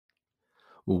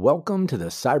Welcome to the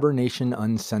Cybernation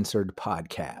Uncensored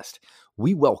podcast.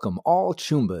 We welcome all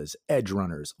Chumbas, Edge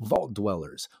Runners, Vault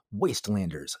Dwellers,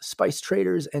 Wastelanders, Spice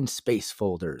Traders, and Space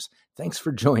Folders. Thanks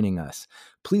for joining us.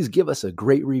 Please give us a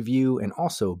great review and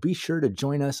also be sure to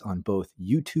join us on both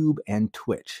YouTube and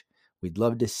Twitch. We'd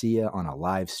love to see you on a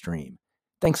live stream.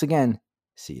 Thanks again.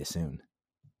 See you soon.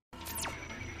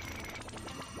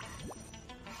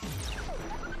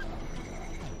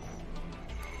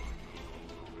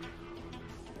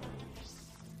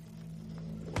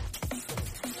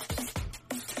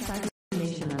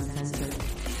 Cybernation Uncensored.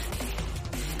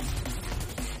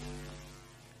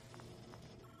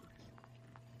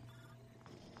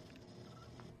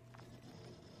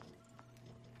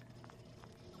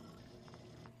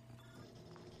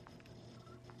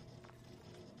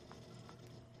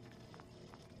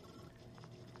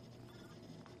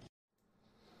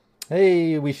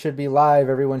 Hey, we should be live.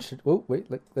 Everyone should. Oh, wait.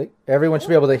 Everyone should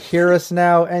be able to hear us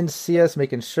now and see us.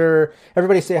 Making sure.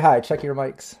 Everybody, say hi. Check your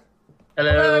mics.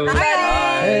 Hello.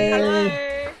 Hi.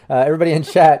 Hey. Everybody in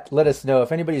chat, let us know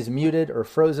if anybody's muted or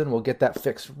frozen. We'll get that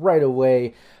fixed right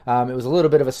away. It was a little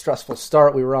bit of a stressful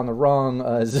start. We were on the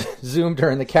wrong Zoom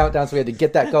during the countdown, so we had to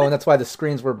get that going. That's why the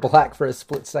screens were black for a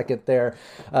split second there.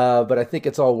 But I think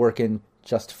it's all working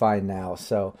just fine now.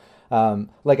 So.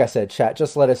 Like I said, chat,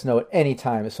 just let us know at any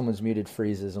time if someone's muted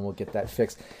freezes and we'll get that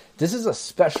fixed. This is a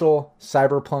special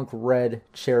Cyberpunk Red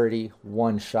charity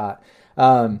one-shot.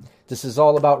 This is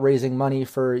all about raising money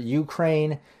for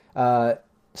Ukraine.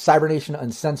 Cybernation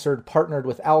Uncensored partnered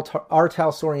with R.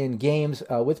 Talsorian Games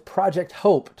with Project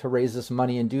Hope to raise this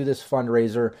money and do this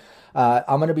fundraiser.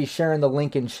 I'm going to be sharing the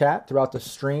link in chat throughout the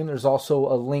stream. There's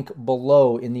also a link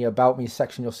below in the About Me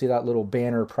section. You'll see that little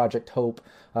banner, Project Hope,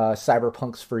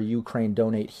 Cyberpunks for Ukraine,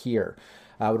 donate here.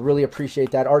 I would really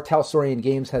appreciate that. R. Talsorian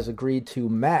Games has agreed to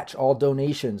match all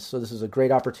donations, so this is a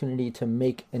great opportunity to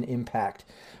make an impact.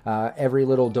 Every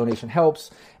little donation helps,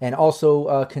 and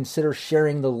also consider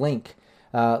sharing the link.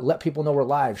 Let people know we're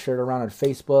live. Share it around on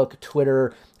Facebook,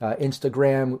 Twitter,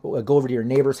 Instagram. Go over to your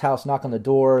neighbor's house, knock on the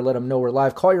door, let them know we're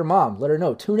live. Call your mom, let her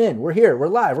know. Tune in. We're here. We're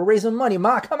live. We're raising money.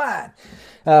 Ma, come on.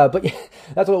 But yeah,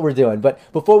 that's what we're doing. But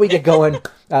before we get going,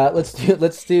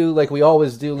 let's do like we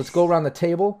always do. Let's go around the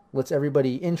table. Let's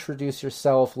everybody introduce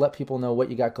yourself. Let people know what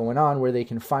you got going on, where they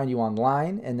can find you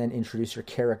online, and then introduce your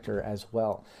character as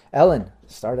well. Ellen,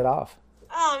 start it off.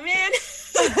 Oh man,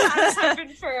 I was hoping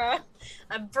for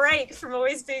a break from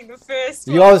always being the first.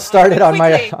 You always started on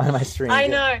my stream. I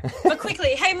know, but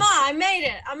quickly. Hey Ma, I made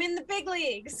it. I'm in the big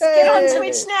leagues. Hey. Get on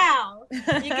Twitch now.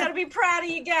 You gotta be proud of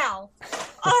your gal.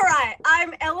 All right,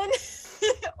 I'm Ellen,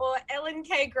 or Ellen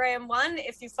K Graham 1.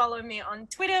 If you follow me on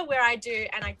Twitter, where I do,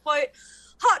 and I quote,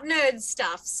 hot nerd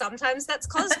stuff. Sometimes that's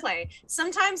cosplay.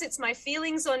 Sometimes it's my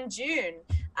feelings on June.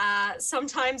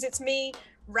 Sometimes it's me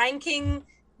ranking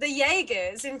the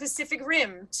Jaegers in Pacific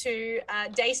Rim to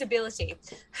dateability.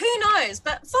 Who knows?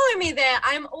 But follow me there.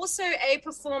 I'm also a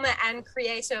performer and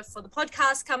creator for the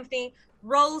podcast company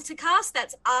Roll to Cast.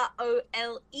 That's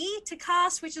ROLE to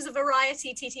Cast, which is a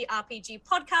variety TTRPG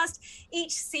podcast.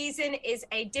 Each season is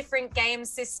a different game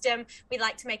system. We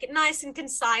like to make it nice and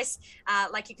concise,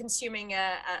 like you're consuming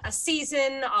a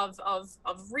season of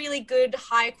really good,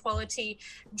 high quality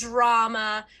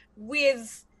drama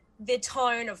with the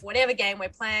tone of whatever game we're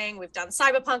playing. We've done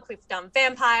Cyberpunk, we've done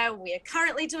Vampire, we are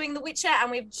currently doing The Witcher,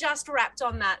 and we've just wrapped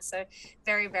on that. So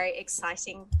very, very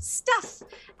exciting stuff.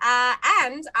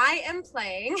 And I am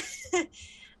playing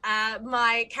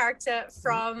my character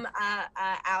from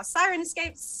our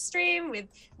Sirenscape stream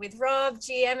with Rob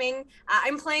GMing.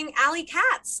 I'm playing Alley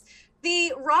Katz,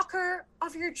 the rocker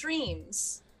of your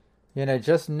dreams. And I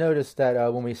just noticed that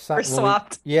when we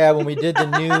swapped. When we did the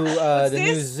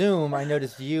new Zoom, I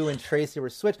noticed you and Tracy were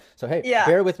switched. So hey,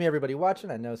 bear with me, everybody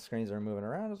watching. I know screens are moving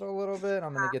around just a little bit.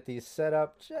 I'm gonna get these set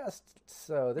up just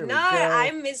so there we go.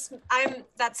 I'm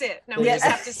that's it. No, we just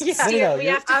have to steer. We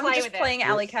have to play with it. I'm just playing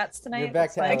Alley Katz tonight. You're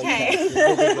back to Alley okay.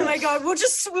 Katz. Oh my god, we'll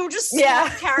just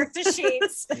swap character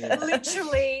sheets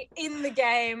literally in the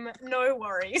game. No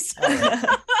worries.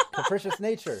 Capricious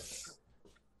Nature.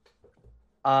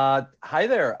 Hi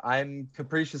there, I'm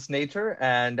Capricious Nature,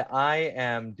 and I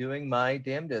am doing my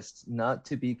damnedest not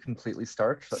to be completely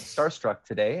starstruck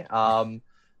today.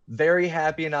 Very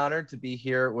happy and honored to be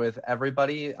here with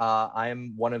everybody.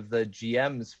 I'm one of the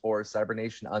GMs for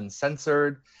Cybernation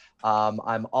Uncensored.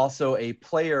 I'm also a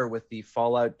player with the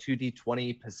Fallout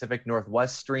 2D20 Pacific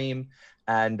Northwest stream,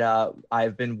 and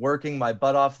I've been working my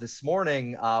butt off this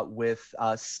morning with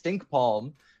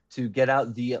Stinkpalm to get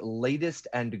out the latest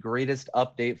and greatest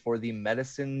update for the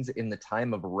medicines in the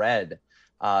time of Red.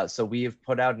 So we have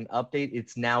put out an update.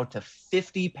 It's now to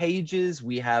 50 pages.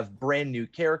 We have brand new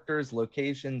characters,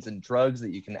 locations, and drugs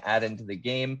that you can add into the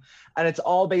game. And it's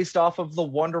all based off of the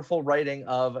wonderful writing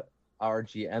of our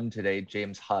GM today,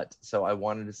 James Hutt. So I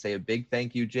wanted to say a big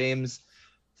thank you, James.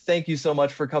 Thank you so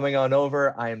much for coming on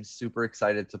over. I am super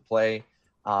excited to play.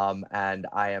 And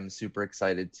I am super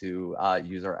excited to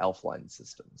use our Elfline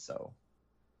system. So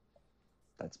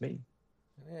that's me.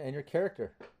 And your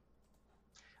character?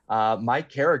 My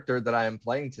character that I am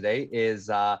playing today is,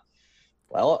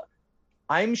 well,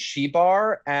 I'm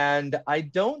Shebar, and I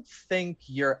don't think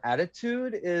your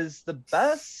attitude is the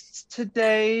best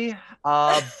today.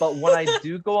 But when I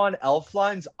do go on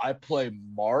Elflines, I play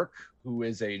Mark, who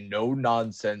is a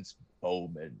no-nonsense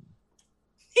bowman.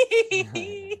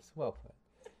 Nice. Well put.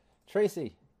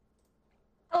 Tracy.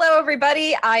 Hello,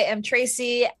 everybody. I am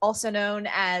Tracy, also known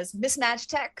as Mismatch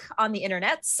Tech on the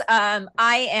internets.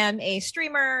 I am a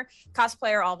streamer,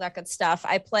 cosplayer, all that good stuff.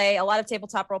 I play a lot of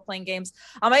tabletop role-playing games.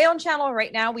 On my own channel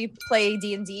right now, we play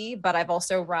D&D, but I've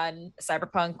also run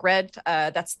Cyberpunk Red.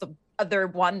 That's the other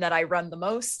one that I run the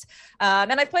most.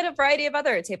 And I've played a variety of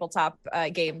other tabletop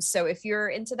games. So if you're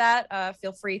into that,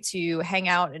 feel free to hang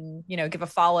out and, give a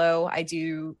follow. I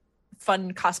do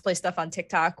fun cosplay stuff on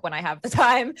TikTok when I have the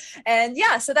time. And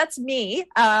yeah, so that's me.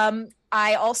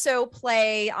 I also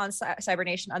play on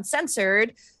Cybernation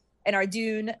Uncensored in our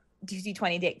Dune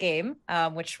DC20 game,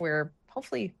 which we're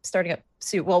hopefully starting up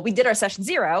soon. Well, we did our session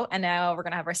 0 and now we're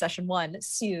going to have our session 1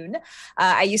 soon.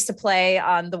 I used to play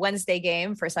on the Wednesday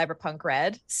game for Cyberpunk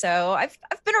Red. So I've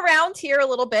been around here a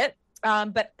little bit.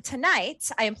 But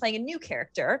tonight I am playing a new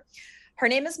character. Her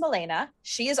name is Milena.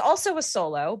 She is also a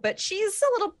solo, but she's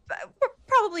a little,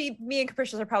 probably, me and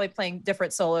Capricious are probably playing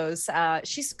different solos.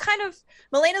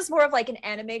 Milena's more of like an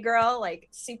anime girl, like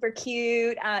super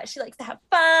cute. She likes to have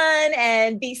fun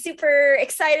and be super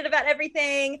excited about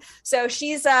everything. So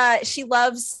she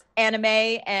loves anime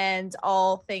and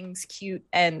all things cute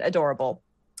and adorable.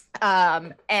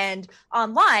 And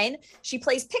online, she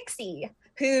plays Pixie,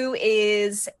 who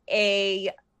is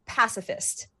a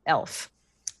pacifist elf.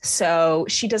 So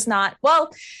she does not,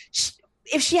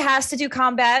 if she has to do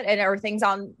combat and or things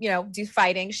on, do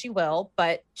fighting, she will,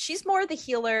 but she's more the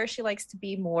healer. She likes to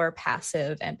be more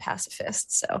passive and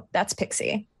pacifist. So that's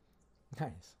Pixie.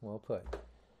 Nice. Well put.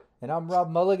 And I'm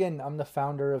Rob Mulligan. I'm the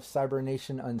founder of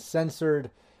Cybernation Uncensored.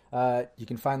 You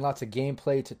can find lots of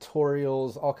gameplay,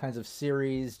 tutorials, all kinds of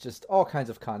series, just all kinds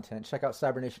of content. Check out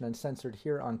Cybernation Uncensored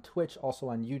here on Twitch, also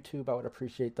on YouTube. I would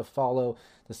appreciate the follow,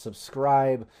 the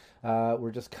subscribe.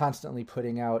 We're just constantly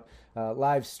putting out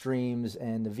live streams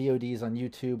and the VODs on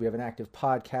YouTube. We have an active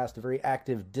podcast, a very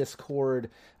active Discord.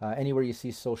 Anywhere you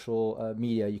see social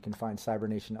media, you can find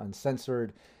Cybernation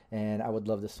Uncensored, and I would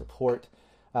love the support.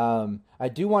 I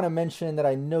do want to mention that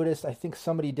I noticed, I think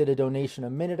somebody did a donation a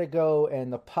minute ago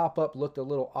and the pop-up looked a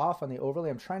little off on the overlay.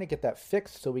 I'm trying to get that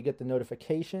fixed so we get the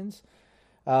notifications.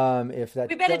 We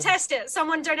better test it.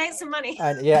 Someone donate some money.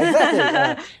 Yeah,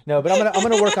 exactly. No, but I'm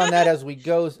gonna work on that as we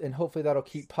go, and hopefully that'll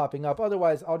keep popping up.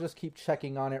 Otherwise, I'll just keep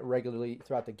checking on it regularly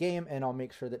throughout the game, and I'll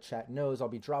make sure that chat knows. I'll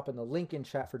be dropping the link in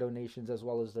chat for donations, as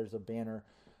well as there's a banner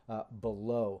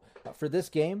below. For this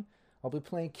game, I'll be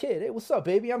playing Kid. Hey, what's up,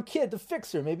 baby? I'm Kid, the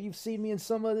Fixer. Maybe you've seen me in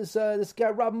some of this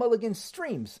guy Rob Mulligan's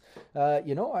streams. I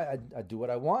do what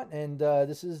I want, and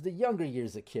this is the younger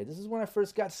years of Kid. This is when I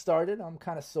first got started. I'm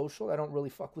kind of social. I don't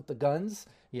really fuck with the guns.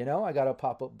 I got a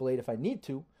pop-up blade if I need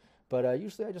to, but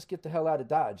usually I just get the hell out of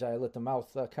Dodge. I let the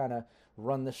mouth kind of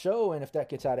run the show, and if that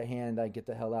gets out of hand, I get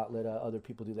the hell out, let other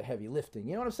people do the heavy lifting.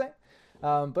 You know what I'm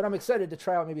saying? But I'm excited to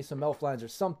try out maybe some Elflines or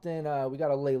something. We got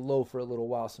to lay low for a little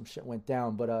while. Some shit went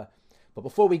down, but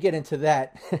before we get into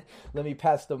that, let me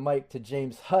pass the mic to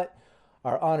James Hutt,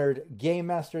 our honored game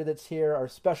master that's here, our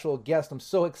special guest. I'm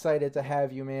so excited to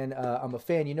have you, man. I'm a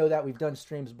fan. You know that. We've done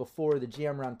streams before, the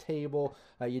GM Roundtable.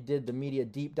 You did the media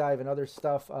deep dive and other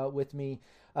stuff with me.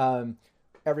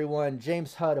 Everyone,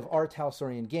 James Hutt of Our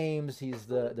Talsorian Games. He's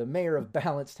the mayor of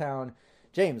Balancetown.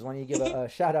 James, why don't you give a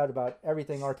shout out about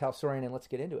everything Our Talsorian, and let's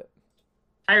get into it.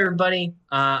 Hi, everybody.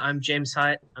 I'm James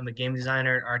Hutt. I'm a game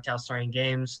designer at Our Talsorian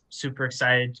Games. Super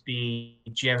excited to be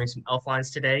GMing some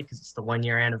Elflines today because it's the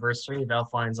 1-year anniversary of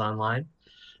Elflines Online.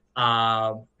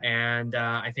 And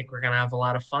I think we're going to have a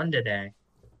lot of fun today.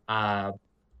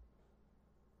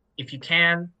 If you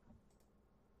can,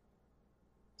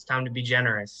 it's time to be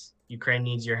generous. Ukraine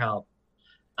needs your help.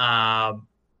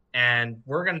 And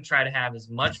we're going to try to have as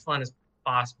much fun as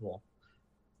possible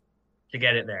to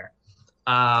get it there.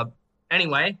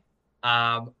 Anyway,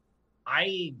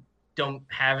 I don't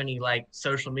have any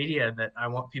social media that I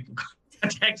want people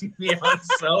contacting me on.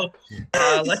 So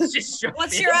let's just jump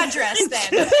What's in. your address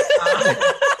then?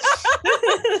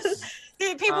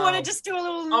 Do people want to just do a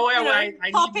little? Oh, wait, you know,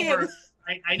 wait, pop need in. more.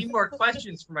 I need more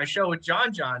questions for my show with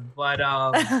John. But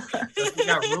so if you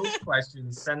got rules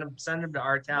questions, send them to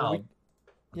Artel.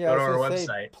 Yeah, Go I to was our gonna say,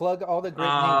 website. plug all the great new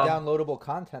downloadable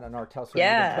content on Artel. So Yeah.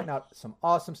 We've been putting out some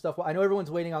awesome stuff. I know everyone's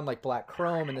waiting on like Black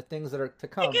Chrome and the things that are to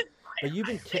come, but you've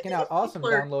been kicking out awesome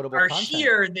downloadable Are content.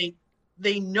 here.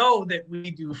 They know that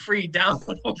we do free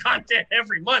downloadable content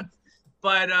every month,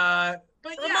 but yeah,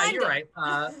 Remind you're them.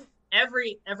 right.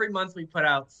 Every month we put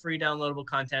out free downloadable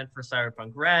content for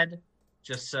Cyberpunk Red.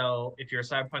 Just so if you're a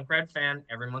Cyberpunk Red fan,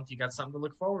 every month you got something to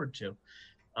look forward to.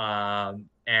 And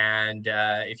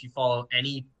if you follow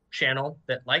any channel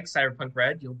that likes Cyberpunk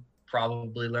Red, you'll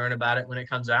probably learn about it when it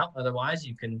comes out. Otherwise,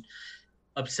 you can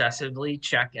obsessively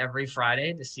check every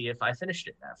Friday to see if I finished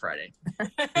it that Friday,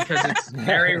 because it's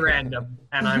very random,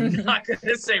 and I'm not going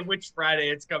to say which Friday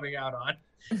it's coming out on.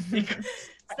 Because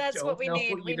That's I what we don't know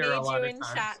need. We either need a lot you of in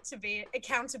times. chat to be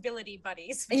accountability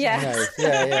buddies. Yeah. Nice.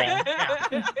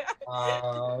 Yeah.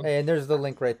 Hey, and there's the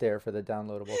link right there for the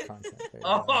downloadable content. There you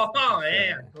go.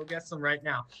 Yeah, go get some right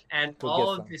now. And Go all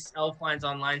get of some. this Elflines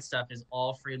Online stuff is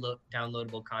all free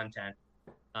downloadable content.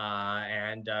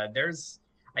 And there's,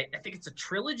 I think it's a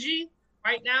trilogy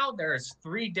right now. There's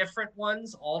 3 different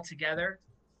ones all together.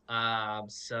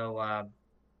 So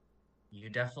you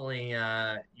definitely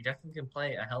can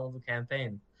play a hell of a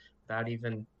campaign without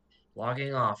even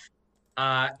logging off.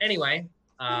 Anyway,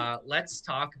 let's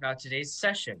talk about today's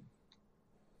session.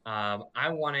 I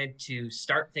wanted to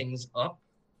start things up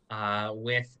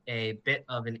with a bit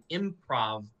of an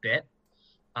improv bit,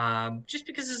 just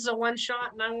because this is a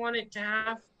one-shot and I want it to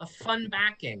have a fun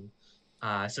backing.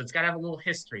 So it's got to have a little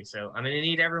history. So I'm going to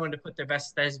need everyone to put their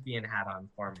best thespian hat on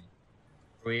for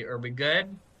me. Are we good?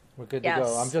 We're good Yes. to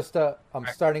go. I'm just I'm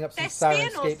starting up some Thespian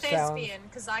or Sirenscape sounds. thespian?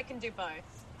 Because I can do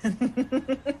both.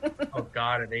 Oh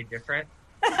God, are they different?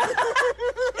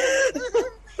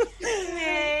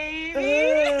 Maybe.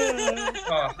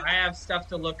 Oh, I have stuff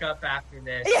to look up after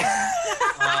this.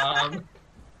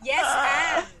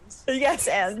 Yes, and. Yes,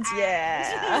 and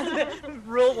yeah.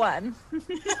 Rule 1.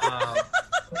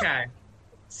 Okay.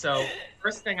 So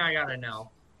first thing I gotta know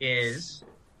is,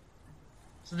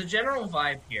 so the general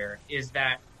vibe here is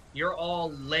that you're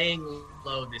all laying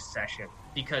low this session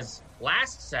because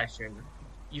last session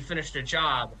you finished a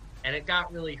job and it got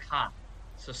really hot.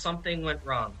 So something went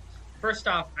wrong. First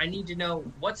off, I need to know,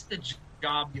 what's the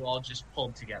job you all just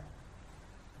pulled together?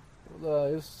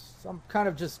 I'm kind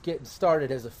of just getting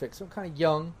started as a fix. I'm kind of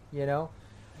young,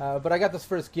 but I got this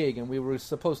first gig, and we were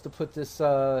supposed to put this,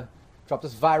 drop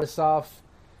this virus off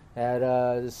at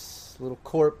this little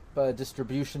corp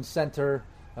distribution center,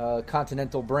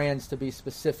 Continental Brands to be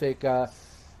specific.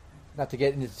 Not to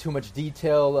get into too much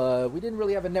detail, we didn't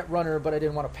really have a net runner, but I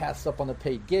didn't want to pass up on the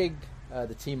paid gig.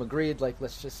 The team agreed,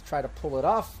 let's just try to pull it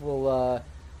off. We'll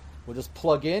just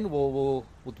plug in. We'll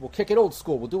kick it old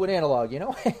school. We'll do it analog,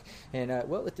 And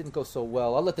well, it didn't go so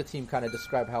well. I'll let the team kind of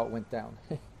describe how it went down.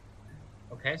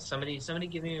 Okay, somebody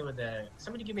give me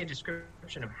a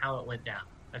description of how it went down.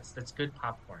 That's good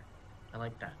popcorn. I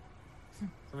like that.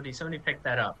 Somebody pick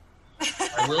that up.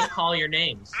 I will call your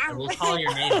names. I will call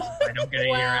your names if I don't get any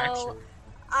interaction. Well,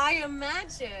 I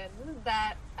imagine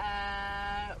that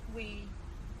we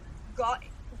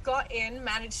got in,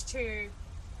 managed to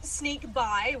sneak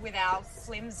by with our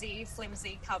flimsy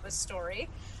cover story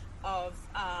of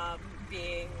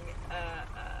being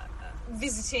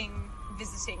visiting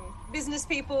business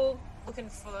people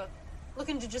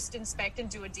looking to just inspect and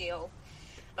do a deal.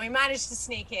 And we managed to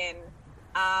sneak in,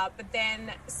 but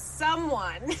then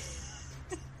someone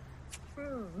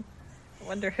I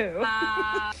wonder who.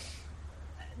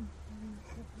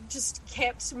 just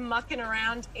kept mucking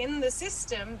around in the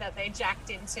system that they jacked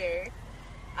into,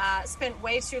 spent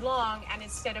way too long, and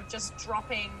instead of just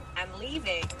dropping and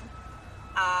leaving,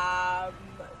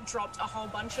 dropped a whole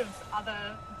bunch of other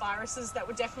viruses that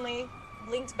were definitely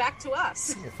linked back to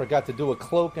us. I forgot to do a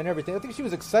cloak and everything. I think she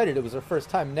was excited. It was her first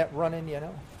time net running,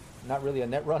 Not really a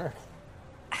net runner.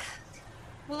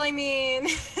 Well, I mean,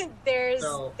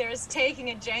 there's taking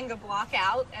a Jenga block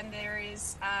out, and there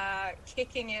is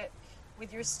kicking it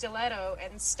with your stiletto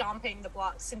and stomping the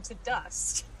blocks into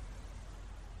dust.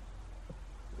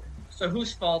 So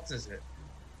whose fault is it?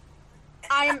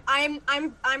 I'm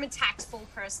a tactful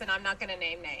person. I'm not going to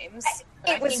name names.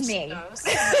 It I was think she me. knows.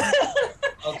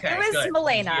 Okay, It was good.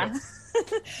 Milena.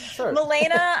 Sure.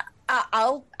 Milena,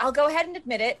 I'll go ahead and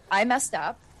admit it. I messed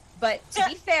up. But to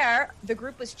be fair, the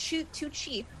group was too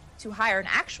cheap to hire an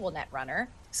actual net runner.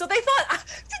 So they thought,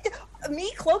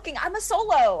 me cloaking, I'm a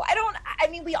solo. I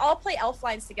mean, we all play elf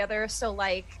lines together, so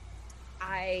like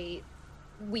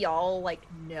we all like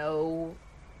know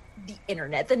the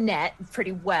internet, the net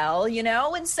pretty well, you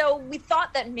know? And so we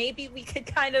thought that maybe we could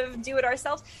kind of do it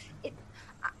ourselves.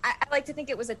 I like to think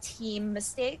it was a team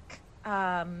mistake,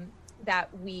 that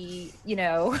we, you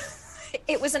know,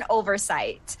 it was an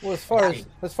oversight. Well, as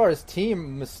far as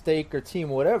team mistake or team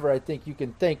whatever, I think you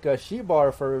can thank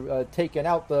Shebar for taking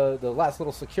out the last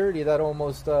little security that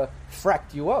almost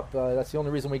fracked you up. That's the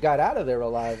only reason we got out of there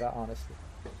alive, honestly.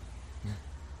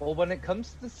 Well, when it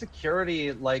comes to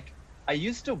security, like, I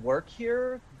used to work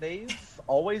here. They've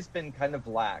always been kind of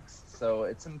lax, so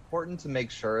it's important to make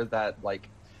sure that, like,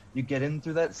 you get in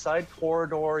through that side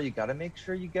corridor. You got to make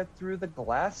sure you get through the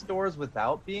glass doors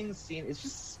without being seen. It's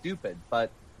just stupid, but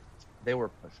they were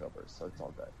pushovers, so it's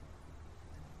all good.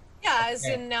 Yeah, as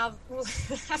in now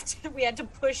we had to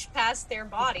push past their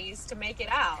bodies to make it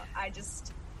out. I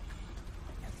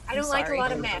don't like a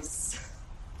lot of mess.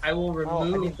 I will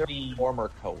remove they're the former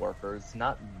coworkers,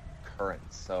 not current,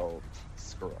 so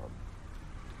screw them.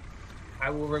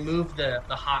 I will remove the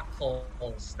hot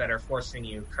coals that are forcing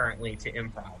you currently to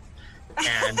improv,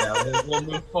 and we'll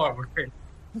move forward.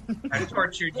 I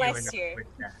tortured you. Bless you. With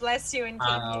that. Bless you and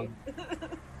keep you.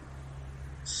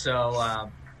 So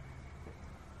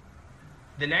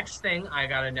the next thing I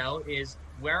gotta know is,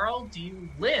 where all do you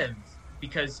live?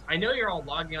 Because I know you're all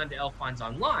logging on to Elflines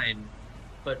Online,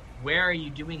 but where are you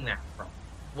doing that from?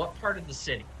 What part of the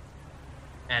city?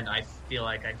 And I feel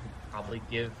like I could probably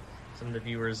give some of the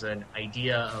viewers an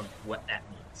idea of what that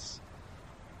means.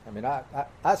 I mean,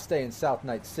 I stay in South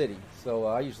Night City, so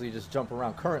I usually just jump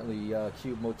around currently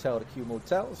Cube Motel to Cube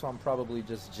Motel, so I'm probably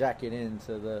just jacking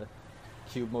into the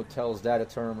Cube Motel's data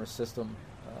term or system.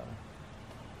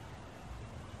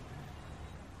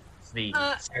 It's the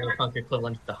cyberpunk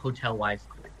equivalent of the hotel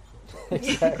Wi-Fi.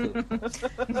 Exactly.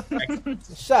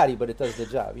 It's shoddy, but it does the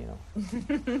job, you know.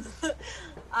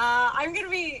 I'm gonna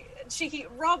be cheeky.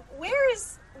 Rob, where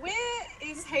is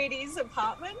Hades'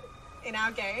 apartment in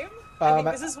our game? I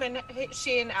think this is when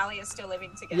she and Ali are still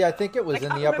living together. Yeah, I think it was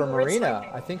in the Upper Marina.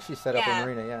 Like, I think she said Upper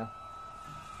Marina, yeah.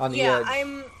 On the yeah,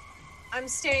 edge. I'm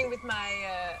staying with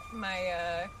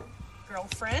my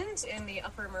girlfriend in the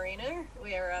Upper Marina.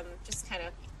 We're just kind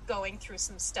of going through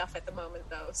some stuff at the moment,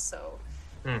 though, so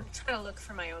I'm trying to look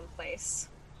for my own place.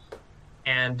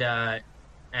 And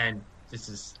this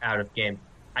is out of game.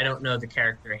 I don't know the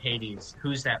character Hades.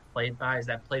 Who's that played by? Is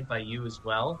that played by you as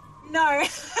well? No.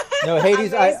 No,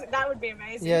 Hades. That would be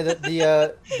amazing. Yeah,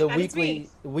 the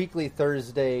weekly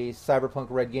Thursday Cyberpunk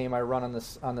Red Game I run on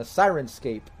the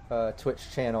Sirenscape Twitch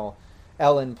channel.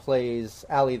 Ellen plays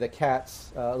Allie the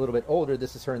cat's a little bit older.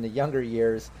 This is her in the younger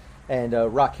years. And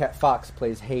Rockcat Fox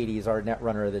plays Hades, our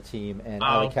netrunner of the team, and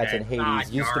Alley Cats and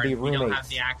Hades used to be roommates. You don't have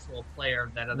the actual player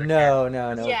of that other No.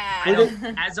 Yeah.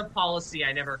 As a policy,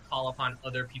 I never call upon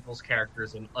other people's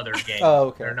characters in other games. Oh,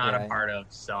 okay. They're not Yeah, a part of,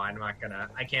 so I'm not gonna.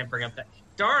 I can't bring up that.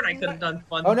 Darn, I could have done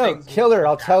fun. Oh no, things kill her! with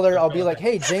I'll that. tell her. I'll be like,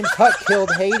 "Hey, James Hutt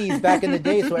killed Hades back in the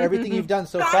day, so everything you've done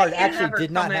so far You actually never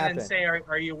did not come in happen." And say,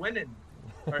 "Are you winning?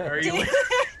 Are you winning?"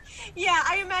 Yeah,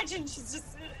 I imagine she's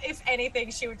just, if anything,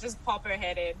 she would just pop her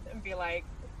head in and be like,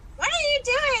 "What are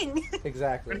you doing?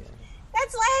 Exactly.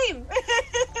 That's lame."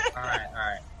 All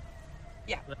right.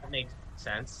 Yeah. That makes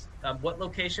sense. What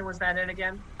location was that in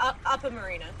again? Upper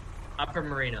Marina. Upper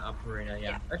Marina,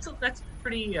 yeah. That's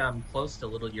pretty close to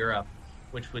Little Europe,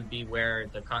 which would be where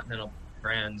the Continental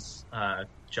Brands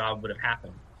job would have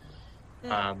happened.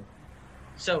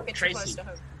 So, It's Tracy, close to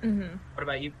home. Mm-hmm. what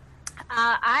about you?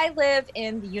 I live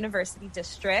in the University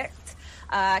District,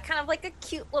 kind of like a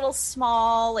cute little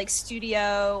small like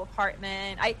studio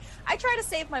apartment. I try to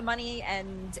save my money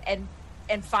and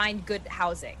find good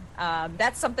housing.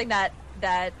 That's something that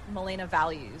Milena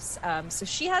values. So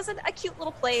she has a cute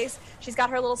little place. She's got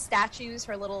her little statues,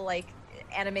 her little like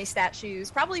anime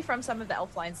statues, probably from some of the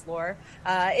Elflines lore,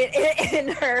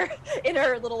 in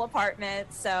her little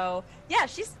apartment. So yeah,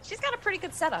 she's got a pretty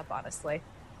good setup, honestly.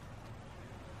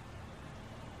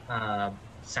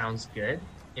 Sounds good.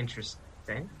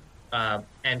 Interesting.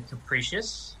 And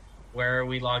Capricious, where are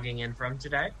we logging in from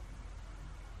today?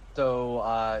 So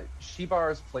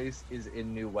Shebar's place is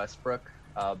in New Westbrook.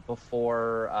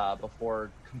 Before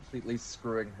completely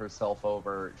screwing herself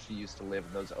over, she used to live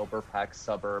in those overpacked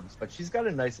suburbs, but she's got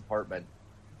a nice apartment.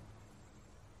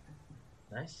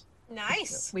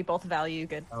 Nice. We both value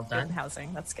good Well done.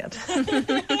 housing. That's good.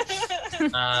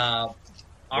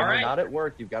 All When right. you're not at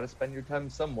work, you've got to spend your time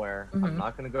somewhere. I'm Mhm.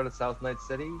 not going to go to South Night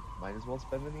City. Might as well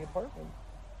spend it in the apartment.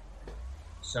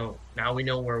 So now we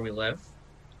know where we live.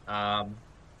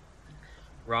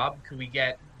 Rob, could we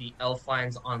get the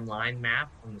Elflines Online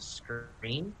map on the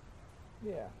screen?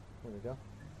 Yeah, there we go.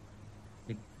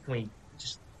 Can we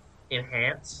just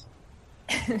enhance?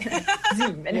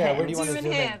 Zoom and Yeah, where do you Zoom want to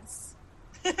zoom in? enhance.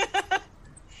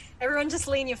 Everyone just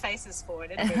lean your faces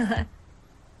forward. Okay.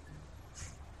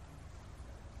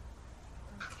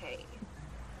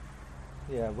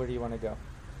 Yeah, where do you want to go?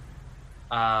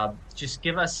 Just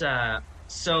give us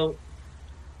so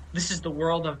this is the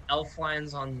world of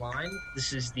Elflines Online.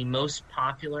 This is the most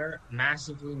popular,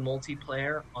 massively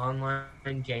multiplayer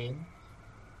online game,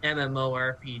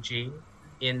 MMORPG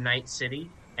in Night City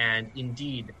and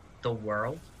indeed the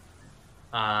world.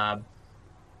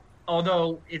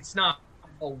 Although it's not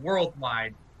a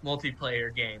worldwide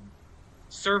multiplayer game,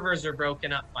 servers are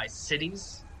broken up by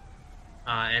cities,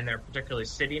 and they're particularly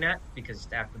CityNet because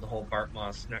after the whole Bart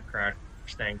Moss net crash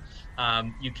thing,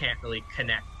 you can't really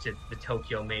connect to the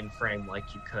Tokyo mainframe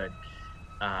like you could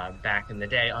back in the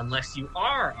day, unless you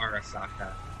are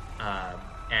Arasaka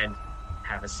and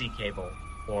have a C cable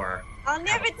or. I'll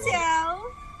never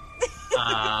tell.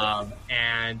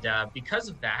 And because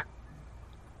of that,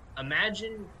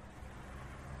 imagine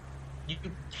you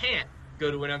can't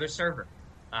go to another server.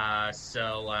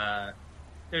 So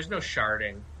there's no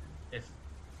sharding, if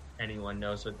anyone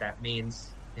knows what that means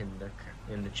in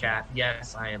the chat.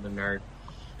 Yes, I am a nerd.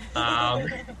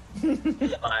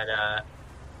 But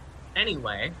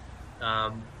anyway,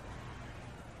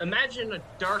 imagine a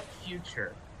dark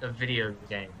future of video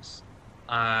games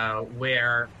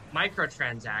where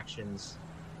microtransactions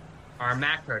are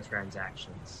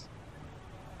macrotransactions.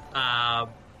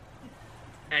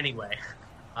 Anyway,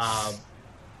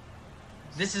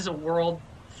 this is a world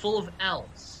full of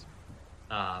elves,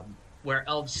 where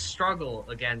elves struggle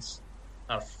against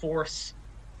a force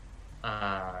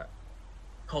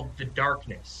called the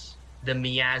Darkness, the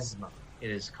Miasma,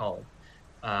 it is called.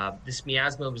 This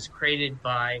miasma was created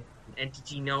by an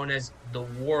entity known as the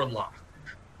Warlock,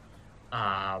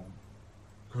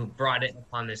 who brought it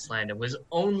upon this land and was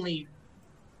only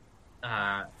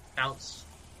bounced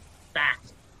back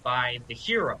by the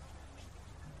hero.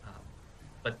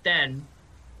 But then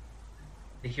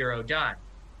the hero died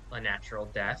a natural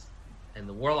death, and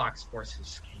the Warlock's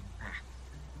forces came back.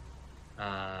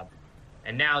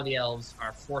 And now the elves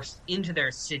are forced into their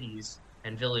cities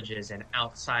and villages, and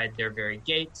outside their very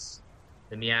gates,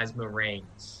 the miasma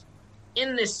reigns.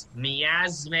 In this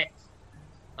miasmic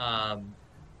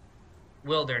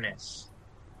wilderness,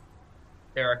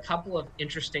 there are a couple of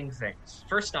interesting things.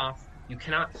 First off, you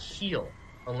cannot heal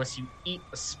unless you eat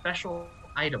a special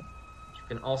item you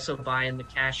can also buy in the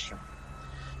cash shop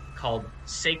called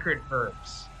Sacred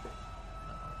Herbs.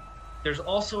 There's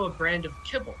also a brand of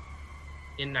kibble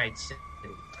in Night City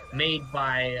made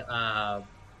by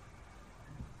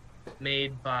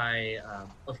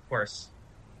of course,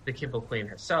 the Kibble Queen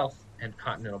herself and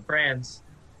Continental Brands,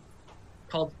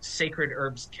 called Sacred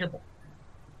Herbs Kibble,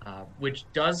 which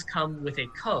does come with a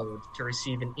code to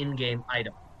receive an in-game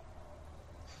item.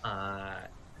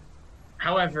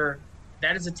 However,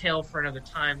 that is a tale for another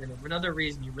time, and another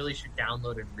reason you really should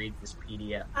download and read this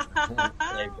PDF.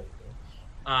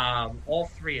 All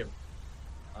three of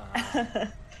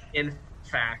them, in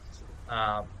fact.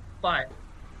 But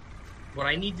what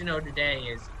I need to know today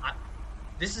is,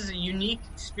 this is a unique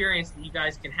experience that you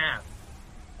guys can have.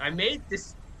 I made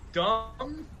this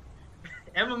dumb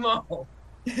MMO.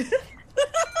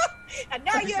 And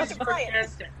now you have to play it.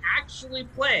 To actually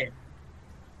play it.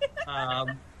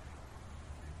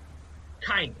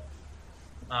 Kind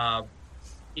of.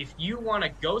 If you want to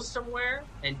go somewhere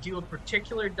and do a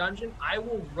particular dungeon, I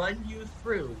will run you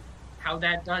through how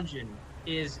that dungeon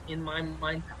is in my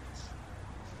mind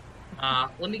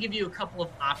palace. Let me give you a couple of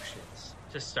options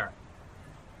to start.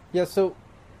 Yeah, so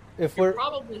if You're we're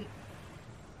probably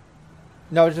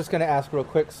No, I was just going to ask real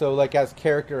quick. So, like, as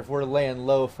character, if we're laying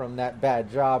low from that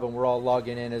bad job and we're all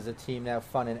logging in as a team to have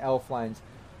fun in Elflines,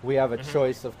 we have a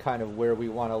choice of kind of where we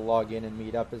want to log in and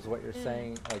meet up, is what you're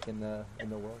saying, like in the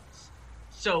world.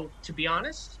 So, to be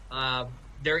honest,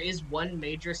 there is one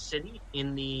major city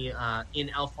in the in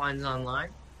Elflines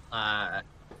Online,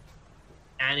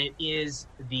 and it is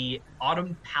the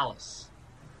Autumn Palace.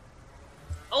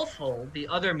 Elfhold, the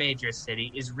other major city,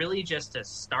 is really just a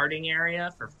starting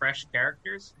area for fresh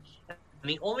characters. And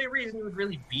the only reason you would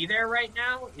really be there right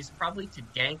now is probably to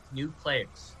gank new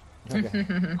players. Okay.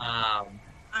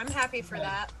 I'm happy for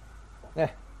that.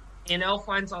 In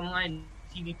Elflines Online,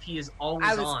 PvP is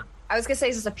always on. I was gonna say,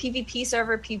 is this a PvP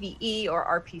server, PvE, or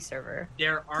RP server?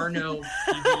 There are no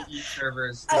PvE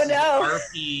servers. Oh, This no. is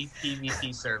RP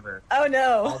PvP server. Oh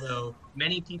no! Although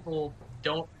many people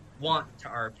don't want to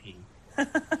RP.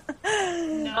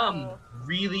 No.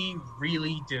 Really,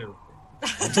 really do.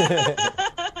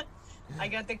 I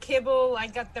got the kibble, I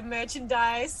got the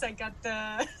merchandise, I got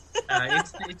the...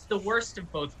 It's the worst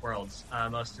of both worlds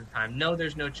most of the time. No,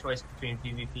 there's no choice between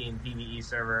PvP and PvE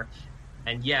server.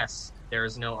 And yes, there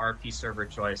is no RP server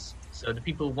choice. So the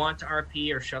people who want to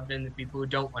RP are shoved in the people who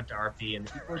don't want to RP. And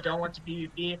the people who don't want to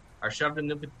PvP are shoved in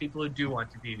with the people who do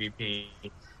want to PvP.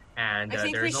 And I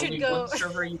think there's we should only go- one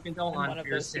server you can go I'm on one for of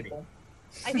your those city. people.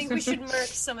 I think we should murk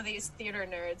some of these theater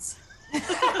nerds.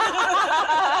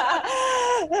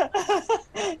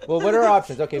 Well, what are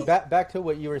options? Okay, back to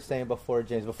what you were saying before,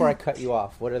 James. Before I cut you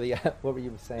off, what were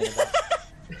you saying about?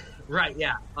 Right,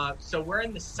 yeah. So we're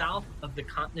in the south of the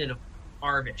continent of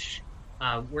Arvish.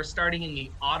 We're starting in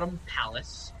the Autumn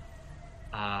Palace.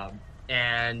 So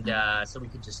we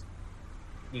could just...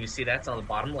 You can see that's on the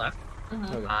bottom left.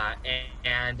 Okay.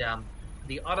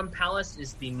 The Autumn Palace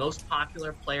is the most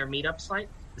popular player meetup site.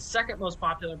 The second most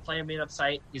popular player meetup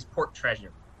site is Port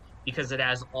Treasure, because it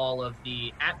has all of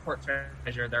the... At Port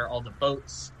Treasure, there are all the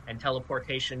boats and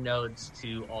teleportation nodes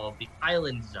to all of the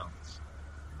island zones,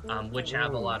 which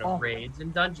have a lot of raids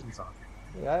and dungeons on them.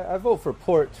 Yeah, I vote for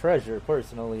Port Treasure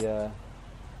personally.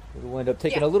 We'll end up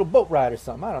taking a little boat ride or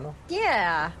something. I don't know.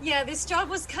 Yeah. Yeah, this job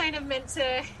was kind of meant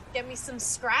to get me some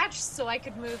scratch so I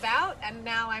could move out, and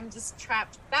now I'm just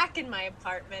trapped back in my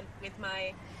apartment with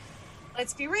my,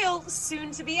 let's be real,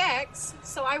 soon to be ex.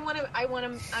 So I want to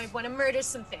murder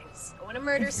some things.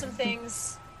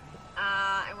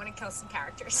 I want to kill some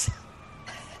characters.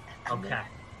 Okay.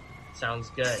 Sounds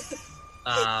good.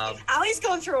 Ali's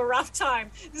going through a rough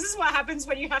time. This is what happens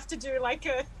when you have to do like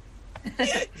a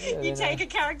you take a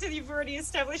character that you've already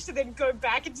established and then go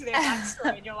back into their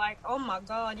backstory, and you're like, oh my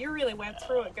god, you really went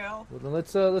through it, girl. Well, then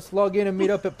let's log in and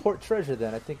meet up at Port Treasure.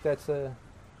 Then I think that's the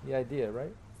idea,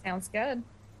 right? Sounds good.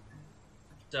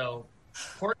 So,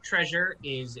 Port Treasure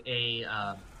is a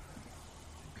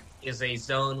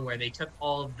zone where they took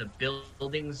all of the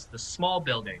buildings, the small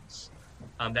buildings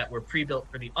that were pre-built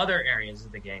for the other areas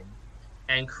of the game,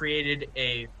 and created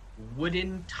a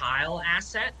wooden tile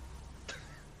asset,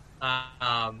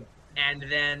 and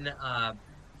then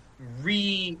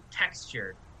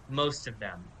re-textured most of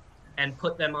them and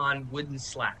put them on wooden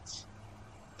slats.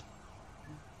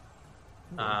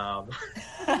 You got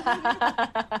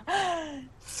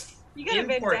a In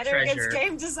Port vendetta against Treasure.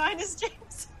 game designers,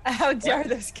 James? How dare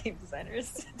those game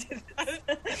designers do this?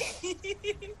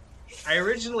 I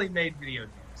originally made video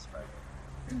games, but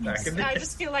back in the I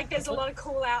just feel like there's a lot of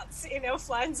call outs in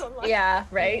Elflines Online. Yeah,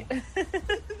 right?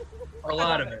 a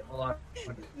lot of it.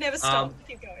 Never stop.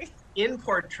 Keep going. In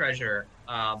Port Treasure,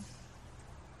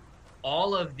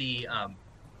 all of the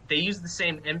they use the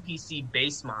same NPC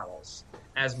base models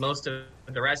as most of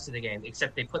the rest of the game,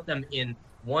 except they put them in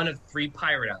one of 3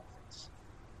 pirate outfits,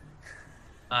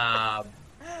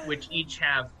 which each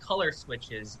have color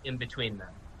switches in between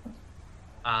them.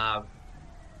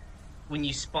 When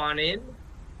you spawn in,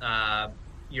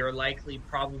 you're likely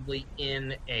probably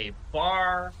in a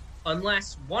bar,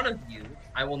 unless one of you,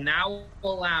 I will now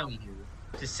allow you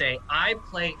to say, I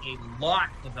play a lot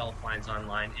of Elflines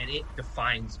Online, and it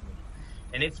defines me.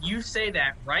 And if you say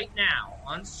that right now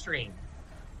on stream,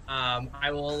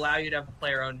 I will allow you to have a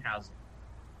player-owned housing.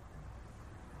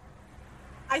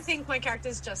 I think my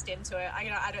character's just into it.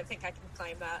 I don't think I can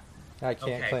claim that. I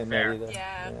can't Okay, claim fair. that either.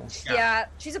 Yeah. Yeah,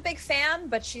 she's a big fan,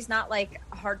 but she's not like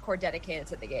hardcore dedicated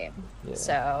to the game. Yeah.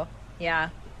 So, yeah.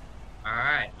 All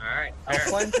right, fair.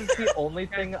 Elflines is the only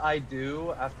thing I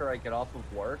do after I get off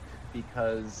of work,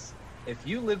 because if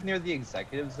you live near the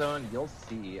executive zone, you'll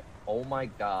see, oh my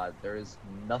god, there is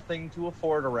nothing to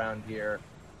afford around here,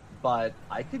 but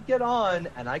I could get on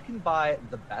and I can buy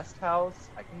the best house,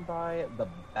 I can buy the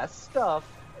best stuff,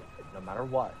 no matter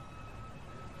what.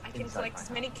 I can Inside collect my as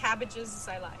many cabbages as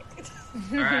I like.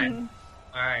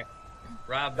 All right.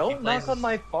 Rob, if you Don't play knock on this-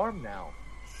 my farm now.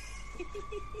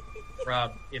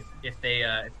 Rob, if they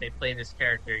play this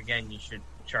character again, you should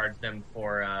charge them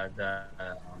for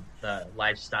the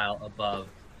lifestyle above.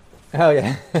 Oh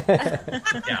yeah.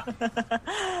 Yeah,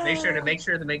 make sure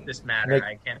to make this matter.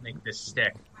 I can't make this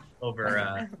stick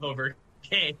over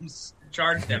games.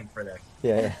 Charge them for this.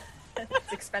 yeah.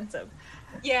 It's expensive.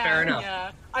 Yeah, Fair enough. yeah.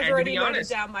 And I've to already be loaded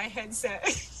honest- down my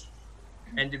headset.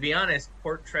 And to be honest,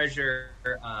 Port Treasure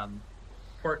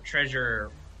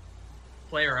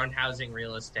player-owned housing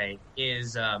real estate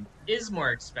is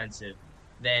more expensive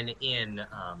than in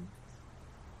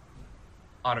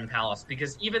Autumn Palace,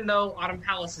 because even though Autumn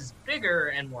Palace is bigger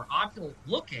and more opulent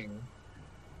looking,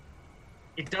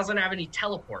 it doesn't have any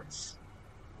teleports.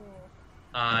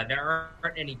 There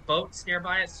aren't any boats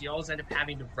nearby it, so you always end up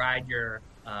having to ride your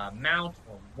mount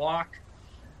or walk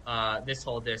this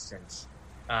whole distance.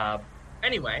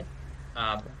 Anyway,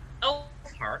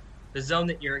 Elfheart, the zone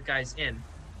that your guys in,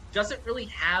 doesn't really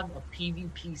have a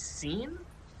PvP scene,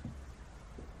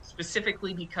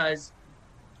 specifically because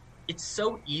it's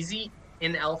so easy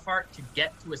in Elfheart to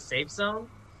get to a safe zone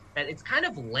that it's kind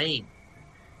of lame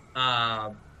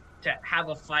to have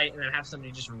a fight and then have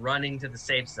somebody just running to the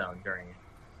safe zone during it.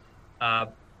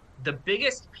 The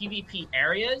biggest PvP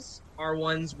areas are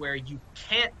ones where you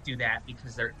can't do that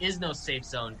because there is no safe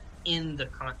zone in the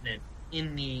continent,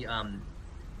 in the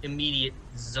immediate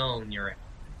zone you're in.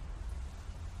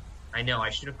 I know, I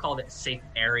should have called it a safe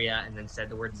area and then said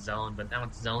the word zone, but now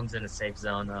it's zones in a safe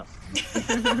zone. We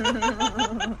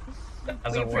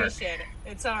Doesn't work. appreciate it.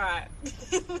 It's all right.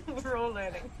 We're all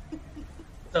learning.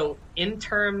 So, in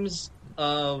terms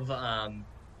of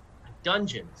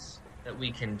dungeons that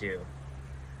we can do,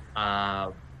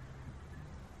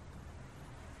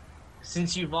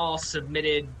 since you've all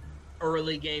submitted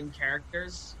early game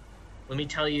characters, let me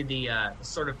tell you the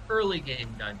sort of early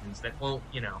game dungeons that won't,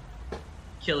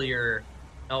 kill your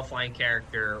Elfline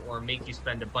character or make you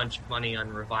spend a bunch of money on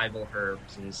revival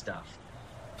herbs and stuff.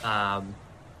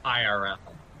 IRL,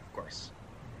 of course.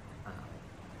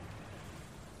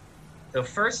 So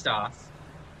first off,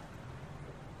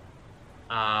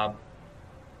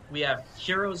 we have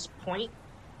Heroes Point,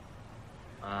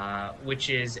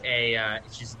 which is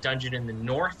it's just a dungeon in the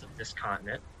north of this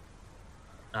continent.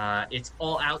 It's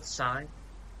all outside.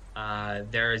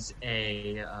 There's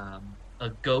a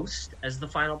ghost as the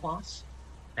final boss,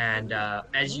 and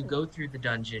as you go through the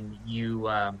dungeon, you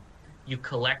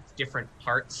collect different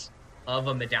parts of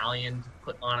a medallion to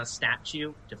put on a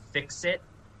statue to fix it,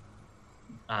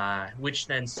 which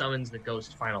then summons the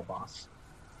ghost final boss.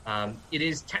 It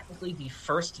is technically the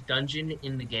first dungeon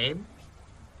in the game,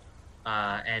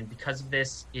 and because of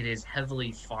this, it is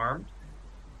heavily farmed.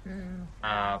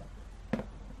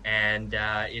 And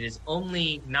it is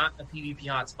only not a PvP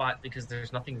hotspot because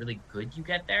there's nothing really good you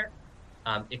get there,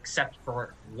 except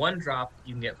for one drop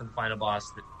you can get from the final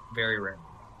boss that very rarely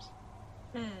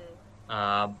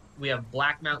comes. We have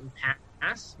Black Mountain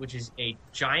Pass, which is a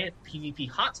giant PvP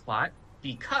hotspot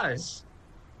because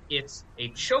it's a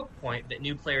choke point that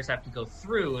new players have to go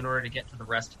through in order to get to the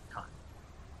rest of the continent.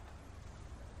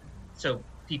 So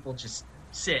people just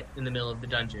sit in the middle of the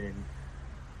dungeon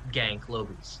and gank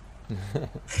lobbies.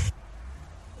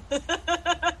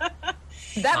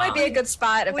 That might be a good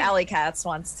spot if Alley Cats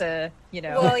wants to,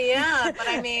 Well, yeah, but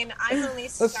I mean, I'm only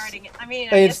starting. I mean,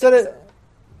 Hey, I guess instead it of doesn't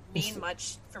mean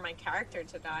much for my character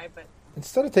to die, but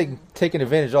instead of taking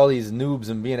advantage of all these noobs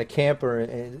and being a camper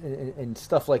and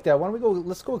stuff like that, why don't we go?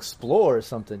 Let's go explore or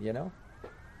something,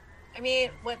 I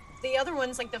mean, what the other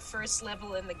one's like the first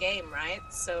level in the game, right?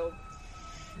 So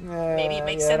maybe it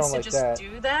makes sense to just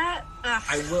do that.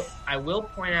 Ugh. I will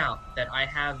point out that I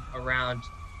have around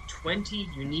 20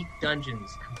 unique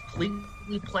dungeons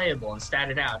completely playable and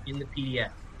statted out in the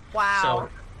PDF. Wow. So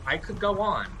I could go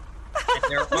on. And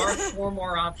there are 4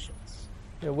 more options.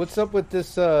 Yeah, what's up with this?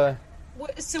 So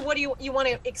what do you want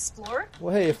to explore?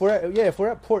 Well, hey, if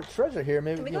we're at Port Treasure here,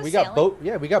 maybe Can we go we got sailing? boat.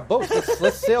 Yeah, we got boats.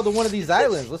 Let's sail to one of these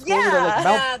islands. Let's go over to like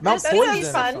Mount that sounds Poison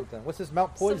or fun. something. What's this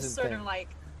Mount Some Poison sort thing? of like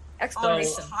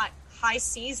Exploration. high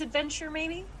seas adventure,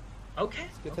 maybe. Okay.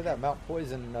 Let's get to that Mount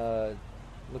Poison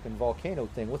looking volcano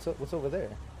thing. What's over there?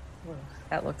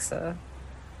 That looks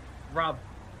Rob,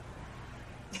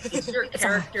 is your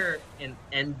character an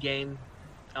endgame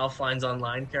Elflines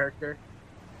Online character?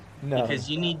 No. Because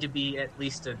you need to be at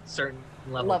least a certain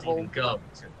level to even go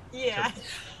to Yeah.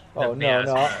 Oh,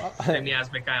 the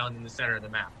Miasmic Island in the center of the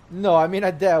map. No, I mean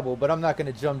I dabble, but I'm not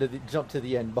going to jump to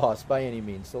the end boss by any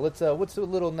means. So let's what's a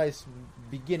little nice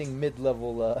beginning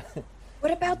mid-level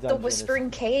What about the dungeon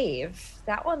Whispering Cave?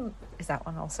 That one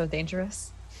also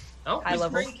dangerous? Oh, High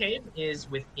Whispering level. Cave is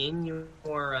within your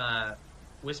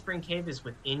Whispering Cave is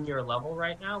within your level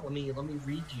right now. Let me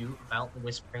read you about the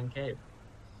Whispering Cave.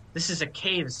 This is a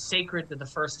cave sacred to the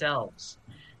first elves,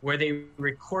 where they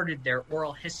recorded their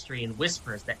oral history in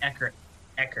whispers that echo.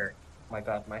 My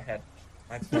God, my head,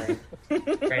 my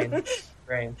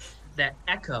brain, that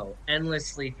echo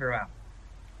endlessly throughout.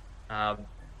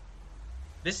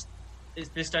 This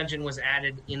dungeon was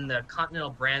added in the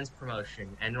Continental Brands promotion,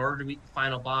 and in order to beat the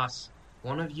final boss,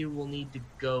 one of you will need to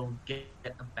go get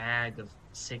a bag of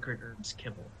sacred herbs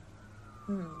kibble.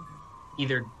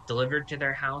 Either delivered to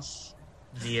their house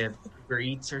via Uber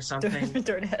Eats or something,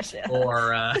 DoorDash, yeah.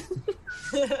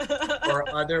 or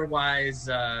otherwise,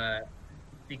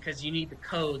 because you need the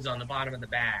codes on the bottom of the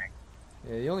bag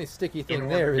Yeah, the only sticky thing in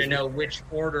there order is to know which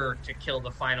order to kill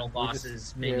the final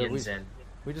boss's minions in.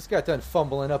 we just got done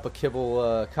fumbling up a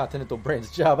Kibble Continental Brains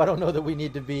job. I don't know that we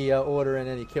need to be ordering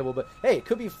any kibble, but hey, it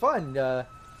could be fun. I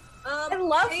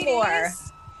love lore.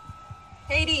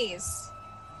 Hades,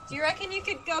 do you reckon you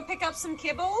could go pick up some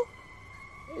kibble?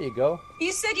 There you go.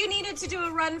 You said you needed to do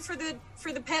a run for the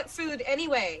pet food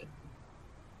anyway.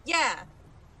 Yeah.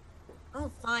 Oh,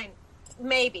 fine.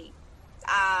 Maybe.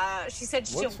 She said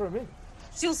Works for me.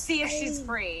 she'll see if she's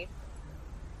free.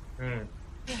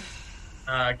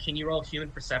 Can you roll human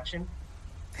perception?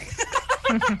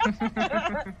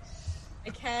 I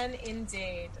can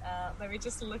indeed. Let me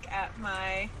just look at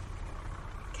my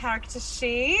character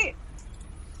sheet.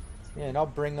 Yeah, and I'll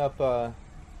bring up on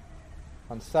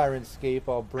Sirenscape.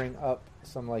 I'll bring up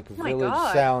some like my village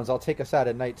God. sounds. I'll take us out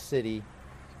of Night City,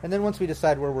 and then once we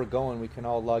decide where we're going, we can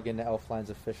all log into Elflines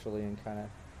officially and kind of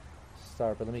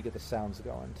start. But let me get the sounds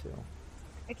going too.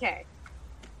 Okay.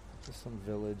 Just some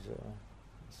village.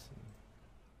 Let's see.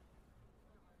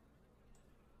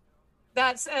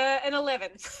 That's an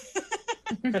 11.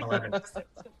 11.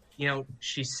 You know,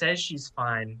 she says she's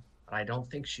fine, but I don't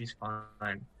think she's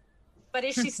fine. But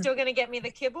is she still going to get me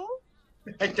the kibble?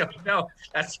 I don't know.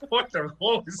 That's what the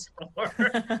roll is for.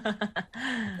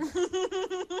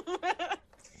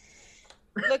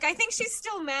 Look, I think she's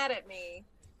still mad at me.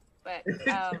 But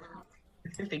I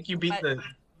think you beat But-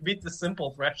 the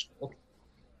simple threshold.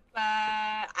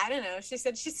 I don't know. She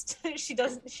said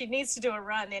she needs to do a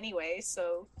run anyway,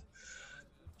 so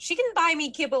she can buy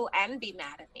me kibble and be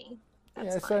mad at me.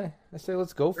 That's fine. I say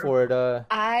let's go for it.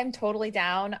 I'm totally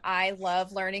down. I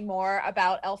love learning more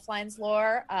about Elfline's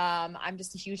lore. I'm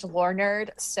just a huge lore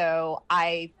nerd, so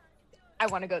I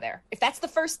want to go there. If that's the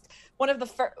first one of the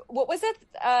first, what was it?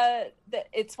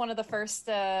 It's one of the first.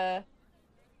 That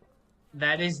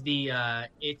is the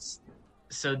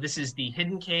this is the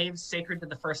hidden caves sacred to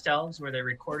the first elves, where they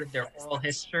recorded their oral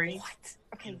history What?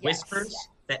 Okay. in Yes. whispers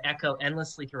that echo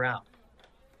endlessly throughout.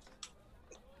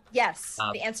 Yes.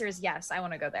 The answer is yes. I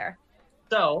want to go there.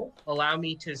 So allow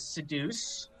me to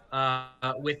seduce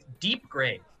with Deep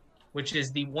Grave, which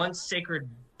is the once sacred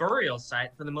burial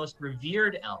site for the most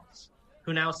revered elves,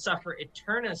 who now suffer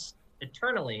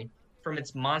eternally from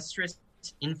its monstrous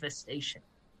infestation.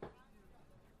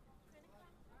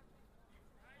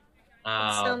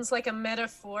 Sounds like a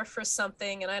metaphor for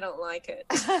something, and I don't like it.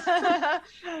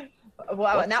 Wow,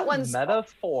 What's and that the one's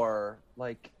metaphor.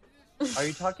 Like, are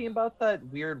you talking about that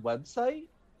weird website?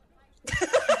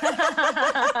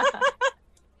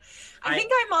 I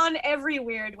think I'm on every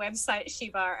weird website,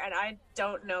 Shivar, and I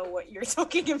don't know what you're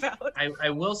talking about. I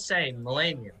will say,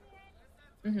 Millennium,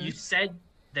 Mhm. you said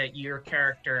that your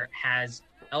character has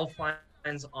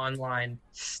Elflines Online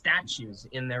statues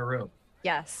in their room.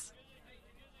 Yes.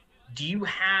 Do you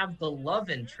have the love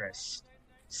interest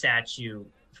statue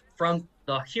from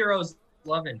the hero's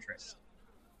love interest?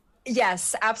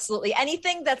 Yes, absolutely.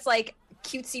 Anything that's like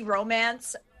cutesy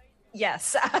romance,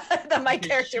 yes, that my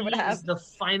character would She have. is the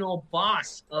final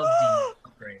boss of the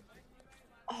upgrade.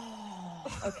 Oh,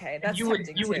 okay, that's you would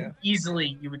tempting you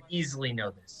too. would easily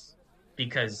know this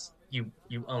because you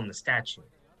own the statue.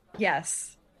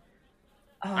 Yes.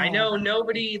 I Oh. know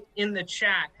nobody in the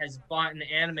chat has bought an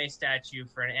anime statue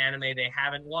for an anime they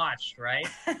haven't watched, right?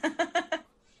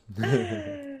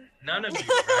 None of you,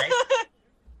 right?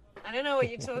 I don't know what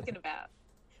you're talking about.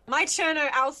 My Cherno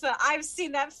Alpha, I've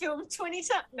seen that film 20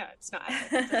 times. No, it's not.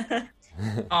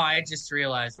 Oh, I just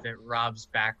realized that Rob's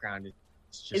background is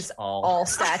just Is all all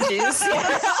statues.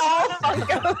 all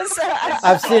Funkos.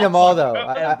 I've seen them all though.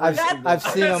 That- I've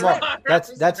seen them all.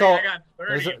 That's Man, all. I got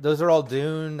 30. Those are all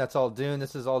Dune. That's all Dune.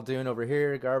 This is all Dune over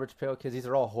here. Garbage Pail Kids. These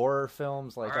are all horror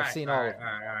films. Like I've seen all. All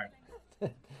right.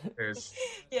 There's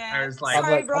Yeah. I was like- I'm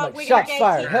Sorry, like, Brock, we're shots gonna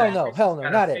fired. get Hell you. no, hell no,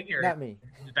 Gotta not it, figure not me.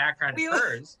 the background We- is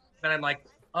hers. Then I'm like,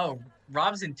 oh,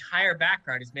 Rob's entire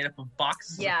background is made up of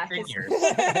boxes Yeah, of his- figures.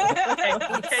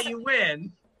 okay, you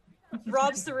win.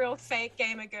 Rob's the real fake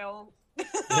gamer girl.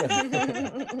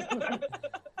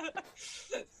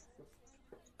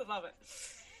 I love it.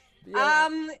 Yeah,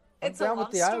 I'm It's down a with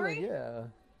love the story.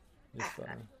 island. Yeah, it's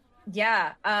funny.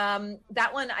 Yeah,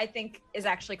 that one I think is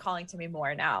actually calling to me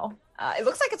more now. It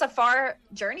looks like it's a far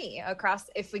journey across,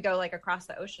 if we go like across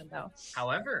the ocean though.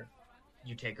 However,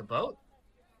 you take a boat,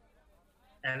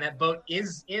 and that boat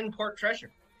is in Port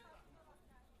Treasure.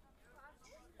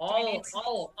 All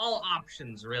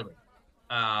options really.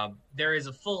 There is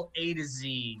a full A to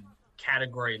Z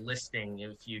category listing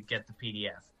if you get the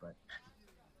PDF, but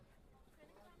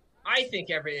I think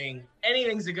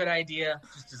anything's a good idea,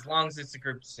 just as long as it's a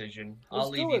group decision. I'll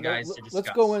Let's leave do you it. guys to discuss. Let's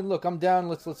go in. Look, I'm down.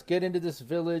 Let's get into this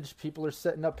village. People are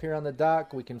setting up here on the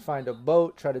dock. We can find a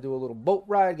boat. Try to do a little boat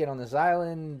ride. Get on this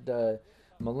island.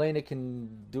 Milena can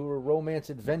do a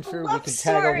romance adventure. We Love can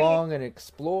tag story. along and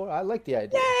explore. I like the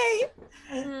idea. Yay!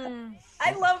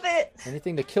 I love it.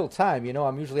 Anything to kill time. You know,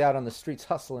 I'm usually out on the streets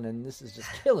hustling, and this is just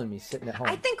killing me sitting at home.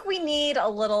 I think we need a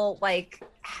little like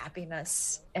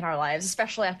happiness in our lives,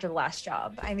 especially after the last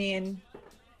job. I mean,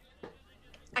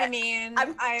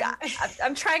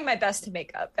 I'm trying my best to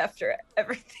make up after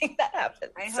everything that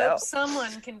happened. I so. hope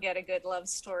someone can get a good love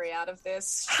story out of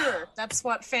this. Sure, that's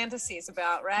what fantasy is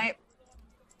about, right?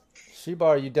 Sheba,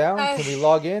 are you down? Can we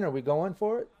log in? Are we going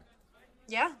for it?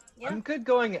 Yeah. I'm good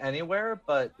going anywhere,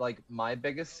 but like my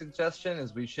biggest suggestion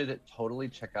is we should totally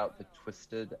check out the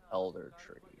Twisted Elder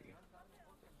Tree.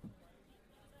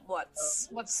 What's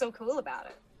so cool about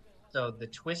it? So the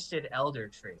Twisted Elder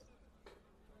Tree.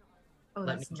 Oh,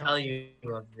 Let me that's tell you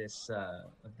of this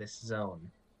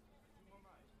zone.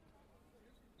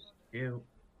 You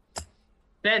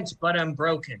bent but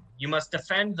unbroken. You must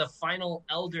defend the final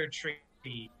Elder Tree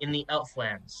in the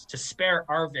Elflands to spare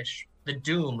Arvish the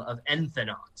doom of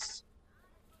Enthanox.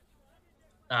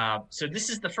 So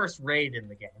this is the first raid in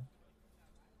the game.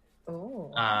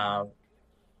 Oh.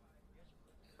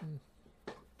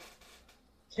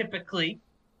 Typically,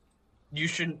 you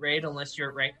shouldn't raid unless you're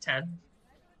at rank 10.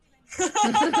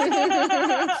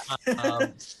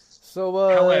 So,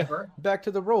 However, back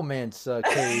to the romance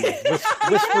cave.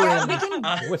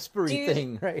 Whispery do-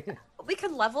 thing, right? We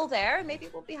could level there. Maybe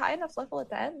we'll be high enough level at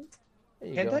the end. There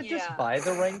you Can't go. I just Yeah. buy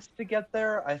the ranks to get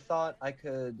there? I thought I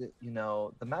could,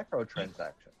 the macro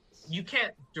transactions. you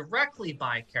can't directly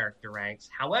buy character ranks.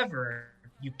 However,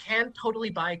 you can totally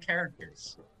buy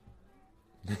characters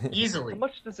easily. How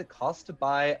much does it cost to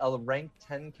buy a rank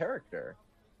 10 character?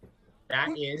 That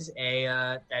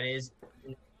is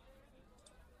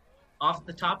off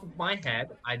the top of my head.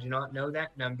 I do not know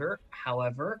that number.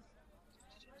 However,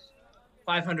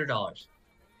 $500.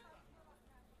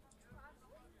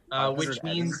 Which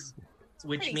means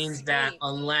Pretty that steep.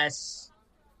 unless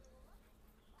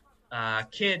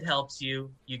Kid helps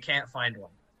you, you can't find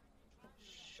one.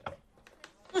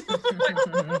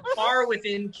 Far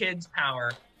within Kid's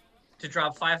power to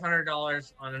drop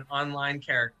 $500 on an online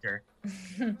character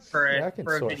for Yeah, I a can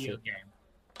for a source video it. game.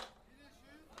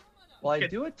 Well, I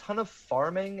do a ton of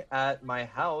farming at my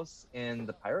house in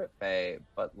the Pirate Bay,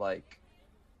 but like,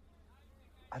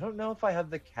 I don't know if I have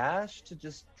the cash to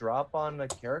just drop on a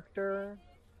character.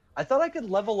 I thought I could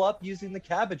level up using the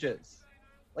cabbages.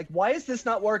 Like, why is this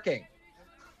not working?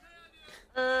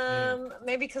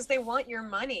 Maybe because they want your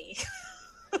money.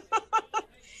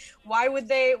 Why would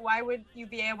you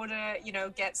be able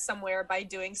to, get somewhere by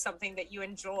doing something that you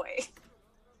enjoy?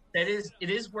 It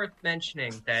is worth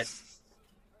mentioning that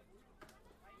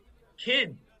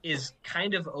Kid is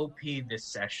kind of OP this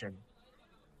session.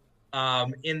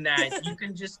 In that you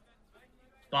can just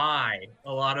buy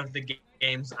a lot of the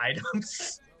game's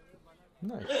items.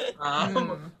 Nice.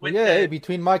 With Yeah, the- hey,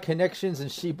 between my connections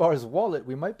and Shebar's wallet,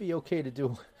 we might be okay to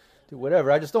do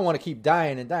whatever. I just don't want to keep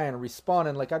dying and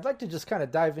respawning. Like, I'd like to just kind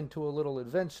of dive into a little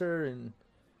adventure and.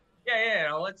 yeah.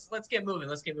 No, let's get moving.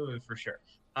 Let's get moving for sure.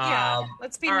 Yeah,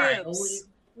 let's be all right, noobs.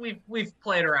 well, we've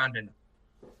played around enough.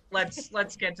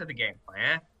 Let's get to the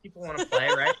gameplay. Eh? People want to play,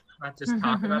 right? Not just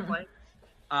talk about playing.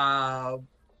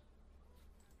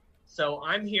 So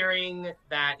I'm hearing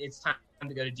that it's time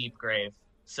to go to Deep Grave.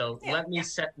 So let me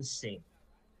set the scene.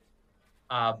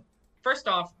 First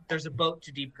off, there's a boat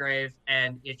to Deep Grave,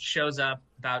 and it shows up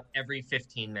about every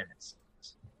 15 minutes.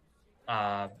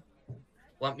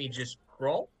 Let me just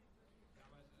scroll.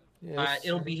 Yeah,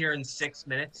 It'll be here in 6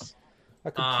 minutes. I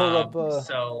could pull up.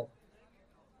 So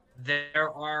there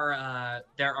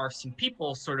are some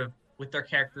people sort of with their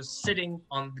characters sitting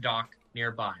on the dock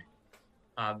nearby.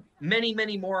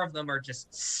 Many more of them are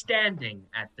just standing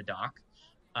at the dock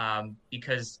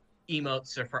because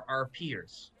emotes are for our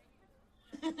peers.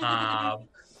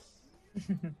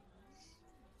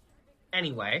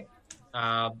 Anyway,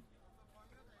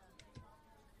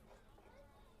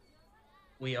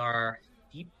 we are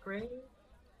Deep Grave.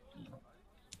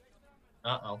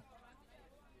 Uh-oh.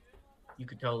 You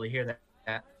could totally hear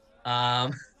that.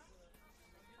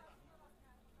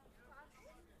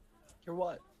 Hear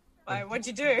what? Why, what'd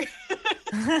you do?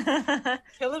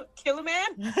 Kill a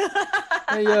man?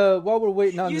 Hey, while we're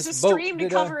waiting on Use a this boat, stream to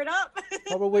cover it up?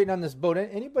 while we're waiting on this boat,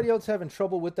 anybody else having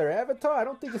trouble with their avatar? I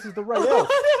don't think this is the right elf.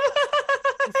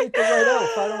 This ain't the right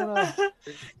elf. I don't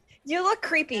know. You look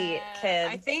creepy, Kid.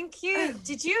 I think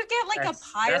did you get like That's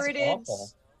a pirated awful.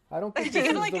 I don't think this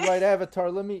is Like- the right avatar.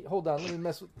 Let me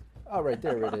mess with. All right,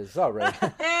 there it is. All right.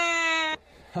 Eh.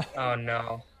 Oh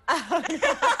no,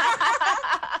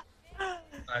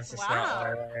 that's just Wow. not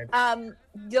what I wanted.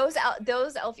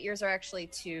 Those elf ears are actually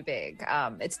too big.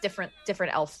 It's different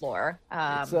elf lore.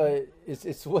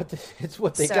 It's what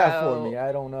they got for So, me.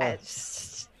 I don't know. I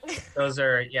just- Those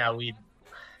are we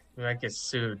might get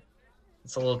sued.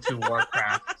 It's a little too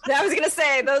Warcraft. I was gonna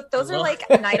say those are like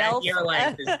night elf. You're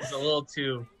like this is a little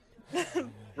too.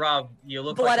 Rob, you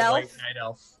look Blood like a elf? white night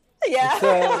elf. Yeah, It's,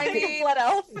 I mean, blood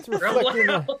elf. It's reflecting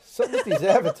Wow. something with these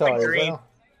avatars. Agreed. I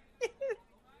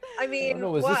I mean, don't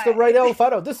know. Is what? this the right elf?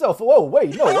 I don't. This elf. Whoa,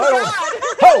 wait, no, I don't.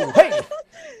 Oh, Oh, hey!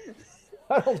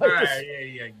 I don't All like right, this.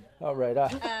 yeah. All right.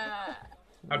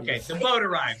 Okay, the boat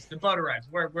arrives.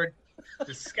 We're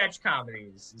the sketch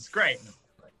comedy is great.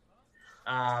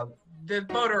 The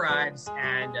boat arrives,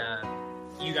 and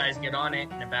you guys get on it,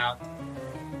 and about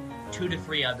 2 to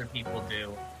 3 other people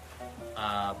do.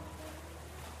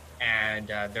 And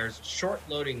there's a short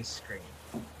loading screen.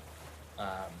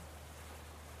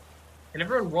 Can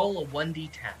everyone roll a 1d10?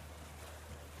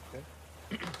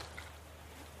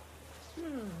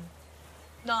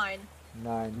 9.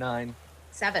 9. 9.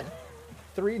 7.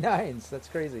 3 9s. That's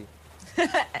crazy.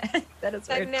 That is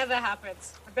That weird. never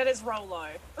happens. I bet it's roll low.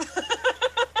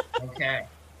 Okay.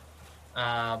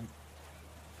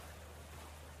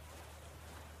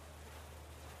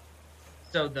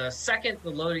 So the second the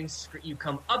loading screen, you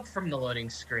come up from the loading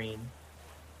screen,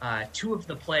 2 of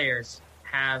the players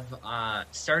have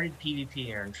started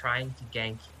PvP and are trying to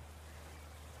gank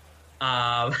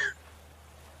you.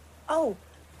 Oh,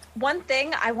 one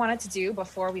thing I wanted to do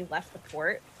before we left the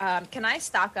port. Can I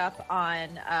stock up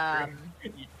on?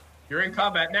 You're in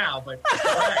combat now, but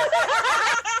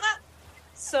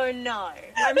So no.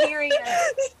 I'm hearing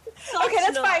it. Okay,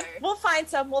 that's no. fine. We'll find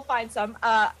some.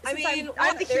 I mean,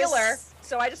 I'm the there's- healer,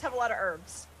 so I just have a lot of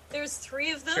herbs. There's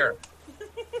 3 of them. sure.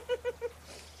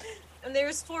 And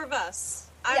there's 4 of us.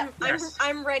 Yeah. Yes.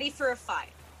 I'm ready for a fight.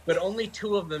 But only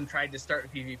 2 of them tried to start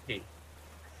PvP.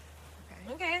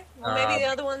 Okay. Well, maybe the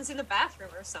Um, other one's in the bathroom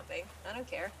or something. I don't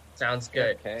care. Sounds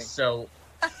good. Okay. So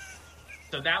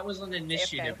that was an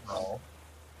initiative roll.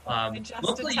 We just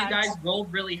Luckily, you attacked. guys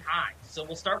rolled really high. So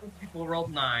we'll start with people who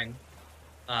rolled 9.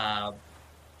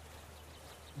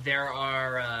 There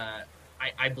are,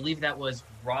 I believe that was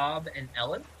Rob and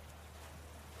Ellen.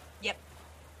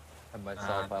 And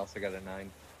myself, I also got a 9.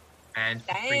 And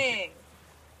Dang.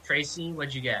 Tracy,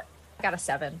 what'd you get? I got a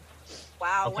 7.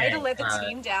 Wow. Way Okay, to let the uh,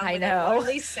 team down. I with know.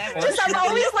 Only 7. Just I'm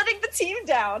always letting the team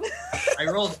down. I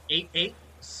rolled 8.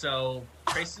 So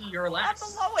Tracy, you're I'm last.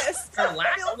 the lowest. You're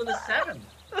last with a 7.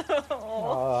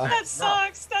 Oh. That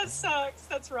sucks. That sucks.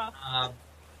 That's rough.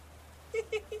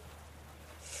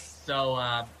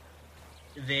 So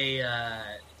they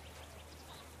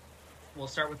we'll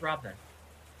start with Rob then.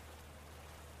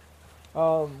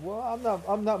 Well,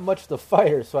 I'm not much the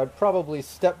fighter, so I'd probably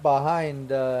step behind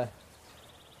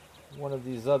one of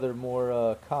these other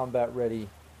more combat ready.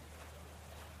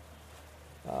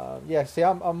 Yeah, see,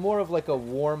 I'm more of like a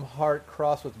warm heart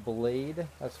cross with Blade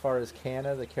as far as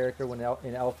Canna, the character when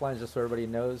in Elflines, just so everybody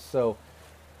knows. So,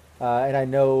 and I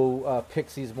know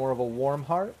Pixie's more of a warm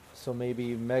heart, so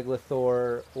maybe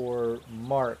Meglathor or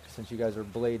Mark, since you guys are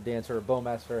Blade Dancer or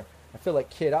Bowmaster. I feel like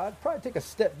Kid, I'd probably take a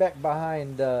step back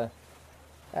behind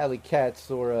Alley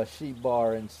Katz or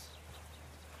She-Bar and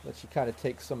let you kind of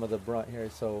take some of the brunt here.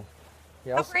 So,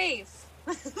 yeah, How brave.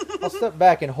 I'll step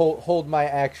back and hold my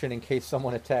action in case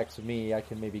someone attacks me. I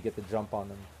can maybe get the jump on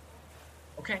them.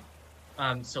 Okay.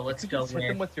 So let's You go just hit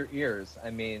them with with your ears.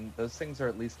 I mean, those things are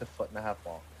at least 1.5 feet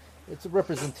long. It's a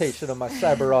representation of my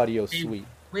cyber audio They suite.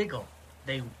 wiggle.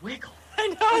 They wiggle. I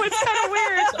know, it's kind of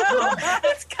weird.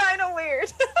 It's kind of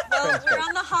weird. Well, we're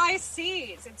on the high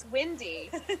seas. It's windy.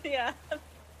 Yeah.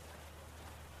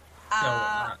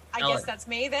 I Ellen. guess that's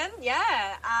me then.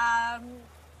 Yeah.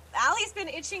 Allie's been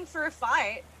itching for a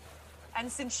fight, and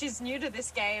since she's new to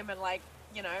this game and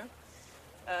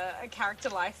a character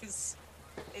life is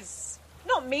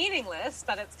not meaningless,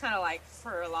 but it's kind of like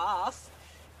for a laugh.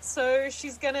 So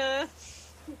she's gonna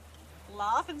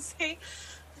laugh and say,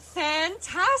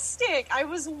 "Fantastic! I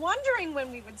was wondering when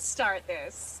we would start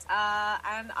this,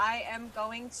 and I am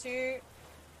going to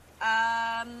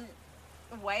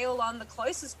wail on the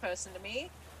closest person to me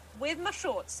with my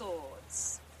short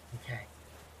swords." Okay.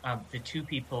 The 2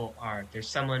 people there's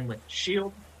someone with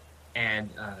shield and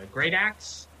a great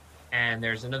axe, and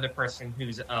there's another person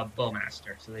who's a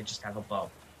bowmaster, so they just have a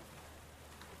bow.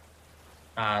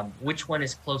 Which one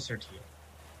is closer to you?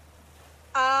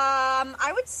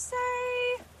 I would say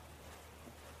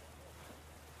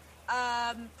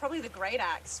Probably the great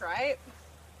axe, right?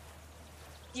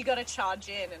 You got to charge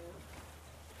in, and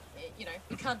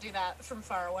you can't do that from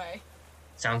far away.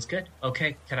 Sounds good.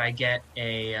 Okay, could I get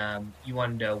a, you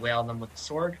wanted to wail them with the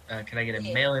sword? Can I get a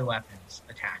Yeah. melee weapons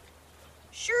attack?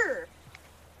 Sure.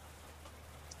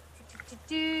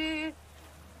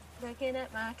 Looking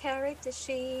at my character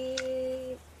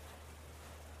sheet.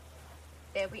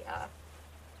 There we are.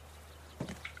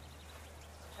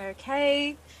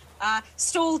 Okay.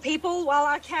 Stall people while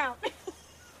I count. Yeah,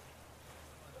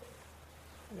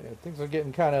 things are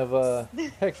getting kind of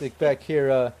hectic back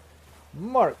here.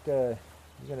 Mark, you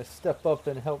gonna step up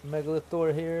and help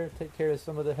Megalithor here, take care of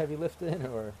some of the heavy lifting,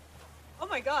 or? Oh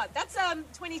my god, that's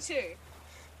 22.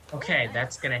 Okay,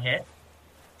 that's gonna hit.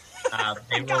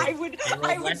 They rolled, I would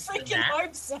less than freaking that.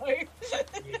 hope so.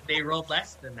 They rolled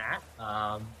less than that.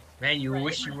 Man, you Right.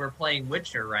 wish you were playing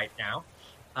Witcher right now.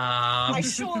 I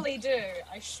surely do.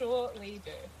 I surely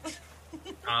do.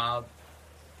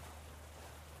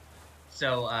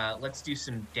 So let's do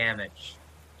some damage.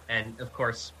 And of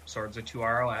course, swords are 2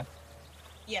 ROF.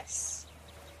 Yes.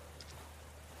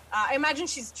 I imagine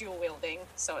she's dual wielding,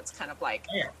 so it's kind of like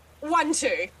Yeah. 1,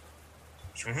 2.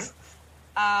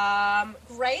 Mhm.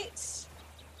 Great.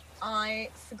 I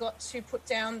forgot to put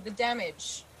down the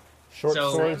damage. Short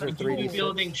So swords or would you 3d6? be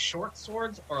wielding short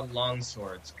swords or long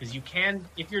swords? Because you can,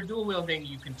 if you're dual wielding,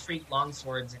 you can treat long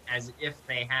swords as if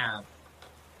they have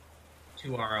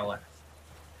 2 ROF.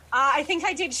 I think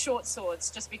I did short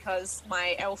swords just because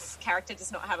my elf character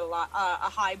does not have a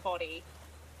high body.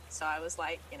 So I was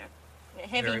like,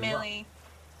 heavy Very well. melee.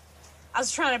 I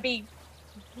was trying to be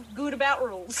good about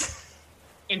rules.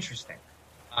 Interesting.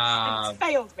 It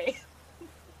failed me.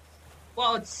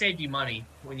 Well, it saved you money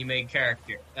when you made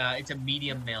character. It's a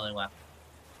medium melee weapon.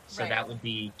 So Right. that would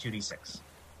be 2d6.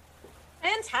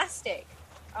 Fantastic.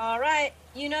 All right.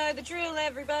 You know the drill,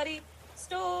 everybody.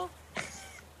 Store.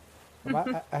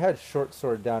 I had short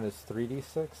sword down as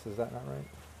 3d6. Is that not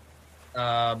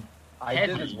right? I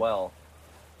Heavy. did as well.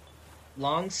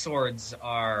 Long swords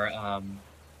are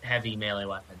heavy melee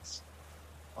weapons.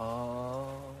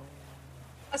 Oh.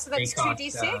 So that's They cost,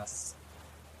 2d6?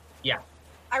 Yeah,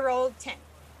 I rolled 10.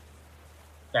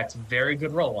 that's a very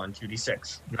good roll on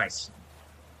 2d6. Nice.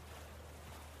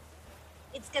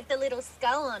 It's got the little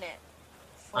skull on it.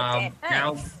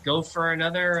 Now go for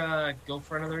another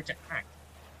attack.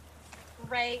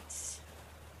 Great.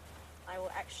 I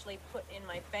will actually put in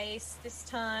my base this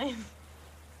time.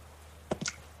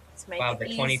 Let's make Wow, it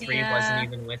the 23 easier. wasn't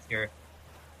even with your.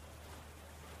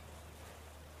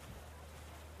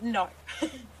 No.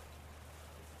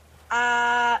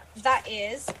 That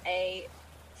is a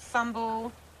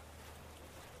fumble.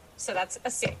 So that's a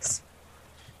 6.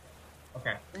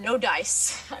 Okay. No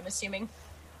dice, I'm assuming.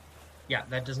 Yeah,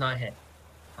 that does not hit.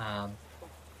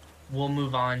 We'll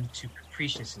move on to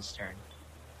Capricious's turn.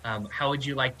 How would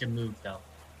you like to move, though,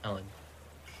 Ellen?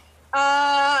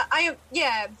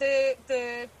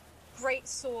 The great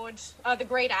sword, the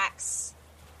great axe,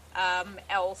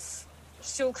 elf,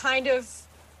 she'll kind of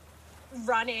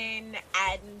run in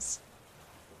and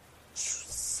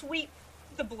sweep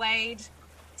the blade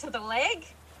to the leg.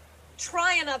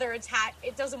 Try another attack.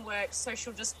 It doesn't work, so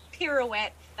she'll just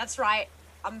pirouette. That's right.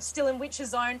 I'm still in Witcher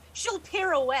Zone. She'll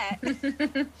pirouette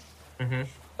Mm-hmm.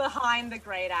 behind the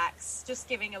great axe, just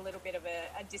giving a little bit of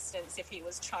a distance if he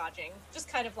was charging. Just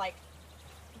kind of like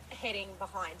heading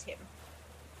behind him.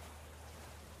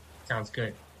 Sounds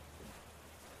good.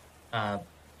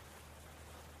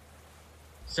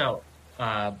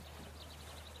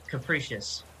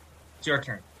 Capricious, it's your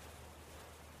turn.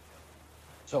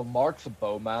 So Mark's a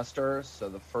bowmaster, so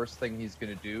the first thing he's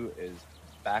going to do is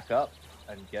back up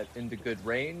and get into good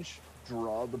range,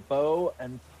 draw the bow,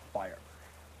 and fire.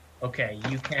 Okay,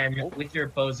 you can, with your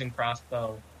bows and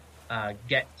crossbow,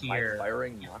 get to My your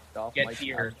firing knocked off get my to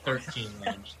your 13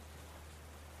 range.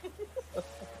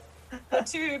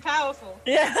 Too powerful.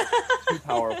 Yeah. Too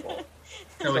powerful.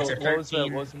 So it's a what was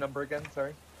 13. what was the number again?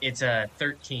 Sorry. It's a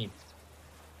 13.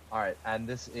 All right, and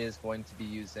this is going to be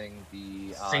using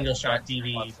the Single shot defense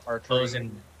DV, plus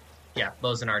archery.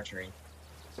 bows and archery.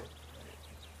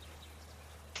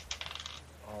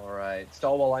 All right,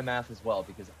 stall while I math as well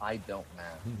because I don't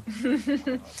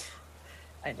math.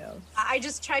 I know. I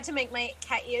just tried to make my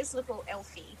cat ears look all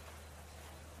elfy.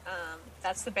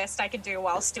 That's the best I could do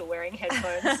while still wearing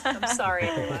headphones. I'm sorry,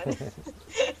 everyone.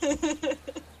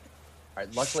 All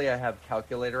right, luckily I have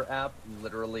calculator app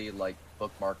literally like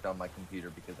bookmarked on my computer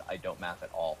because I don't math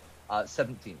at all.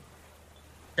 17.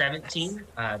 17.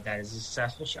 That is a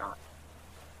successful shot.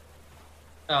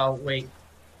 Oh wait,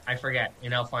 I forget.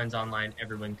 In Elflines Online,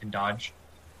 everyone can dodge.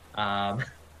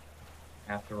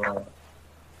 have to roll.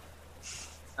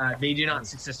 They do not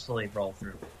successfully roll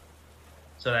through.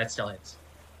 So that still hits.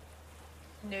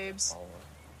 Noobs.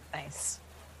 Nice.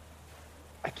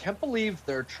 I can't believe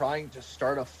they're trying to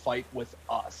start a fight with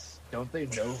us. Don't they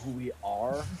know who we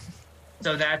are?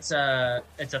 So it's a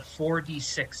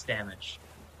 4d6 damage.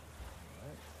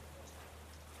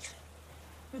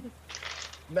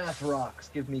 Math rocks.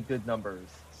 Give me good numbers.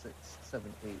 6,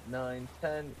 7, 8, 9,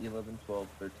 10, 11, 12,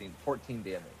 13, 14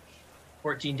 damage.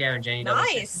 14 damage. Any double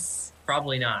sixes? Nice.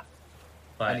 Probably not.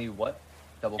 But Any what?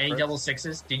 Double any crits? double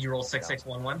sixes? Did you roll 6, 6,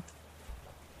 1, 1?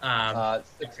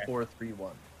 6, okay. 4, 3,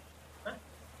 1.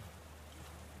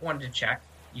 Wanted to check.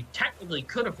 You technically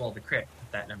could have rolled a crit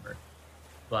with that number,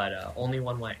 but only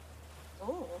one way.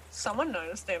 Oh, someone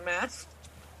noticed their math.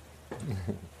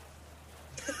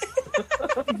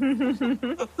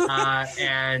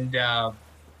 And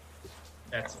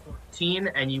that's 14.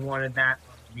 And you wanted that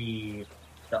on the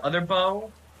other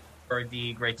bow or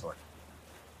the greatsword?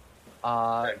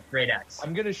 Great axe.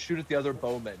 I'm gonna shoot at the other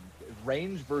bowman.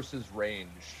 Range versus range.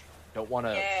 Don't want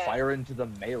to Yeah. fire into the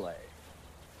melee.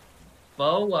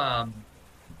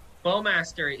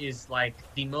 Bowmaster is like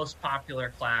the most popular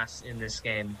class in this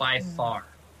game by far,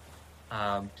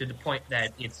 to the point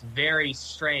that it's very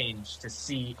strange to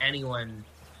see anyone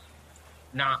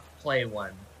not play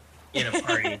one in a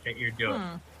party that you're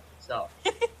doing. So,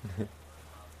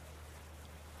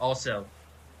 also,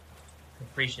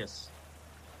 Capricious,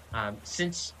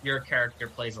 since your character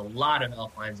plays a lot of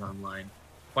Elflines Online,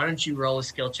 why don't you roll a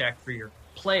skill check for your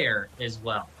player as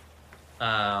well?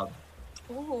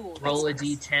 Ooh, Roll a that's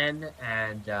nice. d10,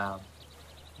 and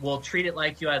we'll treat it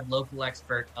like you had local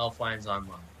expert Elflines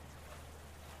Online.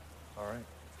 All right.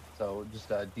 So just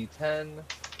a D10.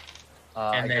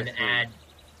 I And then guess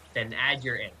add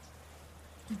your int.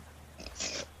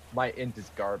 my int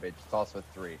is garbage. It's also a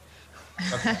 3.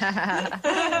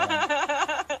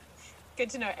 Good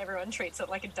to know everyone treats it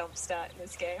like a dumpster in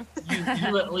this game.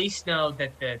 You at least know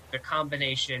that the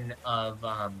combination of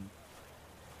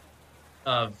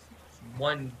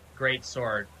one great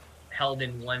sword held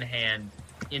in one hand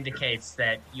indicates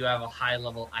that you have a high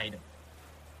level item.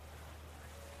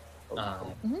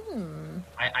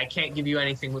 I can't give you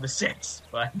anything with a 6,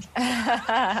 but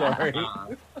Sorry.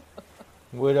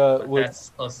 Would that's as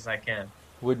close as I can.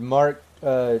 would Mark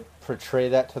portray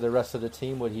that to the rest of the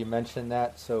team? Would he mention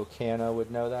that so Canna would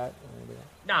know that?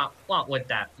 Not with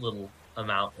that little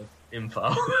amount of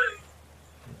info.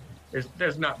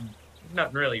 There's nothing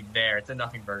really there. It's a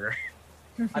nothing burger.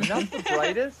 I'm not the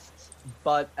brightest,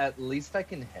 but at least I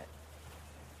can hit.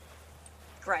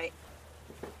 Great.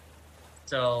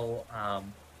 So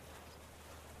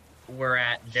we're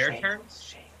at their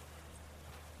turns.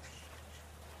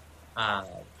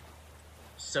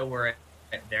 So we're at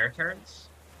their turns.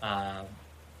 Both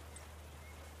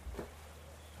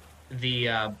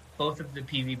of the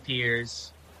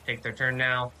PvPers take their turn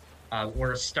now. We're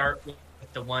gonna start with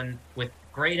the one with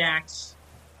Great Axe,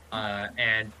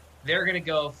 and they're gonna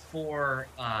go for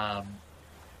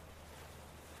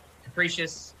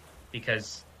Capricious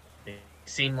because they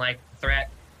seem like a threat,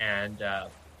 and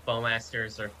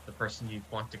Bowmasters are the person you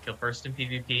want to kill first in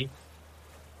PvP.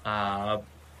 And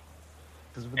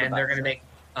they're going to make...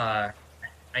 I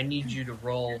need you to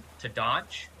roll to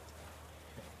dodge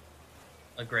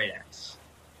a Great Axe.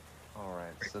 All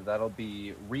right. So that'll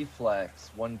be reflex,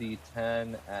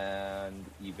 1d10, and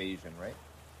evasion, right?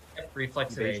 Yep,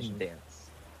 reflex evasion. Dance.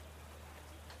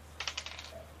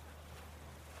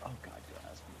 Oh god, you're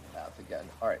asking me math again.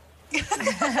 All right.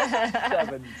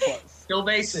 7 plus Skill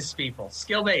basis, people.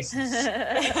 Skill basis.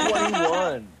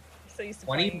 21. So used to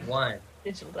playing 21.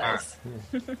 digital All dice.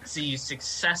 So you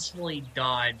successfully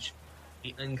dodge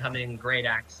the incoming Great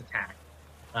Axe attack.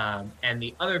 And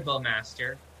the other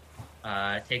Bowmaster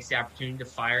takes the opportunity to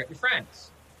fire at your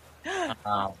friends.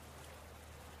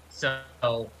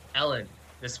 So, Ellen,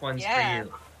 this one's Yeah. for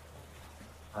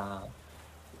you.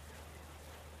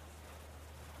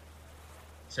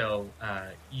 So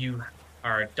you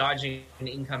are dodging an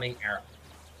incoming arrow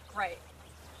Great.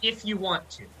 if you want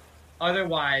to.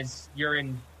 Otherwise, you're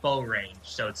in bow range,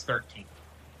 so it's 13.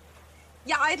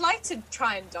 Yeah, I'd like to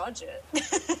try and dodge it.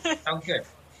 Sounds good.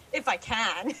 If I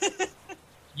can.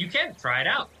 You can try it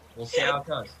out. We'll see how it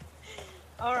goes.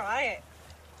 All right.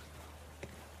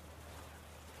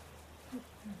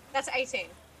 That's 18.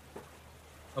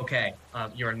 Okay,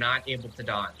 you are not able to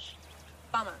dodge.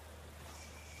 Bummer.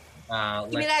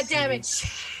 Give Give me that damage.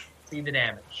 See the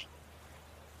damage.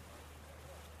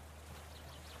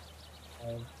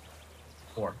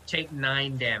 4. Take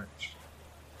 9 damage.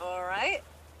 All right.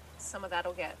 Some of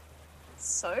that'll get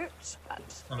soaked, but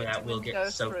Some of it that will will get go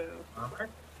soaked. through.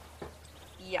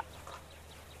 Yep.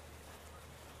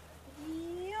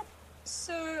 Yep.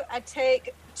 So I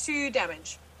take 2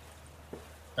 damage.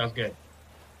 Sounds good.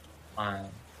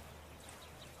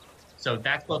 So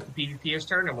that's both the PvPer's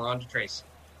turn, and we're on to Trace.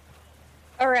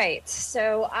 All right,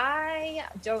 so I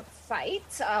don't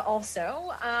fight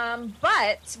also,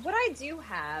 but what I do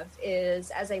have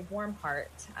is, as a warm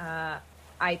heart,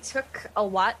 I took a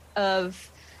lot of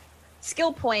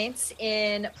skill points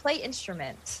in play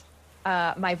instrument,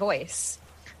 my voice.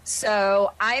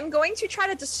 So I'm going to try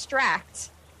to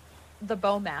distract the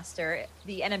bowmaster,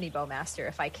 the enemy bowmaster,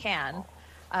 if I can,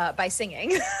 by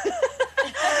singing.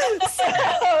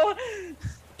 So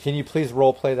Can you please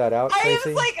role play that out, I Tracy?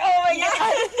 was like, oh my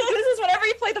god, this is whenever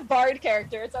you play the bard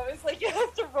character, it's always like you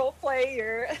have to role play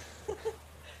your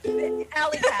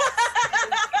alley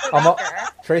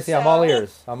cat. Tracy, I'm all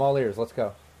ears. I'm all ears. Let's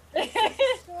go.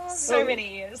 So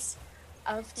many years.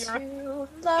 Of 2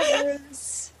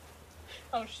 lovers.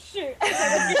 Oh shoot.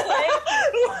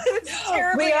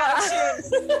 We are.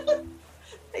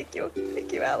 Thank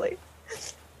you, Allie.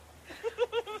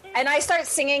 And I start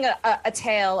singing a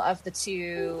tale of the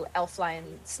 2 Elfline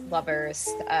lovers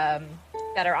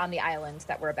that are on the island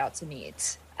that we're about to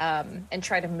meet, and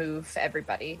try to move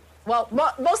everybody. Well,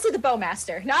 mostly the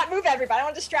bowmaster, not move everybody. I don't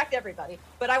want to distract everybody,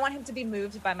 but I want him to be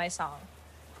moved by my song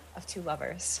of 2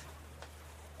 lovers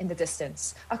in the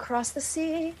distance, across the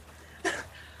sea,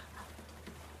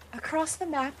 across the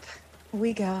map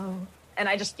we go. And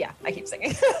I keep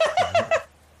singing.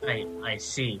 I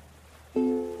see.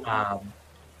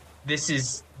 This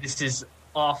is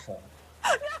awful,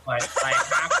 but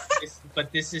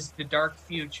but this is the dark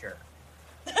future.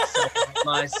 So I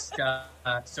must.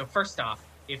 So first off,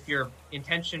 if your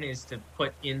intention is to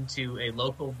put into a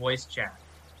local voice chat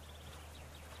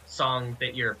song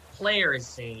that your player is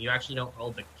singing, you actually don't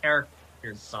roll the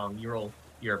character's song. You roll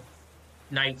your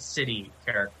Night City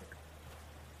character.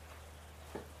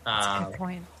 That's a good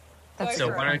point. That's So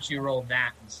true. why don't you roll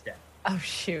that instead? Oh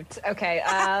shoot. Okay.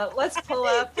 Let's pull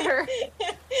up her.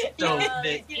 So Yeah,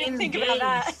 the you didn't think about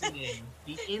that.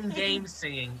 in-game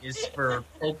singing is for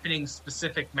opening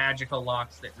specific magical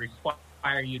locks that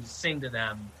require you to sing to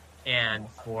them, and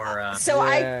for So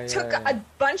Yeah, I took yeah. a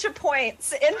bunch of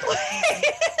points in play.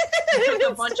 you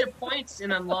took a bunch of points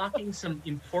in unlocking some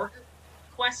important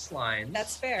quest lines.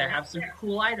 That's fair. That have some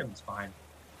cool items behind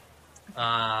them.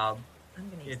 I'm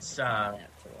gonna use It's, my internet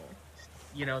tool.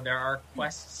 You know, there are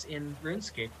quests in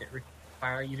RuneScape that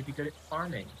require you to be good at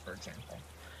farming, for example,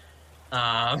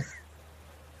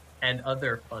 and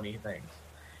other funny things.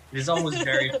 It is always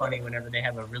very funny whenever they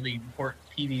have a really important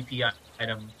PvP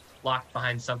item locked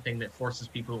behind something that forces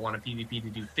people who want a PvP to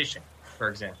do fishing, for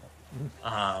example.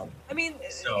 I mean,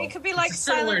 So, it could be it's like a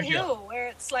similar Silent Hill, where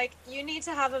it's like you need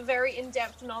to have a very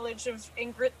in-depth knowledge of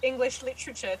English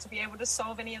literature to be able to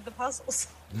solve any of the puzzles.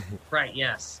 Right,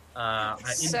 yes. In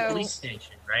the So- police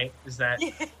station, right? Is that...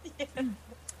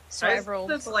 So I rolled.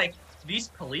 It's like, these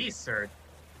police are,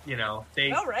 you know,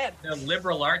 they're Well read.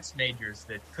 liberal arts majors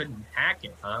that couldn't hack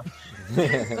it, huh?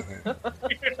 You know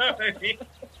what I mean?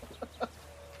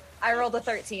 I rolled a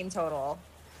 13 total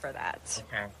for that.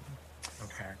 Okay.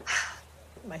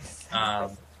 My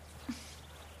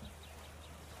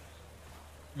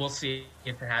We'll see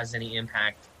if it has any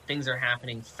impact. Things are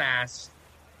happening fast.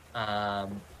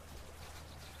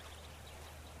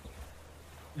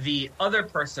 The other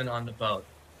person on the boat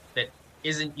that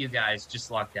isn't you guys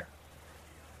just locked out.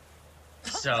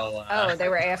 So oh, they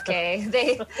were AFK.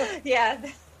 They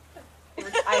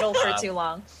were idle for too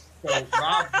long. so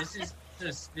Rob,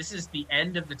 this is the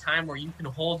end of the time where you can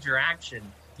hold your action.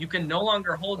 You can no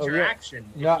longer hold Oh, your yeah. action.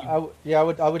 If No, you I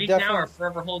would speak now or definitely.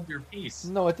 forever hold your peace.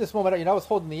 No, at this moment, I was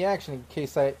holding the action in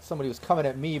case somebody was coming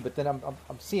at me, but then I'm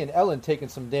seeing Ellen taking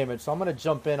some damage, so I'm gonna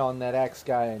jump in on that axe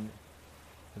guy and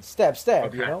stab,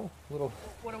 Okay. you know, little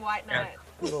What a white Yeah.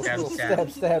 knight.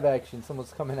 Stab, stab action.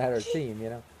 Someone's coming at our team, you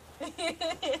know.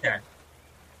 Okay.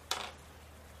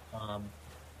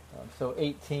 So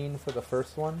 18 for the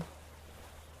first one.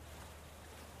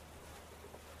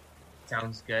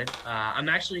 Sounds good. I'm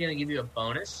actually going to give you a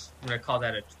bonus. I'm going to call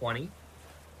that a 20.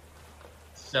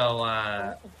 So,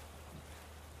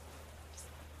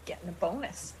 Getting a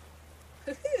bonus.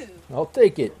 I'll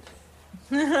take it.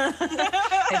 I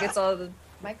think it's all the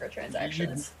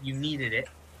microtransactions. you needed it.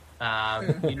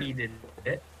 You needed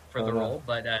it for the Oh, no. roll,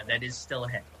 but that is still a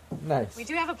hit. Nice. We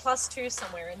do have a +2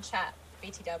 somewhere in chat.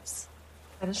 BT dubs.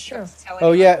 That is true. Telling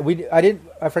Oh you. yeah,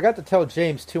 I forgot to tell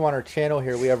James too on our channel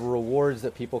here. We have rewards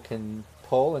that people can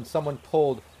pull, and someone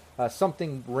pulled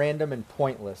something random and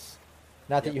pointless.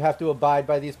 Not that you have to abide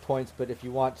by these points, but if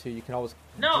you want to, you can always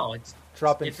No, it's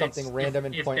drop in if something it's- random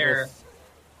if and they're- pointless.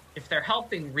 if they're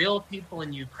helping real people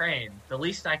in Ukraine, the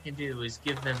least I can do is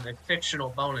give them a fictional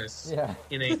bonus Yeah.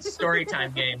 in a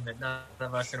storytime game that none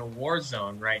of us in a war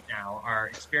zone right now are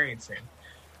experiencing.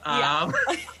 Yeah.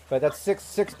 But that's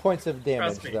six points of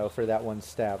damage Trust me. though for that one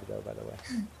stab though. By the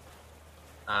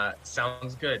way.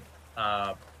 Sounds good.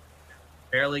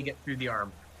 Barely get through the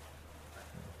arm.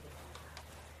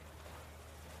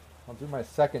 I'll do my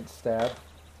second stab.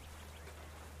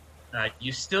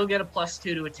 You still get a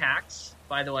 +2 to attacks.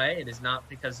 By the way, it is not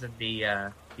because of the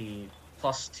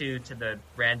 +2 to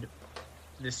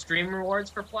the stream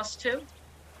rewards for +2.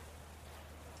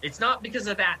 It's not because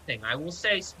of that thing. I will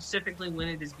say specifically when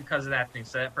it is because of that thing,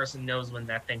 so that person knows when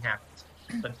that thing happens.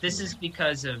 But this is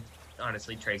because of,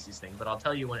 honestly, Tracy's thing. But I'll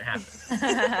tell you when it happens.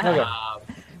 Okay.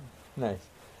 Nice.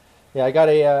 Yeah, I got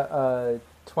a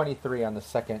 23 on the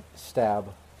second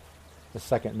stab, the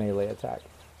second melee attack,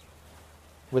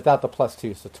 without the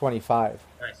 +2, so 25.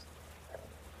 Nice.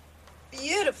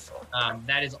 Beautiful.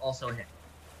 That is also a hit.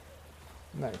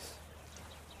 Nice.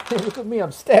 Hey, look at me,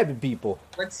 I'm stabbing people.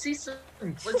 Let's see some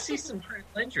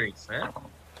critical injuries, man.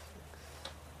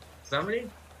 Somebody?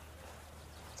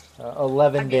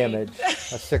 11 Okay. damage.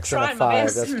 A 6 and a Trying my 5.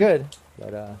 best. That's good.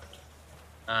 But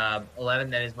 11,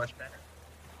 that is much better.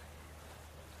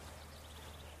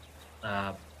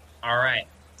 All right.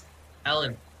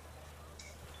 Ellen.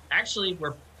 Actually,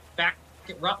 we're back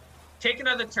at take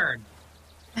another turn.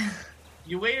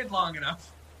 You waited long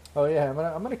enough. oh yeah, I'm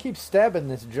gonna keep stabbing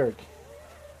this jerk.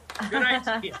 Good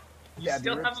idea. You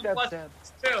still dude, have a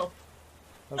 +2.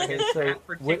 Okay, Against so that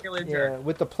particular jerk.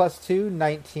 with the +2,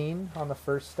 19 on the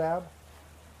first stab,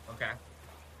 Okay.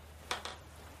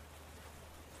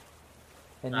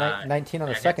 and 19 on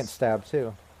the that second hits. stab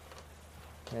too.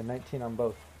 Yeah, 19 on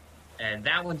both. And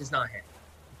that one does not hit.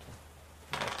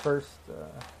 First,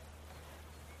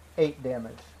 8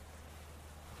 damage.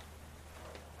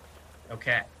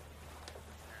 Okay.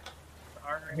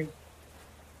 All right.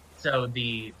 So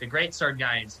the great sword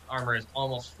guy's armor is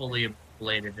almost fully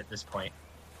ablated at this point.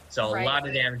 So a Right. lot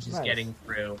of damage is Nice. getting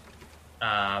through.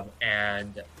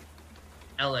 And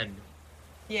Ellen,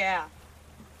 Yeah.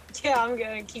 Yeah, I'm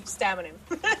gonna keep stabbing him.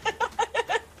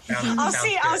 sounds I'll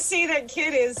good. see that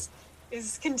kid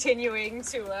is continuing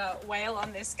to wail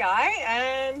on this guy,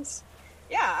 and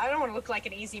yeah, I don't want to look like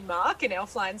an easy mark in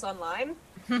Elflines Online.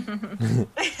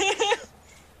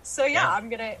 So yeah, Yeah. I'm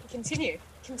gonna continue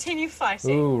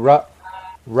fighting. Ooh,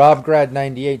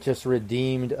 Robgrad98 just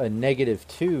redeemed a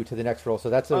 -2 to the next roll, so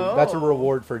that's a Oh.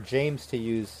 reward for James to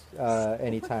use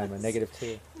anytime. A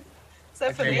 -2 Is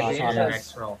that for There me? you go, on the us.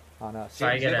 next roll. on us. So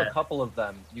I James, you get have a- a couple of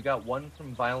them. You got one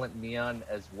from Violent Neon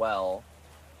as well,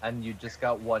 and you just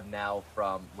got one now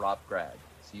from Robgrad.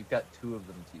 So you've got 2 of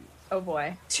them to use. Oh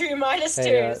boy. 2 minus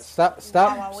Hey, 2s.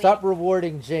 stop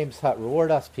rewarding James Hutt.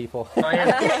 Reward us, people. Oh,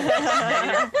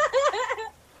 yeah.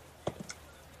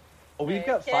 Oh, we've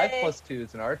got 5 Okay.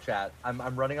 +2s in our chat.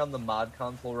 I'm running on the mod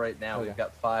console right now. Okay. We've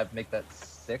got 5. Make that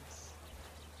 6.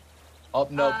 Oh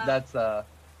no, that's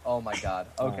Oh my god.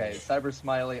 Okay, Nice. Cyber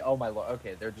Smiley. Oh my lord.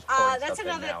 Okay, they're just pouring That's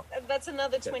stuff in now.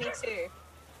 another 22.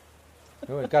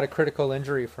 Ooh, it got a critical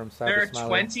injury from Cyber There are Smiley.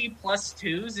 20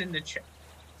 +2s in the chat.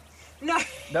 No,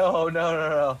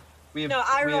 No. We have, no,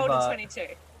 I we rolled have, a 22.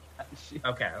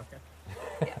 Okay.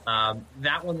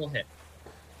 That one will hit.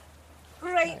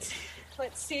 Great.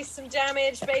 Let's see some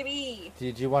damage, baby.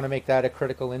 Did you want to make that a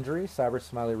critical injury? Cyber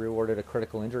Smiley rewarded a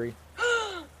critical injury.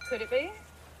 Could it be?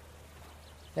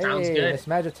 Hey, Sounds good. Miss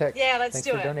Magitech. Yeah, let's Thanks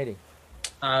do for it. donating.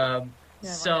 Yeah,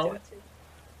 So,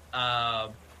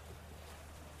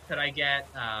 could I get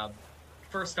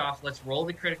first off? Let's roll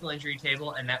the critical injury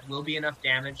table, and that will be enough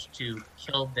damage to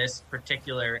kill this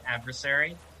particular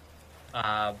adversary.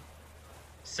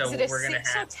 So Is it a we're gonna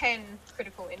 6 or have 10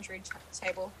 critical injury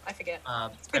table? I forget. I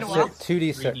been a think while. it's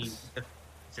 2d6.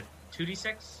 Is it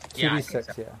 2d6? Yeah, I think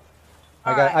 2d6, so. yeah.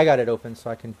 Alright. I got it open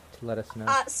so I can let us know.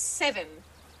 7.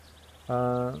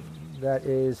 That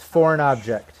is for an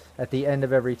object. At the end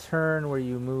of every turn where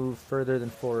you move further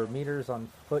than 4 meters on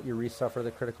foot, you resuffer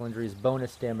the critical injury's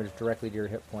bonus damage directly to your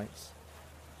hit points.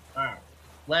 Alright.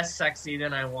 Less sexy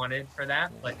than I wanted for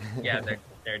that, but yeah,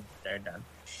 they're done.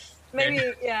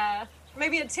 Maybe, yeah.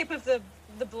 Maybe a tip of the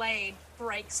blade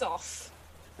breaks off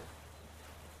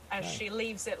as Nice. she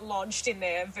leaves it lodged in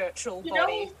their virtual You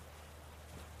body.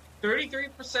 know,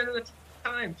 33% of the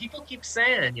time, people keep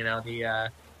saying,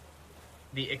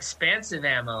 the expansive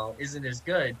ammo isn't as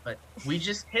good, but we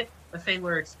just hit a thing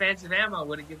where expansive ammo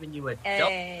would have given you a double.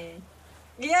 Hey.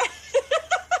 Yeah.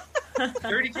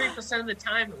 33% of the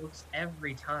time, it works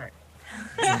every time.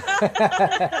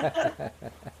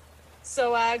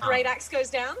 So, Great Axe goes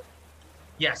down.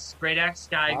 Yes, Great Axe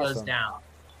guy goes Awesome. down.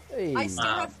 Hey. I still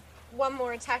have one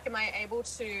more attack. Am I able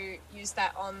to use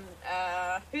that on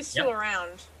who's still Yep.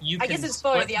 around? You I can guess it's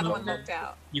Bo, split the other one movement. locked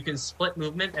out. You can split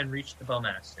movement and reach the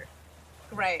bowmaster.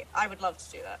 Great. I would love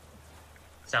to do that.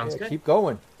 Sounds Yeah, good. keep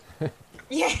going.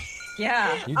 Yeah.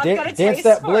 Yeah. You I've got a dance taste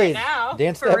that for it blade. now.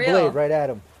 Dance For that real. blade right at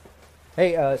him.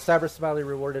 Hey, Cyber Smiley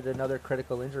rewarded another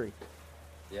critical injury.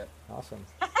 Yep. Awesome.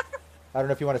 I don't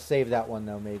know if you want to save that one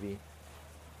though, maybe.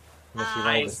 Unless you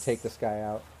want to Nice. just take this guy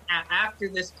out. After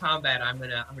this combat, I'm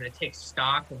gonna take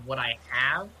stock of what I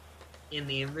have in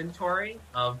the inventory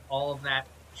of all of that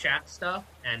chat stuff,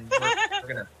 and we're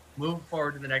gonna move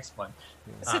forward to the next one.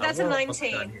 So that's a we're almost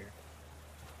 19. done here.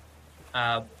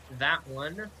 That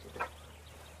one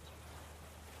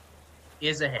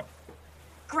is a hit.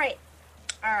 Great.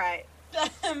 All right.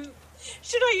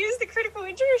 Should I use the critical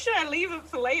injury or should I leave it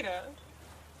for later?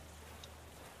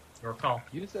 Your call.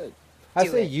 Use it. I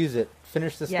Do say it. use it.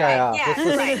 Finish this Yeah. guy off. Yeah,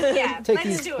 Let's- right. Yeah. take Let's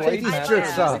these- do take it. these I jerks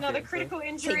use off. another critical Take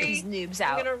injury. these noobs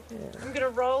I'm out. I'm gonna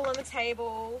roll on the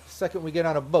table. Second we get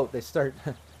on a boat, they start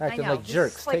acting know, like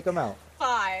jerks. just like- Take them out.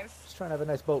 5. Just trying to have a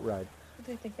nice boat ride. Who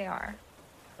do they think they are?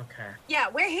 Okay. Yeah,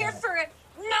 we're here for a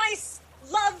nice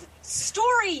love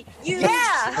story. You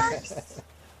Yeah. jerks.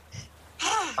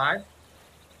 5.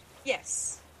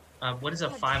 Yes. What is a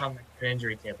 5 on the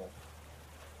injury table?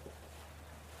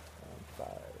 5.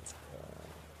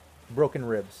 Broken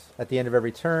ribs. At the end of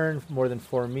every turn, more than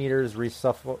 4 meters,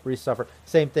 resuffer.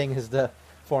 Same thing as the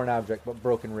foreign object, but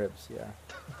broken ribs. Yeah.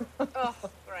 Oh,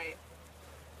 great.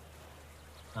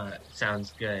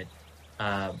 Sounds good.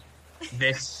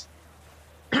 This.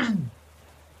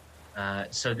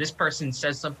 So this person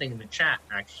says something in the chat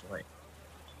actually,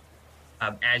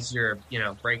 as you're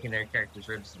breaking their character's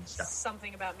ribs and stuff.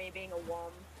 Something about me being a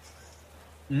wom.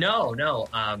 No.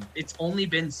 It's only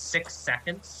been 6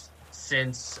 seconds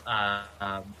since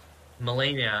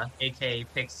Melania, aka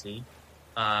Pixie,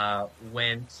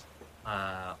 went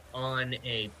on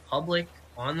a public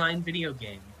online video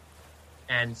game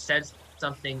and said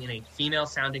something in a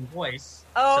female-sounding voice.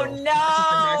 Oh, So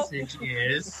no. The message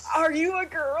is, Are you a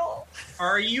girl?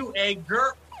 "Are you a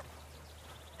girl?"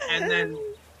 And then,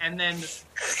 how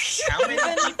many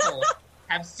people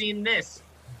have seen this?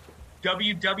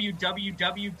 www.asd.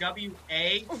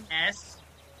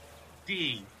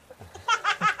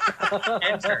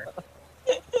 Enter.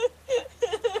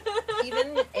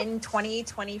 Even in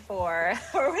 2024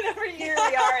 or whatever year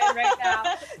we are in right now,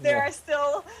 there Yeah. are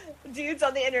still dudes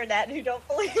on the internet who don't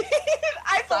believe.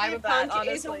 I believe that, Cyberpunk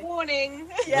is a honestly.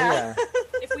 warning. Yeah.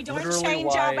 If we don't Literally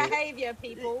change our why- behavior,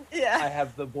 people. I Yeah.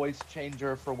 have the voice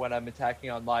changer for when I'm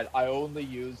attacking online. I only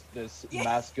use this Yeah.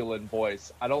 masculine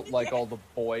voice. I don't like all the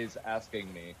boys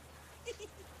asking me.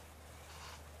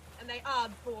 And they are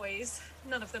boys,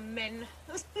 none of them men.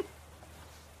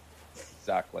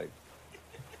 Exactly.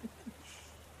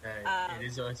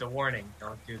 It's a warning.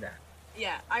 Don't do that.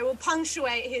 Yeah, I will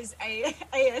punctuate his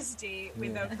ASD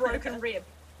with Yeah. a broken rib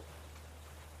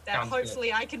that Sounds good.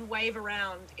 hopefully I can wave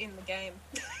around in the game.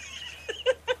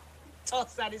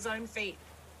 Toss at his own feet.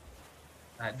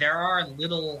 There are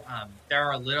little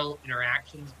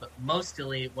interactions, but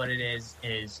mostly what it is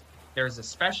there's a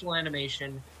special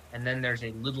animation, and then there's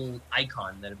a little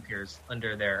icon that appears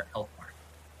under their health bar.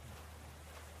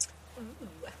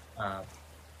 Ooh.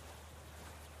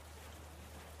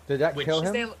 Did that Which- kill Is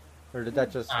him, there, or did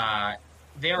that just?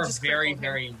 They are Just very, crippled him.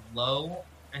 very low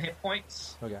hit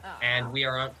points, Okay. and we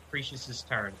are on Capricious'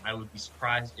 turn. I would be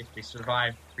surprised if they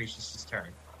survive Capricious'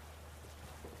 turn.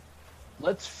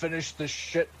 Let's finish this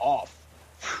shit off.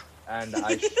 And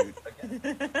I shoot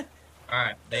again. All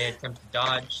right, they attempt to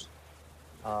dodge.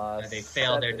 They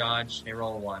fail their 7. dodge. They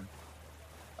roll 1.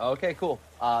 Okay, cool.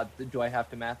 Do I have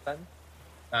to math then?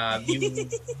 You,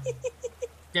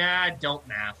 don't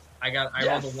math. I rolled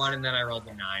Yes. a 1 and then I rolled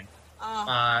a 9.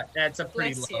 oh, That's a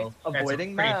pretty Bless low. you. That's a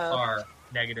Avoiding pretty math. far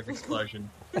negative explosion.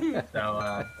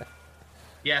 So,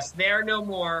 yes, they are no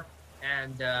more.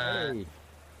 And Hey.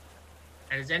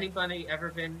 has anybody ever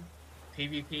been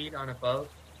PvP'd on a boat,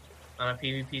 on a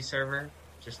PvP server,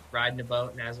 just riding a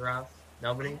boat in Azeroth?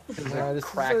 Nobody. This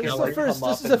Kraken is a would first. come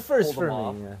This up is a and first pull for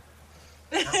them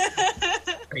me.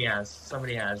 off. Yeah.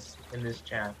 Somebody has in this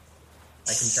chat.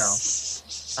 I can tell.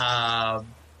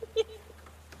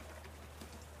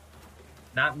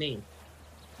 Not me.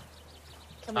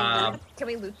 Can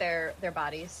we loot their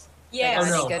bodies? yeah. Oh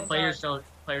That's no, good. players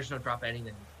don't drop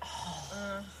anything.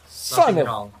 Son Nothing at of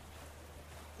all.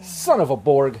 son of a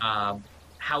Borg.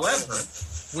 However,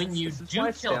 when you This is do why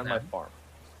I kill stay on my them,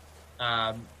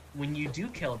 farm. when you do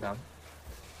kill them,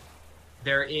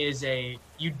 there are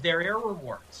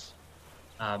rewards.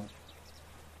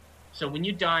 So when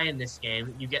you die in this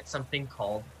game, you get something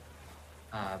called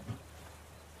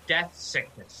death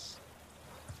sickness.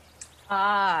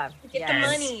 Ah, Get the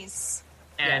Yes. monies.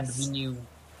 And Yes. when you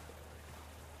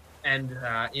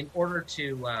in order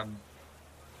to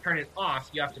turn it off,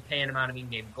 you have to pay an amount of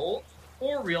in-game gold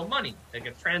or real money that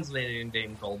gets translated into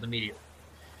in gold immediately.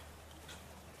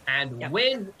 And Yep.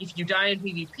 if you die in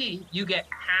PvP, you get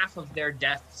half of their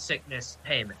death sickness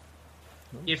payment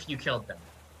if you killed them.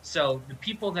 So the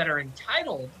people that are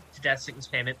entitled to death sickness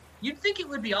payment, you'd think it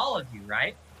would be all of you,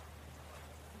 right?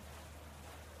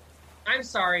 I'm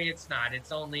sorry, it's not.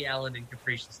 It's only Ellen and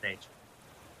Capricious Nature.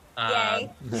 Yay.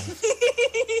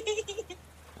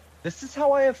 This is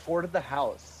how I afforded the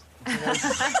house. You know,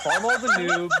 just farm all the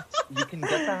noobs. You can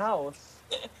get the house.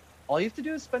 All you have to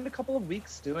do is spend a couple of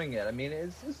weeks doing it. I mean,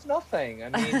 it's nothing. I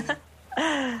mean,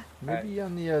 Maybe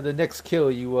on the next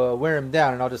kill you wear him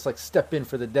down, and I'll just like step in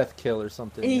for the death kill or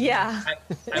something. you know? Yeah.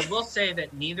 I will say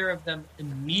that neither of them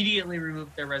immediately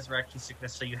removed their resurrection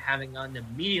sickness, so you haven't gotten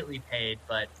immediately paid,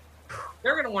 but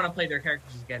they're going to want to play their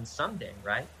characters again someday,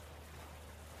 right?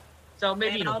 So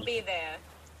maybe And in a I'll week. be there,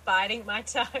 biding my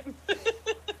time.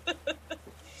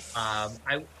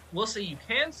 I will say you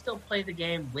can still play the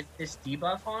game with this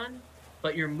debuff on,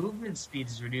 but your movement speed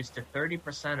is reduced to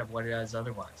 30% of what it is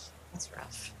otherwise. That's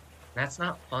rough. That's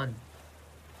not fun.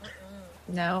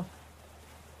 No.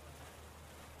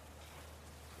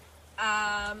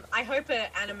 I hope an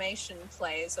animation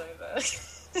plays over.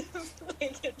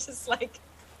 Like, it just like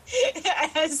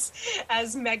as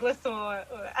Megalothor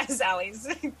or as Ali's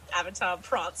avatar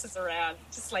prances around,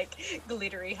 just like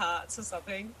glittery hearts or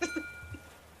something.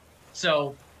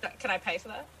 So Can I pay for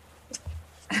that?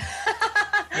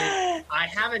 I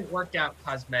haven't worked out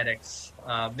cosmetics.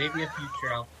 Maybe a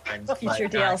future outline. Future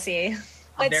DLC.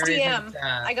 Let's there DM. isn't,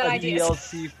 I got a ideas.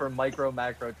 DLC for macro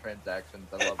transactions.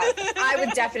 I love it. I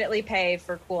would definitely pay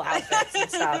for cool outfits and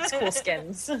stuff, cool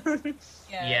skins.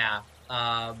 Yeah.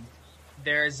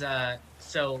 There's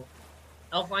so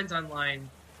Elflines Online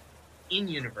in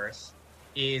universe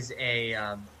is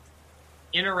a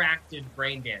interactive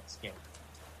brain dance game,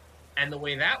 and the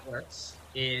way that works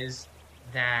is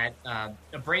that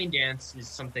a brain dance is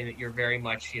something that you're very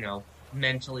much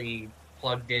mentally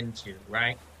plugged into,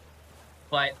 right?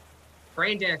 But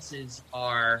brain dances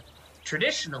are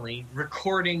traditionally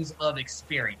recordings of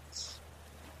experience,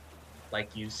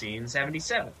 like you see in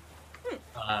 77.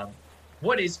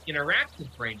 What is interactive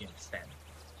brain dance then?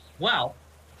 Well,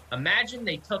 imagine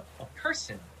they took a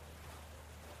person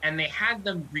and they had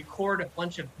them record a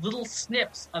bunch of little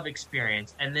snips of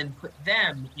experience and then put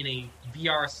them in a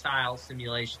VR style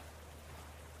simulation.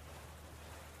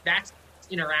 That's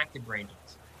interactive brain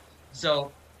dance.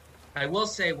 So I will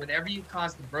say, whenever you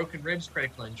cause the broken ribs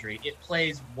critical injury, it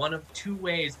plays one of two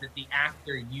ways that the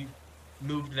actor you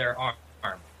moved their arm.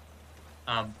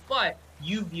 But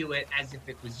you view it as if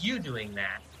it was you doing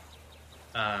that.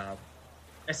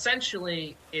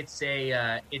 Essentially, it's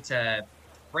a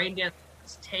brain dance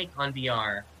take on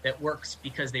VR that works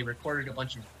because they recorded a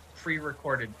bunch of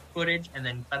pre-recorded footage and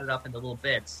then cut it up into little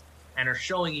bits and are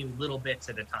showing you little bits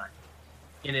at a time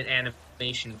in an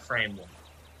animation framework.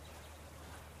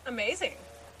 Amazing.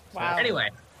 Wow. Anyway,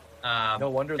 No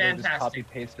wonder they just fantastic. copy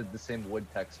pasted the same wood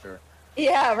texture.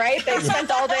 Yeah, right? They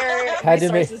spent all their Had to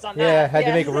make resources on that. had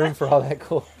to make room for all that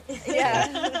cool.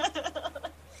 Yeah.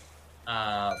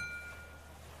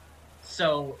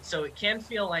 So it can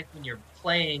feel like when you're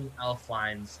playing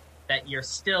Elflines that you're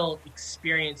still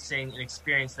experiencing an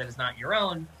experience that is not your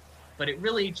own, but it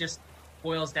really just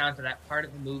boils down to that part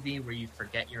of the movie where you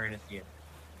forget you're in a theater.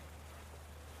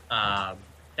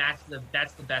 That's the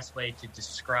best way to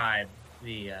describe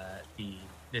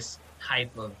this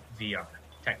type of VR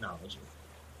technology.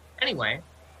 Anyway,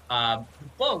 the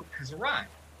boat has arrived.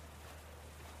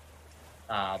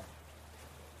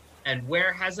 And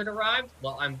where has it arrived?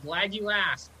 Well, I'm glad you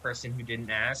asked, person who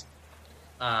didn't ask.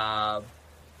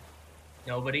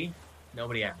 Nobody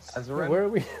asked. Azeroth? Where are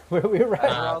we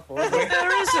arrived?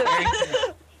 Azeroth,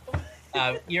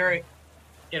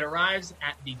 It arrives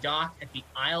at the dock at the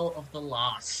Isle of the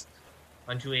Lost,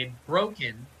 onto a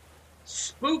broken,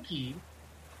 spooky,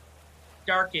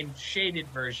 darkened, shaded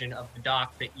version of the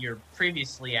dock that you're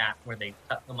previously at, where they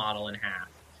cut the model in half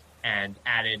and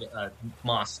added a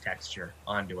moss texture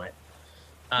onto it.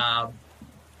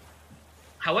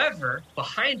 However,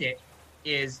 behind it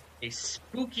is a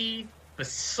spooky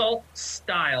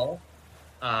basalt-style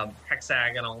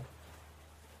hexagonal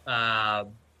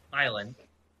island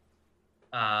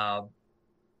that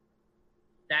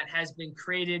has been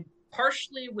created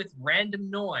partially with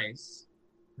random noise,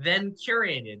 then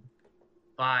curated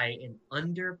by an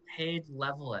underpaid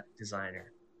level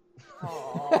designer.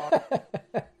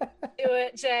 Do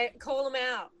it, Jay. Call them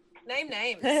out. Name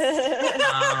names.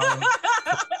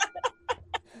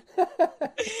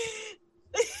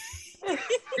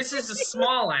 This is a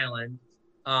small island,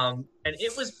 and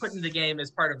it was put in the game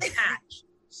as part of a patch.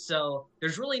 So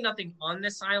there's really nothing on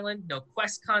this island, no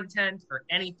quest content or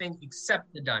anything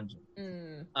except the dungeon,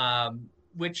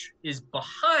 which is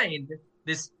behind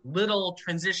this little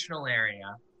transitional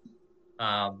area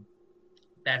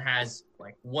that has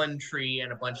like one tree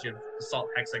and a bunch of basalt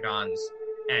hexagons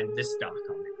and this dock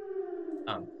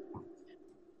on it.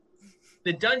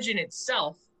 The dungeon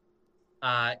itself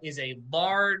is a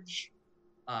large,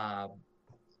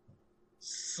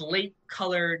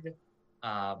 slate-colored,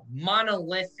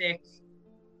 monolithic,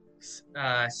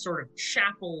 sort of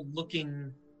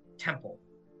chapel-looking temple.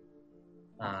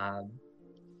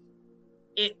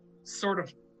 It sort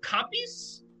of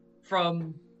copies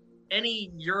from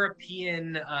any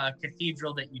European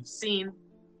cathedral that you've seen,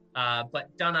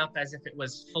 but done up as if it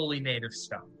was fully made of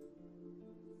stone.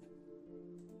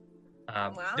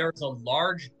 Wow. There's a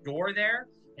large door there,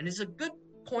 and it's a good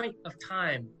point of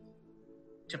time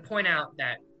to point out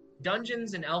that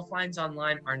dungeons and Elflines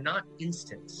Online are not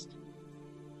instanced.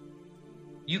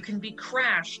 You can be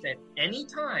crashed at any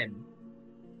time.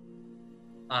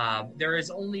 There is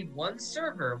only one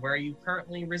server where you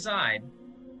currently reside,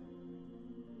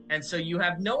 and so you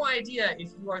have no idea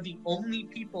if you are the only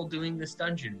people doing this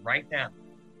dungeon right now.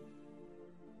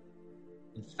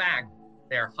 In fact,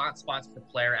 they are hotspots for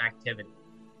player activity.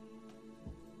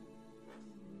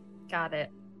 Got it.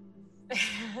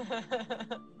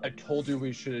 I told you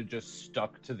we should have just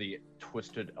stuck to the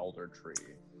twisted elder tree.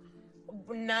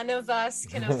 None of us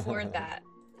can afford that.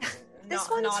 This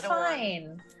Not one's a one.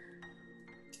 fine.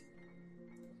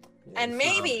 And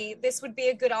maybe this would be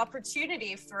a good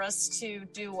opportunity for us to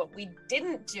do what we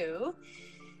didn't do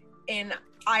in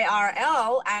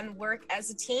IRL and work as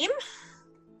a team.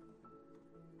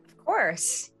 Of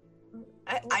course.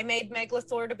 I made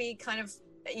Meglathor to be kind of,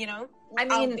 you know, I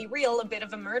I'll mean- be real, a bit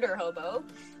of a murder hobo.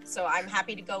 So I'm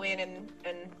happy to go in and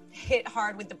hit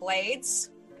hard with the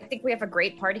blades. I think we have a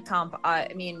great party comp. I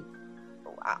mean,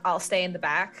 I'll stay in the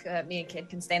back. Me and Kid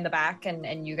can stay in the back,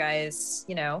 and you guys,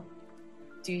 you know,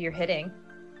 do your hitting.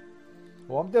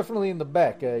 Well, I'm definitely in the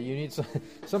back. You need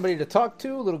somebody to talk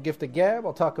to, a little gift of gab.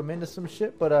 I'll talk them into some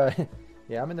shit, but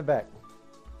yeah, I'm in the back.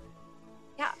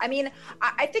 Yeah, I mean,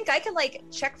 I think I can like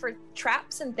check for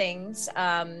traps and things,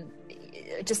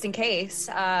 just in case.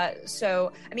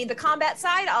 So, I mean, the combat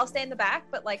side, I'll stay in the back,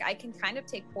 but like I can kind of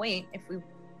take point if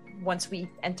once we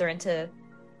enter into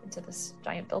this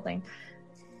giant building.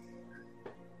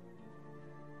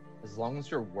 As long as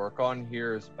your work on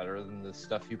here is better than the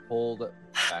stuff you pulled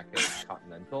back at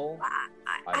Continental.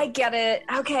 I get it.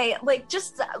 Okay, like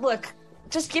just look.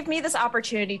 Just give me this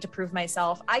opportunity to prove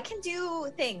myself. I can do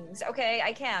things, okay?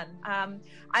 I can.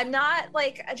 I'm not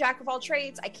like a jack of all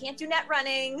trades. I can't do net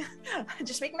running.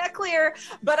 Just making that clear.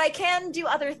 But I can do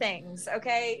other things,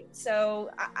 okay? So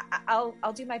I'll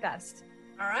do my best.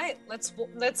 All right, let's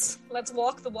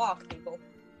walk the walk, people.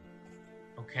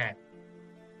 Okay.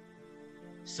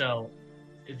 So,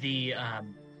 the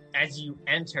as you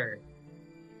enter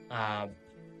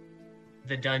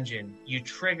the dungeon, you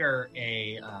trigger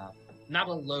a not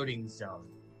a loading zone,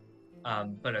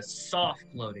 but a soft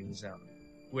loading zone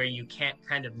where you can't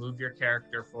kind of move your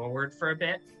character forward for a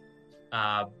bit,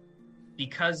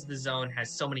 because the zone has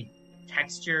so many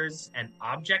textures and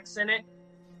objects in it.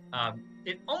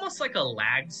 It almost like a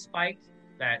lag spike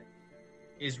that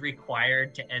is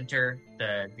required to enter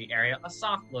the area, a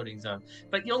soft loading zone.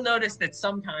 But you'll notice that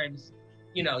sometimes,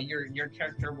 you know, your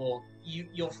character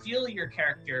you'll feel your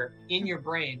character in your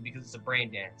brain because it's a brain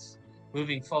dance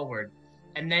moving forward,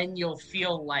 and then you'll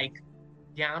feel like,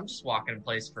 yeah, I'm just walking in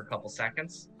place for a couple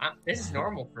seconds. This is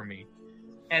normal for me.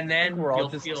 And then We're all you'll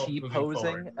just feel moving T-posing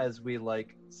forward. as we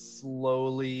like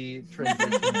slowly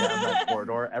transition down that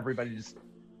corridor. Everybody just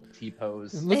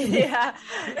T-pose. Yeah.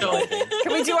 So-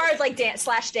 Can we do our like dance?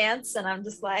 And I'm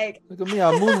just like, Look at me,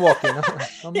 I'm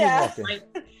moonwalking. I'm Yeah.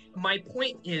 moonwalking. My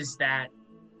point is that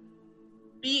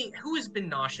who has been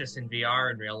nauseous in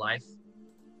VR in real life?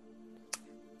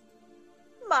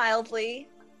 mildly.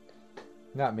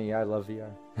 Not me, I love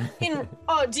VR.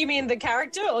 Do you mean the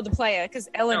character or the player? Because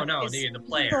Ellen No, is the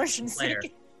player. motion The player.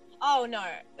 sick. Oh no,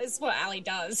 it's what Ali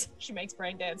does. She makes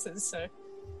brain dances, so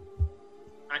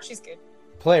she's good.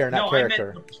 Player, No, not I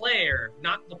character. meant the player,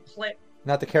 not the play.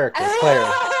 Not the character. Player. Player.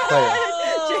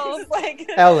 Oh. Jake's like,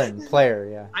 Ellen, player,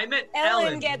 yeah. I meant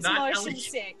Ellen gets not motion Ellie.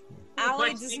 sick. Who am I Ali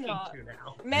does speaking not. to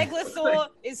now? Meglathor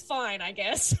is fine, I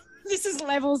guess. This is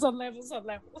levels on levels on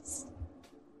levels.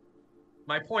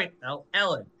 My point,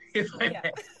 Ellen. If I Yeah.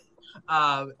 may.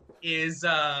 is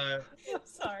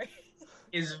Sorry.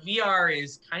 is VR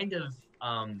is kind of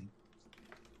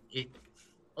it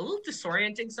a little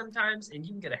disorienting sometimes, and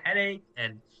you can get a headache.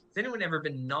 And has anyone ever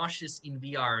been nauseous in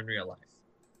VR in real life?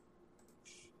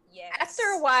 Yes. After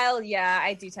a while, yeah,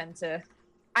 I do tend to.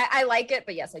 I like it,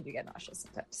 but yes, I do get nauseous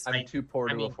sometimes. I'm too poor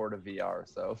to I mean- afford a VR,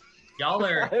 so Y'all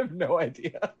I are. have no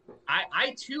idea.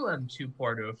 I too am too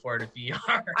poor to afford a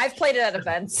VR. I've played it at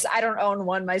events. I don't own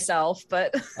one myself,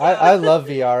 but I love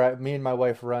VR. Me and my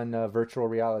wife run virtual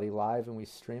reality live, and we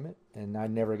stream it, and I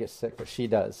never get sick, but she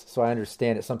does. So I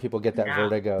understand it. Some people get that Yeah.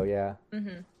 vertigo. Yeah.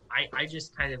 Mhm. I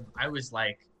just kind of I was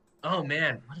like, oh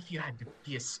man, what if you had to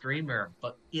be a streamer,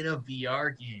 but in a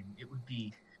VR game? It would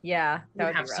be yeah, you that would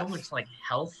would have be so rough. much like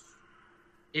health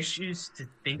issues to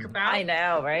think about. I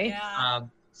know, right? Yeah.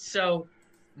 So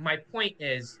my point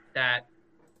is that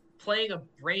playing a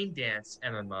brain dance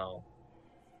MMO,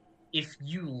 if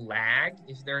you lag,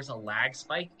 if there's a lag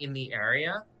spike in the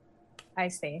area, I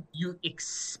see. you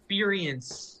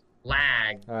experience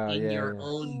lag Oh, in yeah, your yeah.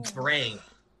 own brain.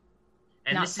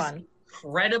 And Not this fun. is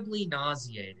incredibly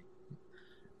nauseating.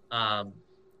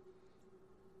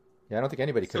 Yeah, I don't think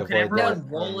anybody could So can avoid everyone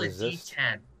that. roll a resist,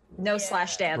 d10? No Yeah.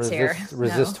 slash dance here.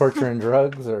 resist No. torture and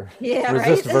drugs, or Yeah,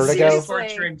 resist right? vertigo? Resist Seriously.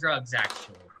 torture and drugs,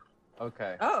 actually.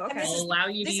 Okay. Oh, And okay. this I'll is- allow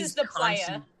you to this use is the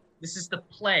player. This is the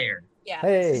player. Yeah.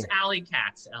 This Hey, is Alley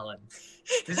Cats, Ellen.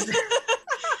 This is The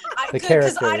Because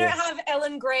character, I don't yeah. have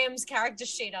Ellen Graham's character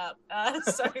sheet up.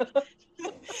 So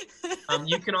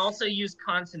you can also use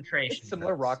concentration. It's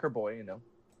similar drugs. rocker boy, you know.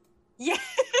 yeah.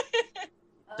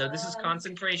 So this is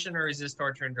concentration or resist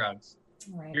torture and drugs.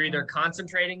 Right. You're either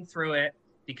concentrating through it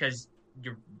because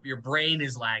your brain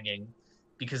is lagging,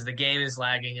 because the game is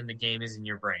lagging and the game is in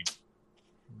your brain.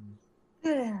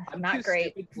 I'm Not too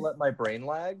great. stupid to let my brain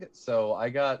lag, so I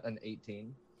got an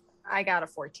 18. I got a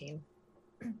 14.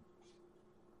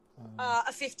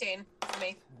 A 15 for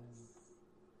me.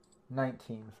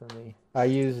 19 for me. I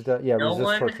used No resist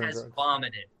one torture and has drugs.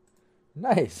 vomited.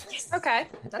 Nice. Okay,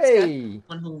 that's good. Hey,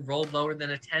 One who rolled lower than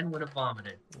a 10 would have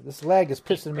vomited. this lag is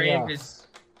pissing me Grave off.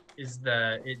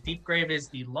 Deep Grave is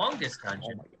the longest Oh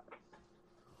dungeon. my god.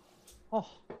 Oh,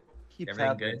 keeps Everything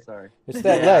happening. good? Sorry. It's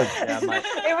that Yeah, leg. yeah, my-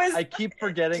 It was. I keep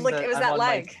forgetting Look, that it was I'm that on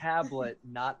leg. my tablet,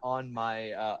 not on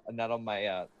my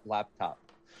laptop.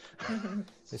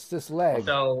 It's this leg.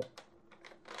 So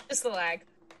Just the lag.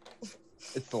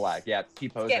 It's the lag. Yeah,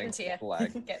 keep posing. Getting to you. It's the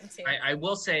lag. Getting to you. I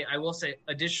will say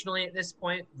additionally at this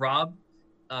point, Rob,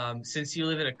 since you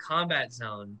live in a combat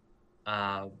zone,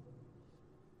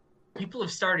 people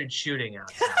have started shooting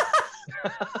outside.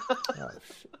 Oh,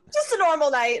 shit. Just a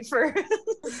normal night for.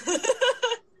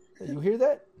 You hear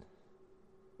that?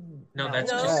 No,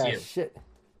 that's No. just Ah, you. shit.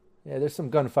 Yeah, there's some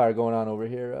gunfire going on over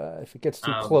here. If it gets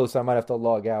too Um, close, I might have to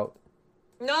log out.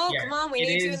 No, Yeah, come on, we it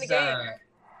need you in the game.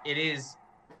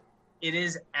 It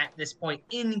is at this point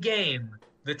in game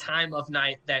the time of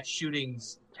night that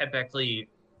shootings typically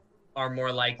are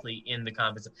more likely in the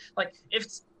combat zone. Like if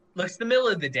it's the middle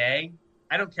of the day,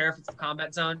 I don't care if it's the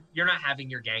combat zone. You're not having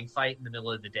your gang fight in the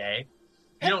middle of the day.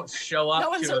 You don't show up. No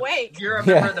one's to awake. You're a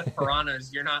member Yeah. of the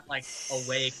Piranhas. You're not like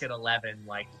awake at 11.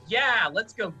 Like, yeah,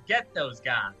 let's go get those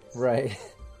guys. Right.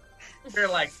 You're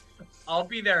like, I'll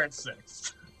be there at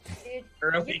 6. Dude,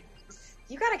 Early.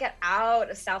 you gotta get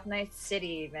out of South Night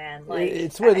City, man. Like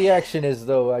It's where the action is,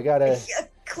 though. I gotta. Yeah,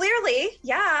 clearly,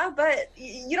 yeah, but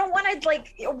you don't want to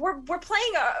like. We're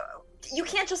playing. You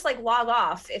can't just like log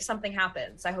off if something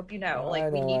happens. I hope you know.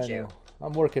 Like we need you.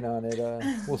 I'm working on it.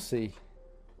 We'll see.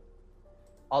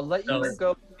 I'll let you So-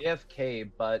 go AFK,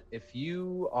 but if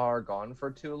you are gone for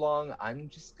too long, I'm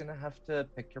just gonna have to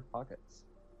pick your pockets.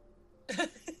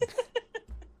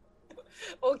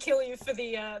 Or kill you for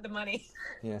the money.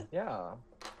 Yeah. Yeah.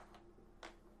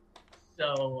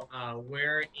 So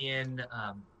we're in.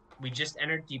 We just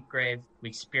entered Deep Grave. We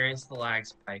experienced the lag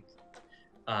spike.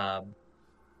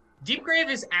 Deep Grave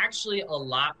is actually a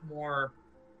lot more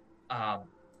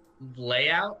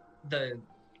layout. The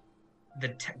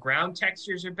ground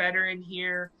textures are better in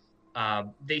here.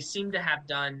 They seem to have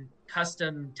done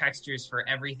custom textures for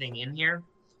everything in here.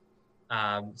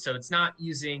 So it's not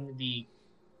using the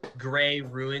gray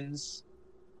ruins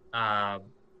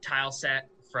tile set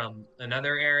from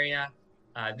another area.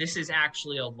 This is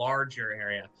actually a larger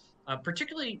area,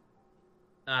 particularly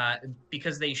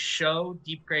because they show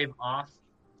Deep Grave off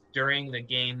during the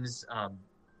game's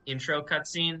intro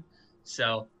cutscene.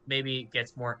 So maybe it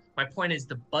gets more. My point is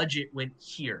the budget went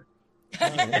here.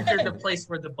 Entered the place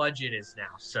where the budget is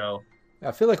now. So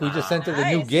I feel like we just entered a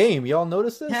new Nice. game. Y'all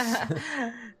notice this? Yeah,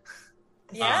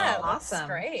 Oh, that's awesome.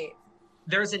 great.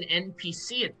 there's an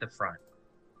NPC at the front.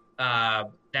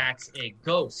 that's a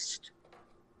ghost.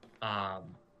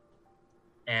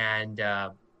 And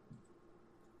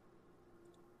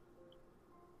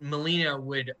Melina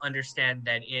would understand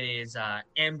that it is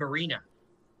Amberina.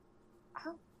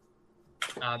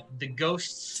 The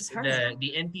ghost's, Just her.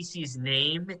 the NPC's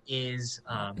name is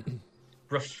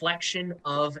Reflection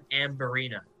of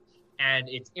Amberina. And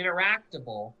it's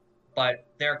interactable, but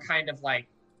they're kind of like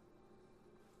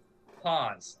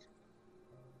paused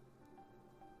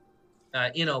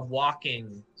in a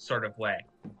walking sort of way.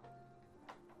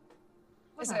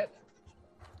 Is it,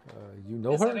 You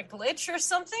know is her? it a glitch or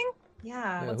something?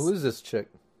 Yeah. Yeah, who is this chick?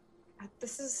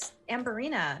 This is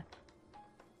Amberina.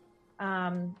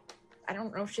 I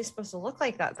don't know if she's supposed to look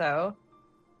like that though.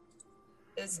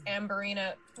 Is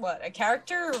Amberina what, a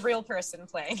character or a real person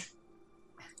playing?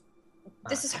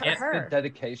 This is Yeah, her. Good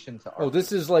dedication to art. Oh,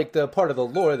 this is like the part of the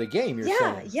lore of the game. You're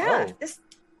Yeah, saying? yeah. Oh, This.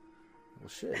 well,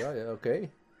 shit. Oh, yeah, okay.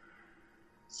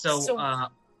 So, So-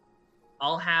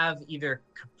 I'll have either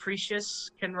Capricious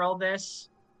can roll this,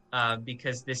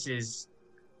 because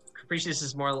Capricious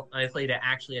is more likely to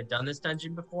actually have done this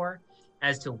dungeon before,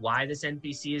 as to why this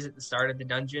NPC is at the start of the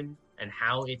dungeon and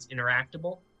how it's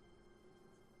interactable.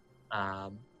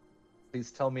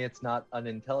 Please tell me it's not an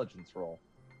intelligence roll.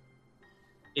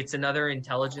 It's another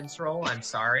intelligence roll. I'm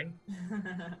sorry.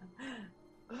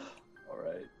 All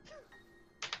right.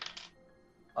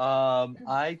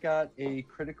 I got a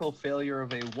critical failure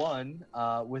of a 1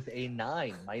 with a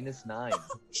 9, minus 9.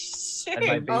 And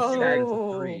my Shit. base stat is a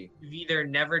Oh. 3. You've either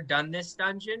never done this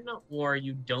dungeon or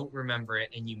you don't remember it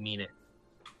and you mean it.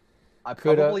 I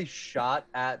Could, probably shot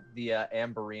at the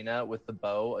Amberina with the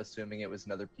bow, assuming it was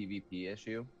another PvP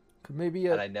issue, Could maybe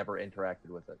and I never interacted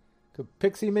with it. could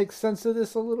Pixie make sense of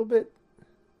this a little bit?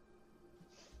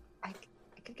 I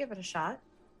could give it a shot.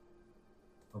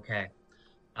 Okay.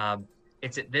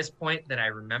 It's at this point that I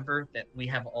remember that we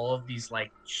have all of these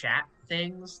like chat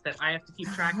things that I have to keep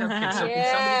track of. Can somebody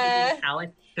Yeah. give me a tally?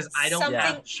 Because I don't Something-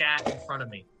 have chat in front of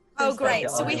me. Oh, There's great. like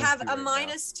So we audience have view a right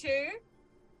now. -2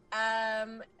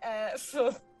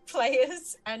 for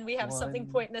players, and we have something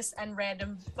 1. pointless and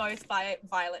random, both by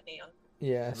Violet Neon.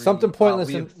 Yeah, 3, something pointless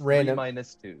we and have 3 random.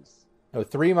 minus 2s. Oh,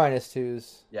 3 minus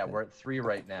 2s. Yeah, we're at 3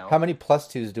 right now. How many plus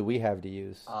 2s do we have to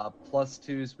use? Plus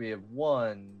 2s, we have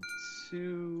 1,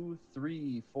 2,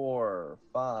 3, 4,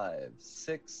 5,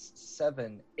 6,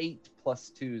 7, 8 plus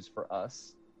 2s for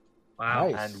us, Wow.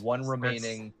 Nice. and 1 That's-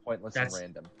 remaining pointless and that's-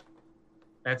 random.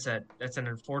 That's an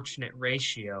unfortunate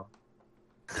ratio.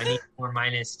 I need more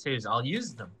 -2s. I'll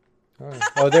use them.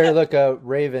 Oh, there, look,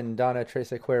 Raven, Donna,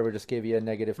 Trace Cuervo just gave you a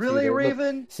 -2 Really, there. Look,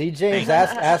 Raven? see, James,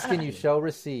 asking you shall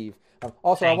receive.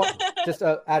 Also, I want just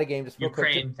out of game, just real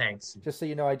quick, Ukraine, thanks. just so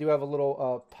you know, I do have a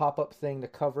little pop-up thing to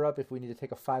cover up if we need to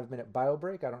take a 5-minute bio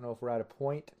break. I don't know if we're at a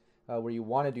point where you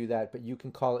want to do that, but you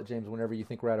can call it, James, whenever you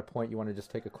think we're at a point you want to just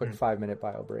take a quick 5-minute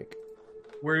bio break.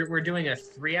 We're doing a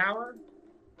 3-hour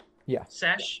Yeah.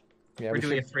 sesh. Yeah, We're we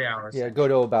doing should- a 3 hours. Yeah, go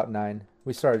to about 9.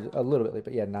 We started a little bit late,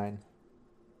 but yeah, 9.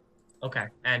 Okay,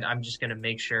 and I'm just gonna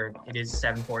make sure it is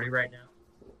 7:40 right now.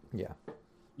 Yeah.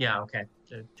 Yeah. Okay.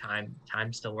 The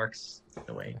time still works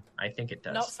the way I think it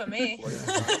does. Not for me.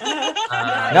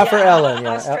 Not for Ellen,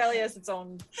 yeah. Australia is its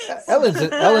own.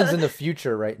 Ellen's in the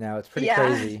future right now. It's pretty Yeah.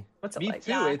 crazy. What's it Me like?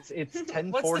 too. Yeah. It's What's the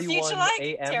 10:41 future like?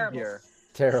 a.m. Terrible. here.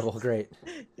 Terrible, great.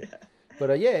 Yeah. But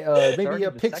maybe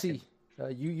Started the Pixie,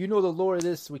 you know the lore of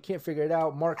this. We can't figure it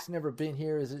out. Mark's never been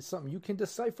here. Is it something you can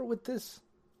decipher with this?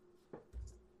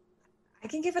 I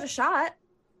can give it a shot.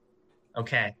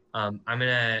 Okay. I'm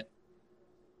gonna.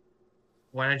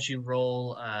 Why don't you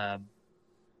roll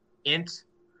int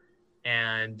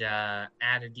and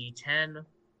add a d10,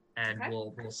 and Okay.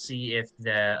 we'll see if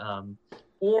the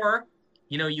or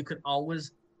you could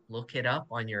always look it up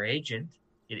on your agent.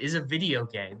 It is a video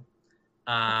game.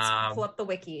 Let's pull up the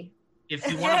wiki. If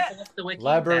you want to pull up the wiki,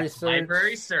 Library that's search.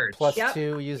 library search. Plus Yep.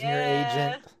 2 using your Yeah.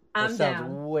 agent. That I'm sounds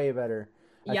down. way better.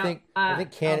 I Yeah, think I'll do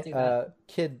that.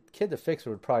 Kid the Fixer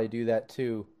would probably do that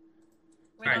too.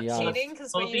 We're Alright, not so cheating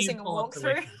because we're both of you using a pull up the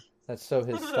walkthrough. wiki. That's so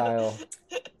his style.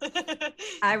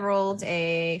 I rolled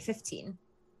a 15.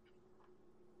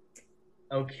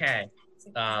 Okay. It's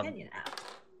a Um, companion app.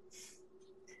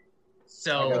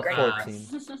 So I got Great.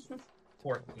 14.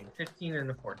 14, 15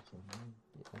 and a 14.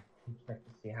 Check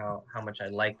to see how much I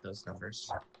like those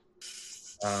numbers.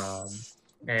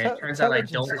 And it turns out I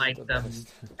don't like them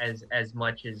as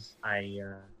much as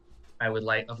I would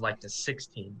have liked a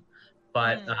 16.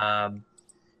 But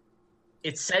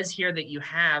it says here that you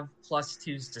have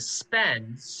 +2s to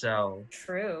spend, so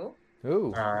True.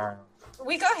 Ooh.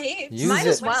 We got heaps. Use Might it.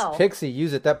 as well. Pixie,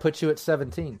 use it. That puts you at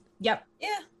 17. Yep.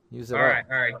 Yeah. Use it All up.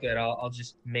 right, good. I'll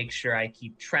just make sure I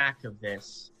keep track of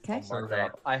this. Okay. So Mark it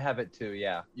that up. I have it too.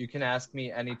 Yeah, you can ask me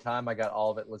anytime. I got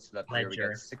all of it listed up here. We Ledger.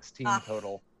 got 16 Ah.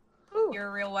 total. You're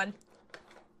a real one.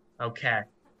 Okay,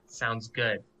 sounds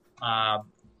good.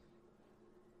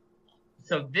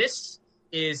 So this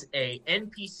is a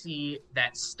NPC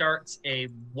that starts a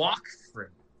walkthrough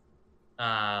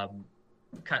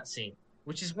cutscene,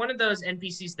 which is one of those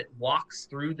NPCs that walks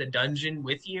through the dungeon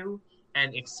with you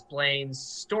and explains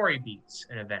story beats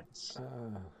and events.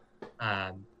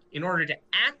 In order to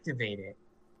activate it,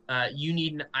 you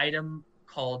need an item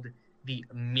called the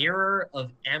Mirror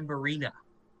of Amberina,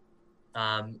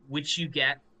 which you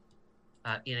get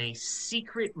in a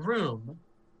secret room.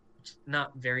 It's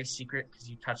not very secret because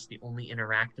you touch the only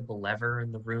interactable lever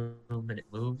in the room and it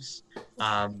moves.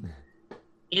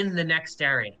 In the next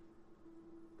area.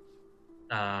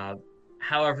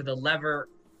 However, the lever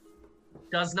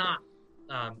does not.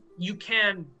 You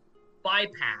can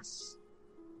bypass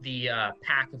the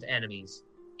pack of enemies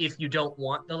if you don't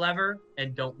want the lever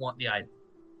and don't want the item.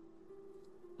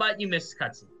 But you missed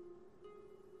cutscene.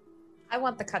 I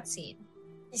want the cutscene.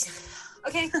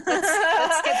 Okay,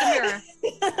 let's get the mirror.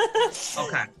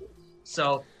 Okay.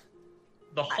 So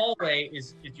the hallway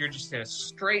is you're just in a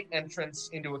straight entrance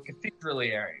into a cathedral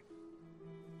area.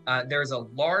 There's a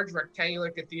large rectangular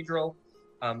cathedral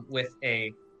with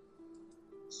a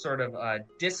sort of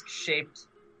disc-shaped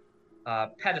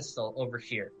pedestal over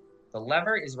here. The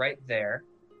lever is right there,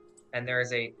 and there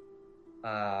is a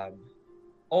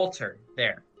altar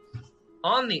there.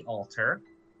 On the altar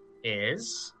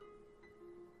is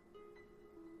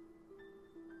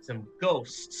some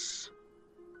ghosts.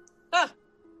 Ah.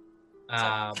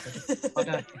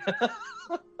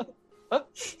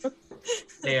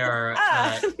 There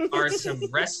are some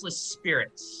restless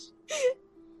spirits.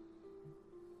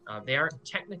 They aren't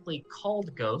technically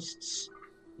called ghosts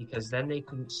because then they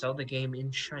couldn't sell the game in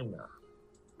China.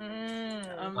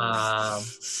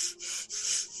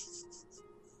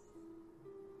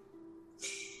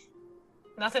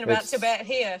 Nothing about It's- Tibet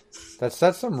here. That's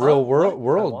some real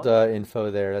world what?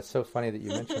 info there. That's so funny that you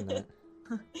mentioned that.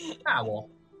 Owl.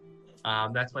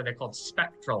 That's why they're called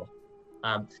spectral.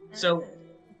 So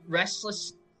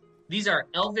restless. These are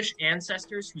elvish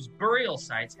ancestors whose burial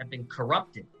sites have been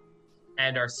corrupted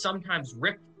and are sometimes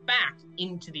ripped back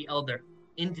into the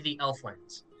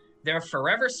Elflands. Their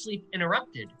forever sleep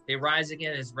interrupted, they rise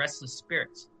again as restless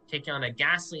spirits, taking on a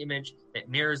ghastly image that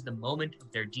mirrors the moment of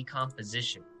their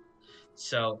decomposition.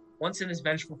 So, once in this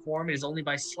vengeful form, it is only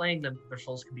by slaying them that their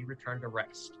souls can be returned to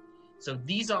rest. So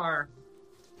these are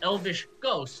elvish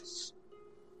ghosts,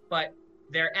 but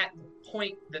they're at the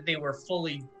point that they were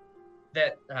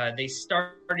they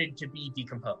started to be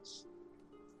decomposed.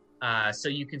 So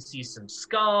you can see some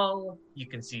skull, you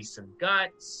can see some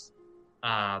guts.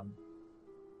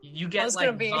 You get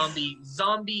like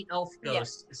zombie elf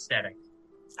ghost aesthetic.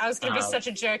 I was going to be such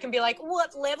a jerk and be like,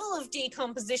 what level of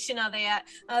decomposition are they at?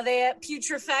 Are they at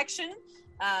putrefaction?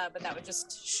 But that would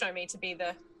just show me to be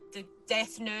the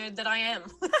death nerd that I am.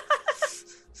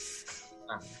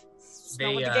 It's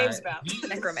not what the game's about.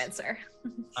 Necromancer.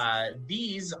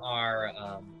 These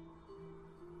are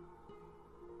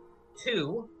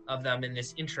two of them in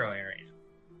this intro area.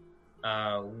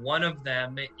 One of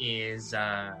them is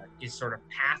sort of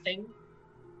pathing.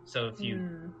 So if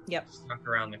you snuck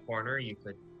around the corner, you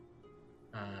could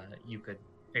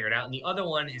figure it out. And the other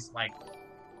one is like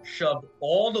shoved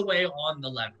all the way on the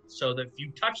lever, so that if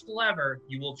you touch the lever,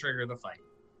 you will trigger the fight.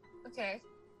 Okay.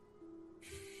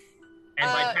 And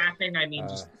by pathing, I mean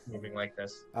just moving like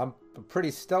this. I'm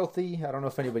pretty stealthy. I don't know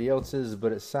if anybody else is,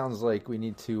 but it sounds like we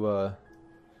need to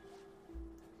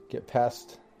get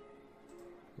past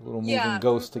a little moving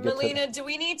ghost to get Melina, to. do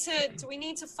we need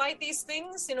to fight these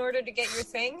things in order to get your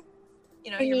thing?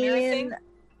 You know, your mirror thing?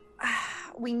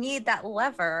 We need that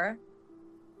lever.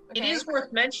 It is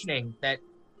worth mentioning that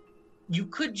you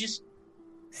could just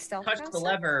Stealth touch the process?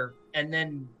 lever and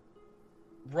then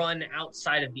run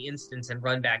outside of the instance and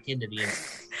run back into the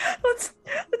instance.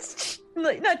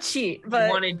 let's not cheat, You but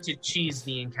wanted to cheese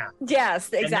the encounter. yes,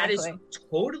 exactly. And that is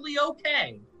totally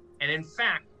okay. And in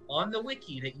fact, on the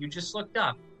wiki that you just looked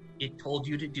up, it told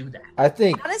you to do that. I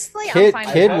think Honestly, I'm Kid fine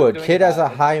with Kid that. would. Doing Kid has that a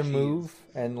with high cheese. move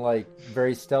and like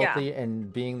very stealthy,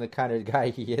 and being the kind of guy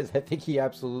he is, I think he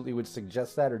absolutely would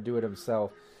suggest that or do it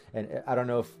himself. And I don't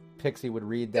know if Pixie would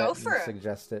read that Go for and it.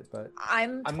 suggest it, but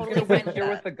I'm I'm totally gonna fine wait with here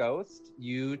that. with the ghost.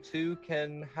 You two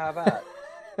can have at.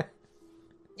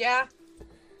 Yeah.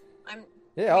 I'm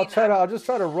yeah, I'll just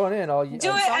try to run in. do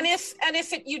it, and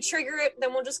if you trigger it,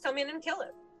 then we'll just come in and kill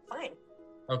it. Fine.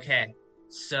 Okay.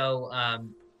 So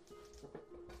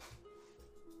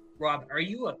Rob, are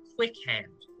you a quick hand?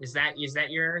 Is that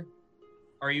your?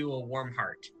 Are you a warm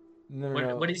heart?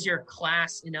 No. What is your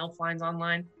class in Elflines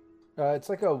Online? It's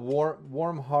like a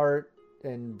warm heart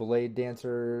and blade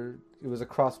dancer. It was a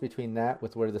cross between that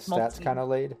with where the stats Multi. kind of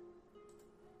laid.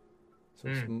 So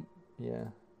it's, yeah.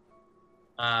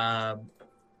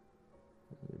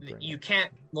 You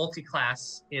can't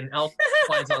multi-class in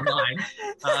Elflines Online.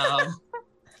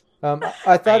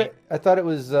 I thought it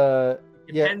was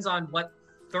Depends on what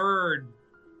third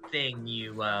thing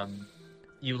you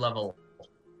level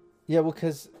Yeah, well,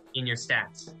 because in your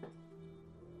stats.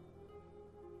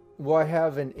 I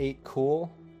have an 8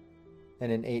 cool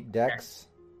and an 8 dex.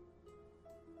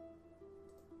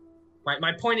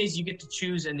 My point is you get to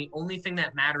choose, and the only thing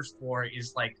that matters for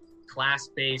is like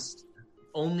class-based,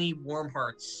 only warm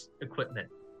hearts equipment.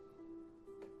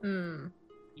 Mm.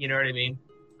 You know what I mean?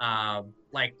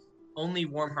 Like only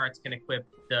warm hearts can equip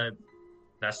the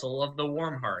vessel of the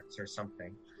warm hearts or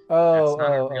something. Oh, That's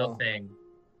not a real thing.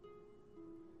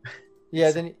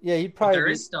 Yeah, then he'd But probably there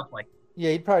is stuff like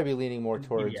he'd probably be leaning more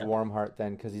towards Yeah. warm heart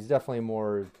then, because he's definitely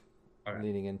more Okay.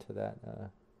 leaning into that.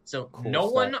 so. Cool No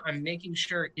stuff. one, I'm making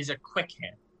sure, is a quick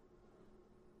hand.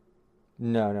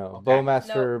 No, Okay.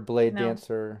 Bowmaster, Blade No.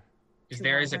 Dancer. Because Two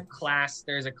there warm is a hearts. class.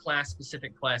 There is a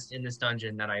class-specific quest in this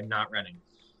dungeon that I'm not running.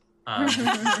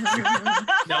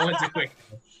 No one's a quick.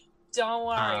 Don't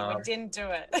worry, we Um, didn't do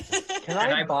it. Can And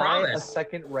I I buy promise- a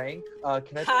second rank?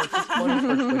 Can I purchase one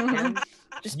for quick hand?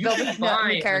 Just You build can a buy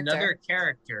new character. another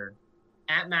character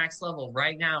at max level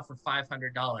right now for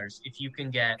 $500 if you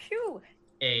can get Phew.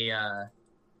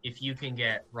 if you can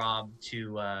get Rob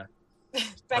to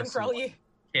Bankroll you.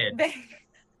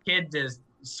 Kid to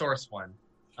source one.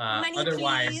 Money,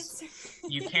 Otherwise, please.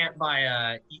 you can't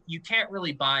buy you can't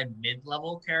really buy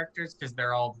mid-level characters because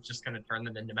they're all just going to turn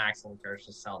them into max level characters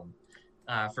to sell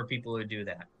them for people who do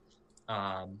that.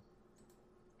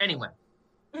 Anyway,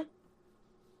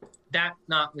 that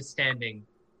notwithstanding,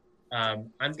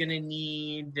 I'm gonna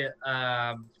need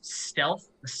a stealth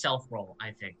roll,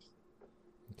 I think.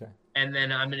 Okay. And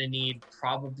then I'm gonna need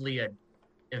probably a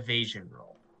evasion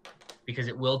roll because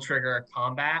it will trigger a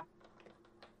combat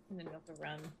And then you have to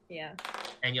run. Yeah.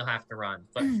 and you'll have to run.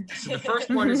 But so the first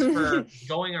one is for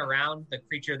going around the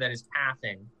creature that is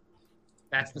pathing.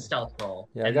 That's the stealth roll.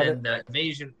 Yeah, I and got then the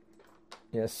evasion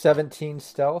Yeah, 17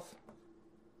 stealth.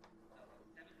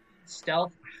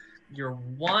 stealth, you're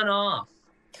one off.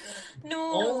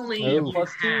 No. Only Oh. if you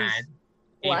Plus had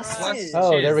a Plus plus two.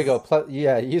 Oh, two. there we go.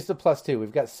 Use the +2.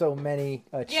 We've got so many.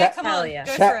 Yeah, Chat, come Hell on, yeah.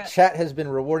 go for chat, it. chat has been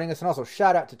rewarding us, and also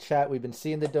shout out to chat. We've been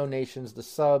seeing the donations, the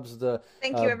subs, the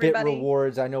Thank you, bit everybody.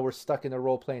 rewards. I know we're stuck in the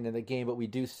role playing in the game, but we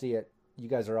do see it. You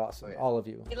guys are awesome, Oh, yeah. all of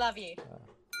you. We love you.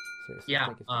 Seriously, Yeah,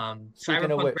 thank you. Speaking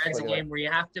of Cyberpunk which, Red's by a the way. game where you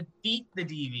have to beat the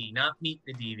DV, not meet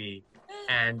the DV.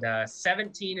 And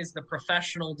 17 is the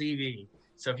professional DV.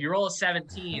 So if you roll a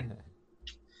 17,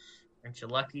 aren't you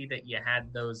lucky that you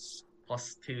had those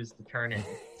 +2s to turn in?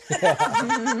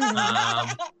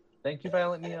 Thank you,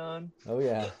 Violent Neon. Oh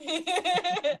yeah.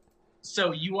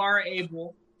 So you are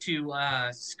able to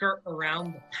skirt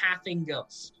around the pathing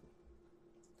ghost.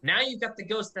 Now you've got the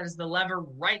ghost that has the lever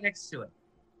right next to it.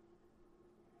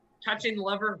 Touching the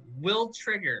lever will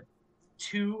trigger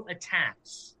 2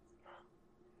 attacks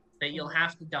that you'll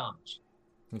have to dodge.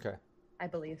 Okay, I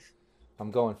believe.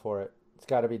 I'm going for it. It's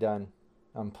got to be done.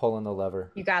 I'm pulling the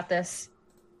lever. You got this.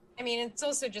 I mean, it's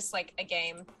also just like a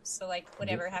game, so like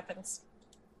whatever happens.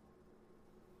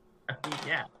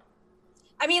 Yeah.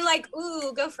 I mean, like,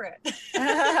 ooh, go for it.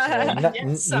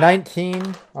 Yes.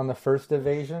 19 on the first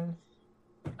evasion,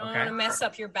 I don't Okay. want to mess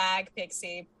up your bag,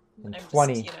 Pixie. and I'm just,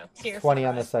 20, here for 20 the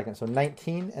on the ride. second. So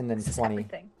 19 and then This is 20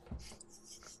 everything.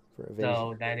 for evasion.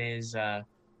 So that is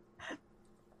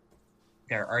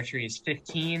their archery is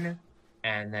 15,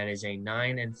 and that is a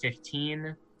 9 and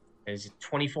 15. That is a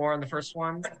 24 on the first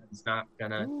one. It's not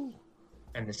gonna.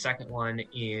 And the second one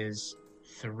is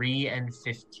 3 and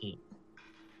 15.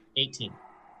 18.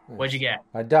 What'd you get?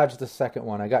 I dodged the second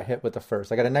one. I got hit with the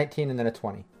first. I got a 19 and then a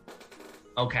 20.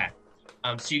 Okay.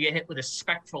 So you get hit with a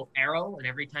spectral arrow, and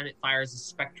every time it fires a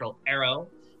spectral arrow,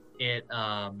 it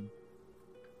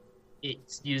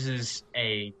uses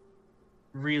a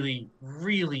really,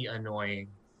 really annoying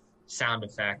sound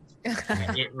effect.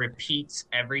 It repeats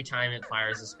every time it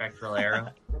fires a spectral arrow.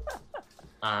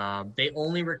 They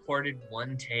only recorded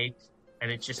one take, and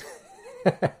it's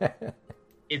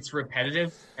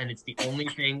repetitive, and it's the only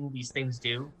thing these things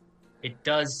do. It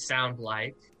does sound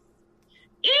like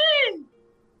 "Eee!"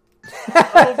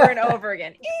 Over and over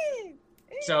again.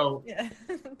 So Yeah.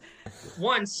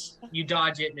 once you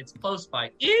dodge it and it's close by,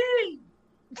 "Eee!"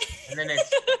 and then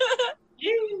it's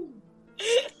 "Eee!"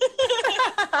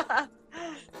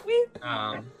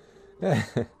 Um,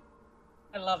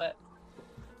 I love it.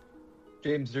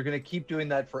 James, you're gonna keep doing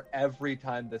that for every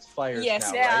time this fires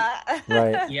Yes, now,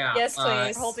 right? Right. yeah. Yes,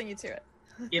 please. We're holding you to it.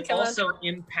 It Come on. also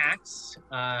impacts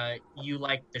you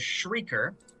like the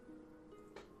Shrieker.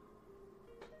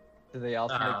 Do they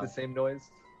also make the same noise?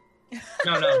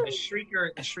 No, the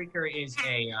Shrieker. The Shrieker is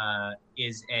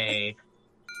a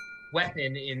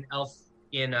weapon in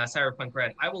Cyberpunk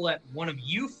Red. I will let one of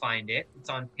you find it. It's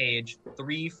on page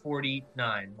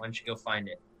 349. Why don't you go find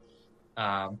it?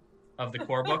 Of the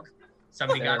core book.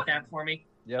 Somebody got that for me.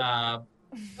 Yep.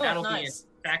 That'll be an nice.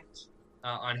 effect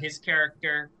on his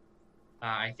character.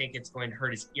 I think it's going to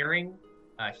hurt his hearing,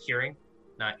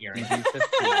 not earring. DG 15,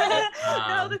 right?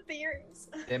 No, the theories.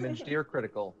 Damage deer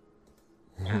critical.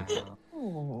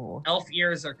 Elf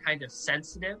ears are kind of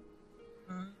sensitive.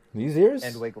 These ears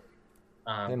And wiggle.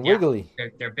 and Yeah, wiggly.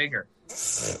 they're bigger.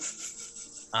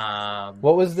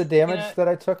 What was the damage Yeah. that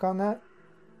I took on that?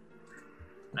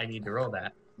 I need to roll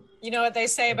that. You know what they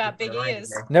say about big Right ears?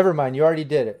 there. Never mind. You already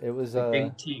did it. It was.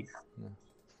 Big teeth.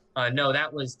 No,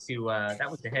 that was to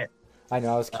hit. I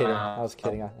know. I was kidding. I was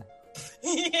kidding.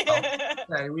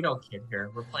 We don't kid here.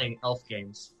 We're playing elf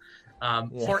games.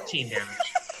 14 damage.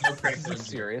 No This critical is a injury.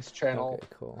 serious channel. Okay,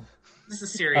 cool. This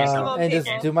is serious. And just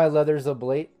do my leathers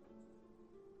ablate?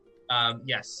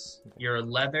 Yes, your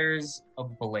leathers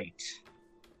ablate.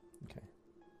 Okay.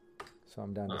 So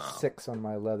I'm down to Oh. 6 on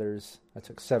my leathers. I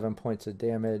took 7 points of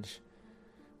damage,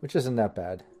 which isn't that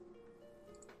bad.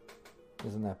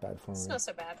 Isn't that bad for It's me? not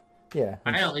so bad. Yeah.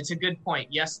 I know, it's a good point.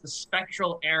 Yes, the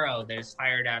spectral arrow that is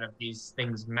fired out of these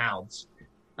things' mouths,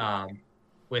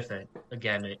 with it,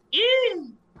 again, it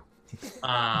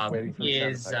Waiting for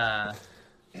the sound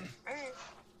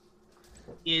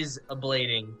is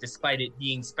ablating, despite it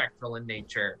being spectral in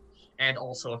nature, and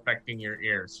also affecting your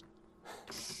ears.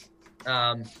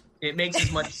 It makes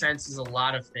as much sense as a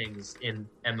lot of things in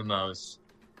MMOs.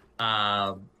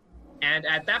 And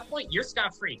at that point, you're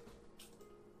scot-free.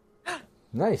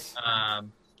 Nice.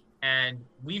 And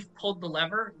we've pulled the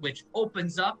lever, which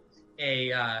opens up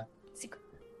a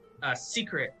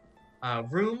secret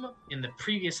room in the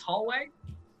previous hallway.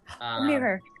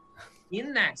 Mirror.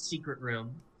 In that secret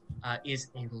room is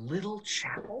a little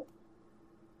chapel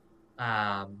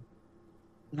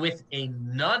with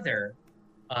another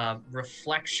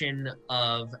reflection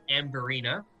of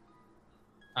Amberina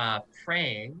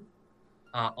praying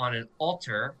on an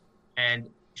altar, and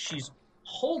she's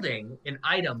holding an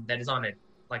item that is on a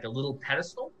little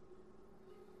pedestal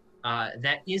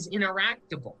that is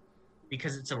interactable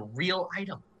because it's a real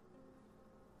item.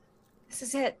 This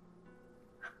is it.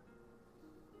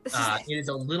 This is it. It is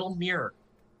a little mirror,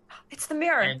 It's the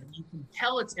mirror. and you can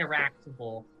tell it's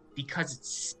interactable because it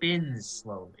spins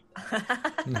slowly.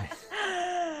 Nice.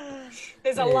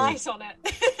 There's a Hey. light on it.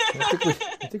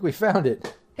 I think we found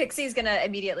it. Pixie's gonna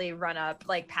immediately run up,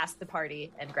 past the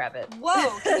party and grab it.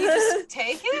 Whoa, can you just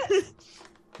take it?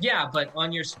 Yeah, but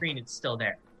on your screen, it's still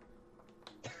there.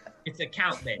 It's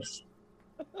account based.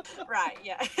 Right,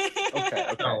 yeah.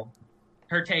 Okay. So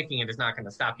her taking it is not going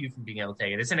to stop you from being able to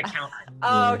take it. It's an account.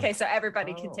 Oh, okay, so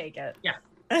everybody can Oh. take it. Yeah.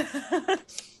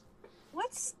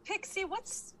 What's Pixie?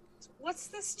 What's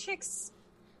this chick's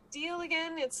deal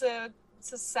again? It's a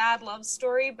sad love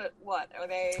story, but what? Are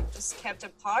they just kept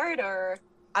apart or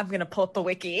I'm gonna pull up the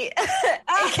wiki,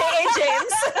 aka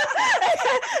James.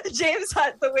 James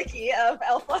had the wiki of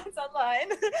Elflines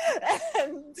Online,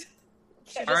 and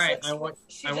she All right, looks, I want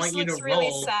she I just want you looks to really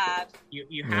roll. sad.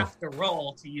 You have to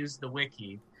roll to use the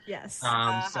wiki. yes,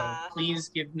 So please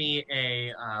give me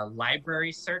a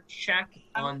library search check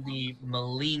on the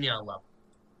Melina level.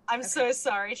 I'm so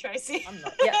sorry, Tracy.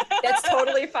 yeah, that's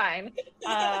totally fine.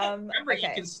 Remember, you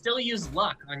okay. can still use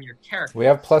luck on your character. We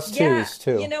have +2s Yeah,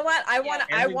 too. you know what? And we've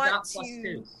got to.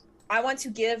 +2s. I want to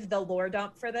give the lore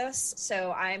dump for this,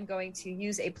 so I'm going to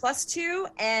use a +2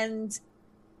 and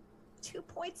 2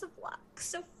 points of luck,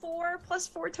 so 4 +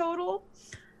 4 total.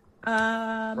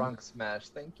 Bronx smash.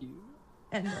 Thank you.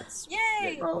 And let's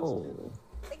Yay! roll.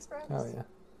 Thanks, bro. Oh yeah.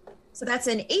 So that's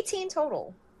an 18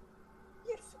 total.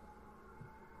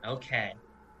 Okay.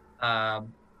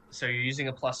 So you're using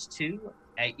a +2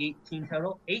 at 18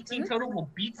 total. 18 total will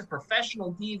beat the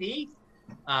professional DV,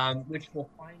 which will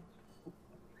find a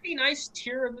pretty nice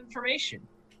tier of information.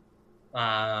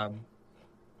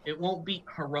 It won't beat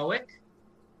heroic,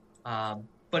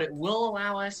 but it will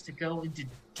allow us to go into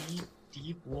deep,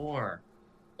 deep lore.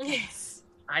 Yes.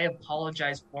 I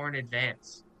apologize for in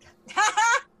advance.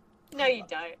 No, you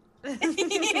don't.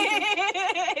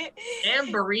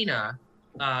 Amberina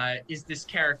is this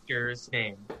character's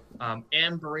name.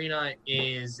 Amberina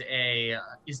is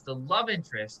the love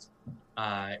interest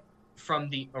from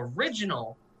the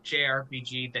original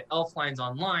JRPG that Elflines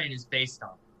Online is based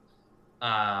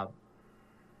on.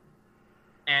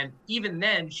 And even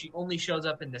then, she only shows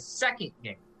up in the second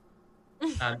game.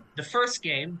 The first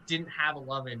game didn't have a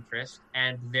love interest,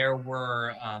 and there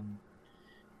was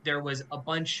a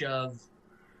bunch of,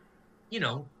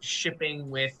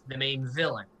 shipping with the main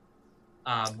villain,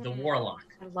 the Warlock.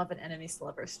 I love an enemies to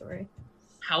lover story.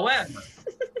 However,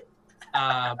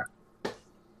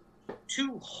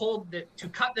 to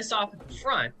cut this off at the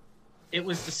front, it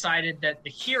was decided that the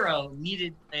hero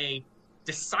needed a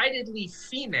decidedly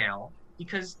female,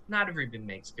 because not everyone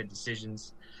makes good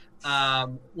decisions,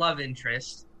 love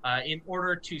interest, in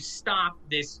order to stop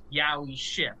this yaoi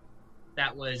ship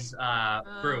that was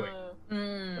brewing.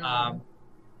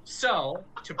 So,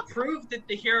 to prove that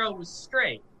the hero was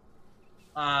straight,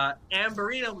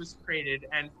 Amberina was created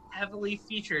and heavily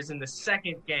features in the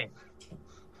second game.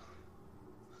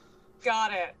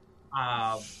 Got it.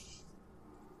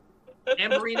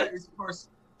 Amberina is, of course,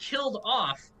 killed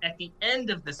off at the end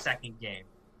of the second game.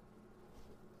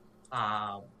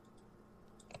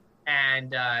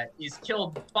 And is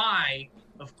killed by,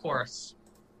 of course,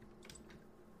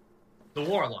 the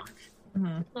Warlock.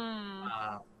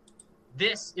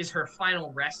 This is her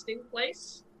final resting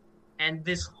place, and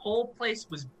this whole place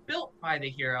was built by the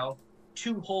hero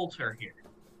to hold her here.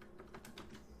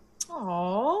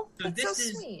 Oh, So that's this so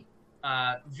is sweet.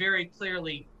 very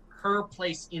clearly her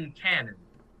place in canon.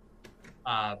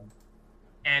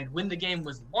 And when the game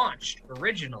was launched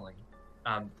originally,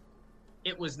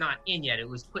 it was not in yet. It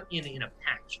was put in a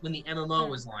patch. When the MMO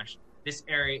was launched, this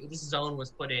zone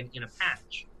was put in a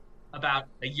patch about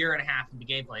a year and a half into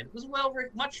gameplay. And it was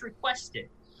much requested.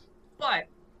 But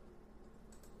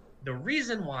the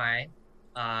reason why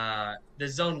the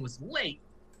zone was late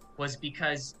was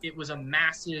because it was a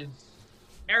massive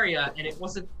area and it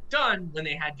wasn't done when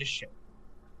they had to ship.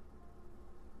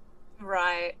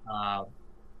 Right.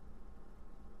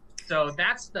 So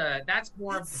that's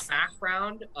more of the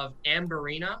background of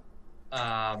Amberina.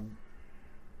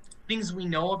 Things we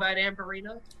know about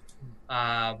Amberina.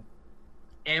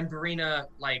 Amberina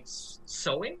likes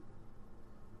sewing,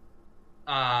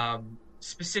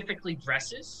 specifically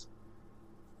dresses.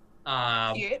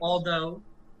 Although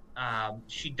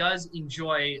she does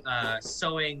enjoy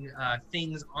sewing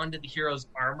things onto the hero's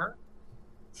armor.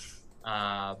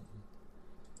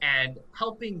 And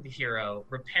helping the hero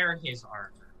repair his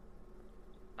armor.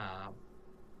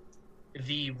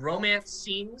 The romance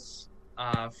scenes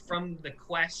from the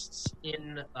quests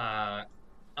in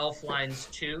Elflines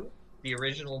 2, the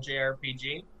original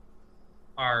JRPG,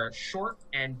 are short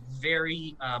and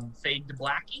very fade to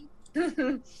blacky.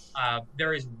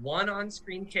 There is one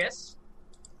on-screen kiss.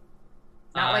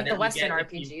 Not like that the you Western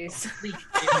get if you RPGs. complete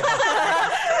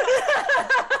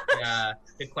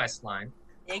the quest line.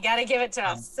 You gotta give it to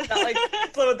us. Not like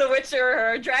The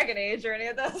Witcher or Dragon Age or any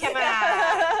of those. Come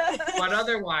on. But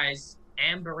otherwise,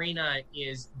 Amberina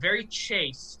is very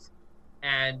chaste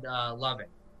and loving.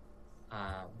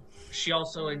 She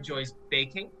also enjoys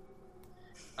baking.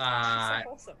 So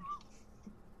wholesome.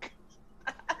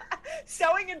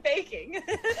 Sewing and baking.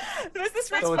 Was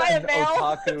this written So by it's a an male?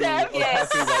 otaku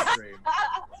Yes. wet dream.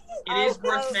 It is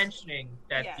worth close. mentioning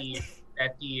that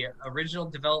the original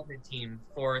development team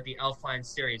for the Elfline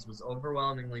series was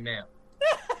overwhelmingly male.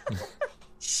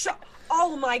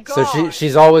 Oh my god. So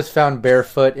she's always found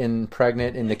barefoot and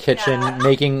pregnant in the kitchen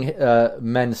making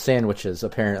men sandwiches.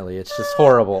 Apparently, it's just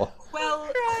horrible.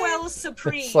 Quell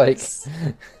Supreme. It's like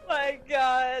My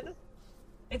God.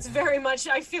 It's very much,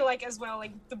 I feel like, as well,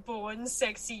 like the born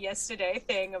sexy yesterday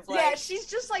thing of like. Yeah, she's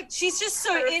just like She's just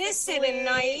so innocent and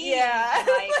naive. Yeah.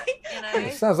 Like,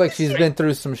 it sounds like she's been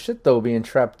through some shit though, being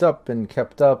trapped up and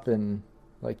kept up and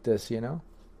like this, you know.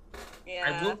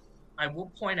 Yeah. I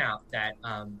will point out that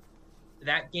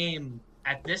that game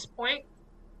at this point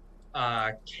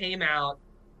came out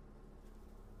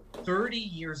 30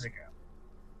 years ago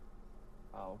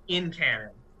Oh. in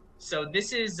canon. So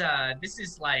this is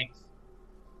like,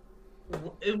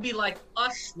 it would be like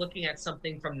us looking at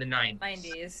something from the 90s.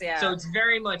 90s, yeah. So it's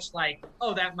very much like,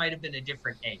 oh, that might have been a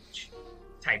different age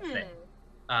type thing.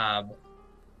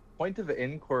 Point of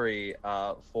inquiry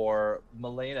for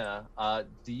Milena.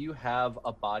 Do you have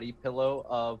a body pillow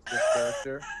of this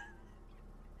character?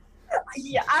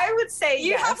 Yeah, I would say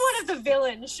You yes. have one of the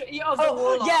villains of the Oh,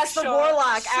 warlock. yes, the sure,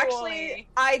 warlock. surely. Actually,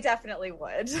 I definitely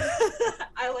would.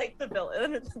 I like the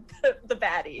villain, the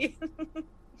baddie.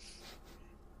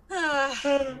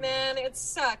 Man, it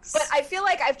sucks. But I feel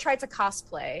like I've tried to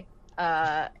cosplay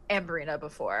Amberina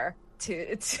before.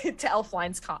 to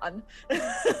Elfline's Con.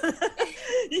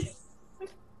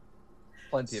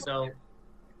 Plenty of. So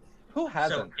Who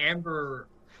hasn't? Amber,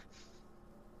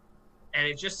 and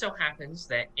it just so happens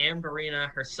that Amberina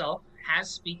herself has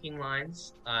speaking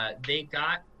lines. They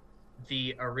got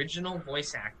the original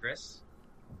voice actress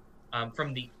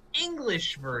from the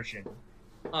English version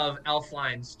of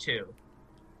Elflines 2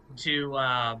 to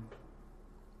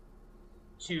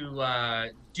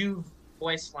do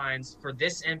voice lines for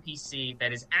this NPC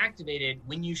that is activated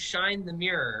when you shine the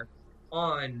mirror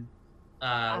on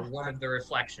one of the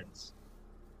reflections.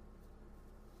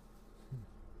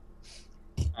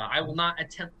 I will not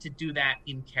attempt to do that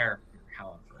in character,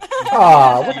 however.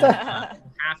 What the?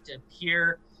 You'll have to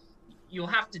appear. You'll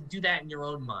have to do that in your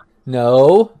own mind. No,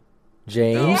 No,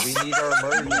 James. we need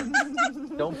our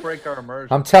immersion. Don't break our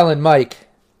immersion. I'm telling Mike.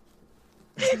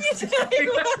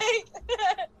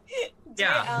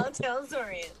 Yeah. I'll tell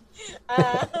Zorian.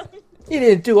 He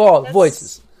didn't do all the That's-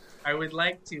 voices. I would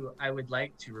like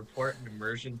to report an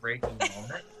immersion breaking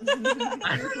moment.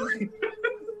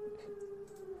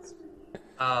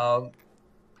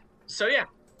 So yeah.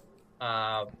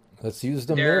 Let's use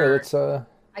the There- mirror. Let's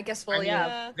I guess I mean,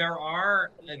 yeah. there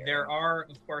are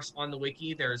of course on the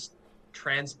wiki there's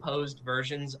transposed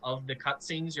versions of the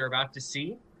cutscenes you're about to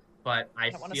see, but I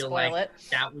Don't want to feel spoil like it.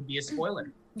 that would be a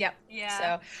spoiler. Yep. Yeah.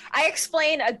 So I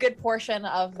explain a good portion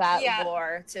of that Yeah.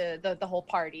 lore to the whole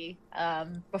party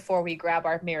before we grab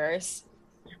our mirrors.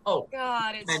 Oh,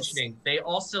 God, it's mentioning they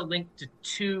also linked to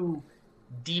 2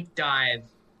 deep dive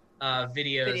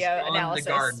videos Video on analysis.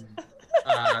 the garden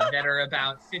that are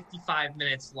about 55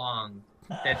 minutes long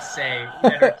that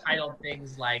are titled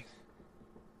things like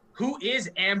 "Who is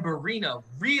Amberina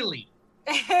really?"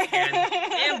 and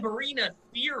 "Amberina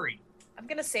theory." I'm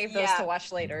gonna save those Yeah. to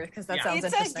watch later because that Yeah. sounds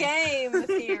It's interesting. a game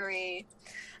theory.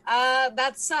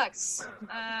 That sucks.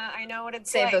 I know what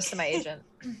it's Save like. those to my agent.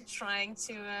 Trying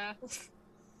to,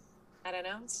 I don't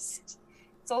know. It's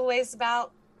always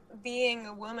about being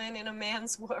a woman in a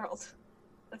man's world.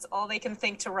 That's all they can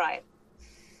think to write.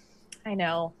 I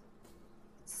know.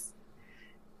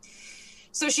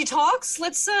 So she talks.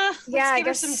 Let's Yeah, I give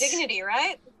her some guess- dignity,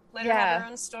 right? Let her Yeah. have her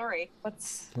own story.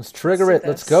 Let's trigger do it.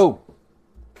 Let's this. go.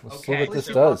 Let's see Okay, what this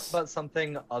so- does. About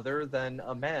something other than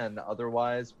a man.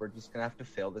 Otherwise, we're just gonna have to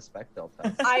fail this Bechdel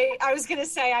test. I was gonna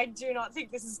say I do not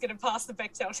think this is gonna pass the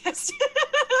Bechdel test.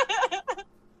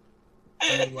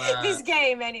 You, This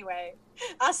game, anyway.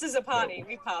 Us as a party,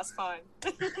 we pass fine.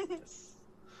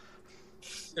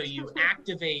 So you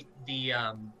activate the.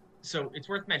 So it's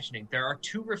worth mentioning there are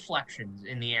 2 reflections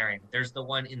in the area. There's the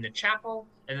one in the chapel,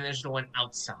 and then there's the one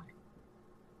outside.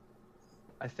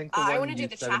 I think the I one wanna do you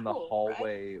the said in the chapel,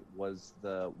 hallway was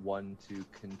the one to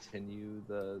continue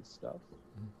the stuff.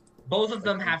 Both of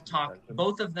them Like have in talk. session.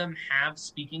 Both of them have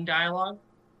speaking dialogue.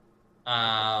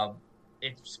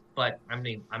 But I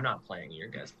mean, I'm not playing your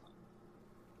guys.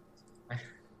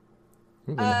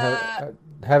 We can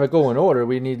have it go in order.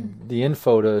 We need the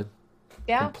info to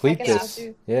yeah. complete I guess this. I'll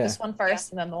do Yeah. this one first,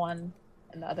 and then the one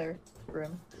in the other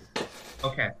room.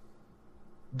 Okay.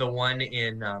 The one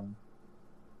in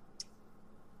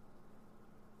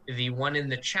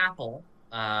the chapel.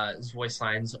 His voice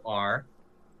lines are,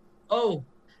 "Oh,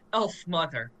 Elf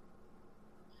Mother,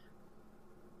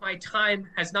 my time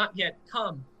has not yet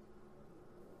come.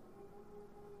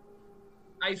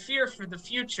 I fear for the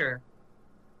future.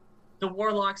 The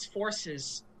Warlock's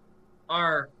forces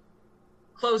are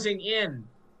closing in.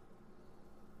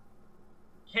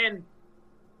 Can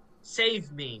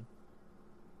save me."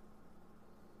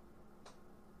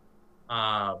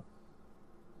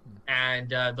 And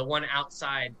the one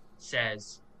outside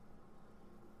says,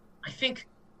 "I think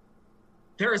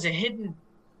there is a hidden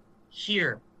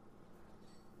here."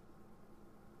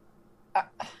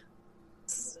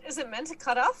 Is it meant to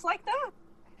cut off like that?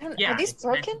 Yeah, Are these it's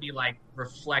meant broken? to be like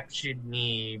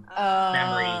reflection-y, Oh.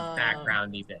 memory,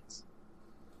 background-y bits.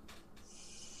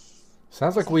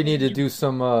 Sounds like we need to do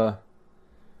some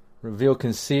reveal,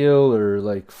 conceal, or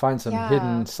like find some Yeah.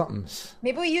 hidden somethings.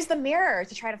 Maybe we use the mirror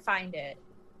to try to find it.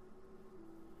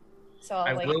 So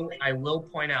I will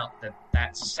point out that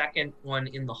that second one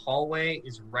in the hallway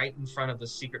is right in front of the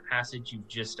secret passage you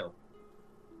just opened.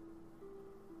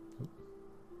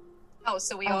 Oh,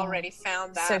 so we Oh. already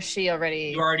found that. So she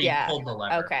already. You already yeah. pulled the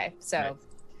lever. Okay, so Right.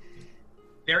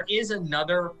 There is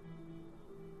another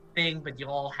thing, but you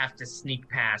all have to sneak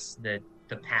past the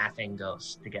pathing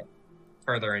ghost to get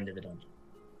further into the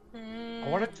dungeon. I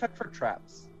want to check for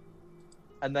traps,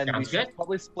 and then we Sounds should good.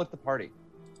 probably split the party.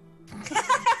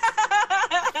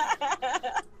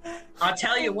 I'll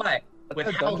tell you what, with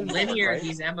The how dungeons, linear right?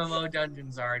 these MMO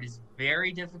dungeons are, it is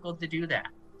very difficult to do that.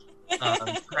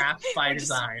 Craft by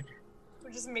design.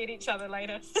 We'll just meet each other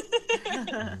later.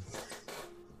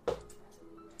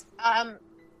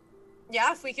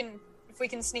 Yeah, if we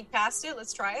can sneak past it,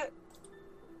 let's try it.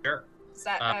 Sure. Is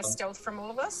that stealth from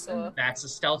all of us? Or? That's a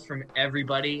stealth from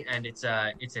everybody, and it's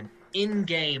an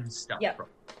in-game stealth. Yep. roll.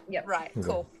 Yep. Right, Okay.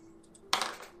 cool.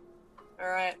 All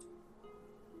right.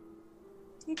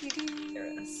 There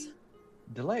it is.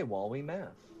 Delay while we math.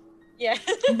 Yeah.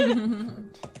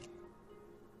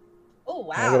 Oh,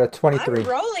 wow. I got a 23. I'm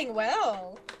rolling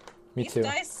well. Me These too.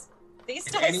 These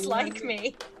If dice anyone- like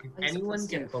me. If anyone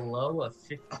get below a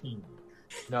 15,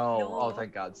 No. No. Oh,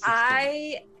 thank God. 16.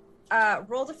 I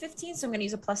rolled a 15, so I'm going to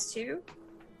use a +2.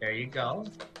 there you go.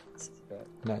 Okay.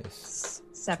 Nice.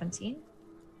 17.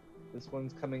 This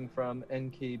one's coming from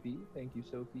NKB. Thank you,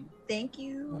 Sophie. Thank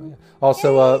you.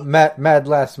 Also, Mad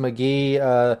Lass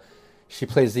McGee, she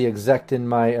plays the exec in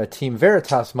my Team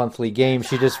Veritas monthly game.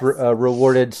 She just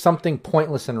rewarded something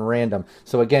pointless and random.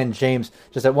 So again, James,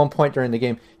 just at one point during the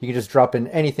game, you can just drop in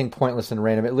anything pointless and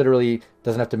random. It literally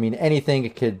doesn't have to mean anything.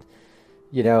 It could,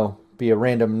 be a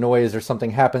random noise or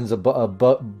something happens. A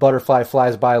butterfly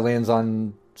flies by, lands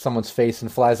on someone's face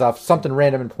and flies off. Something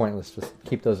random and pointless. Just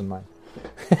keep those in mind.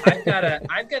 I've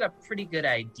got a pretty good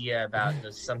idea about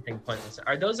those something pointless.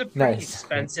 Are those a pretty Nice.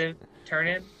 expensive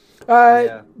turn-in?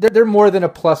 Yeah. They're more than a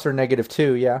plus or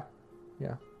 -2, yeah.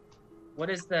 What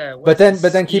is the? But then keep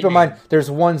in scheming? mind, there's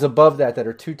ones above that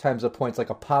are 2 times the points, like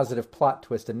a positive plot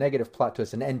twist, a negative plot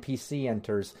twist, an NPC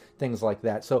enters, things like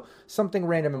that. So something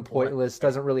random and pointless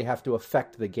doesn't really have to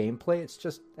affect the gameplay. It's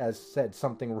just, as said,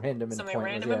 something random and Something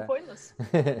pointless. random and pointless.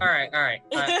 All right.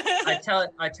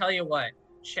 I tell you what,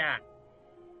 chat.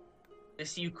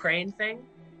 This Ukraine thing,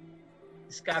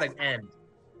 it's got to end.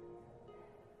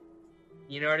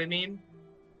 You know what I mean?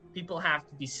 People have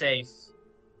to be safe.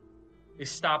 You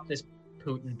stop this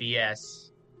Putin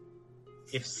BS.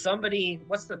 If somebody,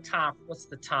 what's the top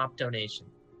donation?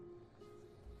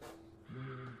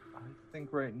 I think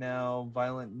right now,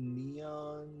 Violent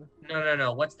Neon.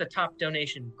 No. What's the top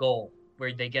donation goal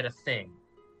where they get a thing?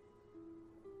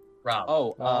 Rob.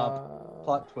 Oh, Uh,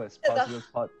 plot twist. Positive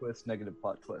plot twist, negative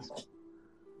plot twist.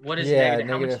 What is yeah, negative?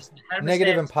 How much negative- is, how much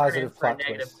negative they and have to turn in positive for a plot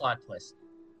negative twist. plot twist?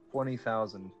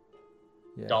 20,000.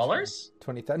 yeah, Dollars?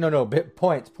 20,000. No,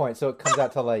 points. So it comes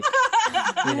out to like,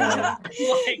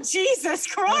 Like, Jesus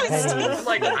Christ. Pennies.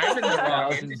 like I'm in the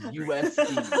wrong. 20,000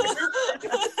 USD.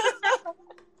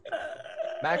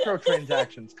 Macro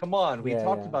transactions. Come on, we Yeah,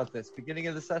 talked yeah. about this beginning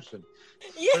of the session.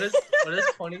 Yeah. What does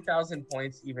 20,000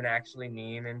 points even actually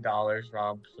mean in dollars,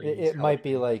 Rob? Please. it might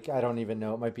be like, I don't even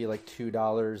know. It might be like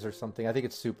 $2 or something. I think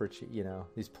it's super cheap.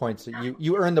 These points,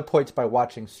 you earn the points by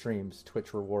watching streams.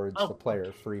 Twitch rewards Oh. the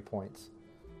player free points.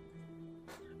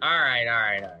 All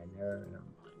right. No.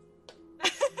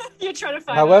 You're trying to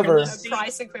find However- a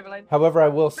price equivalent. However, I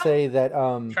will say that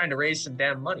I'm trying to raise some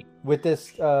damn money. with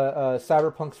this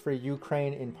Cyberpunks for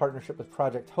Ukraine in partnership with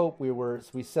Project Hope,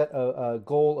 we set a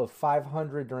goal of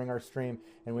 500 during our stream,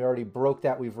 and we already broke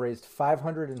that. We've raised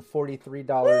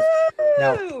 $543.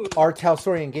 Now, our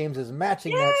Talsorian Games is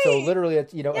matching that, so literally,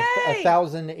 it's Yay!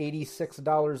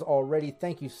 $1,086 already.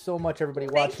 Thank you so much, everybody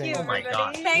Thank watching. you, Oh my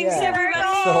everybody. God. Thanks, Yeah.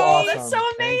 everybody. So awesome. That's so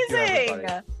Thank you, amazing.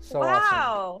 everybody. So awesome.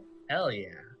 Wow. Hell yeah.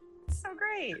 So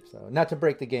great. So, not to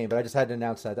break the game, but I just had to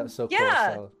announce that. That was so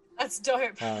Yeah. cool. So, That's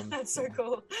dope. That's so yeah.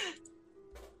 cool.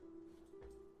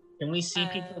 Can we see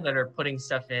people that are putting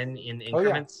stuff in Oh, yeah.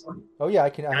 increments? oh yeah, I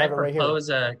have it right here.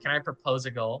 Can I propose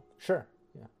a goal? Sure.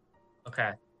 Yeah.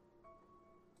 Okay.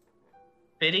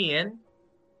 Fitty in.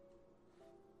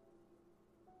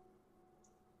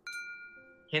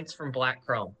 Hints from Black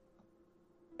Chrome.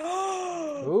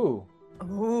 Ooh.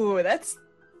 Ooh, that's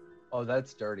Oh,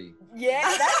 that's dirty.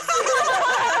 that's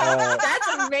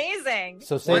amazing.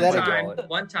 So say One that time, again.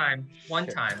 one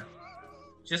time.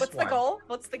 Just What's one. the goal?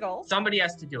 What's the goal? Somebody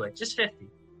has to do it. Just 50.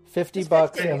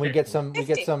 $50, 50. and we get some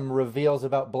 50. reveals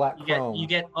about Black Chrome. You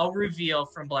get a reveal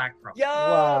from Black Chrome. Yo,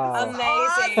 Wow.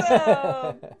 Amazing.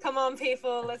 awesome. Come on,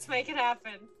 people. Let's make it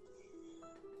happen.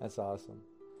 That's awesome.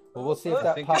 Well, we'll see if I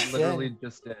that think pops it literally in.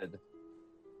 just did.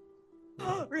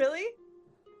 Really?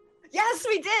 Yes,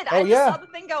 we did. Oh, I just yeah. saw the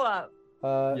thing go up.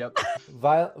 Yep.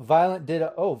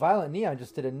 Violent Neon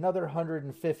just did another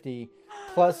 150,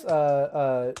 plus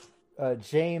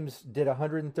James did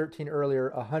 113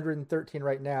 earlier, 113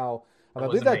 right now. I That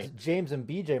believe wasn't that's James and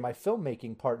BJ, my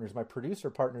filmmaking partners, my producer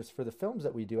partners for the films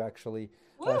that we do. Actually,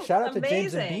 Woo, shout out to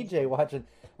James and amazing. BJ watching,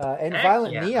 and Heck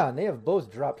Violent yeah. Neon. They have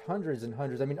both dropped hundreds and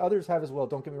hundreds. I mean, others have as well.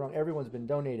 Don't get me wrong; everyone's been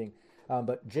donating,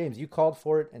 but James, you called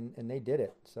for it, and they did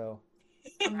it. So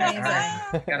Amazing.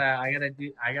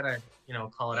 I gotta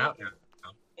call it out now.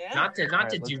 Yeah. Not to All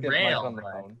right, let's get Mike derail. on the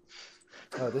but phone.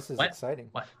 Oh, this is What? exciting.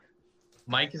 What?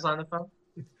 Mike is on the phone.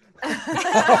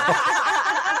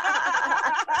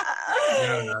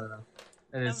 No.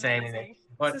 I didn't say anything. Amazing.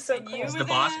 What? This is so And cool. you Is were the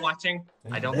boss there. watching?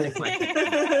 I don't think Mike.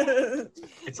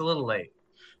 It's a little late.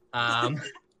 I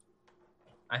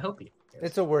hope he.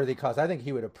 It's a worthy cause. I think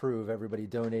he would approve everybody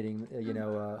donating, hooking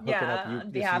up Yeah, you, on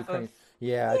this behalf Ukraine. of-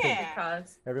 Yeah, I think Yeah.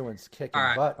 Because everyone's kicking All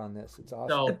right. butt on this. It's awesome.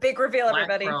 So the big reveal,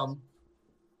 everybody.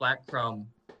 Black Chrome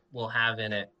will have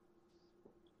in it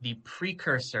the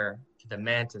precursor to the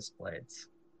Mantis blades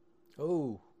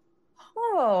Oh,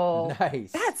 Oh,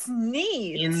 nice. that's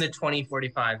neat. in the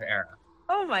 2045 era.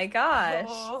 Oh my gosh,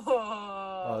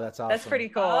 Oh, that's awesome. that's pretty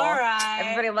cool. All right.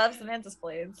 Everybody loves the Mantis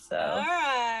blades, so All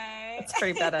right. That's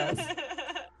pretty badass.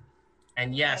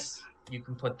 And yes, you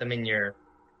can put them in your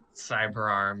cyber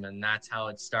arm, and that's how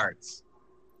it starts.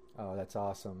 Oh, that's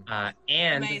awesome.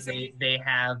 And Amazing. they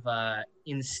have,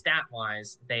 in stat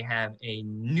wise, they have a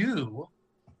new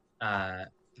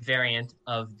variant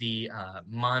of the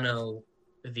mono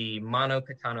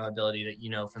katana ability that you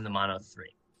know from the Mono 3.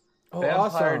 Oh, Vampire,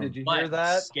 awesome. did you But hear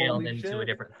that? scaled Holy into shit. a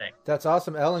different thing. That's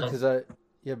awesome, Ellen, So-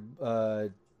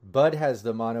 because Bud has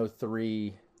the Mono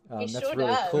 3. He That's sure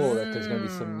really does. cool that there's going to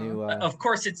be some new... Of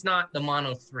course, it's not the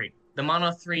Mono 3. The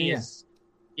Mono 3 Yeah.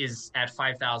 is at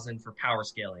 5,000 for power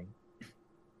scaling.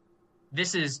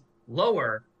 This is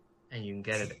lower, and you can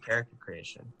get it at character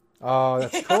creation. Oh,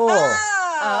 that's cool.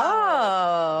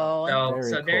 oh, So, Very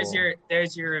so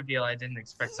there's cool. your reveal. I didn't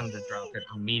expect someone to drop it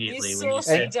immediately You when you saucy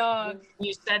said dog. when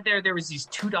you said there was these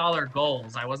 $2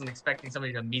 goals. I wasn't expecting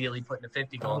somebody to immediately put in a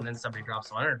 50 goal and then somebody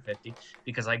drops 150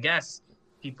 because I guess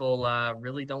people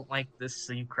really don't like this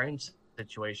Ukraine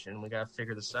situation. We gotta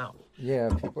figure this out. Yeah,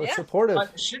 people are Yeah. supportive.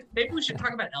 Maybe we should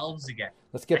talk about elves again.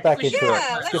 Let's I get think back we into should it. talk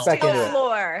about Let's elves. get back into the it.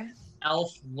 floor.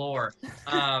 Elf lore.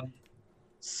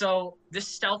 So this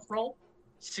stealth roll,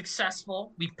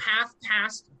 successful. We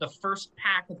past the first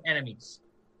pack of enemies.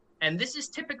 And this is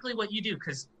typically what you do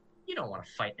because you don't want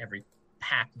to fight every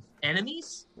pack of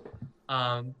enemies.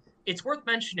 It's worth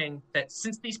mentioning that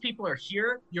since these people are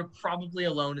here, you're probably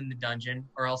alone in the dungeon,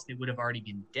 or else they would have already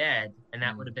been dead, and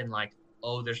that would have been like,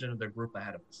 oh, there's another group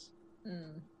ahead of us.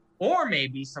 Mm. Or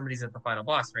maybe somebody's at the final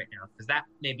boss right now, because that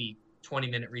maybe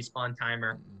 20-minute respawn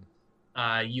timer.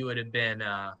 You would have been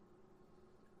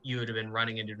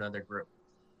running into another group.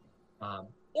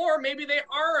 Or maybe they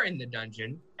are in the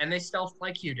dungeon and they stealth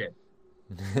like you did.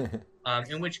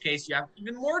 In which case you have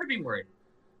even more to be worried.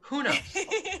 Who knows?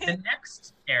 The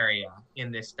next area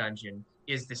in this dungeon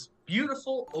is this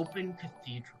beautiful open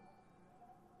cathedral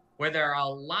where there are a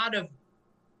lot of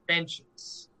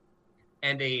benches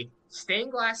and a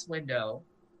stained glass window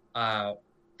that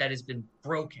has been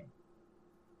broken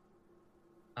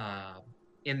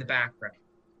in the background.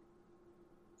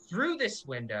 Through this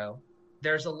window,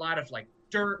 there's a lot of like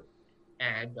dirt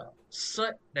and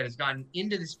soot that has gotten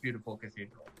into this beautiful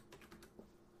cathedral.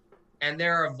 And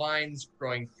there are vines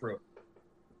growing through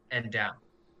and down.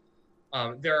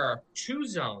 There are two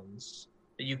zones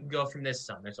that you can go from this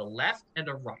zone. There's a left and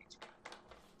a right.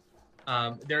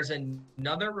 There's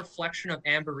another reflection of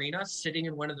Amberina sitting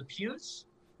in one of the pews.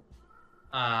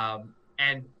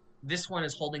 And this one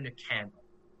is holding a candle.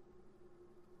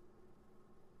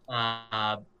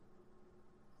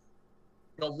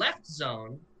 The left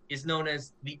zone is known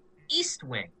as the East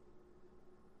Wing.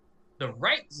 The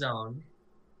right zone...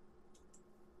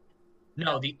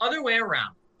 No, the other way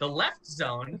around. The left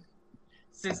zone,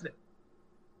 since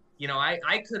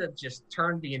I could have just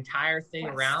turned the entire thing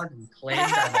around and claimed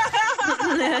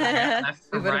that left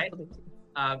from right.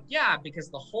 Yeah, because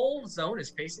the whole zone is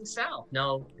facing south.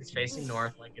 No, it's facing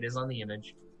north, like it is on the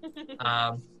image.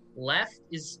 The left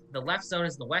zone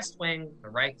is the West Wing. The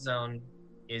right zone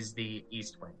is the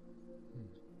East Wing.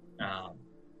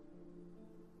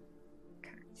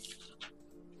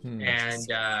 And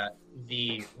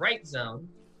the right zone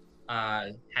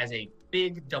has a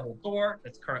big double door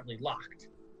that's currently locked.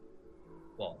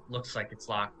 Well, looks like it's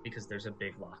locked because there's a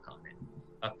big lock on it.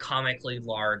 A comically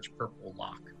large purple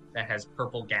lock that has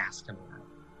purple gas coming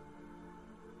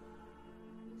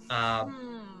out.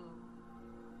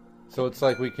 So it's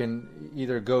like we can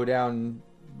either go down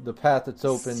the path that's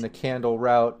open, the candle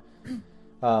route,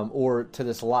 or to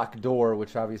this locked door,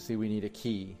 which obviously we need a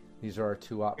key. These are our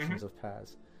two options of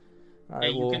paths. All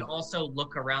right, You can also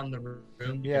look around the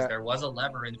room because there was a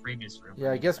lever in the previous room.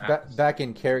 Yeah, I guess back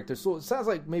in character. So it sounds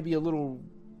like maybe a little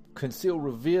conceal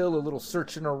reveal, a little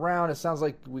searching around. It sounds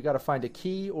like we got to find a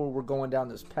key, or we're going down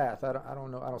this path. I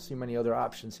don't know. I don't see many other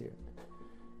options here.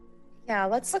 Yeah,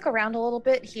 let's look around a little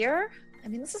bit here. I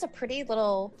mean, this is a pretty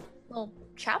little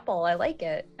chapel. I like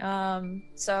it.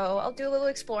 So I'll do a little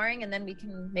exploring, and then we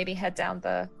can maybe head down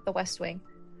the west wing.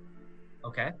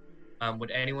 Okay.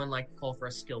 Would anyone like to call for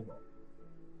a skill roll?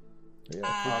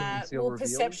 Conceal Will reveal?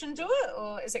 perception do it,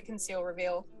 or is it conceal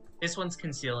reveal? This one's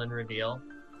conceal and reveal.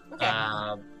 Okay.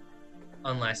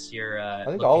 Unless you're. I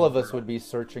think all of us would be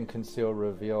searching conceal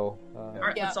reveal. All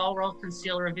right, Yeah. let's all roll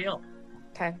conceal reveal.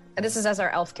 Okay. And this is as our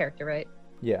elf character, right?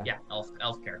 Yeah. Yeah, elf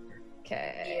character.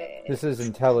 Okay. This is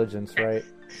intelligence, right?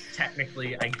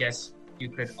 Technically, I guess you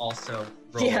could also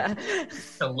roll Yeah.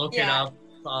 to look it Yeah. up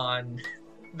on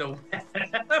the web.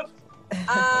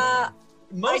 just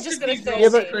Most of got a these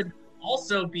rolls 13. could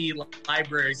also be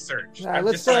library search. Nah, I'm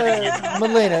let's just letting you know.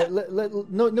 Malena,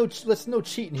 let's no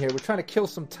cheating here. We're trying to kill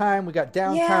some time. We got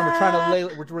downtime. We're trying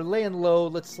to we're laying low.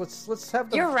 Let's have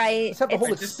the You're right. let's have the It's-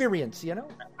 whole experience. You know.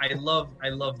 I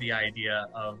love the idea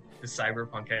of the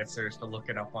cyberpunk answers to look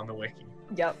it up on the wiki.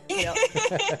 Yep. Yep.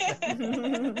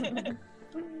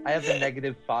 I have a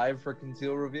 -5 for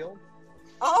conceal reveal.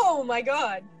 Oh my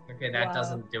god. Okay, that Wow.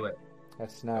 doesn't do it.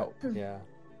 That's not. Yeah.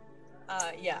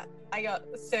 Yeah, I got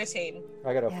 13.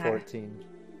 I got a Yeah. 14.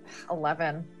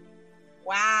 11.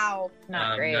 Wow.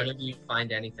 Not great. None of you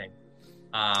find anything.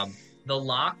 The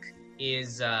lock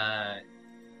is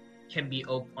can be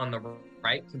on the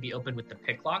right, can be opened with the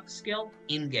pick lock skill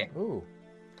in game. Ooh.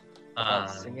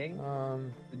 Singing?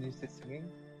 Didn't you say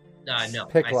singing? No,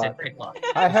 Pick I lock. said pick lock.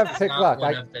 I have It's pick not lock.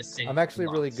 one of the singing I'm actually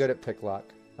really locks. good at pick lock.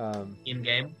 In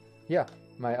game. Yeah,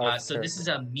 my elf So this is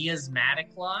a miasmatic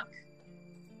lock.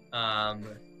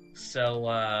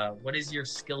 What is your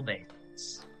skill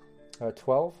base?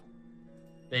 12.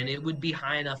 Then it would be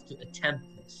high enough to attempt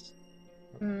this.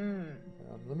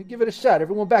 Let me give it a shot.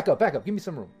 Everyone, back up. Give me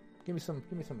some room. Give me some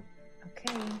room.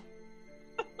 Okay.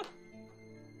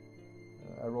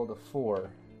 I rolled a 4,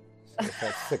 so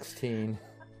that's 16.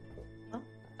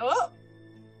 Oh,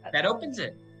 That opens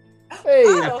it. Hey,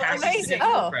 Oh, That passes amazing. the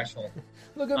difficult Oh. threshold.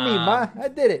 look at me, Ma. I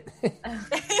did it.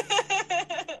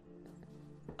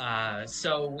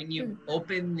 So when you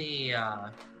open the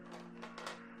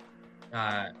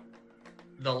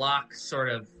lock, sort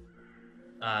of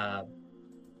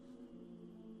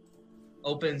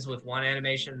opens with one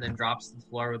animation, and then drops to the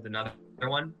floor with another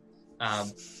one.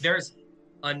 There's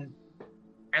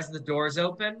as the doors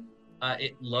open,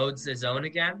 it loads the zone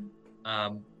again.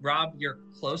 Rob, you're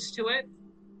close to it.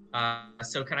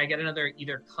 So can I get another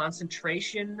either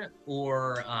concentration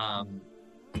or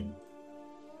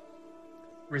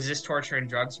resist torture and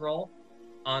drugs roll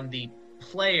on the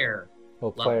player,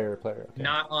 Oh, player. Okay.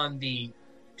 not on the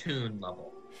tune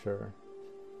level? Sure.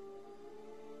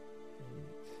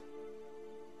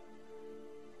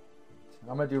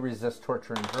 I'm gonna do resist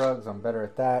torture and drugs. I'm better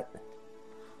at that.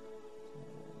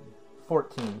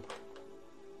 14.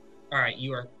 All right,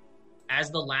 you are, as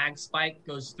the lag spike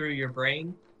goes through your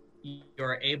brain, you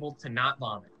are able to not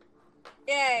vomit.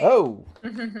 Yay. Oh,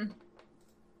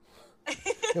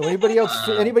 anybody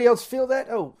else feel that?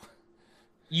 Oh,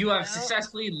 You have No.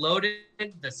 successfully loaded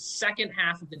the second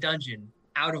half of the dungeon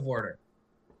out of order.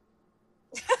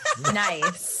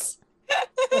 Nice.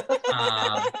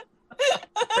 Uh,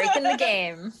 Breaking the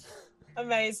game.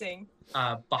 Amazing.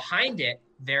 Behind it,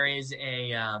 there is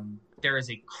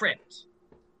a crypt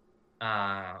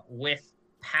with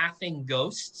pathing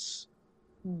ghosts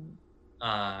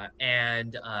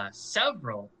and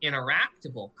several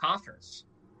interactable coffers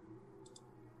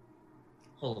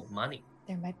full of money.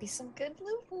 There might be some good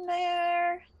loot in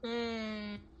there.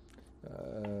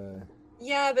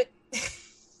 Yeah, but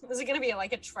is it going to be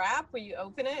like a trap where you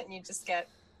open it and you just get...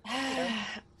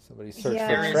 somebody search Yeah.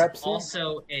 for There is traps here?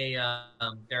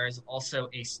 also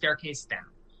a staircase down.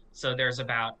 So there's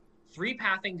about 3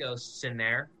 pathing ghosts in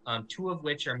there, 2 of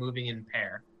which are moving in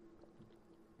pair,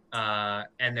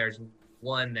 and there's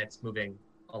 1 that's moving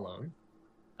alone.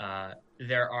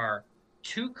 There are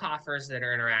 2 coffers that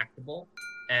are interactable,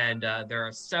 and there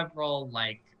are several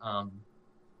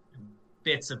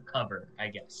bits of cover, I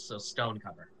guess. So stone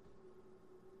cover.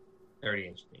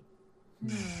 30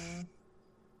 HP.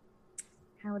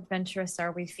 How adventurous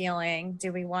are we feeling?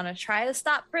 Do we want to try to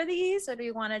stop for these, or do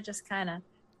we want to just kind of...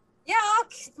 Yeah,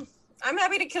 I'm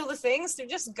happy to kill the things. They're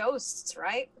just ghosts,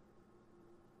 right?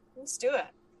 Let's do it.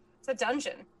 It's a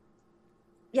dungeon.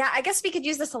 Yeah, I guess we could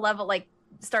use this to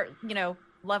start,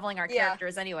 leveling our Yeah.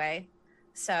 characters anyway.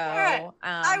 So, right.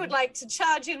 I would Um, like to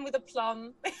charge in with a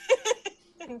plum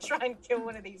and try and kill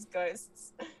one of these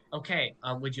ghosts. Okay,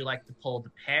 would you like to pull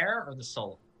the pair or the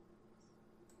solo?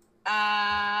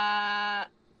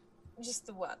 Just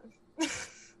the one.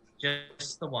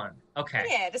 Just the one. Okay.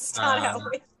 Yeah, to start out Um,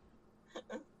 with.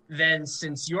 Then,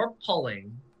 since you're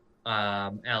pulling,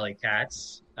 Ellie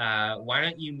Cats, why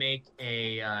don't you make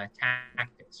a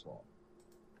tactics roll?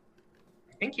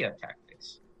 I think you have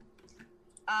tactics.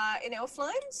 In elf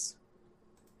lines?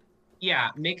 Yeah,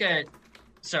 make a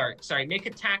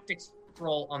tactics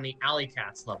roll on the alley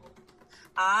cats level.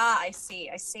 Ah, I see.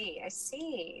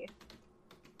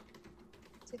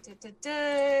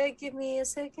 Give me a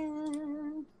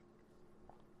second.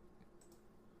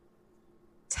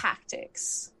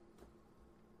 Tactics.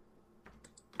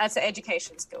 That's an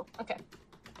education skill. Okay.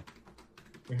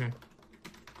 Mhm.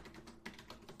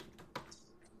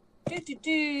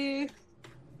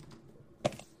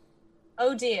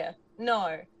 Oh dear.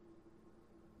 No.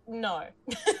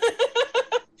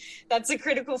 That's a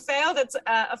critical fail. That's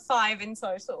a 5 in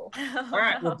total. All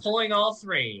right, we're pulling all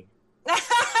three.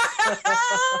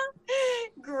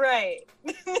 Great.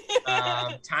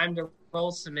 Time to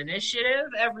roll some initiative,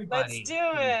 everybody. Let's do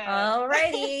it.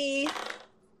 Alrighty.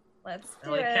 Let's do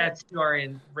Alley it. cats, you are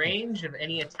in range of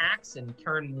any attacks in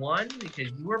turn 1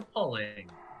 because you are pulling.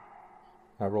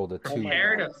 I rolled a 2.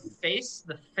 Prepare to face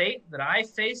the fate that I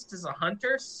faced as a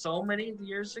hunter so many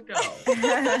years ago.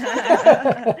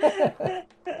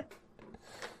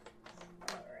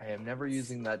 I am never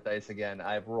using that dice again.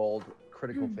 I've rolled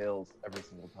critical fails every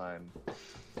single time.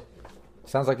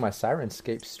 Sounds like my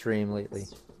Sirenscape stream lately.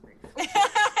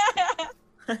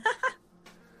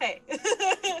 Hey.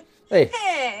 Hey, Hey.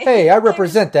 hey, I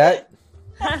represent that.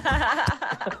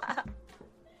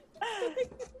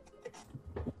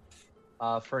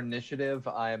 For initiative,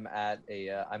 I'm at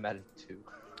a 2.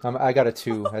 I got a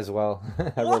 2 as well.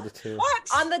 I rolled a 2. What?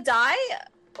 On the die,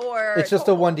 or It's just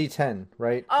a 1d10,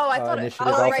 right? Oh, I thought initiative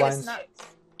it. Oh, elf right. lines. It's not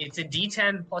It's a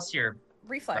D10 plus your,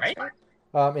 reflex.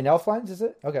 right? In elf lines, is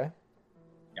it? Okay.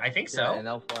 I think so. Yeah, and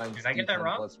elf lines. Did I get that D10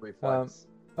 wrong? Plus reflex.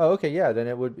 Oh, okay. Yeah. Then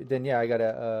it would. Then yeah, I got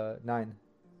a 9.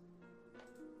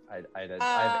 I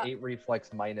have 8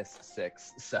 reflex minus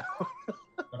 6, so.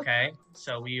 Okay,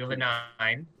 so we have a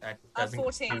 9. That doesn't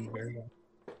 14. do very well.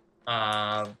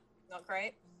 Not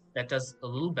great. That does a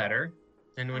little better.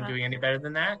 Is anyone doing any better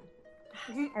than that?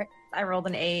 I rolled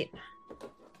an 8.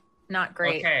 Not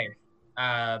great. Okay.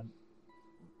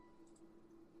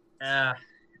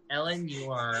 Ellen,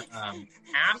 you are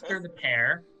after the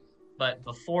pair, but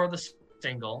before the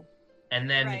single, and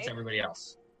then it's Right. everybody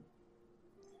else.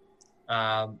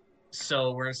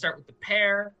 So we're gonna start with the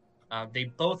pair. They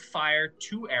both fire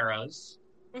 2 arrows,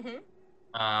 Mm-hmm.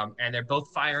 and they're both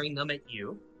firing them at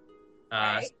you.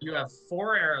 Right. So you have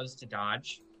 4 arrows to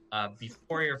dodge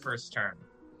before your first turn.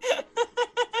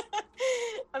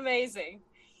 Amazing.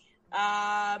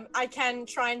 I can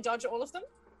try and dodge all of them.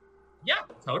 Yeah,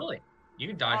 totally. You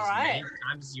can dodge All as many right.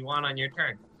 times as you want on your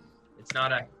turn. It's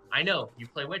not a. I know you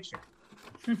play Witcher.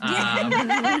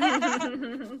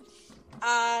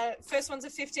 First one's a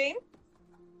 15.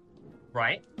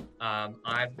 Right.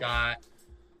 I've got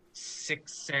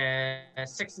 6 and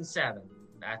 7.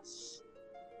 That's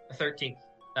a 13.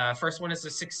 First one is a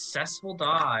successful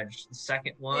dodge. The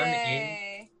second one is.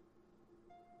 Yay.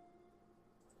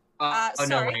 Oh no!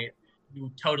 sorry. Wait. You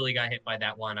totally got hit by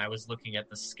that one. I was looking at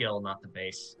the skill, not the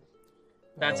base.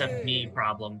 That's a me Ooh.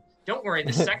 problem. Don't worry.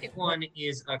 The second one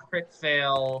is a crit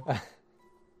fail,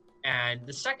 and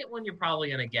the second one you're probably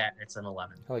gonna get. It's an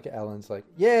 11. I like Ellen's like,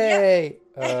 yay!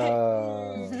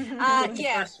 Yeah.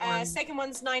 First one. Second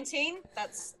one's 19.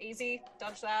 That's easy.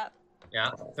 Dodge that.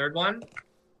 Yeah. Third one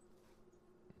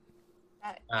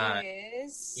That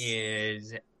is.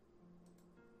 is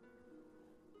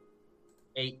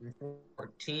 8 and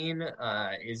 14.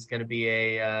 Is gonna be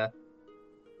a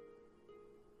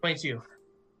 22.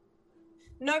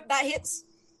 Nope, that hits.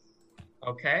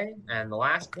 Okay, and the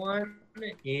last one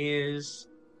is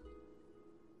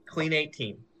clean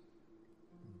 18.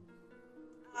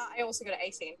 I also got an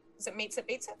 18. Is it meets it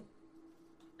beats it?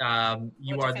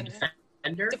 You Or are the defender.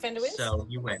 defender, Defender wins? so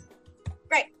you win.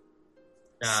 Great.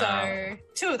 Um, So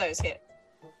 2 of those hit.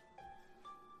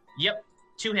 Yep,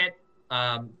 2 hit.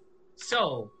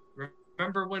 So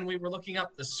remember when we were looking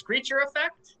up the Screecher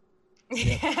effect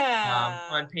Yeah.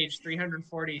 on page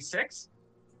 346?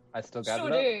 I still got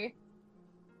Sure it do.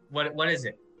 What is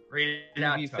it? Read it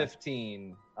out. up. to us.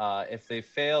 DV15. If they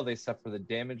fail, they suffer the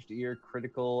damaged ear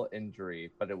critical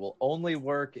injury, but it will only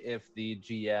work if the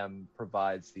GM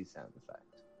provides the sound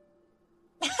effect.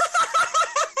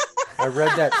 I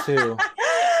read that too.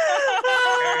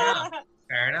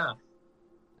 Fair enough.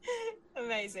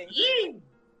 Amazing. Eee!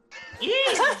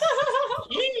 Eee!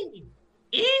 Eee!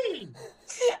 Eee!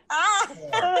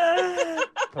 Ah!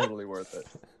 Totally worth it.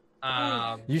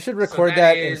 You should So record that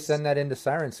that and is- send that into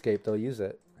Sirenscape. They'll use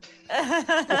it.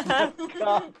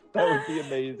 God, that would be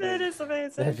amazing. That is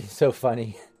amazing. That'd be so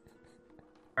funny.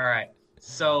 All right.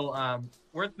 So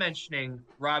worth mentioning,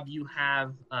 Rob, you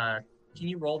have. Can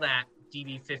you roll that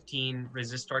DD15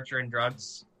 resist torture and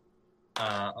drugs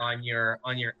on your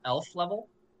elf level?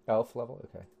 Elf level,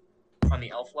 okay. On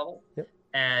the elf level. Yep.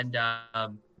 And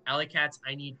Alley Cats,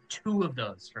 I need 2 of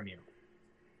those from you.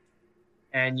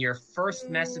 And your first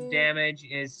mess of damage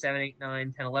is 7, 8,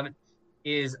 9, 10, 11.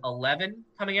 Is 11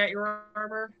 coming at your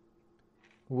armor?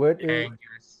 What And is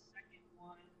your second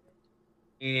one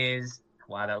is,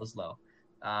 wow, that was low.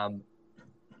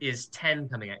 Is 10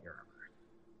 coming at your armor?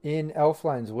 in Elf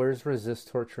Lines? Where's resist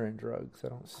torture and drugs? I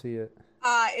don't see it.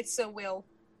 It's a will.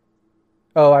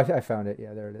 Oh, I found it.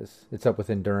 Yeah, there it is. It's up with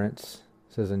endurance.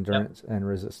 It says endurance and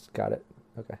resist. Got it.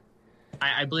 Okay.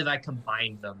 I believe I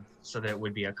combined them so that it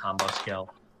would be a combo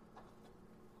skill.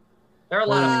 There are a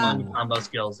lot of fun combo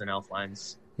skills in Elf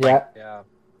Lines. Yeah, Yeah.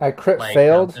 I crit Like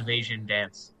failed. evasion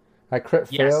dance. I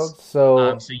crit Yes. failed.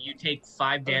 So So you take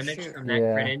 5 damage shoot. from that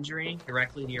Yeah. crit injury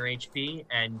directly to your HP,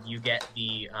 and you get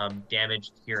the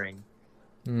damaged hearing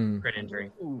crit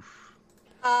injury. Oof.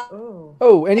 Oh.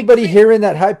 Oh, anybody crit- hearing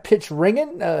that high pitched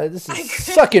ringing? This I is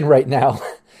crit- sucking right now.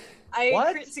 I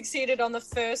What? crit succeeded on the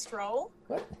first roll.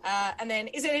 What? And then,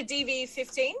 is it a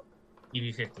DV15?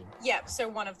 EV15. Yep. So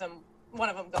one of them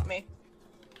got me.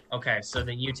 Okay, so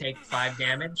then you take 5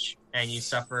 damage, and you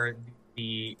suffer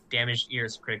the damaged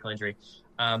ears critical injury.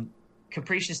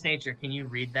 Capricious Nature, can you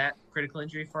read that critical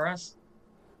injury for us?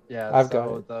 Yeah. I've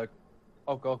so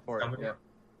got go for it. Somebody- Yeah.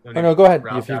 Oh no, go ahead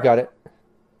Rob if you've got got it.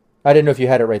 I didn't know if you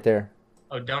had it right there.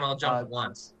 Oh, don't all jump at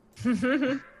once.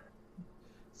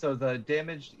 So the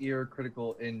damaged ear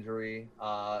critical injury,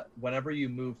 whenever you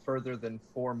move further than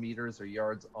 4 meters or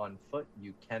yards on foot,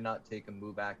 you cannot take a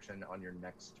move action on your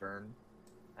next turn.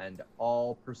 And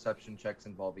all perception checks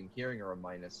involving hearing are a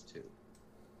 -2.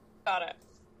 Got it.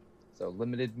 So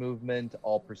limited movement,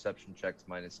 all perception checks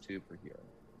 -2 for hearing.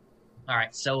 All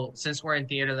right, so since we're in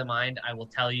Theater of the Mind, I will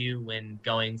tell you when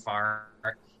going far,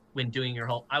 when doing your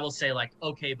whole, I will say like,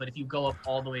 okay, but if you go up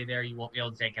all the way there, you won't be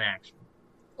able to take an action.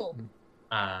 Cool.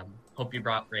 Hope you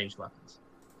brought ranged weapons.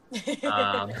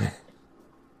 I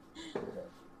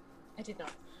did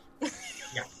not.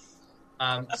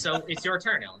 So it's your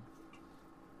turn, Ellen.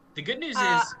 The good news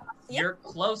is Yep. you're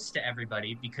close to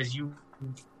everybody because you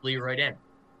Leroyed in.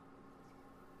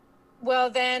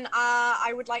 Well, then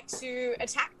I would like to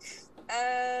attack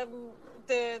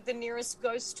the nearest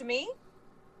ghost to me.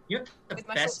 You know what the With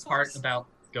my best short part swords. about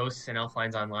Ghosts and Elf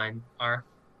Lines Online are?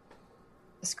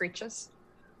 The screeches.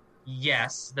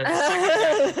 Yes, that the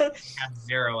second half have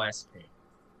 0 SP.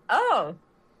 Oh,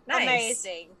 nice.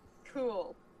 Amazing.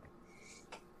 Cool.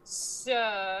 So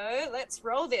let's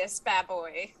roll this bad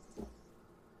boy.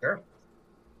 Sure.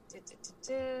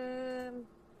 Du-du-du-dum.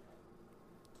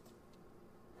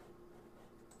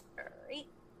 Alright.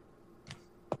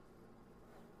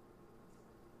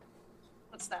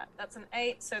 What's that? That's an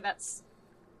 8, so that's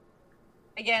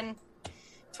again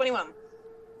 21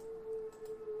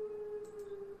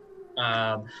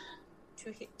 to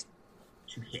hit.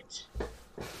 To hit.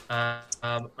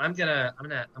 I'm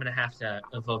gonna have to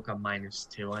evoke a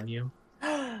 -2 on you.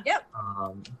 Yep.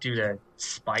 Due to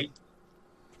spite.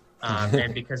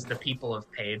 And because the people have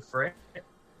paid for it.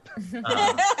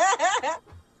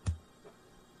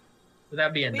 So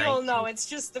that'd be a We 19. all know it's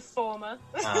just the former.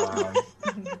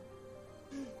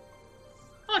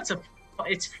 Oh,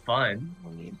 it's fun. I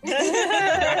mean, I'm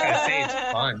not gonna say it's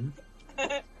fun.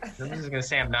 I'm just gonna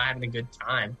say I'm not having a good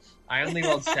time. I only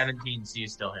rolled 17, so you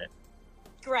still hit.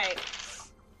 Great.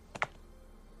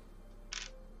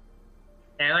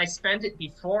 And I spent it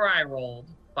before I rolled,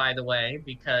 by the way,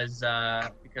 because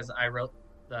I wrote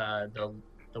the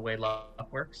way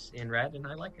luck works in red, and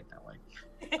I like it that way.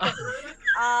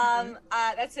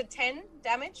 That's a 10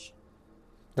 damage.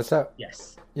 That's that.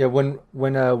 Yes. Yeah, when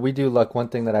we do luck, one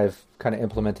thing that I've kind of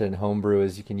implemented in homebrew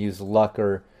is you can use luck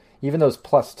or even those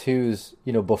 +2s,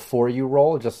 before you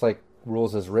roll, just like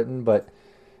rules as written. But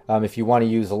if you want to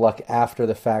use luck after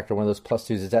the fact or one of those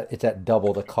 +2s, it's at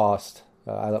double the cost.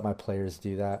 I let my players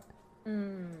do that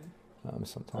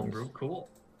sometimes. Homebrew, cool.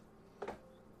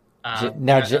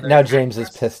 Now James is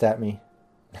pissed at me.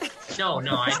 No,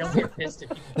 I don't get pissed at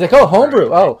people. He's like, "Oh,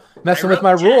 homebrew! Oh, messing with wrote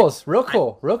my text. rules. Real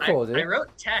cool, dude." I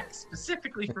wrote text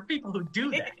specifically for people who do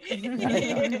that.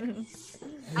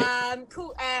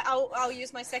 Cool. I'll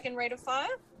use my second rate of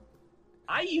fire.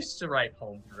 I used to write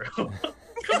homebrew. Come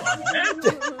on,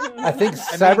 man. I think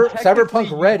technically Cyberpunk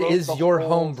you Red wrote is the your whole-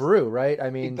 homebrew, right? I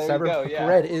mean, There you go, Cyberpunk yeah.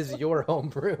 Red is your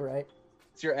homebrew, right?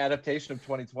 It's your adaptation of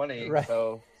 2020. Right.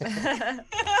 So I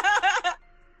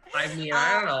mean,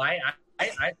 I don't know. I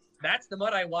that's the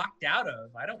mud I walked out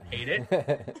of. I don't hate it.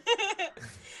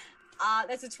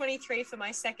 That's a 23 for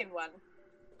my second one.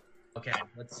 Okay,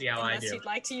 let's see how I Unless do. you'd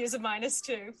like to use a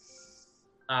 -2.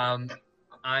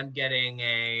 I'm getting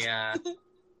a.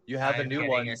 You have a I'm new getting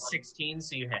one. a 16,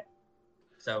 so you hit.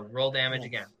 So roll damage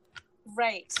again.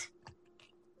 Right.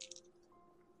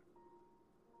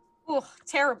 Oh,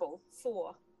 terrible.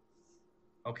 4.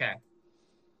 Okay.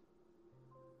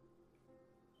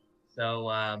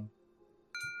 So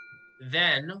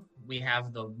then we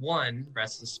have the one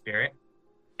restless spirit,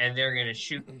 and they're gonna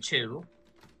shoot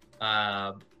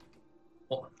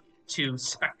two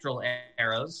spectral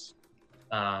arrows.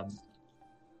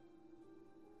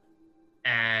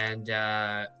 And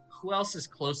who else is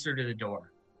closer to the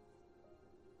door?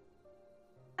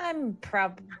 I'm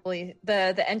probably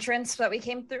the entrance that we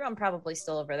came through. I'm probably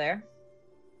still over there.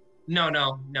 No,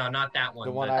 not that one.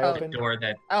 The one the, I the opened? door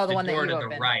that The one that door you to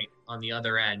opened. the right on the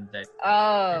other end. The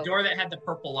Oh, door that had the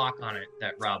purple lock on it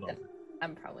that Rob opened.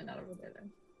 I'm probably not over there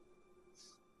then.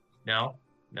 No,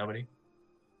 nobody.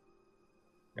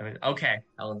 Okay,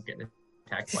 Ellen's getting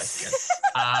attacked twice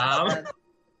again.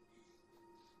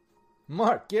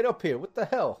 Mark, get up here. What the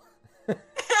hell?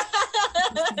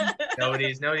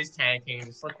 Nobody's tanking.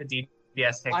 Just let the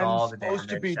DPS take I'm all the damage. supposed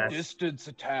to be That's- distance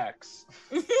attacks.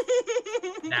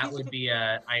 That would be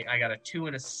I got a 2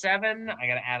 and a 7. I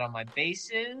got to add on my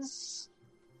bases.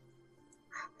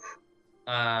 15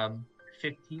 on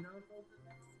both of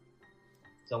them.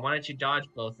 So why don't you dodge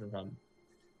both of them?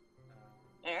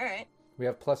 All right. We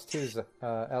have +2s.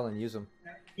 Ellen, use them.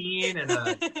 15 and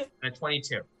a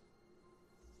 22.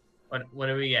 What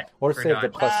do we get? Or for save the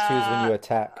dodge? +2s when you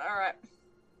attack. All right.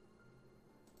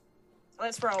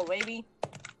 Let's roll, baby.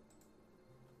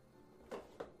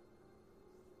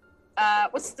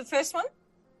 What's the first one?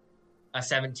 A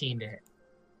 17 to hit.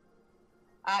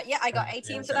 Yeah, I got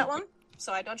 18 for that one,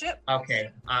 so I dodge it.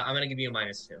 Okay, I'm gonna give you a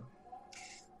 -2.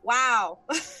 Wow.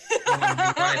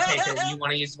 You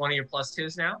want to use one of your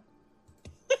 +2s now?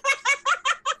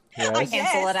 Yes.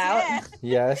 Cancel it out.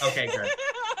 Yes. Okay, good.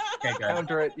 Okay, good.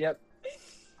 Counter it. Yep.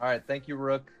 All right. Thank you,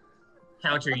 Rook.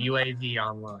 Counter UAV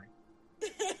online.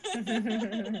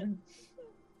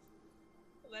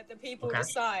 Let the people Okay.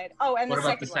 decide. Oh, and What the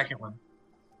about second the second one?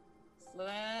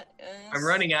 Let us- I'm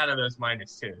running out of those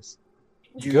 -2s.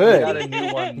 You Good. got a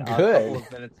new one a Good. couple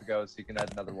of minutes ago, so you can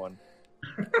add another one.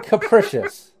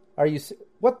 Capricious. Are you...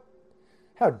 What?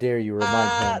 How dare you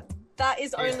remind him? That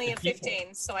is Here's only the a people.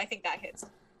 15, so I think that hits.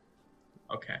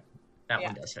 Okay, that Yeah.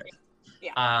 one does hit.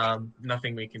 Yeah.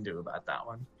 Nothing we can do about that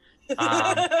one.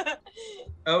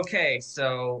 Okay,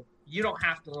 so you don't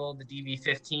have to roll the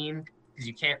DV15 because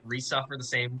you can't resuffer the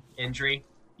same injury.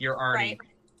 You're already Right.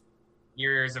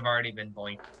 yours have already been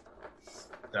boinked.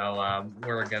 So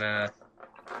we're gonna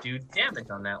do damage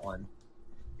on that one.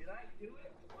 Did I do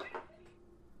it?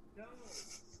 No.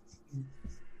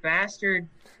 Bastard.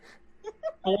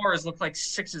 4s look like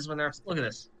 6s when they're. Look at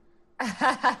this.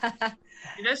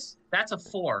 See this? That's a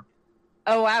 4.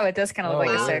 Oh wow, it does kind of look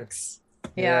like wow. a 6.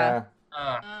 Yeah.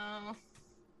 Oh.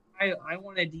 I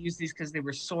wanted to use these because they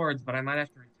were swords, but I might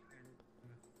have to retire.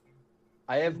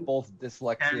 I have both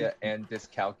dyslexia and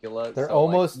dyscalculia. They're so,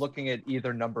 almost- looking at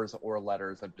either numbers or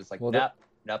letters. I'm just like, Well,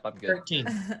 nope, I'm good. 13.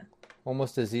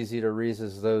 Almost as easy to read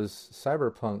as those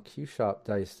Cyberpunk Q-Shop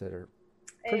dice that are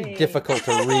pretty Hey. difficult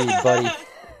to read, buddy.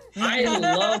 I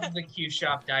love the Q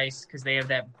Shop dice because they have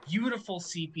that beautiful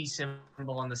CP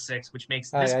symbol on the 6, which makes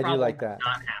this I do problem like that.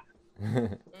 not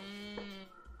happen.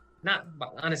 Not,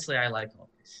 but honestly, I like all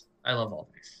these. I love all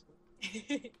these.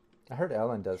 I heard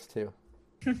Ellen does too.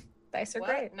 Dice are What?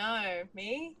 great. No,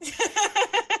 me?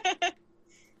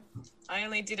 I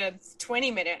only did a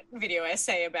 20-minute video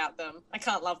essay about them. I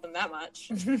can't love them that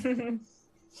much. Oh,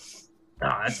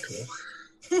 that's cool.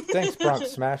 Thanks,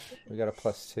 Bronx Smash. We got a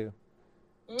 +2.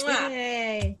 Mwah.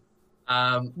 Yay.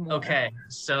 Okay,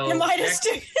 so The next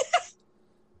 -2.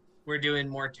 we're doing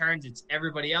more turns. It's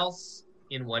everybody else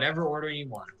in whatever order you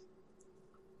want.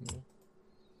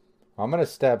 I'm gonna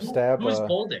stab. Who was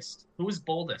boldest? Who was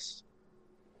boldest?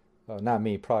 Oh, not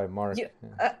me. Probably Mark. You-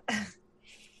 Yeah.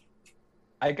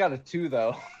 I got a 2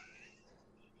 though.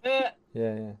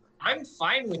 Yeah. I'm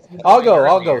fine with you. I'll go. going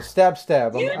I'll go. earlier. Stab.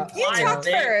 You, I'm you fine talk with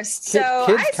it. first, Kid, so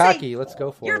kid's I'd cocky. say Let's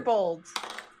go for you're it. bold.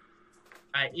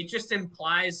 It just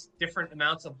implies different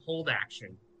amounts of hold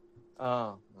action.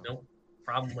 Oh. No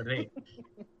problem with me.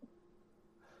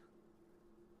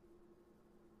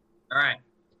 All right.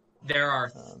 There are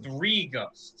 3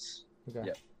 ghosts. Okay.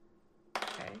 Yep.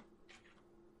 Okay.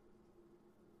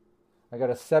 I got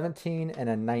a 17 and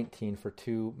a 19 for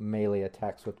 2 melee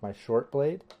attacks with my short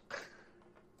blade.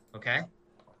 Okay.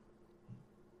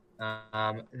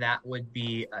 That would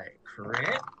be a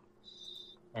crit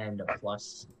and a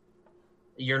plus.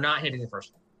 You're not hitting the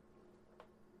first one.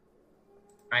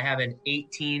 I have an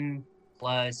 18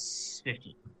 plus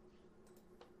 15.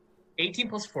 18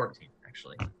 plus 14,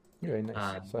 actually. Very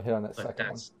nice. So I hit on that But second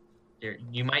one. that's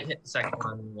you might hit the second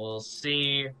one. We'll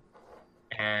see.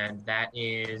 And that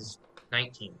is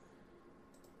 19.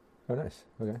 Oh, nice.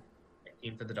 Okay.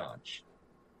 19 for the dodge.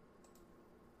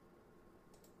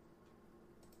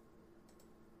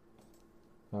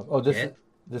 Oh, this Hit.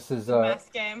 is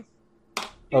Math game.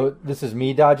 this is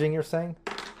me dodging. You're saying?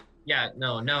 Yeah,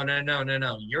 no.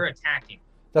 You're attacking.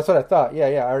 That's what I thought. Yeah.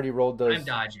 I already rolled those. I'm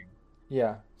dodging.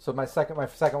 Yeah. So my second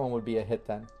one would be a hit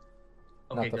then,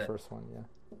 Okay, not the good. first one. Yeah.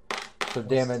 So What's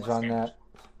damage the on damage? that.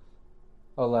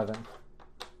 11.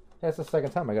 That's the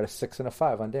second time I got a 6 and a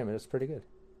 5 on damage. That's pretty good.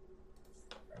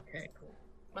 Okay, cool.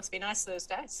 Must be nice those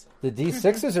days. The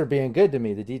D6s are being good to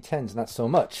me. The D10s not so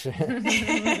much.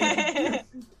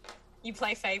 You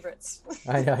play favorites.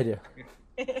 I do.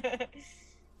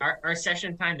 Our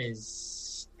session time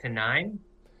is to 9.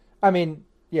 I mean,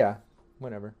 yeah,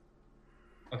 whenever.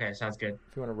 Okay, sounds good.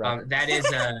 If you want to wrap. That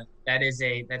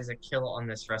is a kill on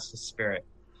this restless spirit.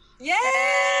 Yay!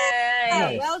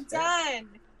 Nice. Well done.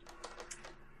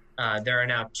 There are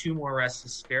now 2 more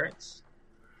restless spirits.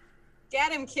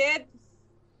 Get him, kid.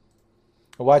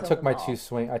 Well, I Kill took them my all. 2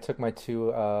 swing. I took my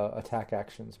 2 attack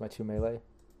actions. My 2 melee.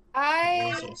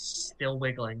 Yours is still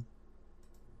wiggling.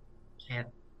 Can't.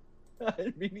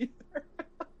 Me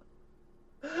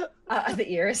neither. The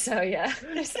ears. So yeah.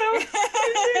 They're so.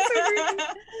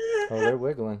 Oh, they're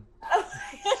wiggling.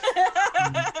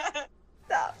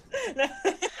 Stop.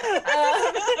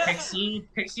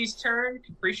 Pixie's turn.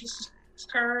 Capricious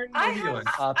turn. What I are you doing?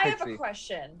 I have a Pixie.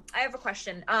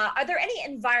 question. Are there any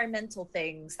environmental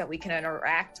things that we can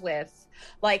interact with,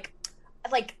 like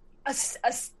a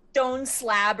stone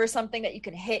slab or something that you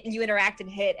can hit and you interact and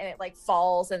hit and it like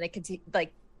falls and it can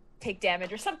take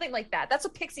damage or something like that? That's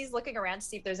what Pixie's looking around to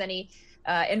see if there's any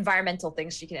environmental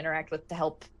things she can interact with to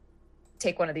help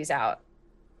take one of these out.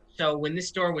 So when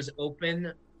this door was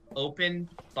opened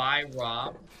by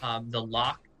Rob, the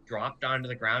lock dropped onto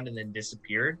the ground and then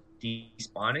disappeared,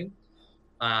 despawning.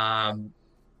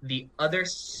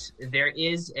 There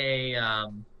is a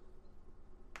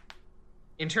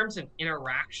in terms of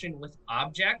interaction with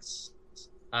objects,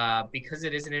 because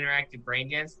it is an interactive brain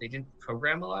dance, they didn't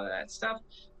program a lot of that stuff.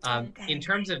 Okay. In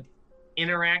terms of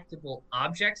interactable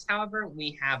objects, however,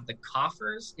 we have the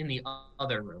coffers in the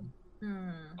other room.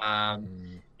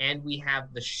 And we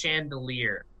have the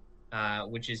chandelier,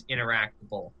 which is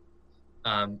interactable,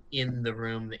 in the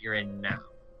room that you're in now.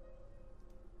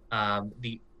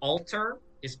 The altar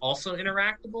is also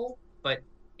interactable, but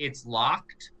it's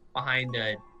locked behind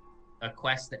a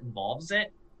quest that involves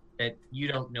it that you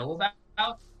don't know about.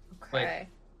 Okay.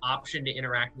 Option to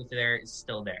interact with there is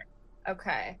still there.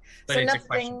 Okay. But it's a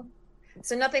question.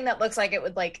 So nothing that looks like it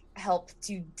would like help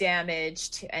do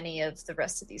damage to any of the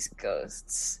rest of these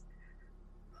ghosts.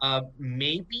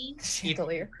 Maybe if you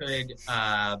Chandelier. could.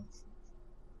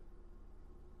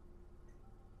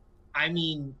 I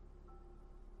mean,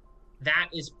 that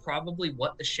is probably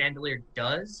what the chandelier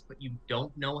does, but you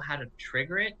don't know how to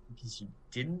trigger it because you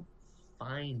didn't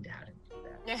find how to do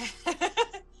that.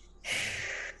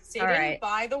 So you All didn't right.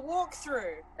 buy the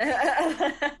walkthrough.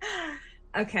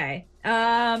 Okay.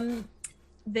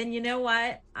 Then you know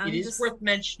what? It is worth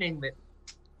mentioning that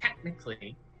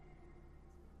technically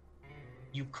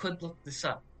you could look this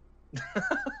up,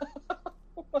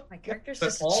 My character's but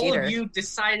just a all cheater. of you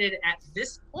decided at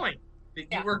this point that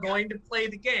Yeah. you were going to play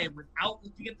the game without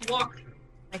looking at the walkthrough.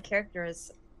 My character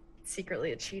is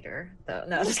secretly a cheater, though.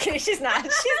 No, just kidding. She's not.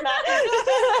 She's not.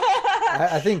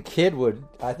 I think Kid would.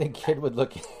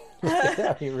 Look.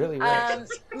 He really would.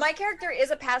 My character is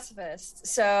a pacifist,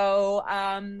 so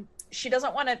she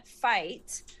doesn't want to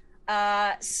fight.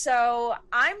 So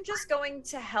I'm just going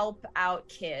to help out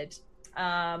Kid.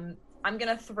 I'm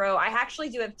gonna throw. I actually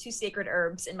do have 2 sacred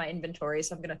herbs in my inventory,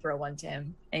 so I'm gonna throw one to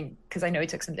him, and because I know he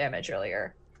took some damage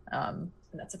earlier. And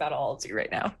that's about all I'll do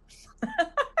right now.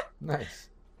 Nice.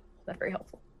 Not very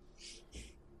helpful.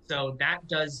 So that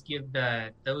does give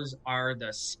those are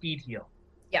the speed heal.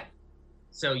 Yeah.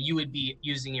 So you would be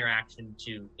using your action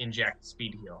to inject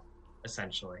speed heal,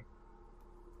 essentially.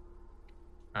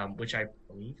 Which I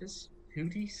believe is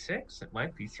 2d6. It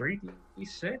might be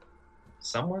 3d6.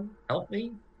 Someone help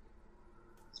me.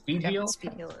 Speed heal.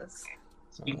 Speed heal is.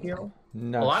 Speed heal.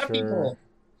 Not A lot sure. of people.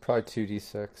 Probably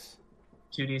 2d6.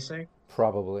 2d6.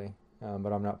 Probably,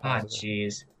 but I'm not Ah, positive.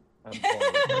 jeez. I'm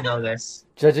pulling. You know this.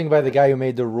 Judging by the guy who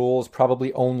made the rules,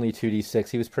 probably only 2d6.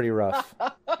 He was pretty rough.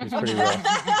 He was pretty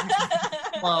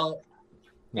rough. Well,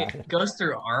 No, it goes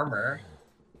through armor.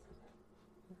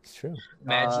 it's true.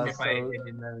 Imagine if I so-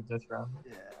 didn't know just wrong.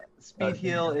 Yeah. Speed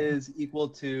heal is equal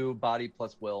to body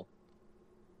plus will.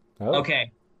 Oh,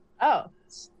 Okay, Oh,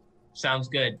 sounds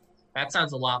good. That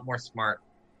sounds a lot more smart.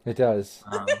 it does.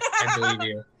 I believe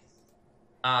you.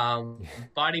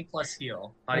 Body plus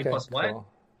heal. Body Okay, plus what? cool.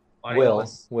 Body Will.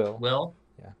 plus Will. will.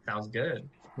 Yeah. Sounds good.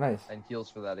 Nice. And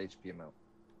heals for that HP amount.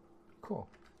 Cool.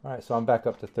 All right, so I'm back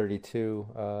up to 32.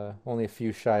 Only a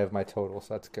few shy of my total,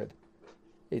 so that's good.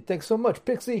 Hey, thanks so much,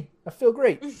 Pixie. I feel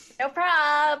great. no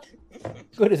prob.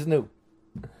 Good as new.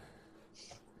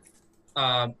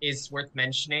 It's worth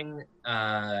mentioning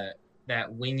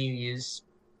that when you use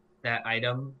that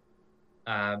item,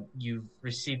 you've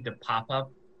received a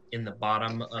pop-up in the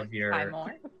bottom of Buy your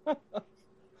more.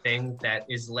 thing that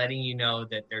is letting you know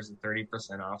that there's a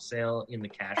 30% off sale in the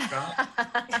cash shop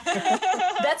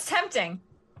That's tempting.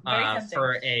 Very tempting.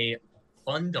 for a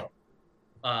bundle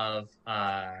of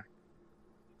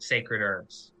sacred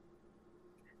herbs.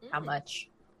 How much?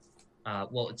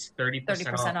 Well, it's 30%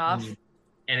 30% off. off.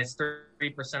 And it's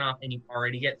 30% off, and you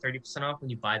already get 30% off when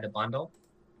you buy the bundle.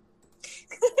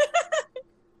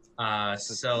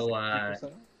 So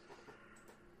 60%?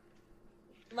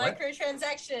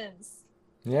 Microtransactions.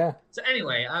 Yeah. So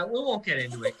anyway, we won't get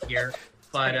into it here,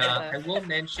 but I will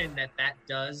mention that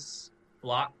does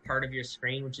block part of your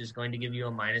screen, which is going to give you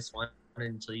a -1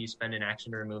 until you spend an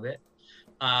action to remove it.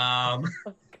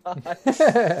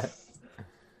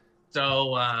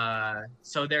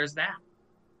 So there's that.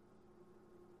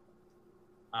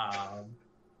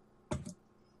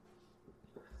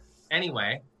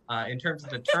 Anyway, in terms of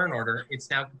the turn order, it's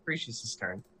now Capricious'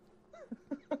 turn.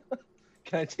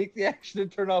 Can I take the action and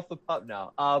turn off the pop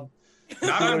now? Not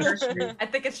on her screen. I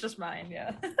think it's just mine.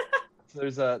 Yeah.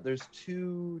 There's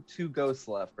two ghosts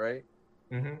left, right?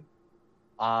 Mm-hmm.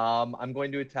 I'm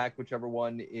going to attack whichever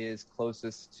one is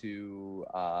closest to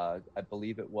I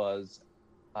believe it was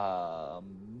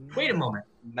Wait a moment.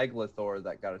 Megalithor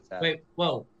that got attacked. Wait,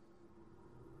 whoa.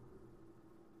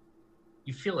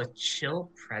 You feel a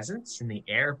chill presence in the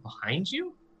air behind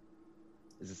you?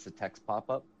 Is this a text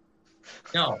pop-up?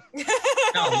 No.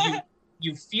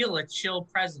 You feel a chill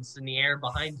presence in the air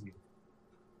behind you.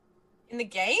 In the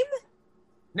game?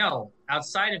 No,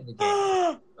 outside of the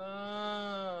game.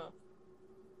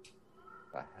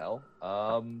 The hell?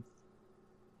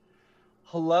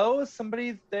 Hello? Is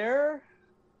somebody there?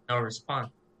 No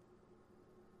response.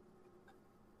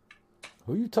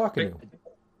 Who are you talking to?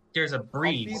 There's a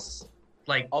breeze.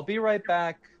 Like, I'll be right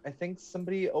back. I think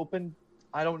somebody opened.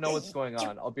 I don't know what's going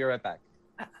on. I'll be right back.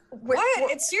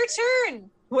 What? It's your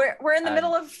turn. We're in the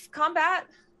middle of combat.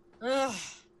 Ugh.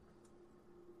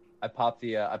 I popped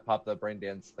the brain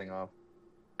dance thing off.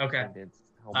 okay. Brain dance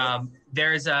helmet.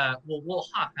 There's we'll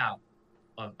hop out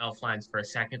of elf lines for a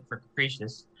second for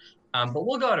Capricious. But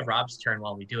we'll go to Rob's turn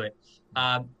while we do it.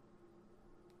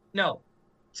 No,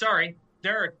 sorry.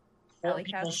 There are 4 Alley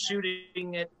people cast.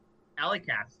 shooting at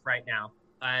Alleycast right now,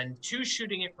 and 2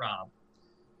 shooting at Rob.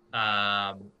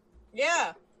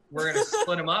 Yeah. We're gonna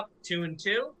split them up 2 and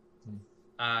 2.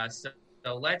 So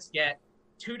let's get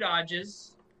 2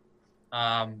 dodges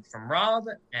from Rob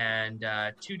and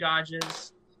 2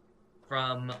 dodges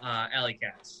from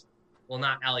Alleycats. Well,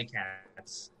 not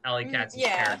Alleycats. Alleycats'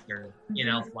 yeah. character in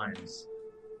Elf Lines.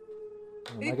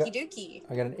 I Ookie got, dookie.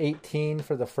 I got an 18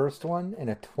 for the first one and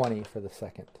a 20 for the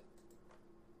second.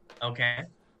 Okay.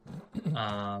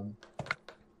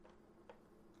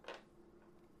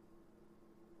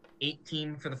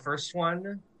 18 for the first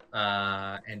one,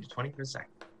 and 20 for the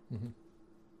second. Mhm.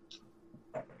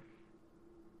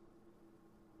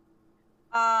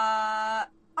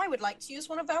 I would like to use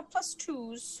one of our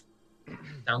 +2s.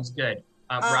 Sounds good.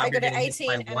 Rob, I you're got an getting hit 18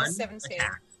 by and a 1 17.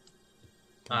 attack.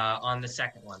 On the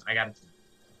second one, I got it.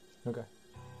 Okay.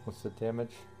 What's the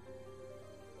damage?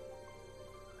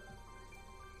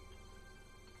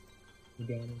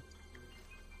 Damage.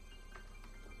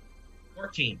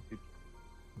 14.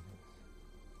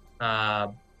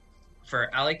 For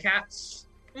Alleycats.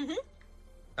 Mhm.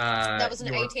 That That was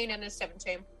an 18 and a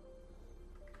 17.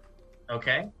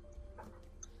 Okay.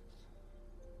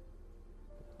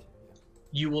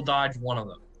 You will dodge one of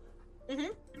them.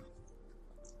 Mhm.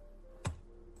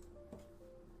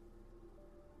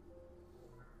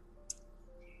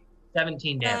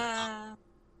 17 damage.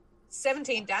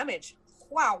 17 damage.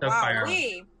 Wow, So wow, fire.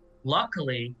 wee.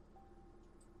 Luckily,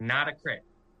 not a crit.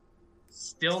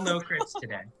 Still no crits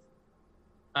today.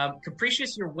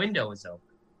 Capricious, your window is open.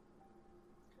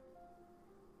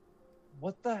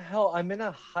 What the hell? I'm in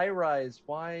a high rise.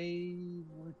 Why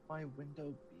would my window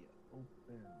be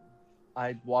open?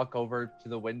 I'd walk over to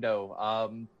the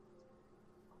window.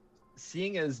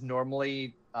 Seeing as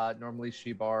normally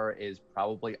Shebar is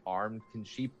probably armed, can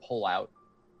she pull out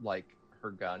like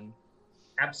her gun?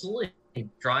 Absolutely.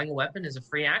 Drawing a weapon is a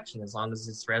free action as long as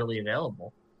it's readily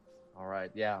available. All right,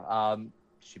 yeah.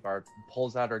 Shibar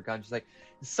pulls out her gun. She's like,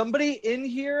 "Is somebody in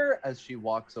here?" As she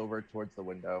walks over towards the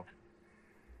window.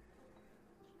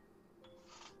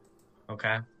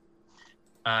 Okay.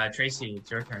 Tracy, it's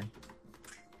your turn.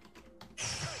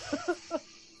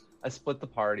 I split the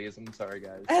parties. I'm sorry,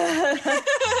 guys.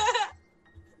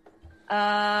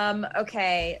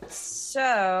 Okay,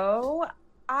 so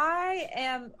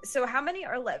so how many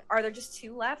are left? Are there just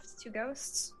 2 left? 2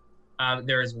 ghosts?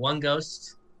 There is 1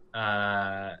 ghost.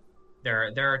 There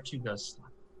are 2 ghosts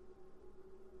left.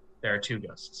 There are 2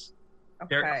 ghosts.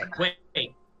 Okay.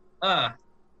 Wait.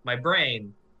 My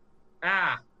brain.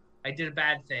 I did a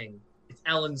bad thing. It's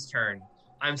Ellen's turn.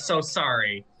 I'm so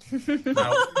sorry.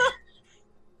 Well,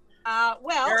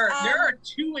 there are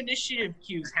 2 initiative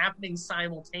queues happening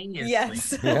simultaneously.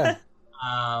 Yes. Yeah.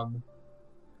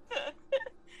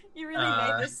 You really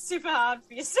made this super hard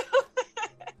for yourself.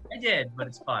 I did, but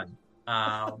it's fun.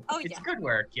 It's good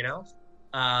work, you know?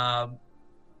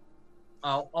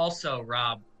 Also,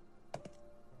 Rob,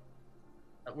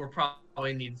 we'll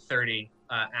probably need 30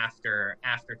 after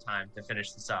time to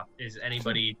finish this up. Is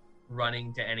anybody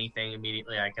running to anything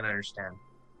immediately? I can understand.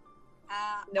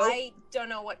 Nope. I don't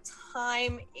know what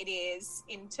time it is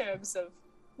in terms of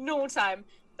normal time,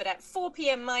 but at 4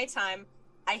 p.m. my time,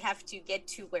 I have to get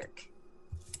to work.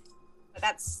 But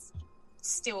that's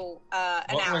still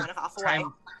an What hour was and a half away.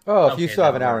 time- Oh, if you Okay, still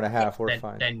have an then hour and a half, we're then,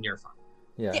 fine. Then you're fine.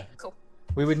 Yeah. Yeah, cool.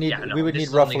 We would need Yeah, no, we would this need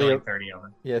is only roughly going 30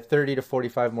 over. 30 to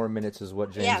 45 more minutes is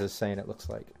what James Yeah. is saying. It looks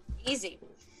like. Easy.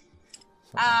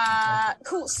 Something.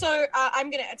 Cool. So I'm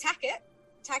gonna attack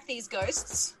these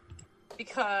ghosts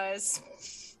because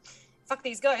fuck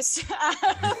these ghosts.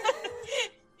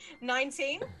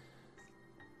 19.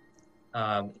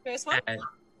 First one.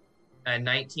 A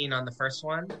 19 on the first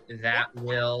one. That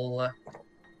will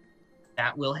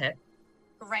hit.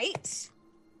 Great.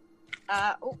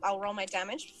 I'll roll my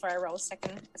damage before I roll a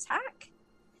second attack.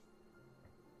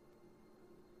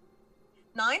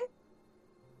 9.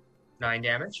 9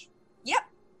 damage. Yep.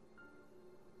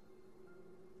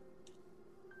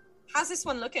 How's this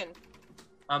one looking?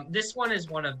 This one is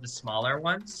one of the smaller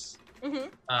ones.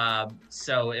 Mm-hmm.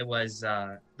 So it was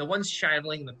the ones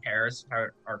straddling the pairs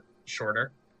are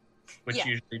shorter, which Yeah.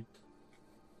 usually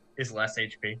is less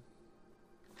HP.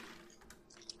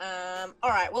 All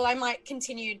right. Well, I might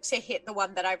continue to hit the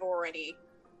one that I've already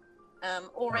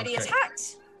Okay.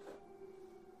 attacked.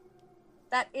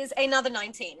 That is another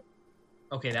 19.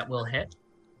 Okay, that will hit.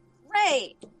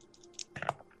 Ray.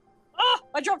 Oh,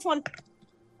 I dropped one.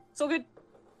 It's all good.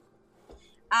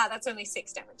 That's only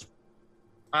 6 damage.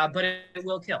 But it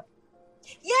will kill.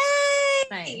 Yay!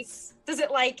 Nice. Does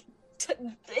it like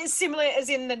is similar as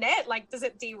in the net? Like, does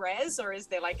it de-res or is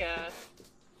there like a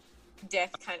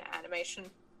death kind of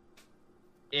animation?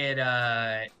 It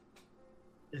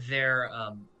their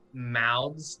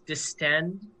mouths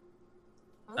distend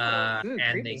Ooh, and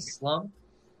they creepy. slump,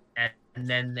 and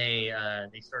then they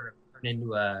sort of turn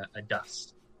into a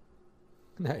dust.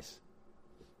 Nice.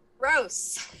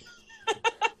 Gross.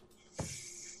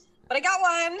 But I got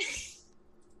one.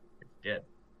 Good.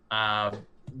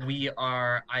 We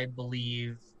are, I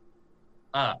believe,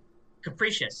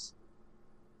 Capricious.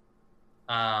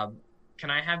 Can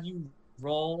I have you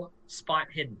roll spot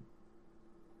hidden?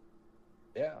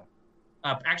 Yeah.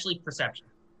 Actually, perception.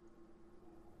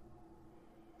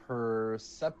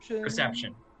 Perception.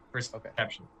 Perception.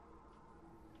 Perception.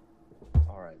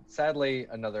 All right. Sadly,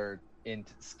 another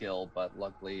int skill, but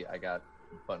luckily I got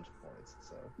a bunch of points.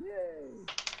 So yay.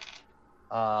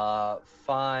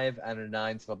 5 and a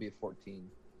 9, so I'll be at 14.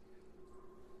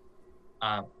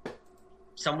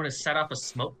 Someone has set off a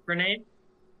smoke grenade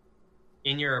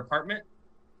in your apartment.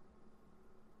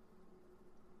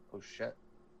 Oh shit.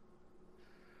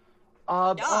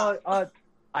 Yeah.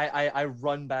 I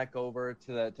run back over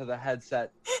to the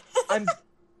headset.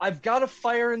 I've got a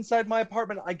fire inside my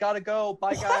apartment. I gotta go.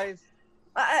 Bye, guys.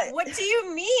 What do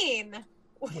you mean?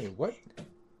 Wait, what?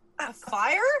 A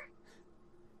fire?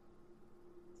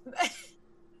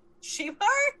 Shibar?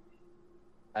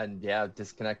 And yeah,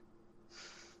 disconnect.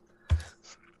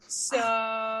 So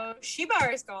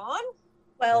Shibar is gone.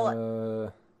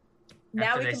 Well, now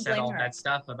After we they can said blame all her. that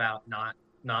stuff about not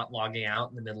logging out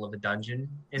in the middle of a dungeon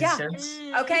Yeah. instance.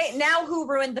 Okay, now who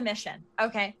ruined the mission?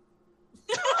 Okay.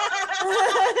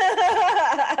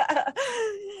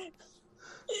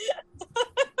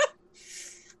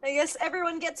 I guess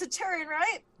everyone gets a turn,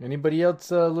 right? Anybody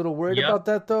else a little worried Yep. about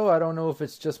that though? I don't know if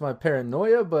it's just my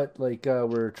paranoia, but like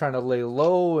we're trying to lay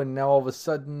low, and now all of a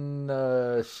sudden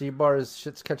Shebar's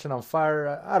shit's catching on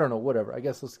fire. I don't know. Whatever. I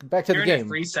guess let's get back to You're the in a game.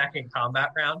 3-second combat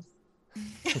round.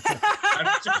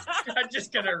 I'm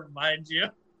just gonna remind you.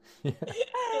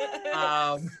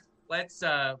 Let's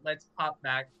pop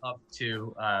back up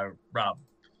to Rob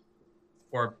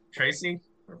or Tracy.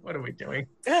 What are we doing?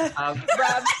 Rob,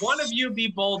 One of you be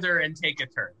bolder and take a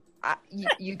turn.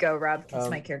 you go, Rob, because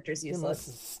my character's Yeah, let's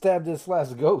useless. stab this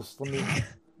last ghost. Let me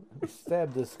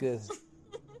stab this guy.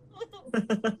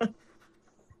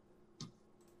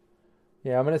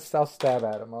 Yeah, I'll stab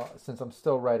at him since I'm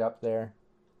still right up there.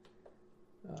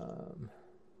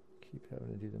 Keep having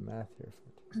to do the math here.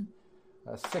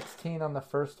 16 on the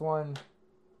first one,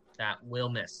 That will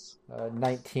miss.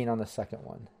 19 on the second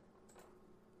one.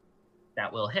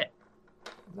 That will hit.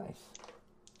 Nice.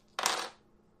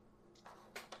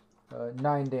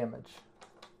 9 damage.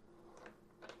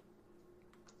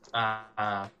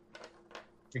 The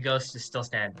ghost is still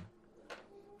standing,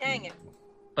 Dang it.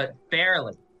 but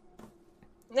barely.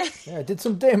 Yeah, I did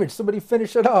some damage. Somebody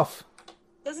finish it off.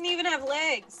 Doesn't even have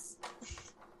legs.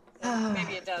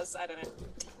 Maybe it does. I don't know.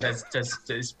 Does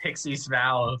Pixie's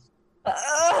vow of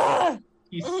Ugh.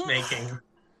 peacemaking.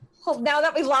 Well, now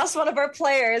that we've lost one of our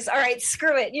players, all right,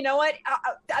 screw it. You know what?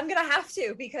 I'm gonna have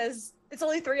to because it's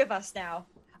only 3 of us now.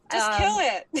 Just kill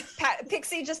it.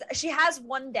 Pixie she has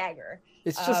 1 dagger.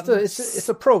 It's just it's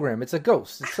a program. It's a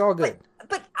ghost. It's all good.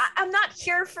 But I'm not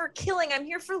here for killing. I'm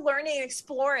here for learning and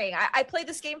exploring. I play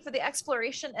this game for the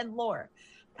exploration and lore.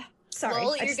 Sorry.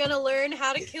 Well, you're gonna learn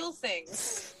how to kill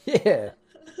things. Yeah.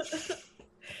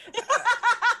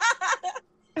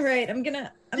 All right, I'm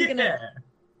gonna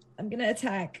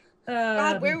attack.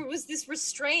 God, where was this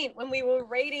restraint when we were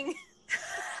raiding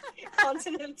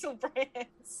continental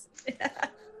brands?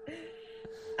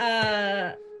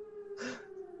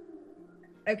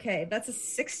 Okay, that's a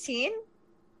 16.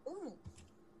 Ooh.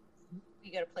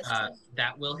 You got a plus 2.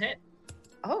 That will hit.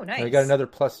 Oh, nice. I got another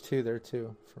 +2 there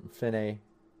too from Finay.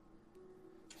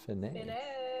 Finay.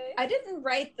 I didn't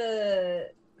write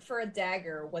for a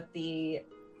dagger what the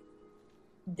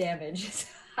damage is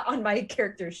on my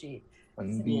character sheet.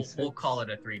 We'll call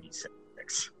it a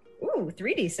 3d6. Ooh,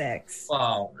 3d6.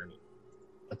 Well,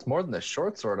 That's more than the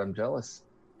short sword. I'm jealous.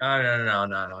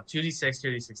 no.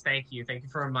 2d6. Thank you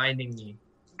for reminding me.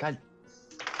 God,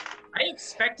 I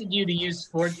expected you to use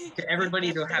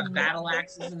everybody to have battle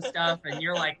axes and stuff, and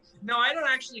you're like, no, I don't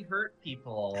actually hurt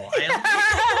people. I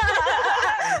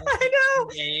know.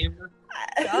 Game.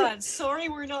 God, sorry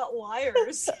we're not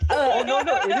liars. oh no,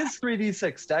 it is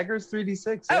 3d6. Dagger's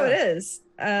 3d6. Oh, yeah. it is.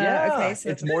 Yeah, Okay, so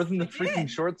it's more than the freaking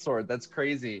short sword. That's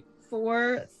crazy.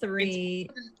 4, 3.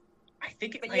 I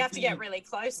think it But might you have to be- get really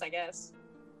close, I guess.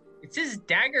 It says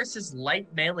dagger says light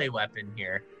melee weapon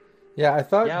here. Yeah, I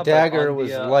thought Yeah, but dagger on the,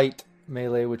 was light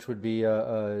melee, which would be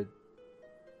a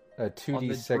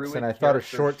 2d6, druid and I thought a character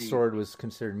short sheet. sword was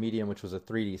considered medium, which was a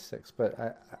 3d6. But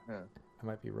I Yeah.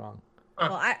 might be wrong.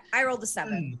 Well, I rolled a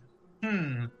 7.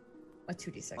 Hmm. A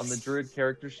 2d6. On the druid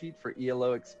character sheet for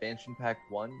ELO expansion pack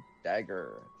 1,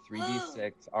 dagger,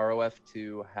 3d6,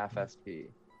 ROF2, half SP.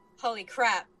 Holy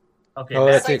crap. Okay, Oh,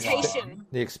 that's that's Citation. wrong.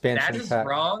 The expansion That is pack.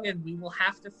 wrong, and we will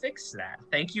have to fix that.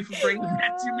 Thank you for bringing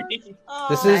that to me.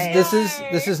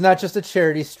 This is not just a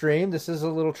charity stream. This is a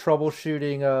little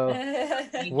troubleshooting,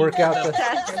 work out the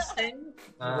Interesting.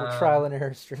 little trial and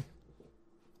error stream.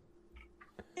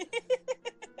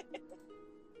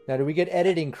 Now, do we get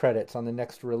editing credits on the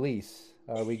next release?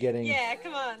 Are we getting Yeah,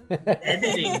 come on.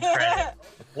 Editing credit.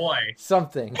 Boy,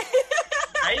 something?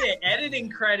 editing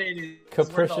credit is worth a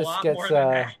Capricious lot gets more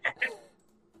than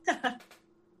that.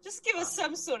 Just give us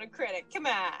some sort of credit. Come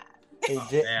on. Hey,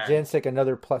 man. Jansik,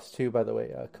 another +2, by the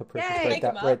way. Capricious, Yay. Make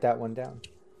 'em up. write that one down.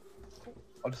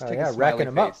 I'll just Oh, take yeah, a racking smiley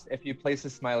 'em up. face. If you place a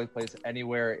smiley face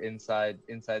anywhere inside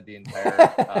the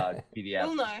entire PDF,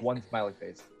 We'll know. just one smiley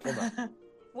face. Hold on.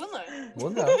 We'll know. We'll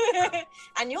know.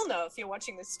 And you'll know if you're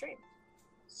watching this stream.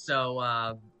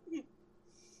 So,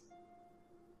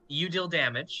 you deal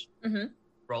damage. Mhm.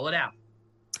 Roll it out.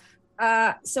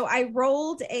 So I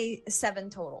rolled a 7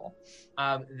 total.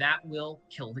 That will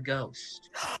kill the ghost.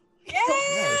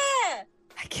 Yeah!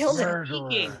 I killed it.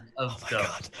 Speaking of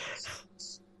ghosts,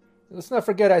 Let's not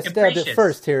forget I stabbed it Capricious.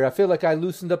 first here. I feel like I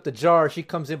loosened up the jar. She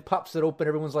comes in, pops it open.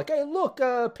 Everyone's like, hey, look,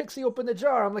 Pixie opened the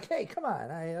jar. I'm like, hey, come on.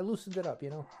 I loosened it up, you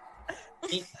know?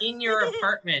 in your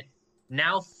apartment,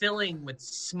 now filling with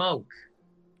smoke,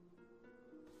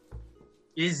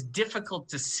 it is difficult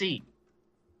to see.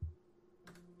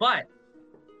 But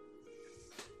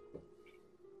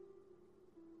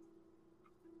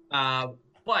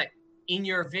But in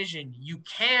your vision, you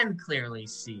can clearly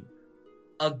see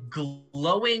a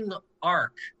glowing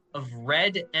arc of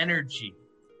red energy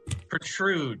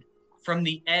protrude from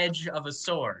the edge of a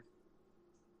sword.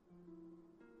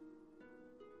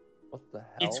 What the hell?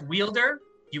 Its wielder,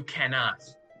 you cannot.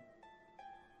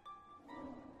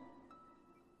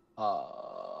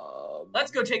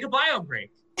 Let's go take a bio break.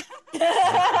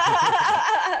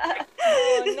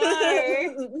 Oh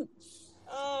no.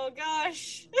 Oh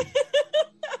gosh.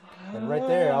 And right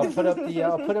there, I'll put up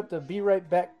the be right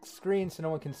back screen so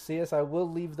no one can see us. I will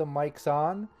leave the mics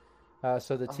on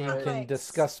so the team can Alright.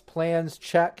 discuss plans,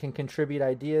 chat, can contribute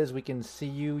ideas. We can see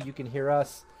you, you can hear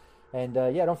us. And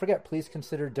yeah, don't forget, please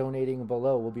consider donating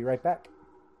below. We'll be right back.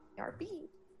 RB.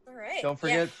 All right. Don't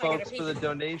forget, Yeah, I gotta folks, peek. for the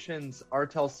donations,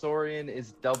 Artel Saurian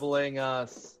is doubling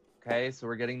us. Okay, so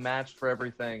we're getting matched for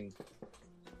everything.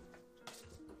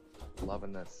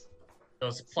 Loving this.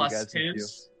 Those See you plus guys in a few.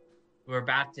 twos. We're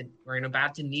about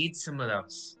to need some of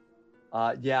those.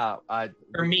 Yeah.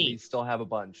 For me. We still have a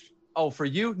bunch. Oh, for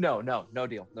you? No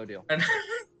deal. And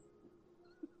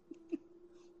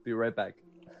Be right back.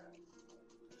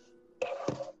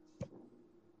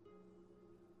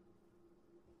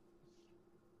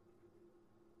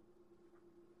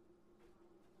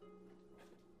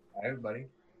 Hi, everybody.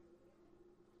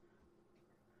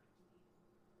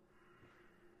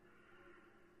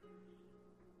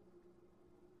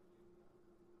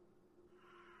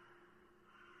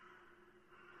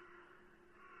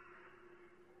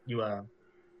 You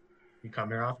come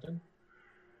here often?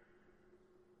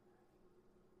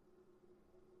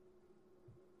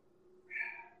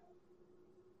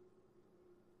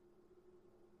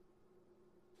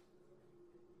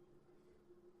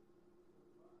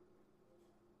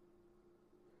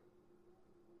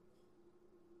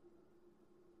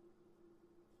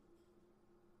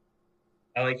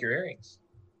 I like your earrings.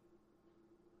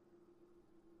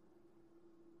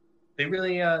 They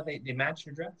really they match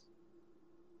your dress.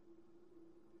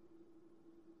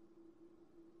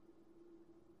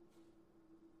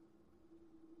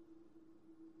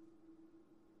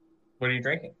 What are you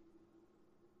drinking?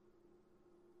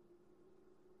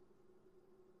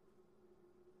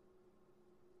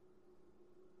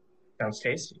 Sounds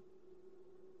tasty.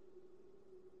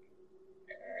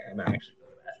 I'm actually go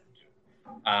to the bathroom too.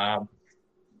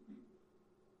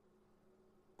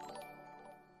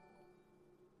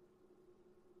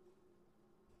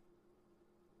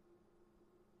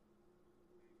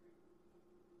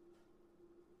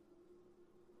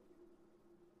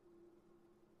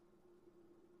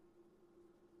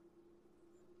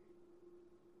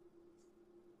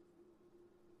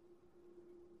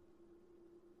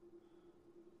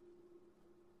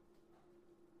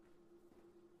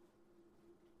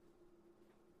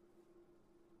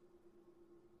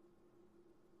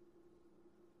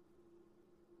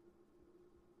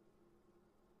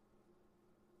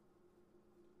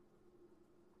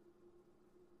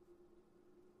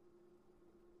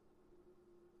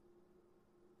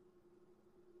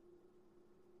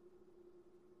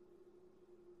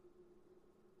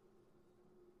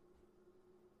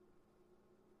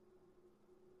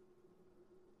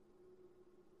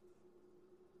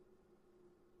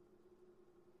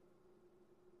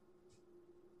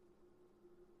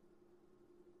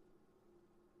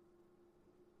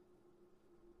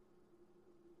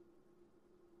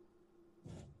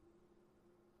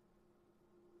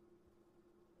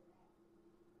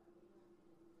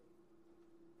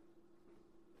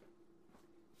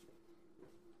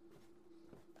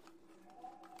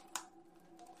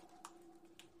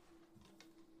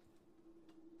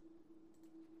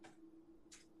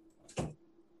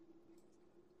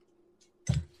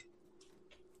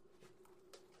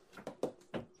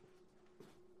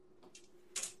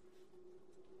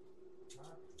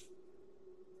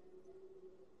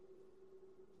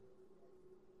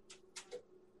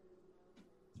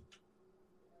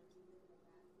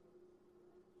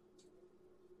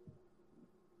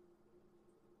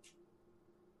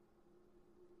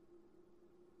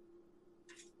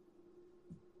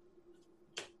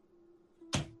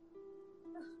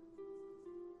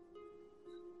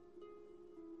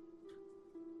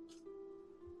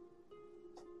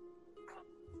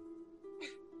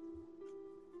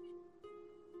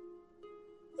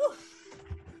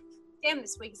 Damn,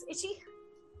 this wig's itchy.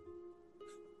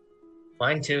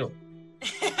 Mine too.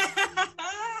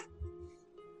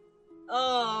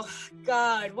 Oh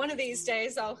God! One of these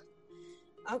days, I'll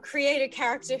create a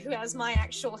character who has my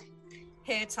actual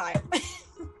hair type.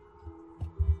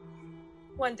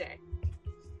 One day,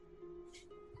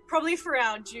 probably for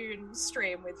our June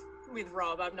stream with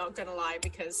Rob. I'm not gonna lie,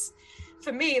 because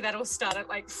for me, that'll start at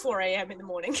like 4 a.m. in the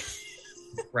morning.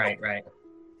 Right.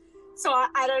 So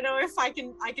I don't know if I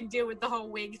can deal with the whole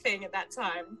wig thing at that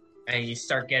time. And you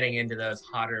start getting into those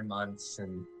hotter months,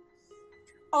 and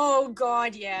Oh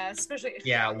God, yeah, especially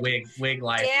yeah, wig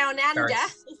life down under.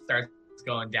 starts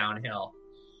going downhill.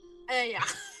 Yeah.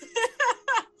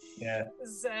 Yeah.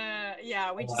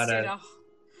 Yeah, we A just lot did of- a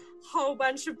whole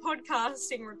bunch of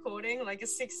podcasting recording, like a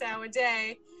 6-hour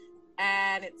day,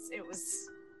 and it was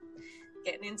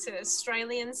getting into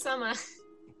Australian summer.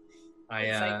 I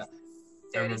It's like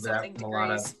I remember that 30-something from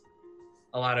degrees.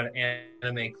 a lot of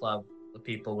anime club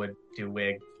people would do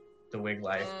the wig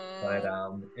life, but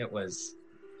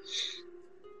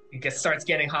starts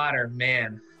getting hotter,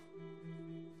 man.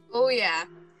 Oh yeah.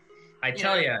 I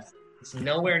tell you, it's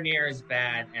nowhere near as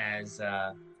bad as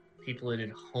people who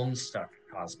did Homestuck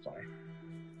cosplay,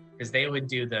 because they would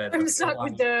do the I'm stuck full-on-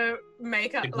 with the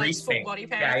makeup, the like grease full paint. body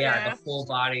paint. Yeah, the full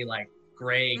body like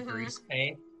gray Mhm. grease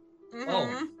paint. Mhm.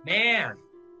 Oh man,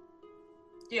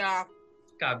 Yeah.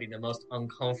 it's gotta be the most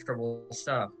uncomfortable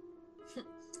stuff.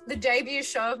 The debut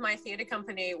show of my theater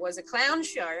company was a clown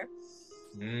show,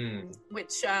 Mm.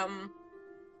 which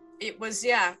it was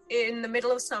in the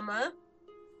middle of summer.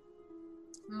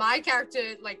 My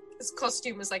character, like, his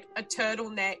costume was like a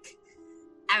turtleneck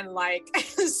and like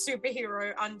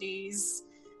superhero undies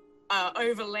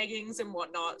over leggings and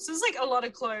whatnot. So there's like a lot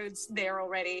of clothes there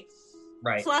already,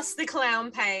 Right. plus the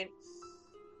clown paint.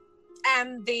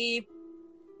 And the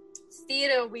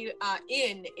theater we are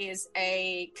in is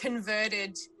a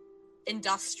converted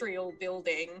industrial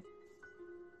building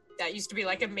that used to be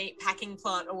like a meat packing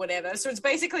plant or whatever. So it's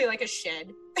basically like a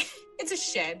shed. It's a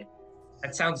shed.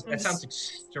 That sounds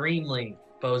extremely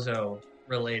bozo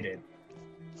related.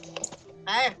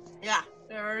 Yeah.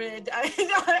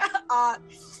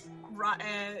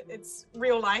 It's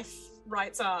real life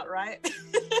rights art, right?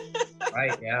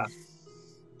 Right, yeah.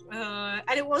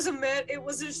 And it was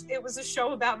a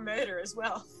show about murder as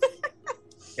well.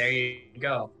 There you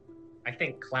go. I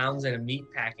think clowns in a meat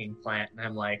packing plant, and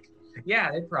I'm like,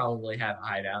 yeah, they probably have a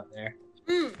hideout there.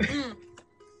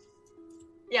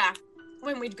 Yeah.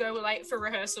 When we'd go late for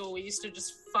rehearsal, we used to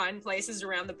just find places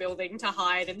around the building to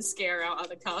hide and scare our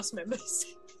other cast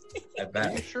members. I Are you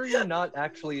bet. sure you're not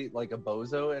actually like a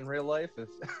bozo in real life?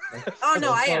 Oh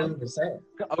no, I am.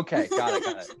 Okay, got it.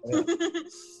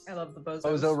 I love the bozos.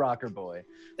 Bozo rocker boy.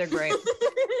 They're great.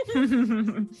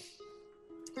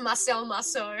 Marcel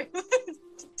Marceau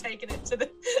taking it to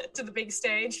the big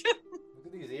stage. Look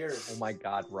at these ears. Oh my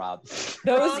God, Rob.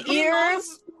 Those Rob,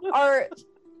 ears are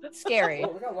scary.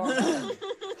 Oh, look how long that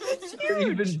is. They're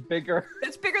even bigger.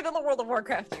 It's bigger than the World of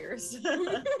Warcraft ears.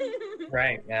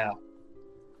 Right, yeah.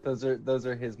 Those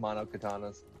are his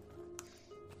monokatanas.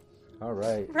 All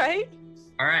right. Right?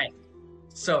 All right.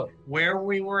 So where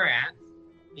we were at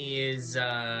is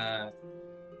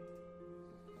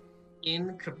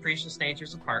in Capricious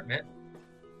Nature's apartment,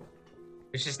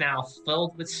 which is now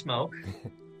filled with smoke.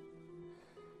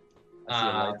 I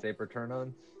see a lightsaber turn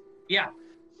on. Yeah.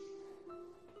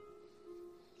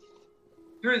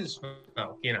 Through the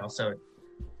smoke, so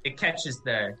it catches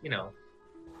the,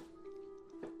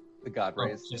 The God smoke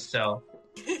rays. just so.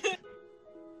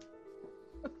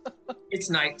 It's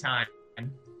nighttime.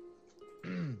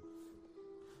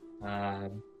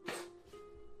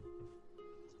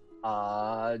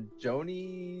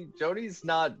 Joni's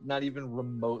not even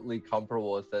remotely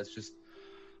comfortable with this. Just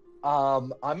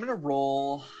I'm gonna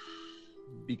roll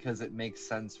because it makes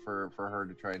sense for her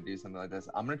to try and do something like this.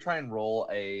 I'm gonna try and roll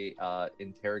a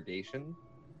interrogation.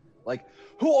 Like,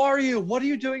 who are you? What are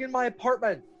you doing in my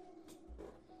apartment?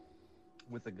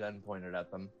 With a gun pointed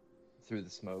at them through the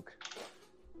smoke.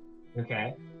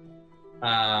 Okay.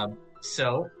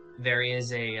 So there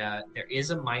is a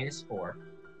 -4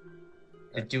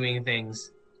 to doing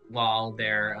things while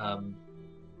they're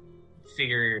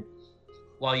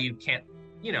while you can't,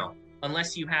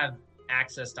 unless you have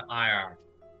access to IR.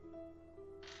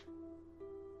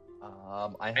 I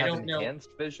I have don't know. enhanced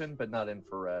vision, but not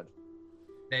infrared.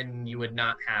 Then you would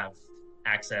not have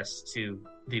access to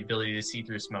the ability to see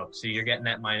through smoke. So you're getting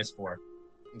that -4.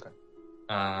 Okay.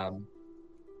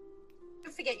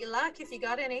 Don't forget your luck if you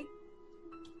got any.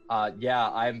 Yeah,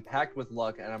 I'm packed with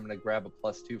luck, and I'm gonna grab a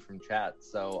 +2 from chat.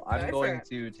 So I'm Go for going it.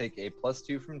 to take a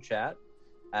 +2 from chat,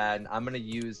 and I'm gonna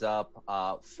use up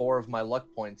 4 of my luck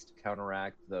points to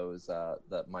counteract those the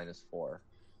 -4.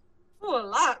 Oh,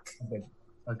 luck.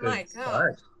 A good My God.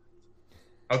 start.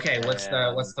 Okay, what's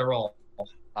the roll?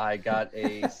 I got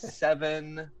a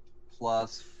 7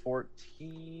 plus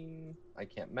 14. I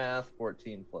can't math.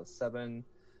 14 plus 7.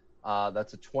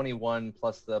 That's a 21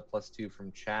 plus the +2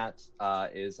 from chat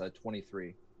is a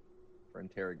 23. for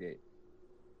interrogate.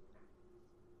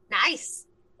 Nice.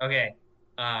 Okay.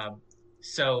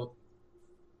 So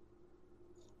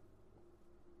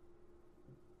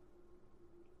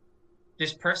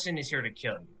this person is here to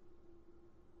kill you.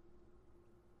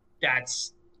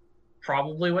 That's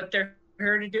probably what they're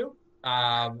here to do.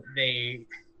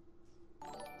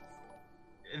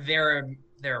 Their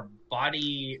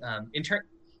body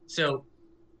so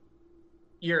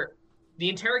the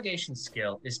interrogation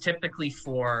skill is typically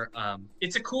for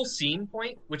it's a cool scene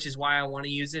point, which is why I want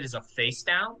to use it as a face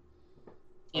down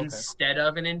instead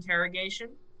of an interrogation.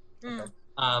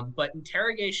 But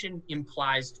interrogation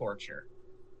implies torture.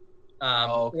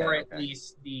 Or at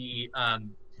least the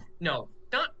no,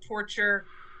 not torture.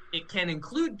 It can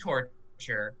include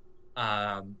torture,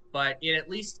 but it at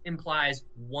least implies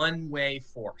one-way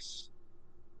force.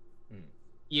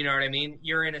 You know what I mean?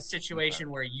 You're in a situation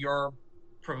where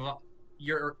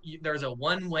there's a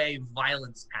one-way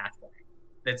violence pathway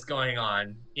that's going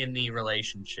on in the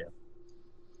relationship.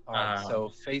 So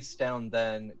face down,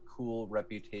 then cool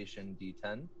reputation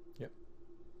D10. Yep.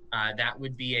 That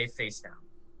would be a face down.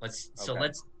 Let's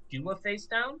do a face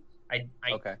down. I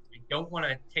don't want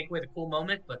to take away the cool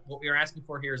moment, but what we're asking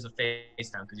for here is a face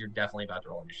down because you're definitely about to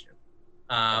roll initiative.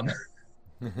 All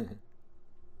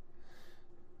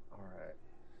right.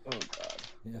 Oh god.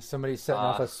 Yeah, somebody's setting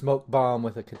off a smoke bomb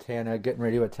with a katana, getting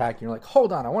ready to attack you. You're like,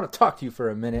 hold on, I want to talk to you for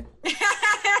a minute.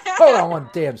 Hold on one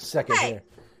damn second here.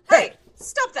 Hey,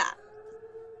 stop that.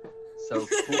 So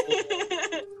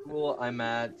cool. I'm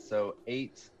at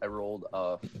 8. I rolled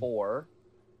a 4,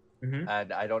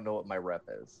 and I don't know what my rep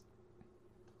is.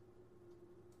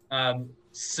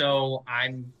 So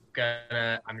I'm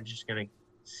just gonna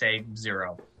say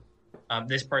 0.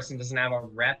 This person doesn't have a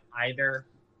rep either.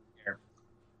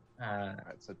 All right,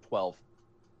 so 12.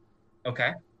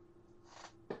 Okay.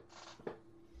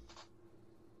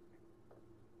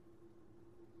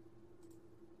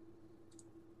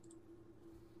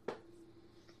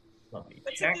 Lovely.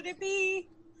 What's Check. it gonna be?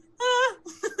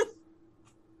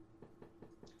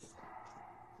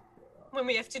 When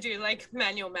we have to do like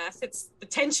manual math, it's the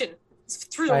tension. It's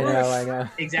through the roof. I know.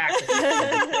 Exactly.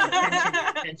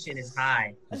 Tension is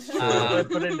high. I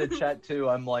put into chat too.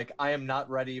 I'm like, I am not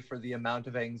ready for the amount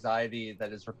of anxiety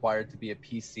that is required to be a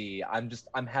PC.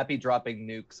 I'm happy dropping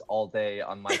nukes all day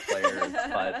on my players,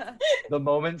 but the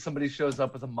moment somebody shows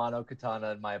up with a mono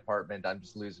katana in my apartment, I'm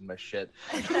just losing my shit.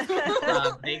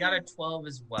 They got a 12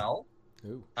 as well.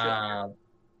 Ooh.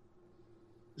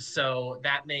 So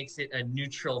that makes it a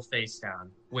neutral face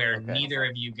down, where neither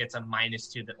of you gets a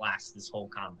 -2 that lasts this whole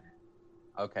combat.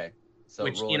 Okay. So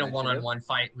which roll in a initiative. one-on-one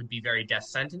fight would be very death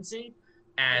sentencing,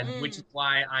 and which is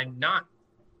why I'm not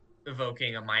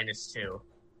evoking a -2.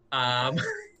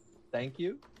 Thank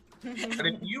you. But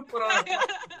if you put on,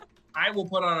 I will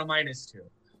put on a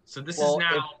 -2. So this is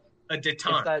now a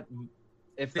detente.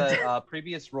 If the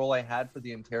previous roll I had for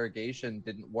the interrogation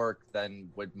didn't work,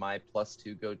 then would my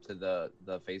 +2 go to the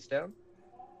face down?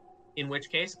 In which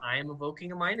case, I am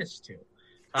evoking a -2.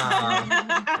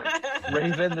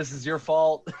 Raven, this is your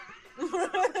fault.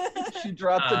 She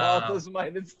dropped it off those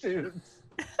 -2s.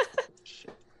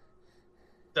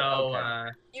 So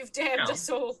You've damned us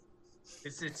all.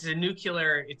 it's a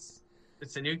nuclear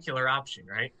option,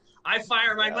 right? I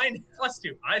fire my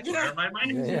 -2. I fire my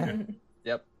 -2. Yeah.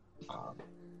 Yep. I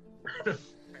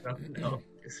don't know if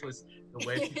this was the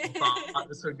way people thought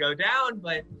this would go down,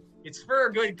 but it's for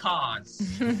a good cause.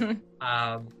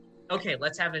 Okay,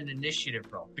 let's have an initiative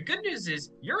roll. The good news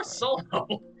is you're a solo,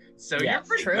 so you're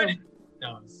pretty good at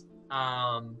those.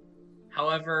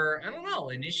 However, I don't know,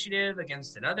 initiative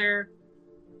against another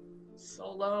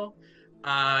solo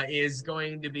is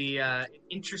going to be an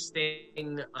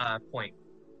interesting point.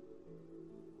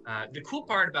 The cool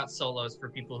part about solos for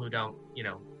people who don't,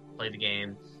 play the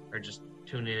game or just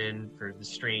tune in for the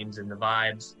streams and the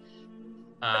vibes,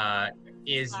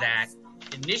 is that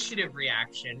initiative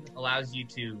reaction allows you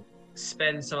to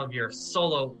spend some of your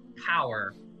solo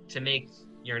power to make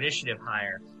your initiative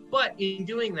higher. But in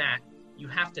doing that, you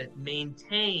have to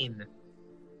maintain.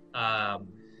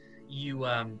 You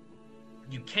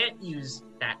can't use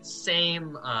that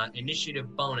same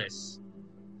initiative bonus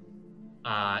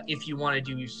if you want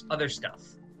to do other stuff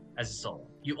as a solo.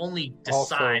 You only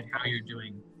decide how you're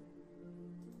doing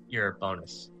your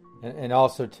bonus. And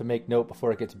also to make note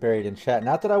before it gets buried in chat,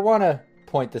 not that I want to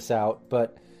point this out,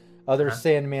 but other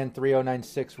Sandman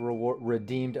 3096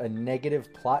 redeemed a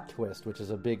negative plot twist, which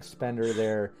is a big spender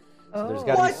there. So there's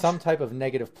got to be some type of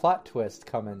negative plot twist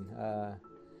coming.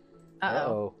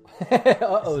 Uh-oh.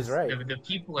 Uh-oh's right. The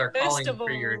people are calling for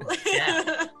your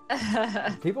death.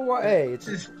 People want... Hey,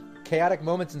 it's chaotic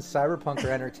moments in Cyberpunk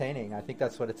are entertaining. I think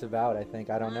that's what it's about. I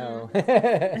don't know.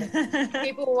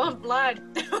 People want blood.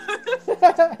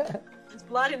 There's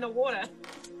blood in the water.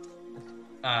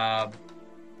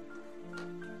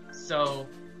 So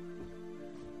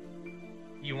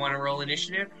you want to roll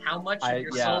initiative? How much of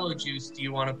your solo juice do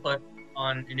you want to put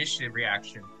on initiative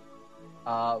reaction?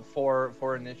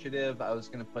 For initiative, I was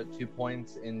gonna put 2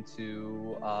 points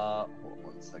into. Hold on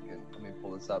 1 second. Let me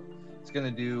pull this up. It's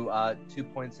gonna do 2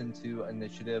 points into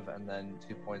initiative, and then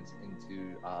 2 points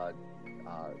into I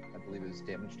believe it was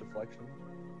damage deflection.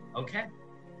 Okay.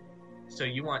 So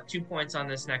you want 2 points on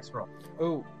this next roll.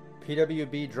 Oh,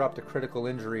 PWB dropped a critical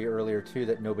injury earlier too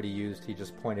that nobody used. He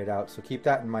just pointed out. So keep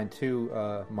that in mind too,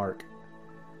 Mark.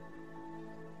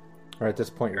 Or at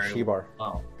this point, you're Shebar.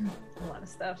 Oh, A lot of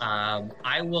stuff.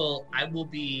 I will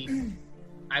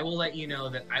let you know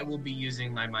that I will be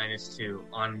using my -2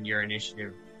 on your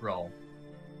initiative roll.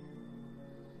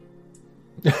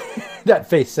 That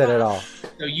face said it all.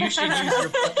 So you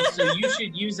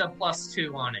should use a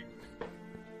 +2 on it.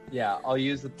 Yeah, I'll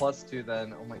use the +2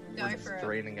 then. Oh my Go god, for it's it.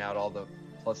 draining out all the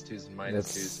 +2s and -2s.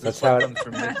 That's This how one it- comes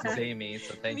from Mrs. Amy,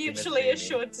 so thank you, Mrs. Mutually Amy.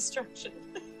 assured destruction.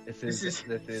 This is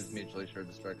mutually assured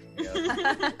destruction. Yeah.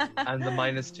 And the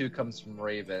 -2 comes from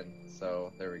Raven,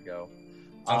 so there we go.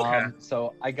 Okay.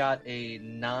 So I got a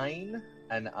 9,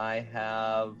 and I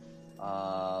have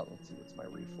let's see, what's my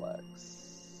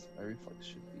reflex? My reflex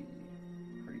should be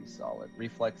pretty solid.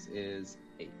 Reflex is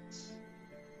 8.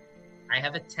 I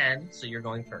have a 10, so you're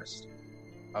going first.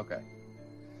 Okay.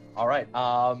 All right.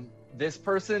 This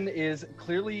person is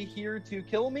clearly here to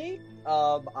kill me.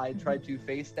 I tried to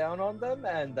face down on them,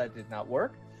 and that did not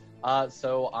work.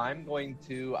 So I'm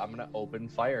gonna open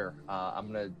fire.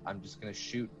 I'm just gonna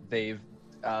shoot.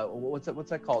 What's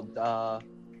that called?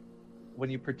 When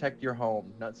you protect your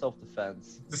home, not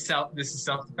self-defense. This is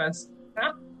self-defense.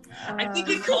 Huh? I think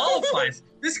it qualifies.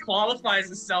 This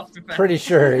qualifies as self-defense. Pretty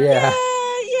sure, yeah.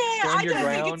 Stand I your don't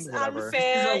ground, think it's whatever.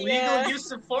 unfair. This is a legal yeah. use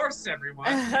of force,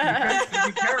 everyone.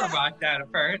 You care about that,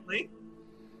 apparently.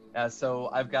 So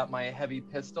I've got my heavy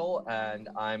pistol, and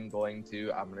I'm gonna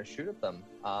shoot at them.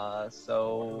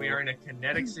 So We are in a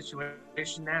kinetic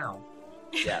situation now.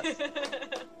 Yes.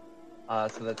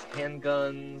 So that's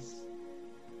handguns.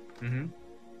 Mm-hmm.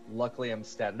 Luckily, I'm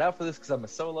standing out for this because I'm a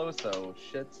solo, so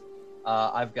shit.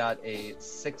 I've got a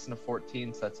 6 and a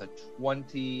 14, so that's a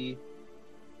 20.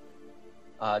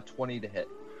 20 to hit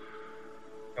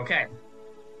Okay.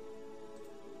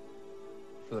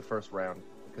 for the first round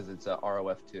because it's a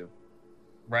ROF2.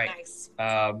 Right. Nice.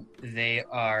 They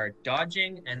are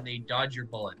dodging, and they dodge your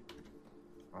bullet.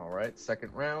 All right,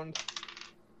 second round.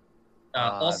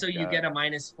 Also, I've you got- get a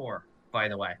 -4, by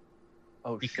the way,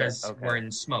 Oh, because shit. Okay. we're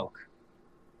in smoke.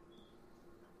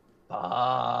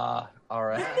 All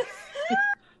right.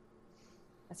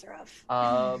 That's rough.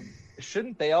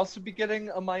 Shouldn't they also be getting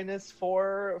a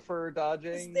 -4 for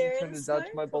dodging, there trying to any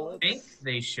dodge my smoke? bullets? I think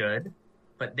they should,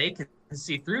 but they can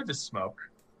see through the smoke.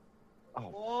 Oh, fuck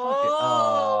it. Whoa.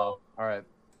 Oh, all right.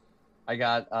 I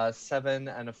got a 7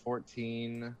 and a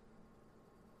 14.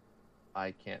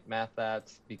 I can't math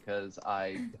that because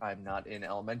I'm not in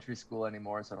elementary school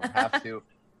anymore, so I don't have to.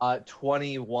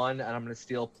 21, and I'm going to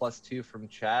steal +2 from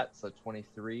chat, so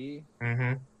 23.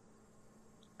 Mm-hmm.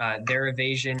 Their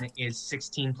evasion is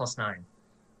 16 + 9.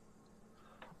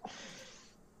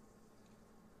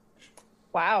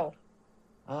 Wow.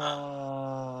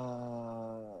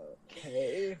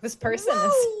 Okay. This person is.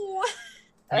 No.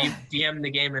 Have you DM'd the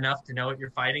game enough to know what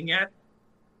you're fighting yet?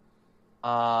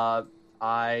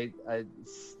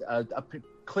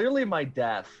 Clearly my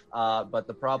death, but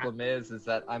the problem is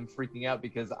that I'm freaking out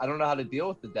because I don't know how to deal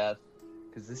with the death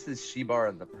because this is Shebar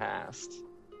in the past.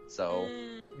 So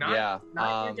Not yeah,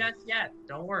 your death yet.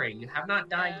 Don't worry. You have not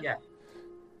died yet.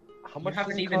 how much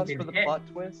haven't does it even cost been for the hit. plot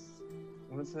twist?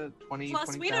 What is it? 20.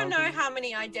 Plus, we don't know how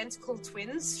many identical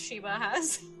twins Sheba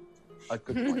has. A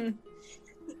good point.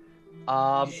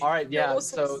 All right, yeah. They're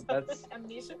So also that's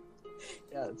amnesia.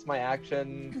 that's my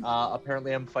action.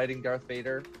 Apparently, I'm fighting Darth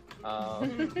Vader.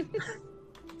 And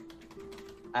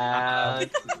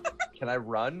can I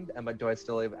run? Do I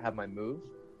still have my move?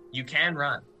 You can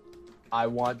run. I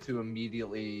want to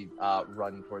immediately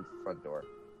run towards the front door.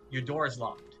 Your door is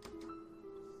locked.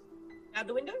 Out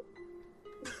the window?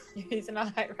 He's in a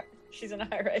high rise. She's in a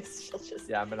high rise. She'll just.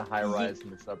 Yeah, I'm in a high rise in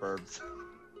the suburbs.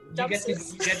 You get to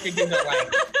do the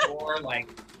door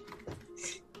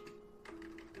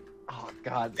Oh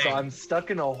god, so Dang. I'm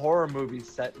stuck in a horror movie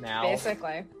set now.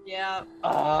 Basically. Yeah,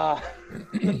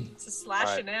 It's it's a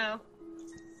slasher Alright. now.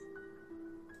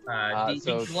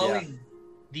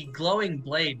 The glowing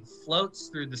blade floats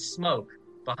through the smoke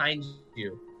behind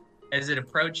you, as it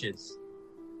approaches,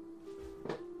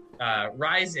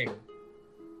 rising,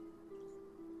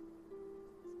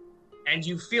 and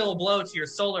you feel a blow to your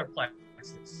solar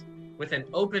plexus with an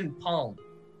open palm.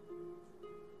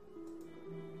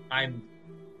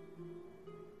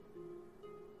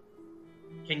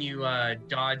 Can you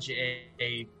dodge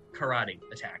a karate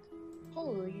attack?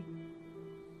 Holy.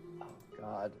 Oh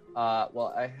God.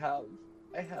 Well, I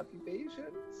have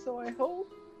evasion, so I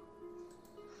hope.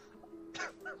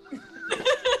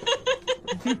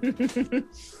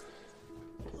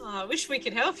 Oh, I wish we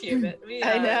could help you, but we.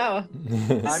 I know.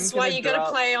 This is why gonna you got to drop-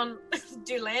 play on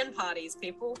do LAN parties,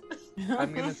 people.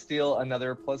 I'm gonna steal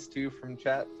another +2 from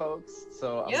chat, folks.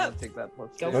 So I'm Yep. gonna take that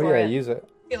 +2. Go Oh for yeah, it. use it.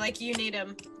 Feel like you need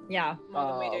them Yeah. more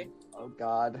than we do. Oh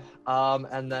God.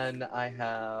 And then I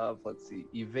have, let's see,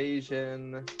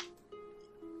 evasion.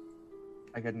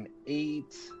 I got an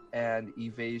 8, and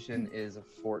evasion is a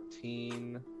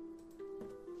 14.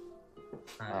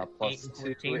 Plus 8 and 2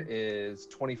 14. is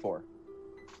 24.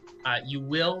 You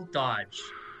will dodge.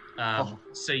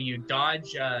 So you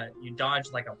dodge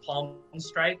like a palm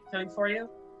strike coming for you,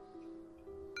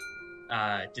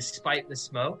 despite the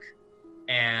smoke.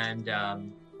 And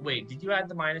wait, did you add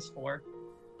the -4?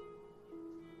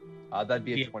 That'd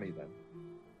be a Yeah. 20 then.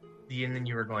 And then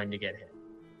you were going to get hit.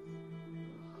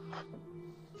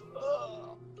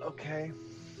 Okay.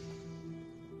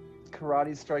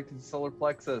 Karate strike to the solar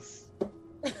plexus.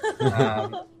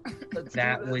 Um, Let's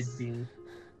that do would this. be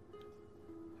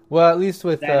Well, at least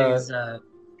with that is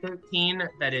 13.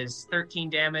 That is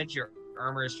 13 damage. Your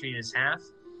armor is treated as half.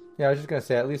 yeah, I was just gonna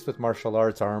say at least with martial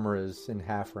arts, armor is in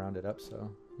half rounded up.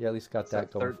 So yeah, at least got So that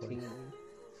going. 13.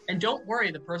 And don't worry,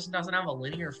 the person doesn't have a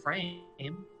linear frame.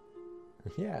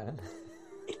 For you. Yeah.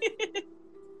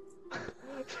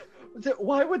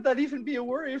 Why would that even be a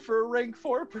worry for a rank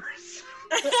 4 person?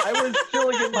 I was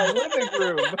chilling in my living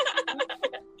room.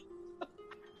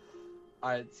 All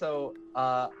right, so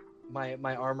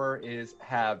my armor is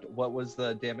halved. What was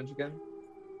the damage again?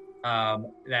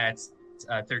 That's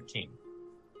 13.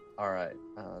 All right,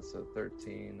 so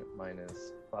 13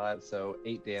 minus 5, so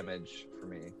 8 damage for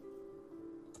me.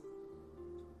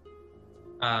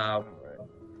 All right.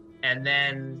 And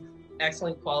then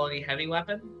excellent quality heavy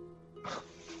weapon.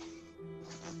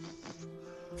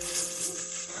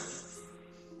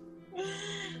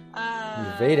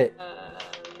 evade it.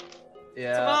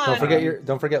 Yeah. Come on.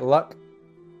 Don't forget luck.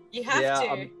 You have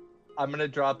to. I'm gonna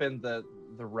drop in the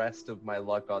rest of my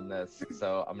luck on this.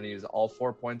 So I'm gonna use all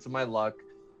 4 points of my luck,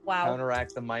 Wow.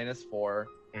 counteract the -4.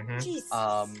 Mm-hmm. Jesus.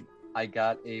 I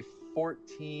got a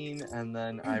 14, and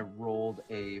then I rolled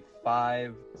a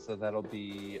 5, so that'll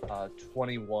be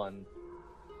 21.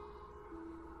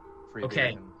 For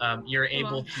Okay, evasion. you're Come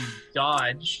able on. to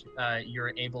dodge.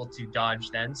 You're able to dodge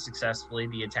then successfully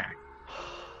the attack.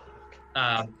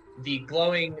 The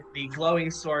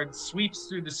glowing sword sweeps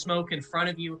through the smoke in front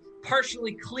of you,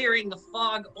 partially clearing the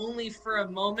fog only for a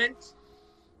moment.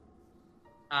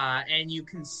 And you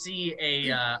can see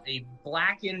a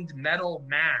blackened metal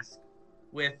mask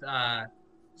with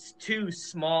 2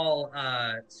 small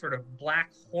sort of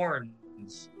black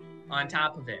horns on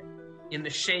top of it, in the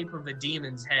shape of a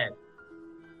demon's head.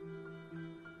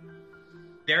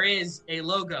 There is a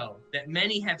logo that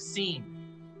many have seen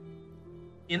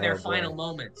in their Oh, boy. final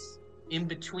moments, in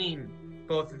between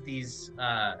both of these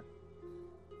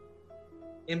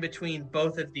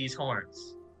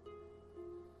horns.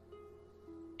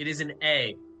 It is an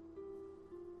A.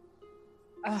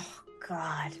 Oh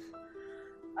God.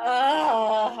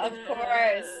 Oh, of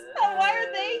course. Oh, why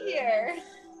are they here?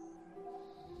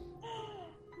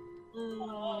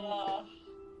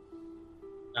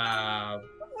 Oh,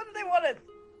 what do they want to?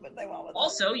 What do they want with us?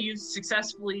 Also, you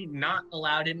successfully not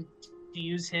allowed him to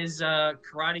use his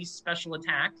karate special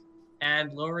attack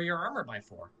and lower your armor by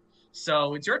 4.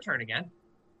 So it's your turn again.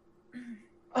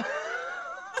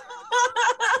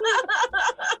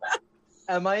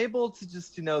 Am I able to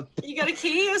just, You got a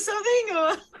key or something,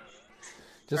 or?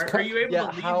 Just Are you able yeah,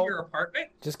 to leave how- your apartment?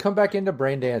 just come back into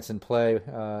brain dance and play.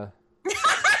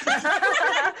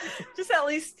 Just at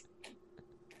least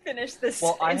finish this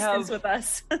Well, I instance have- with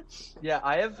us. Yeah,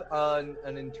 I have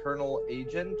an internal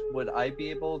agent. Would I be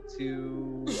able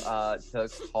to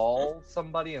call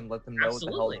somebody and let them know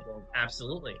Absolutely. what the hell?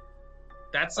 Absolutely.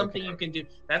 That's something Okay. you can do.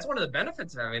 That's one of the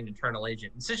benefits of having an internal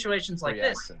agent. In situations like Free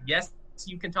this, action. yes,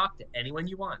 you can talk to anyone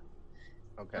you want.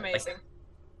 Okay. Amazing.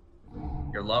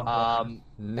 Your loved one.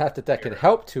 Not that could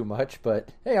help too much, but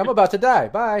hey, I'm about to die.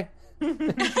 Bye.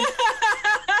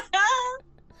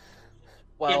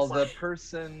 Well, It's- the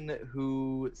person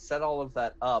who set all of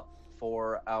that up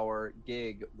for our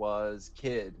gig was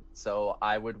Kid. So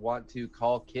I would want to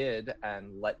call Kid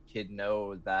and let Kid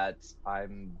know that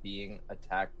I'm being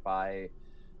attacked by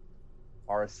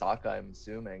Arasaka, I'm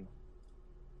assuming.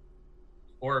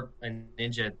 Or a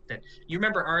ninja. That you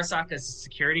remember Arasaka's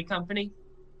security company?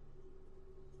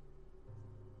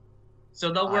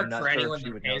 So they'll work I'm not for sure if anyone she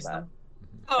that would know pays that. them.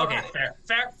 Oh, Okay, right.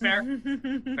 fair.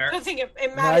 I don't think it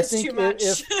No, I matters think too much.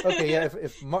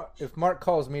 if Mark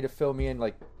calls me to fill me in,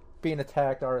 like being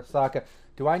attacked, Arasaka,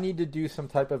 do I need to do some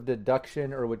type of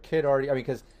deduction, or would Kid already? I mean,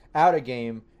 because out of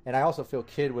game, and I also feel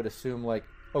Kid would assume like,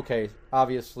 okay,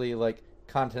 obviously like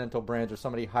Continental Brands or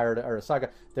somebody hired Arasaka,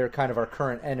 they're kind of our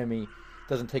current enemy.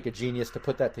 Doesn't take a genius to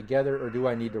put that together, or do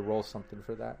I need to roll something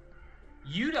for that?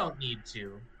 You don't need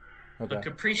to, Okay. but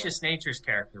Capricious Nature's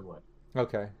character would.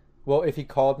 Okay. Well, if he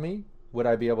called me, would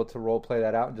I be able to role play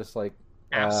that out and just like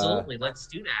Absolutely, let's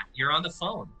do that. You're on the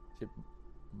phone.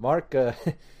 Mark,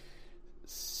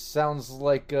 sounds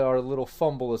like our little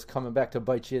fumble is coming back to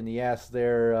bite you in the ass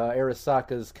there.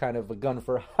 Arasaka's kind of a gun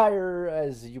for hire,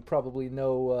 as you probably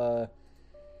know.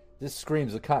 This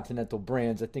screams of Continental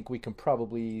Brands. I think we can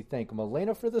probably thank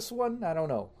Milena for this one. I don't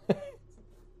know.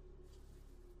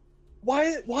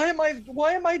 Why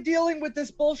am I dealing with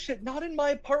this bullshit? Not in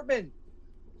my apartment.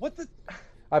 What the?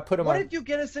 I put him What on. did you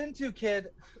get us into, Kid?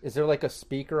 Is there like a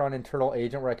speaker on Internal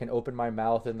Agent where I can open my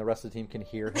mouth and the rest of the team can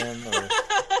hear him,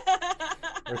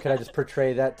 or can I just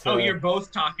portray that to Oh, you're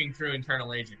both talking through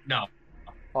Internal Agent. No,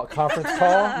 a conference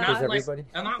call? not Does unless, everybody?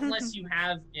 not unless you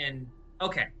have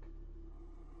okay,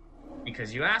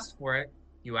 because you asked for it.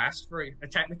 You asked for a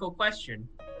technical question.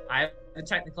 I have a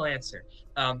technical answer.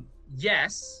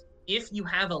 Yes, if you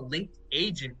have a linked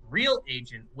agent, real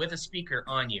agent with a speaker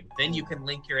on you, then you can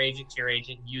link your agent to your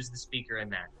agent and use the speaker in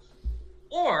that.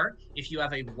 Or if you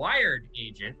have a wired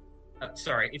agent,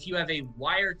 if you have a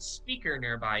wired speaker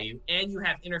nearby you and you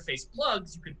have interface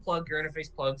plugs, you can plug your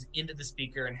interface plugs into the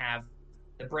speaker and have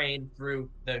the brain through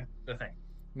the thing.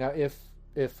 Now, if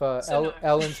So no.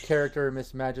 Ellen's character,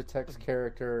 Miss Magitech's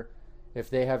character, if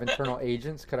they have internal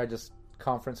agents, could I just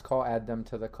conference call, add them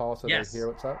to the call so Yes. they hear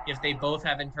what's up? If they both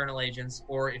have internal agents,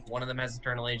 or if one of them has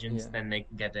internal agents, Yeah. then they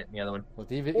can get it in the other one. Well,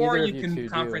 either Or of you you can two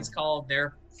conference do. call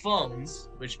their phones,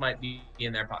 which might be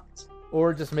in their pockets.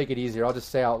 Or just make it easier. I'll just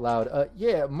say out loud,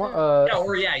 Yeah,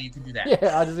 you can do that.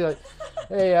 yeah, I'll just be like,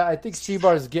 hey, I think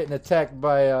Shibar's getting attacked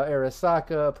by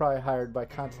Arasaka, probably hired by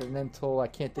Continental. I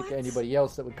can't think of anybody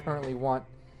else that would currently want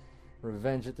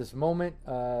revenge at this moment.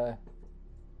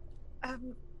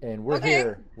 And we're Okay.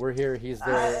 here. We're here. He's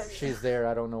there. She's there.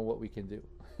 I don't know what we can do.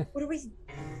 What do we?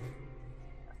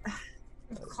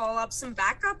 Call up some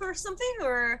backup or something,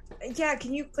 or Yeah,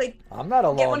 can you like I'm not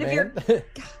a Get one of lawman.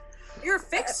 you're a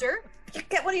fixer.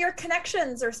 get one of your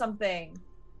connections or something?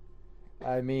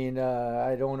 I mean,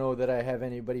 I don't know that I have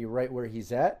anybody right where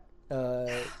he's at.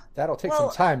 That'll take Well-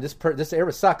 some time. This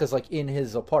Arasaka's like in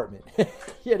his apartment,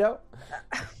 you know.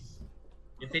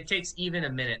 If it takes even a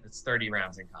minute, it's 30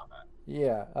 rounds in combat.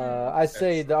 Yeah, I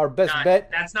say our best Not- bet.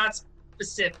 That's not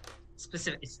specific.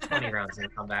 It's 20 rounds in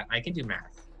combat. I can do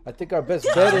math. I think our best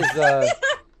bet is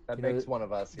That You know, makes one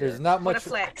of us here. there's not What a much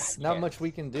flex. not Yeah. much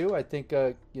we can do. I think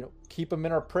keep them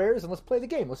in our prayers and let's play the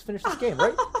game. Let's finish this game,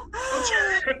 right?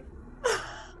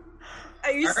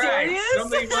 Are you All right, serious?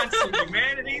 somebody wants some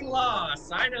humanity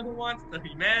loss. I know who wants the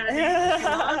humanity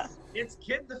loss. It's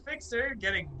Kid the Fixer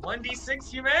getting 1d6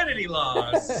 humanity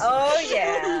loss. Oh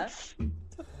yeah.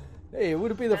 Hey, it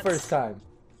would be the first time.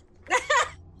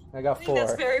 I got I think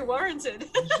that's 4. very warranted.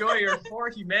 Enjoy your 4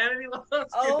 humanity loss.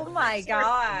 Oh Kid the my Fixer. Move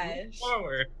gosh.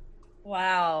 Forward.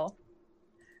 Wow.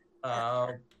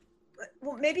 Um,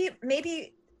 Well, maybe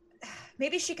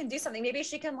she can do something. Maybe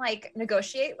she can like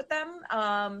negotiate with them.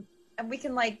 And we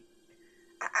can like,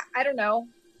 I don't know.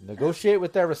 Negotiate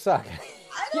with Arasaka.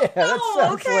 I Yeah, don't that know,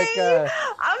 sounds okay? like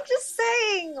I'm just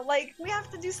saying, like, we have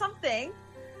to do something.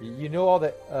 you know all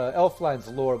the Elfline's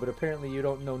lore, but apparently you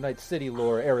don't know Night City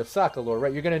lore, Arasaka lore,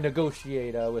 right? You're going to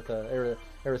negotiate with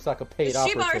Arasaka paid Is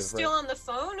operative, Shibar still right? on the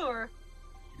phone, or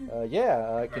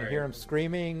Yeah, I can hear him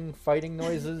screaming, fighting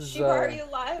noises. Shiba, are you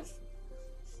alive?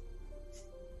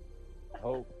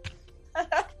 Oh,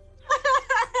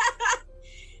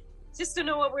 just to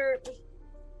know what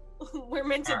we're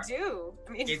meant to Alright. do?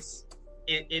 I mean,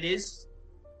 it is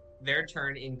their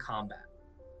turn in combat.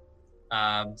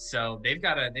 So they've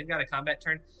got a combat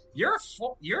turn. You're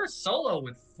solo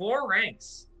with 4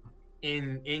 ranks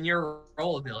in your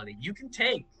role ability. You can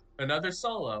take another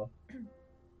solo.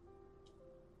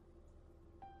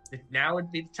 Now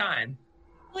would be the time.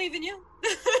 believe in you.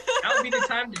 Now would be the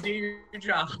time to do your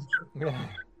job.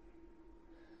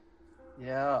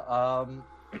 Yeah.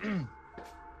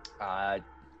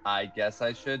 I guess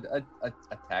I should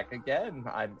attack again.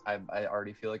 I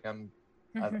already feel like I'm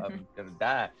gonna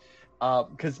die.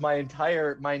 Because my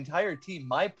entire team,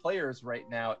 my players right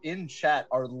now in chat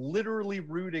are literally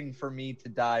rooting for me to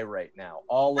die right now.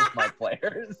 All of my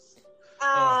players.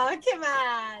 Oh, come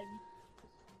on.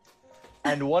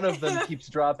 And one of them keeps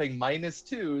dropping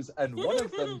 -2s, and one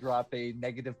of them drop a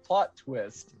negative plot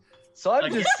twist. So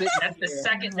I'm just sitting. That's the here.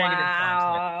 second negative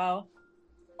plot Wow.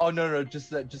 Oh no, just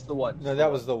the one. No,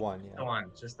 that was the one. twist. Yeah. The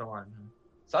one, just the one.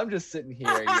 So I'm just sitting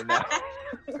here, you know.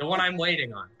 The one I'm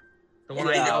waiting on. The one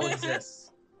Yeah. I know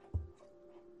exists.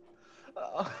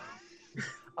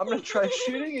 I'm gonna try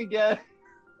shooting again.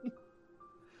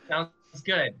 Sounds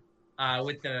good.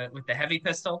 With the heavy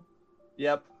pistol.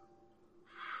 Yep.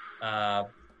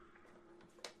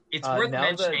 It's worth now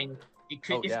that- mentioning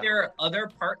if yeah. there are other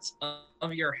parts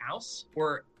of your house,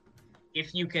 or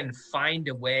if you can find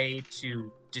a way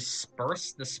to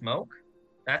disperse the smoke,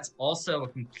 that's also a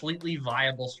completely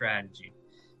viable strategy.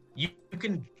 You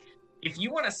can, if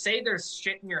you want to say there's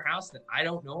shit in your house that I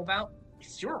don't know about,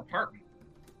 it's your apartment.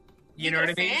 You know got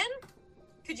what a I mean? fan?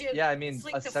 Could you? Yeah, I mean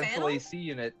flick a the fan central on? AC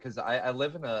unit because I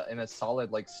live in a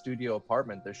solid like studio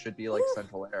apartment. There should be like Ooh.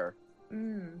 central air.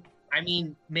 Mm. I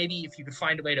mean, maybe if you could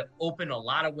find a way to open a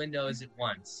lot of windows at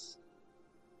once.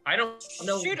 I don't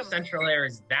know Shoot if 'em. central air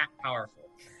is that powerful.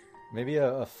 Maybe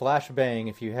a flashbang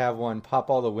if you have one. Pop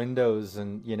all the windows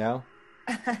and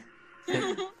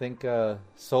think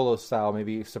solo style.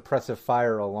 Maybe suppressive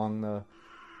fire along the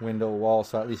window wall,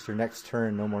 so at least your next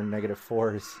turn, no more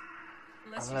 -4s.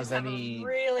 Unless I you don't just have have any- a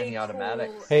really any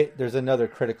automatics. cool- Hey, there's another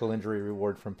critical injury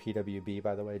reward from PWB,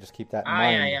 by the way. Just keep that in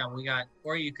mind. Yeah, we got,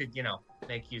 or you could,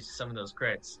 make use of some of those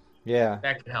crits. Yeah.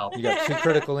 That could help. You got 2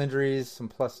 critical injuries, some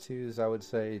 +2s. I would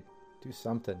say do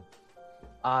something.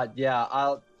 Yeah,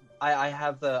 I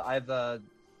have the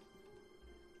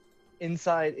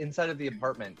inside of the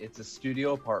apartment. It's a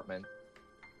studio apartment.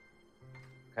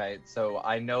 Okay, so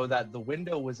I know that the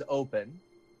window was open,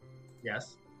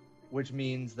 Yes. which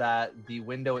means that the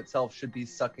window itself should be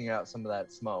sucking out some of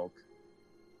that smoke.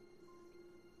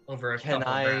 Over a Can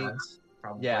couple I- rounds,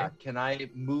 probably. Yeah, can I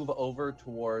move over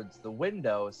towards the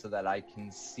window so that I can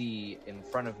see in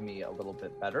front of me a little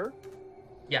bit better?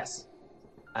 Yes.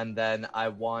 And then I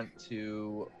want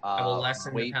to I will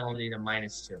lessen the wait. penalty to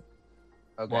 -2.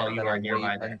 Okay, while and you then are I'll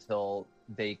nearby wait there. until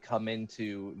they come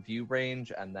into view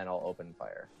range, and then I'll open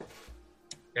fire.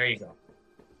 There you go.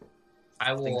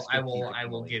 I will Things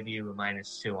give you a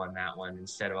 -2 on that one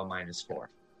instead of a -4.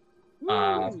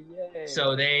 Yay.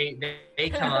 So they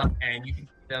come up and you can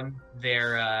see them.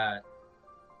 They're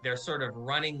sort of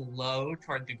running low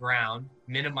toward the ground,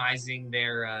 minimizing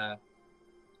the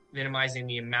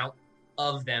amount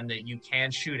of them that you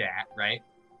can shoot at. Right?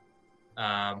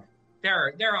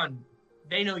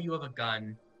 They know you have a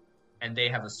gun, and they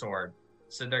have a sword,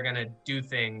 so they're gonna do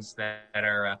things that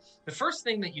are the first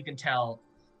thing that you can tell,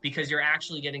 because you're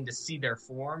actually getting to see their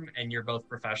form and you're both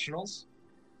professionals,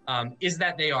 is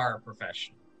that they are a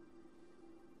professional.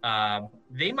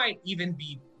 They might even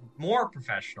be more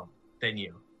professional than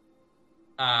you.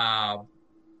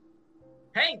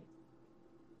 Hey,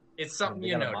 it's something They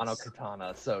you got a notice.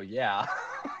 monokatana, so yeah.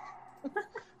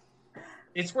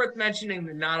 It's worth mentioning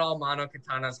that not all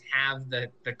monokatanas have the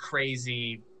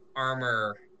crazy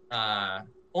armor.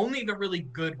 Only the really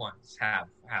good ones have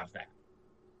that.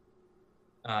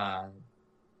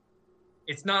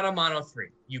 It's not a mono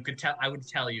 3. You could tell. I would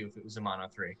tell you if it was a mono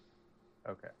 3.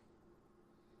 Okay.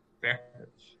 Fair.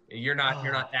 You're not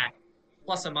that.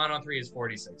 Plus, a mono 3 is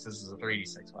 46. This is a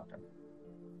 3d6 weapon.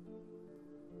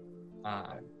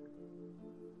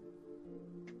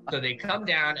 So they come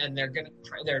down and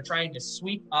they're trying to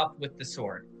sweep up with the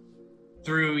sword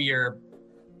through your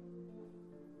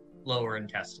lower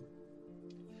intestine.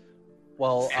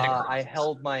 Well, And across. I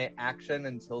held my action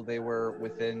until they were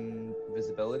within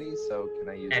visibility, so can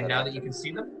I use And that now that action? you can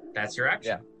see them, that's your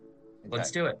action. Let's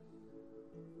do it.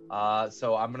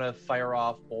 So I'm gonna fire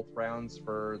off both rounds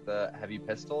for the heavy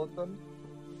pistol at them.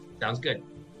 Sounds good.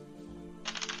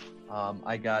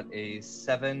 I got a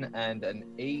 7 and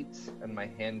an 8, and my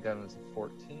handgun is a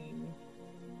 14.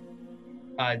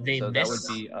 They so miss. that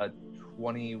would be a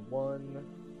 21.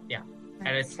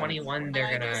 At a 21, they're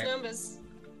I like those gonna. numbers.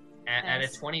 At a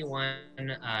Nice. 21,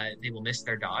 they will miss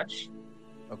their dodge.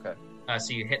 Okay.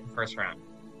 So you hit the first round.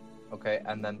 Okay,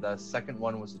 and then the second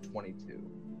one was a 22.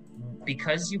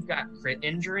 Because you've got crit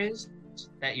injuries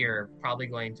that you're probably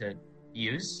going to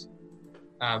use,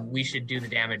 we should do the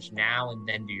damage now and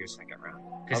then do your second round,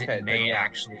 because Okay, it may then, yeah.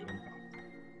 actually impact.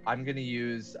 I'm gonna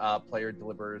use player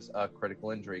delivers a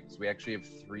critical injury because we actually have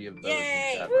 3 of those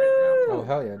Yay! in chat right Oh,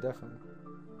 hell yeah, definitely.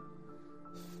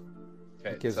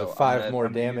 Okay, It gives so a I'm 5 gonna- more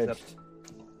I'm gonna use damage.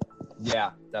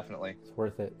 Yeah, definitely. It's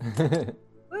worth it.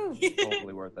 Woo.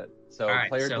 Totally worth it. So All right,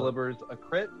 player so- delivers a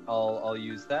crit. I'll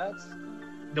use that.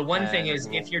 The one thing And is,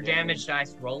 roll if your damage damage.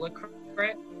 dice roll a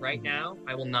crit right now,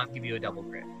 I will not give you a double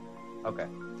crit Okay.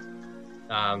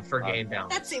 for game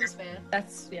balance. That seems fair.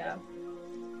 That's yeah.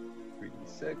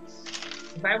 3d6.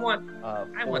 If I want,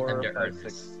 I want them 4, to 5, earn 6,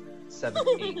 this. 7,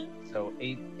 8. So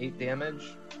 8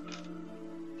 damage.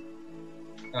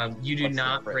 You do What's the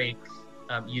not crit? break.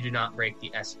 You do not break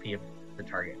the SP of the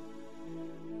target.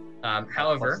 Plus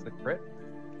However, the crit.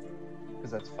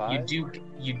 Because that's 5.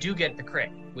 you do get the crit,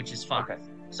 which is 5. Okay.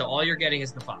 So all you're getting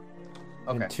is the 5.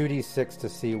 Okay. And 2d6 to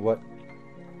see what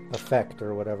effect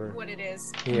or whatever. What it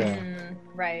is. Yeah.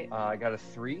 Right. I got a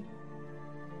 3.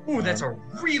 Ooh, that's a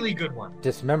really good one.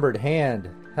 Dismembered hand.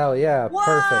 Hell yeah, Whoa!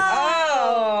 perfect.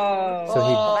 Oh. So he-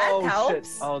 Well, that Oh,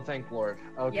 helps. shit. Oh, thank Lord.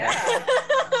 Okay. Yeah.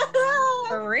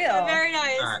 For real. Very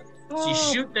nice. All right. So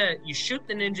you shoot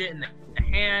the ninja in the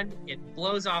hand. It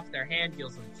blows off their hand,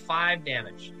 deals them 5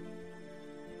 damage.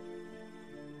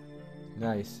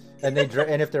 Nice. And they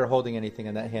and if they're holding anything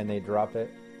in that hand, they drop it.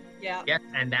 Yeah. Yes,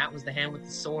 and that was the hand with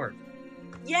the sword.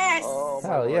 Yes. Oh, my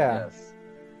Hell Lord, yeah. yes.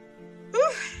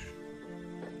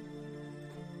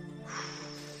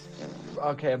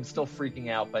 Okay, I'm still freaking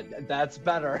out, but that's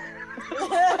better.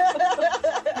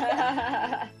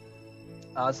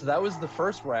 So that was the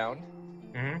first round.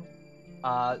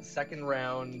 Mm-hmm. Second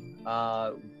round.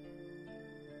 Oh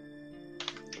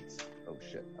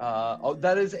shit.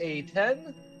 That is a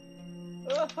 10.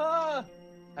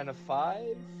 And a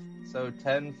 5. So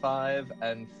 10, 5,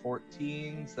 and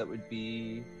 14. So that would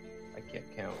be. I can't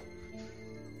count.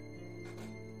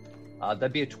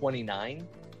 That'd be a 29.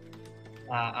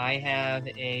 I have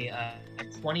a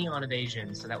 20 on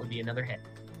evasion, so that would be another hit.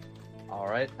 All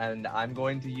right, and I'm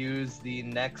going to use the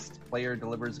next player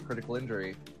delivers a critical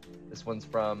injury. This one's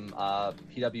from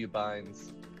PW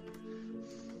Binds.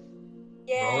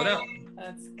 Yeah. Roll it up.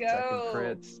 Let's Second go.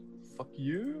 crit. Fuck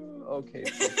you. Okay.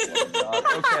 Oh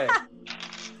my God.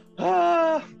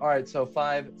 Okay. All right, so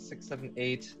 5, 6, 7,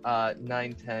 8,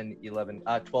 9, 10, 11,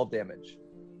 12 damage.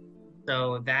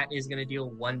 So that is going to deal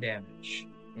 1 damage.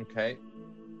 Okay.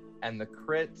 And the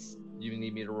crits, you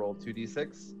need me to roll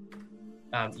 2d6?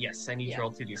 Yes, I need Yeah. to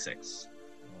roll 2d6.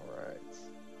 All right.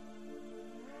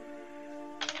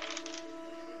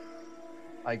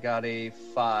 I got a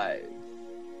 5.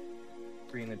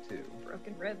 3 and a 2.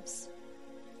 Broken ribs.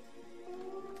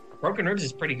 Broken Ribs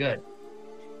is pretty good.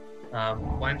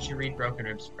 Why don't you read Broken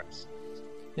Ribs first?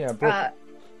 Yeah,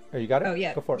 oh, you got it? Oh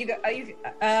yeah. Go for it. You go.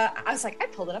 I was like, I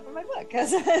pulled it up in my book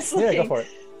because I was Yeah, go looking. for it.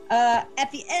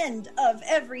 At the end of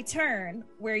every turn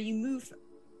where you move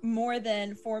more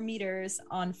than 4 meters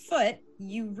on foot,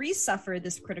 you resuffer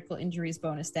this critical injuries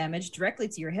bonus damage directly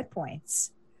to your hit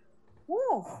points.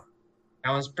 Woo!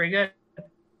 That one's pretty good.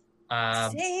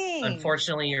 Dang.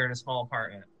 Unfortunately, you're in a small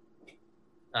apartment.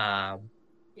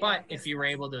 But if you were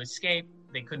able to escape,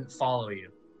 they couldn't follow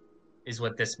you, is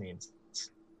what this means.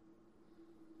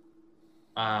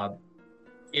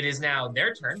 It is now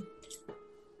their turn.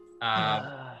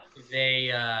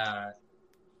 They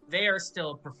are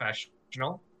still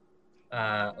professional,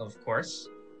 of course,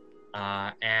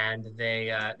 and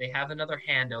they have another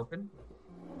hand open.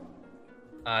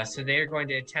 So they are going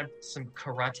to attempt some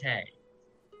karate.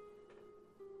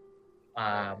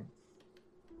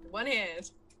 One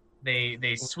hand.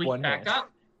 They sweep One back hand.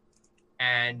 up,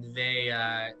 and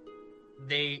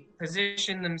they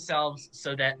position themselves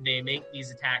so that they make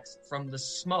these attacks from the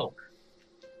smoke,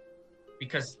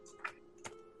 because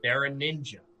they're a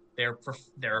ninja. They're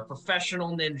a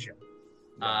professional ninja.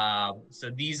 So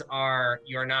these are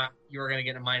you're going to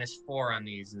get a -4 on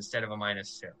these instead of a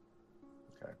 -2.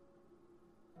 Okay.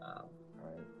 All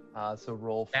right. So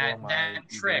roll for That my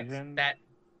trick evasion. that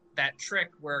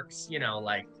trick works,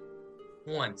 like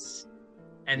once,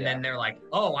 and Yeah. then they're like,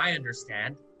 "Oh, I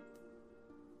understand."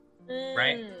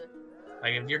 Right?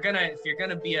 Like if you're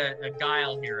gonna be a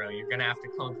guile hero, you're gonna have to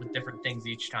come up with different things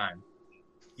each time.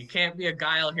 You can't be a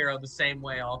guile hero the same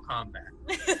way all combat.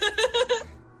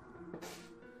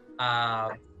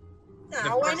 Why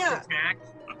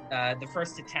not? The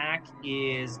first attack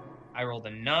is I rolled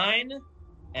a 9,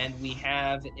 and we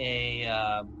have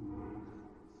a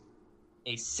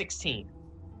 16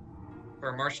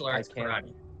 for martial arts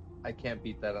karate. I can't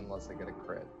beat that unless I get a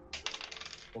crit.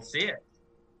 We'll see it.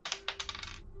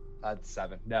 That's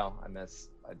 7. No, I missed.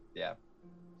 Yeah.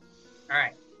 All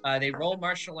right. They roll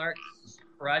martial arts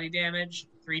karate damage,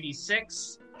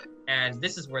 3d6, and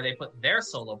this is where they put their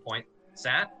solo points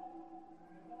at.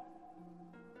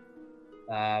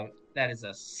 That is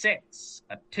a 6,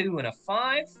 a 2, and a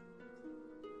 5.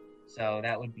 So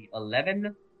that would be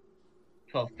 11,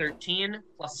 12, 13,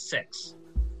 plus 6.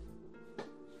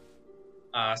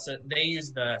 So they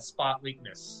use the spot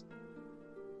weakness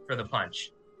for the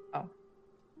punch. Oh.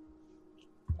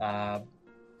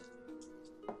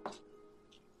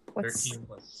 13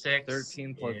 plus 6.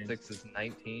 13 plus 6 is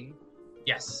 19.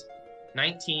 Yes.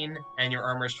 19, and your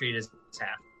armor street is half.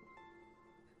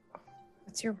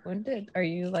 What's your wounded? Are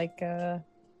you like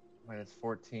Minus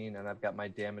 14, and I've got my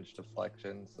damage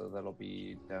deflection, so that'll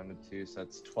be down to 2, so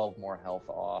that's 12 more health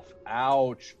off.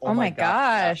 Ouch! Oh my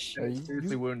gosh. I'm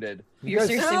seriously wounded. You You're guys,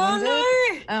 seriously Oh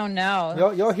wounded? no! Oh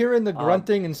no. y'all hearing the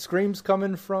grunting and screams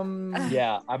coming from?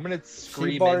 Yeah, I'm gonna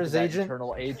scream T-Bar's into that agent?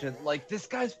 internal agent, like, this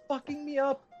guy's fucking me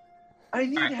up! I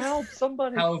need Alright. help,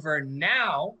 somebody! However,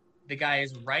 now the guy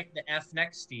is right the F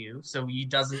next to you, so he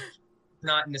doesn't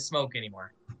not in the smoke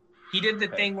anymore. He did the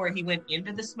thing where he went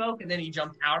into the smoke and then he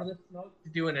jumped out of the smoke to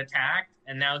do an attack,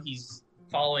 and now he's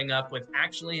following up with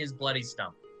actually his bloody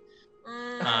stump.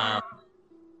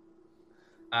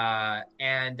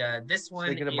 This one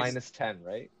They get a is minus 10,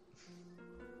 right?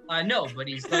 no, but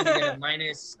he's going to get a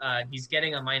minus. He's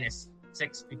getting a minus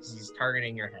 6 because he's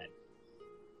targeting your head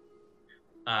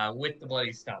with the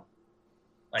bloody stump,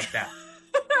 like that.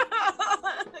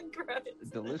 Gross.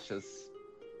 Delicious.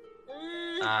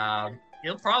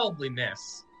 He'll probably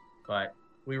miss, but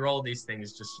we roll these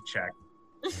things just to check.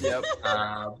 Yep.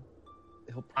 He'll-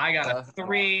 I got a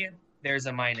 3. There's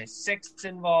a minus 6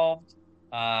 involved,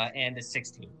 and a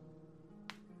 16.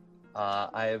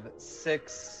 I have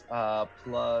 6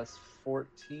 plus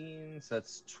 14, so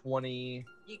that's 20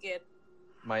 You good?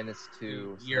 minus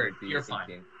 2. So You're- that'd be you're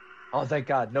fine. 18. Oh, thank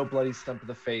God. No bloody stump to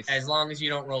the face. As long as you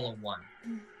don't roll a 1.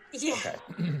 Yeah. Okay.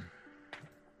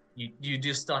 You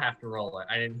do still have to roll it.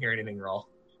 I didn't hear anything roll.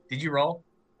 Did you roll?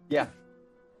 Yeah.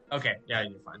 Okay, yeah,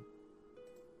 you're fine.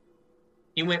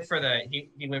 He went for the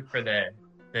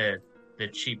the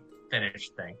cheap finish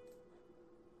thing.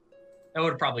 That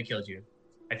would have probably killed you,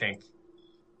 I think.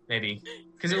 Maybe.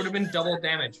 Because it would have been double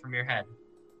damage from your head.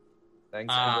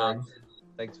 Thanks for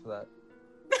thanks for that.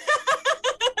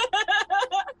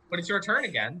 But it's your turn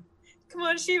again. Come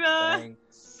on, Shiva.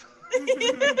 Thanks.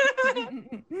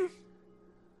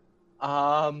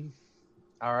 All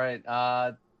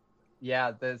right.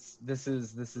 Yeah, this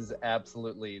is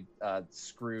absolutely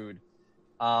screwed.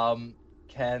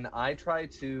 Can I try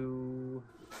to?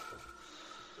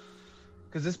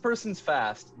 Because this person's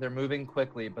fast, they're moving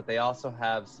quickly, but they also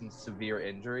have some severe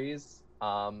injuries.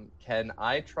 Can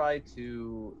I try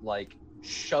to like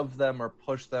shove them or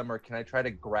push them, or can I try to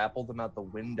grapple them out the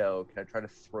window? Can I try to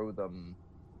throw them?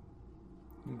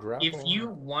 Grapple. If you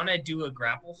want to do a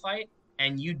grapple fight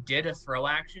and you did a throw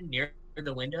action near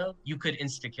the window, you could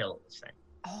insta-kill this thing.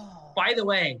 Oh. By the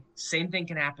way, same thing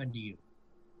can happen to you.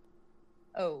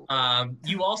 Oh.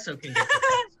 You also can get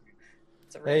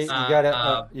It's a Hey, risk.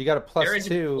 you got a plus there is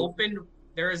an 2.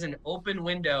 there is an open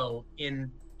window in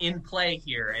play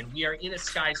here, and we are in a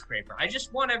skyscraper. I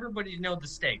just want everybody to know the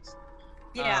stakes.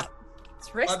 Yeah.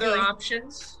 It's risky. Other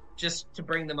options, just to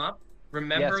bring them up.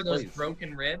 Remember Yes, those please.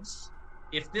 broken ribs.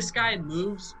 If this guy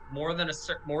moves more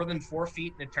than 4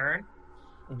 feet in a turn,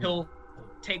 he'll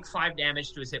take 5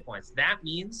 damage to his hit points. That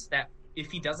means that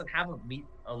if he doesn't have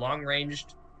a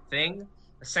long-ranged thing,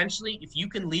 essentially, if you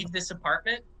can leave this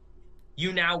apartment,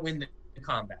 you now win the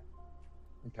combat.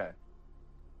 Okay.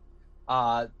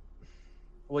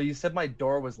 Well, you said my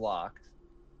door was locked.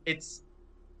 It's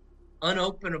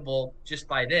unopenable just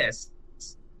by this,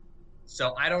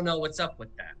 so I don't know what's up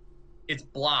with that. It's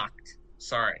blocked.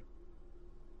 Sorry.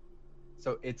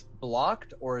 So it's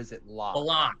blocked or is it locked?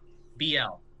 Blocked.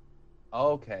 BL.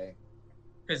 Okay.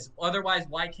 Because otherwise,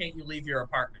 why can't you leave your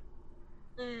apartment?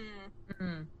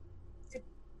 Mm.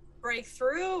 Break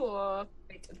through or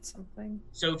I did something.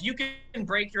 So if you can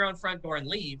break your own front door and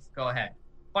leave, go ahead.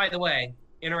 By the way,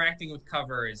 interacting with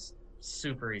cover is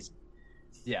super easy.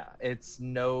 Yeah, it's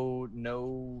no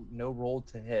roll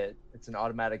to hit. It's an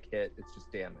automatic hit. It's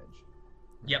just damage.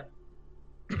 Yep.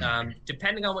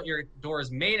 Depending on what your door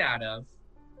is made out of,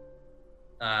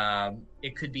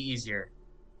 it could be easier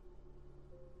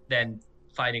than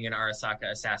fighting an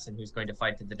Arasaka assassin who's going to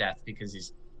fight to the death because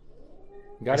he's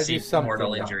Got to do received something.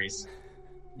 mortal injuries.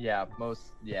 Yeah,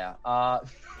 most. Yeah. I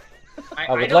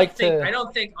would like to I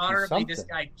don't think honorably this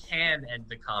something. guy can end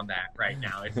the combat right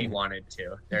now if he wanted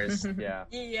to. There's Yeah.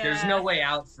 yeah. there's no way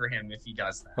out for him if he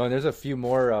does that. Oh, and there's a few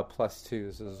more plus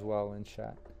 2s as well in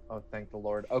chat. Oh, thank the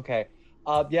Lord. Okay.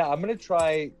 Yeah, I'm gonna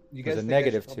try. You guys There's a think I should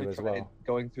negative probably 2 as try well.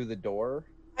 Going through the door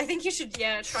I think you should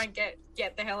try and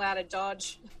get the hell out of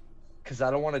Dodge. because I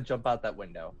don't want to jump out that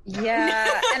window.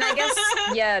 Yeah, and I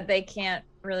guess they can't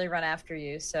really run after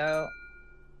you. So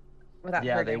without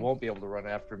Yeah, they hurting. won't be able to run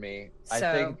after me. I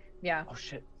So, think. yeah. Oh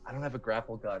shit! I don't have a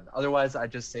grapple gun. Otherwise, I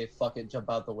just say fuck it, jump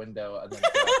out the window, and then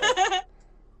grapple.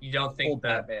 You don't Full think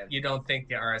that Batman. you don't think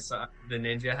the RSI, the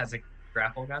ninja, has a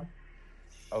grapple gun?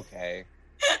 Okay.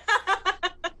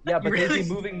 Yeah, but really- they'd be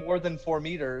moving more than 4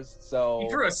 meters, so. He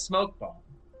threw a smoke bomb.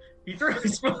 He threw a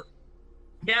smoke.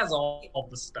 He has all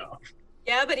the stuff.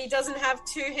 Yeah, but he doesn't have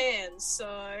 2 hands,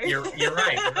 so. You're right. You're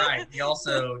right. He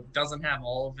also doesn't have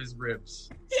all of his ribs.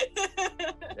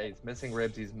 Yeah, he's missing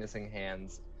ribs. He's missing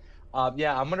hands.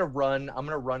 Yeah, I'm gonna run. I'm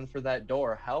gonna run for that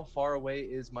door. How far away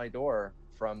is my door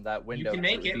from that window? can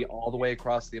make Would it. be all the way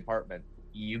across the apartment.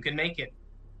 You can make it.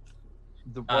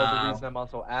 The Uh, reason I'm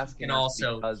also asking can is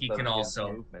also- because he of can his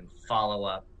also- movement. Follow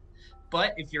up.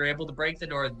 But if you're able to break the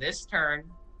door this turn,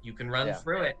 you can run Yeah.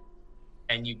 through it,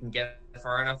 and you can get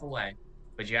far enough away.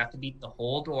 But you have to beat the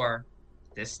whole door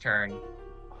this turn.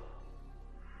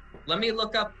 Let me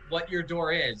look up what your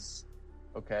door is,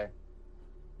 Okay.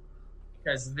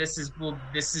 because this is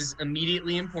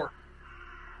immediately important.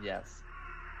 Yes.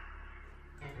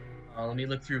 Let me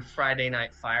look through Friday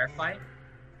Night Firefight.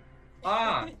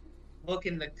 Look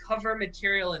in the cover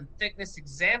material and thickness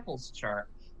examples chart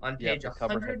on Yep, page the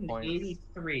cover hit points.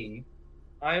 183.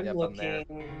 I'm Yep, I'm there.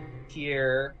 looking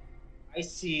here. I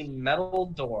see metal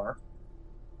door,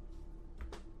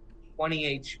 20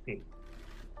 HP.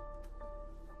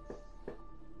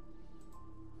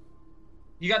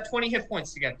 You got 20 hit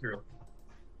points to get through.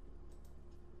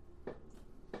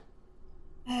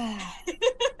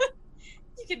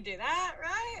 You can do that,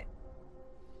 right?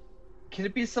 Can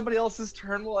it be somebody else's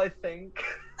turn while I think?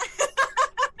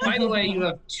 By the way, you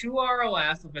have 2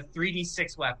 ROF of a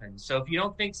 3d6 weapon. So if you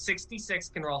don't think 66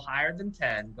 can roll higher than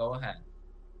 10, go ahead.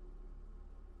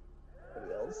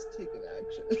 Somebody else take an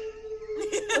action.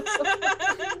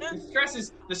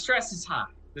 The stress is high.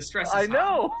 The stress is I high.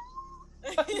 know.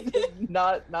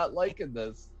 not liking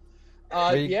this.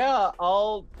 Well, you- Yeah,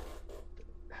 I'll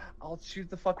shoot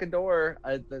the fucking door.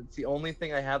 That's the only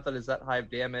thing I have that is that high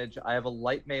of damage. I have a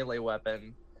light melee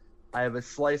weapon. I have a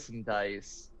slice and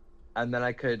dice, and then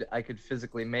I could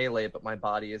physically melee, but my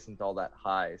body isn't all that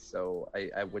high, so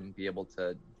I wouldn't be able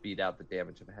to beat out the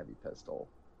damage of a heavy pistol.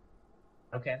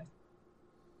 Okay.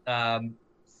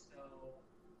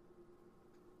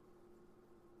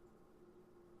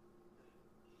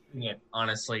 It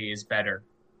honestly is better.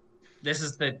 This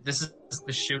is the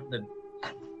shoot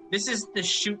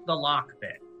the lock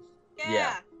bit.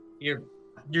 Yeah.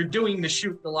 You're doing the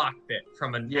shoot the lock bit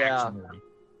from an Yeah. action movie.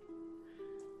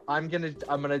 I'm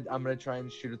gonna try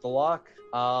and shoot at the lock.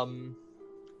 All We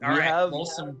right, have- roll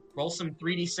some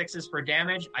 3d6s for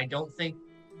damage. I don't think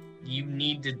you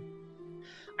need to.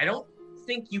 I don't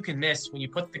think you can miss when you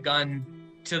put the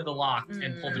gun to the lock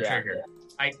and pull the Yeah. trigger.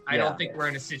 I Yeah. don't think we're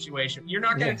in a situation. You're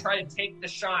not going Yeah. to try to take the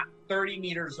shot 30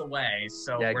 meters away,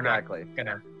 so Yeah, we're exactly. not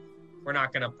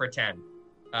gonna pretend.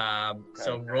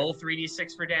 So roll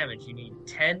 3d6 for damage. You need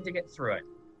 10 to get through it.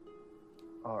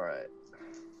 All right.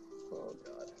 Oh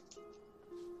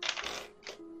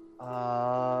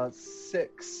god.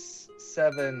 6,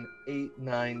 7, 8,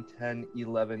 9, 10,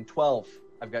 11, 12.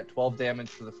 I've got 12 damage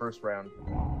for the first round.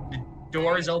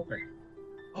 Door is open.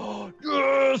 Oh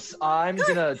yes! I'm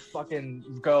gonna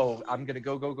fucking go. I'm gonna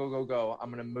go. I'm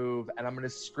gonna move, and I'm gonna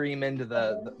scream into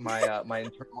my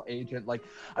internal agent like,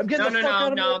 I'm getting the fuck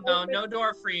out of my apartment. No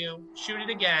door for you. Shoot it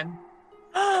again.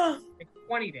 It's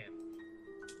 20 damage.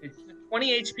 It's a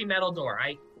 20 HP metal door.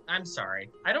 I'm sorry.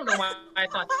 I don't know why I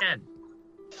thought 10.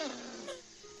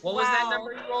 What was that Wow.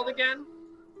 number you rolled again?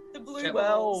 The blue 12.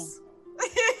 balls.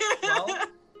 12?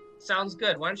 Sounds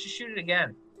good. Why don't you shoot it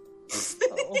again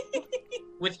Oh.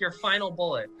 with your final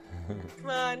bullet?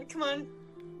 Come on.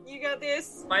 You got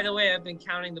this. By the way, I've been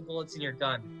counting the bullets in your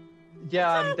gun.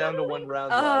 Yeah, I'm down to 1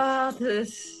 round left.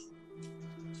 This.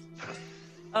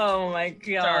 Oh my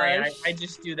gosh. Sorry, I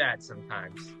just do that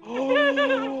sometimes.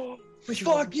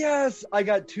 Fuck yes! I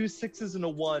got 2 6s and a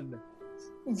 1.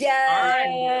 Yes.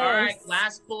 All right.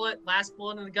 Last bullet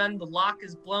in the gun. The lock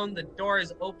is blown. The door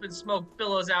is open. Smoke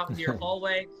billows out into your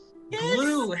hallway. Yes.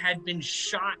 Glue had been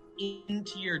shot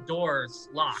into your door's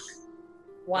lock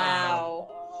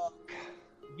Wow.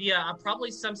 via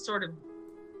probably some sort of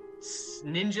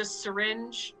ninja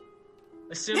syringe,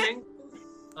 assuming.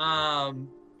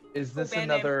 Is this Band-Aid.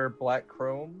 another black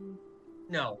chrome?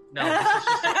 No. This is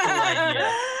just a cool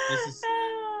idea. This is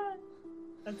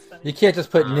That's funny. You can't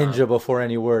just put ninja before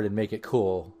any word and make it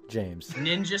cool, James.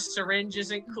 ninja syringe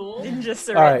isn't cool. Ninja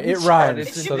syringe. All right, it rhymes,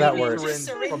 It's should so be that ninja works.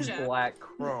 syringe. From black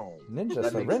chrome. Ninja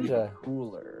That makes it syringe.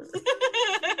 cooler.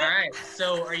 All right.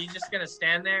 So, are you just gonna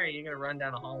stand there, or are you gonna run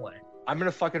down the hallway? I'm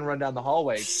gonna fucking run down the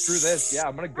hallway. Screw this. Yeah,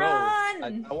 I'm gonna go.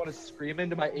 Run! I want to scream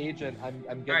into my agent. I'm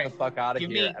getting Alright, the fuck out of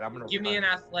give here, me- and I'm gonna Give me run. an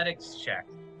athletics check.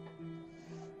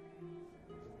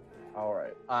 All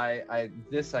right. I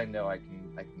this I know I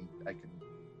can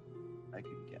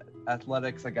get.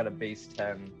 Athletics, I got a base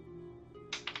 10.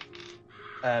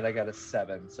 And I got a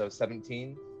 7, so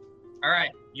 17. All right.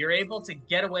 You're able to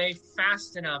get away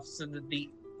fast enough so that the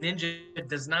ninja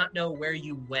does not know where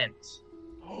you went.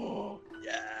 Oh,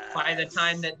 yeah. By the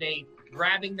time that they,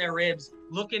 grabbing their ribs,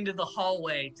 look into the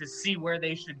hallway to see where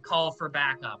they should call for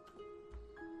backup.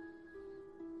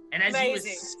 And as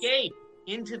Amazing. you escape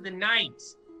into the night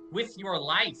with your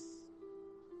life,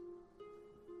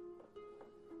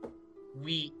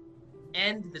 we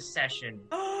end the session.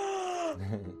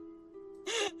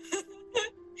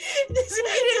 We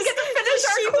didn't get to finish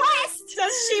our quest.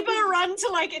 Does Sheba run to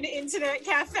like an internet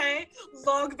cafe,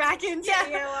 log back into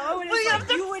Yeah. ELO, and We it's have like,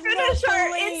 to you would finish not our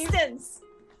believe. instance.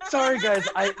 Sorry guys,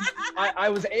 I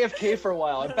was AFK for a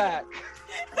while. I'm back.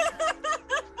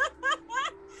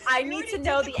 I We need already to did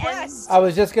know the the end. quest. I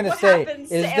was just gonna What say,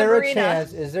 happens is to there a Amberina?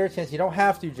 chance? Is there a chance? You don't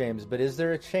have to, James, but is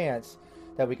there a chance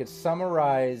that we could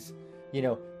summarize,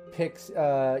 picks,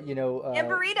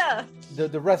 Amberita.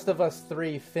 the rest of us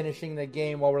three finishing the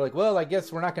game while we're like, well, I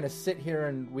guess we're not gonna sit here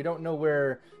and we don't know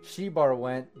where Shebar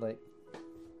went. Like,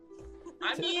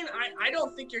 I mean, I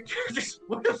don't think your characters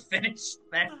would have finished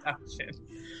that dungeon.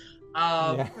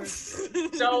 yeah.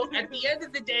 So at the end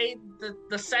of the day,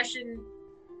 the session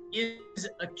is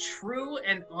a true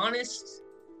and honest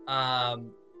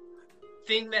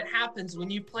thing that happens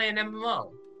when you play an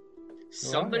MMO.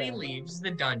 Somebody yeah. leaves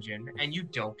the dungeon and you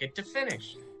don't get to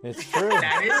finish. It's true.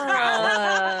 That is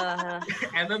how Uh,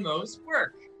 MMOs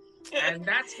work. And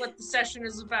that's what the session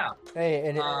is about. Hey,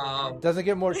 and it doesn't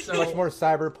get much more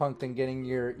cyberpunk than getting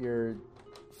your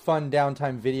fun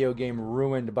downtime video game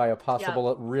ruined by a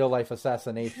possible real life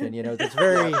assassination. It's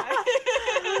very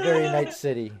very Night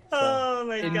City. So, oh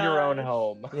my In your own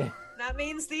home. yeah. That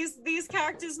means these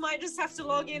characters might just have to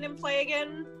log in and play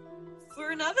again for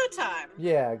another time.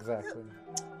 Yeah, exactly.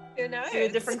 Who knows? Do a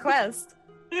different quest.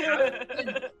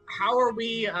 How are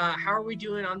we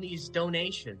doing on these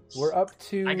donations? We're up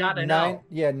to I gotta know.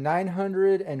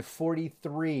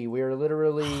 943. We are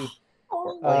literally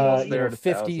Almost there at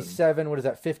 1,000. 57. What is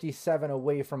that? 57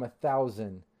 away from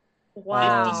 1,000.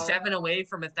 Wow. 57 away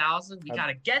from 1,000. We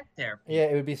gotta get there. Yeah,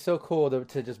 it would be so cool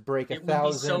to just break It would be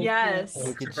 1,000. so Yes. cool We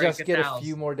to could break just get a 1,000.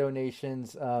 few more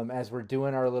donations as we're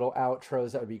doing our little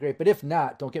outros. That would be great. But if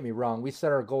not, don't get me wrong. We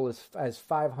set our goal as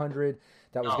 500.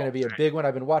 That was Oh, going to be a right. big one.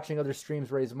 I've been watching other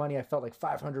streams raise money. I felt like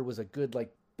 500 was a good,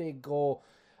 big goal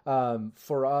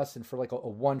for us and for a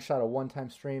one-shot, a one-time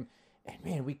stream. And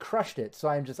man, we crushed it. So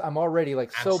I'm already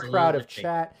so proud of Absolutely.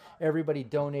 chat, everybody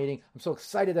donating. I'm so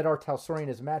excited that our Talsorian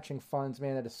is matching funds,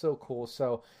 man. That is so cool.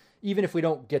 So even if we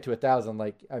don't get to 1,000,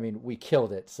 we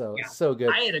killed it. So Yeah. it's so good.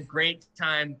 I had a great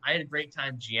time.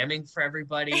 GMing for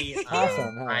everybody.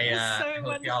 Awesome. Huh? I so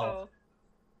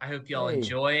hope y'all Hey.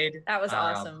 enjoyed. That was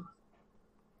awesome.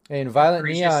 And Violent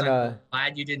Gracious, Neon, I'm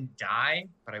glad you didn't die,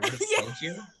 but I would have killed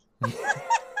you.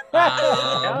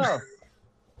 Yeah.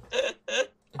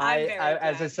 I'm very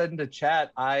as I glad. said in the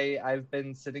chat, I've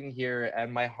been sitting here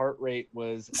and my heart rate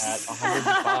was at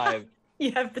 105.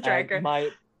 You have the tracker. And my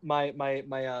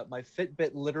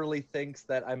Fitbit literally thinks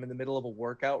that I'm in the middle of a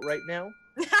workout right now.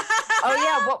 Oh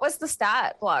yeah, what was the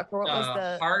stat block? What was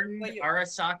the? Hardened Wait, you-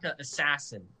 Arasaka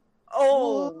Assassin.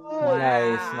 Oh, What?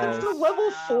 Nice. It's a level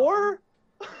 4?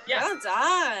 Yes, Well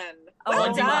done. oh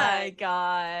Well done. my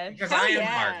god! because Hell I am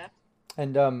yeah.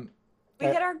 hardened. and We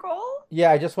hit our goal. yeah,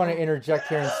 I just want to interject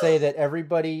here and say that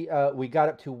everybody, we got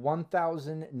up to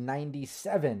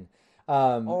 1,097.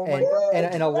 Oh my and, God.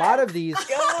 and a lot of these,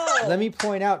 Go. let me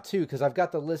point out too, because I've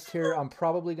got the list here. I'm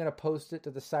probably going to post it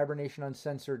to the Cybernation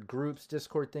Uncensored groups,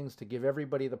 Discord things to give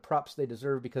everybody the props they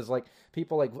deserve. Because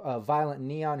people like Violent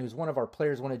Neon, who's one of our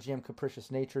players, one of GM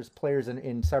Capricious Nature's players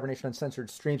in Cybernation Uncensored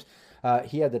streams,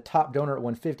 he had the top donor at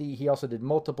 150. He also did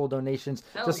multiple donations,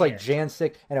 Hell just like yeah.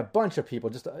 Jansik and a bunch of people.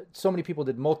 Just so many people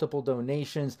did multiple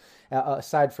donations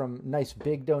aside from nice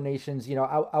big donations.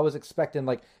 I was expecting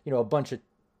a bunch of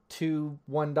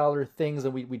 $2-1 things,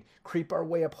 and we'd creep our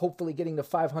way up, hopefully getting to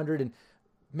 500. And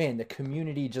man, the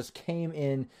community just came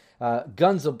in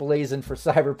guns a-blazing for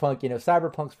Cyberpunk.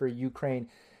 Cyberpunk's for Ukraine.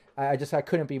 I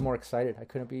couldn't be more excited. I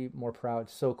couldn't be more proud.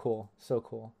 So cool.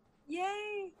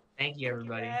 Yay. Thank you,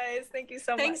 everybody. Guys, thank you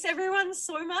so Thanks much. everyone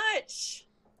so much.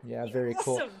 Yeah, very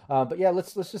cool. Awesome. But yeah,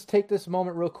 let's just take this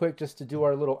moment real quick just to do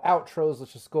our little outros.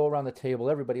 Let's just go around the table.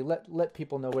 Everybody, let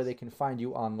people know where they can find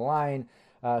you online.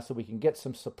 so we can get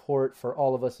some support for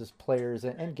all of us as players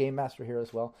and Game Master here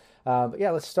as well. But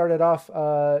yeah, let's start it off.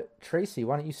 Tracy,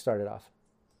 why don't you start it off?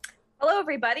 Hello,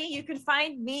 everybody. You can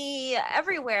find me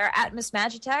everywhere at Miss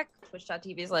Magitech,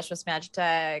 twitch.tv/Miss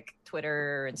Magitech,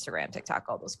 Twitter, Instagram, TikTok,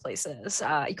 all those places.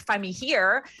 You can find me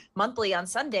here monthly on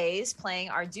Sundays playing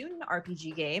our Dune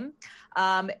RPG game.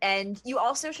 And you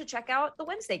also should check out the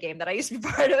Wednesday game that I used to be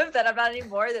part of that I'm not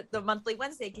anymore, the monthly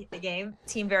Wednesday game,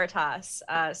 Team Veritas.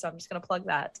 So I'm just going to plug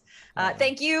that.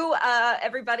 Thank you,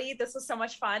 everybody. This was so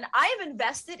much fun. I have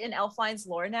invested in Elfline's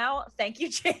lore now. Thank you,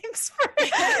 James.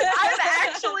 I'm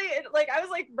actually, I was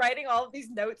writing all of these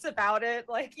notes about it.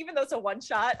 Even though it's a one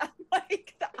shot,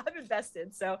 I'm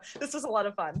invested. So this was a lot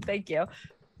of fun. Thank you.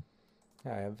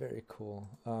 Yeah, very cool.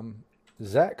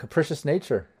 Zach, Capricious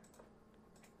Nature.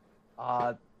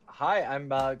 Hi, I'm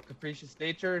Capricious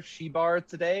Nature, Shebar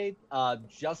today.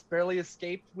 Just barely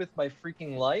escaped with my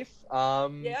freaking life.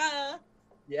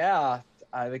 Yeah,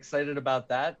 I'm excited about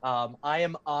that. I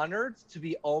am honored to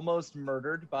be almost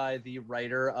murdered by the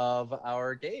writer of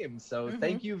our game. So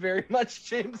thank you very much,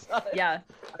 James. Yeah.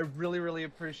 I really, really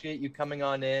appreciate you coming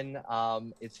on in.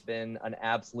 It's been an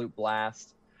absolute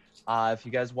blast. If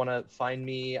you guys want to find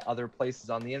me other places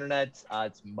on the internet,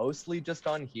 it's mostly just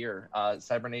on here.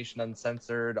 Cybernation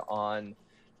Uncensored on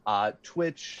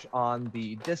Twitch, on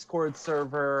the Discord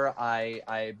server.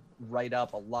 I write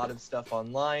up a lot of stuff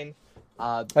online.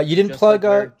 You didn't plug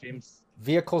James...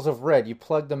 Vehicles of Red. You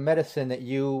plugged the medicine that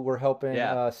you were helping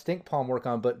Stink Palm work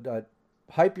on, but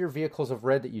hype your Vehicles of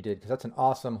Red that you did, because that's an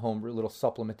awesome home little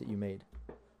supplement that you made.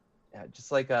 Yeah,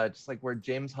 just like where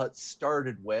James Hutt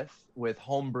started with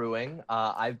homebrewing.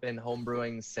 I've been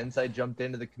homebrewing since I jumped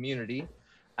into the community,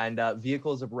 and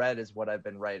Vehicles of Red is what I've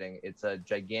been writing. It's a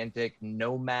gigantic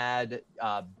Nomad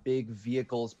big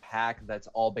vehicles pack that's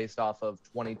all based off of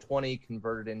 2020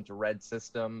 converted into Red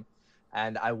system.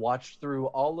 And I watched through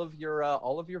all of your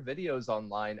videos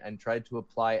online and tried to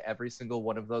apply every single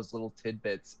one of those little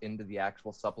tidbits into the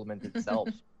actual supplement itself.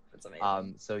 That's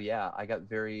amazing. So yeah, I got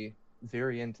very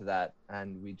into that,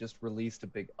 and we just released a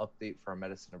big update for our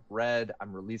Medicine of Red.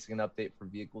 I'm releasing an update for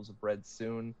Vehicles of Red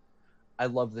soon. I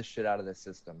love the shit out of this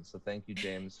system, so thank you,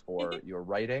 James, for your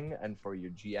writing and for your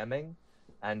GMing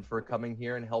and for coming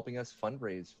here and helping us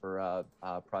fundraise for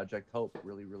Project Hope.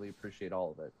 Really appreciate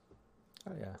all of it.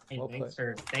 Oh yeah, Hey, well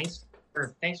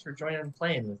thanks for joining and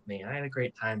playing with me. I had a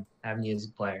great time having you as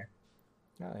a player.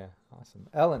 Oh yeah, awesome.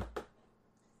 Ellen.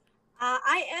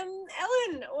 I am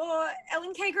Ellen, or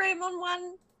Ellen K. Graham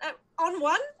on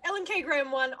Ellen K. Graham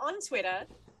 1 on Twitter.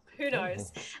 Who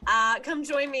knows? Come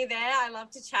join me there. I love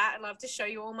to chat. I love to show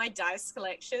you all my dice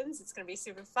collections. It's going to be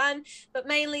super fun. But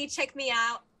mainly check me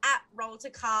out at Roll to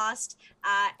Cast.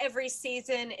 Every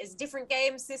season is different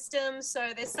game systems,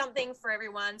 so there's something for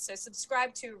everyone. So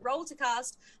subscribe to Roll to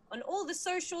Cast on all the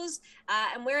socials,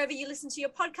 and wherever you listen to your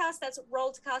podcast, that's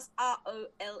Roll to Cast,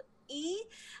 ROLE.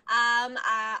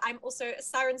 I'm also a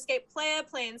Sirenscape player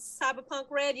playing Cyberpunk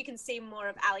Red. You can see more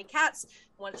of Ali Katz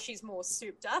once she's more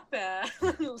souped up,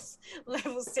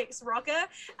 level 6 rocker.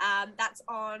 That's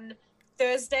on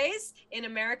Thursdays in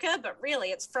America, but really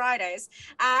it's Fridays.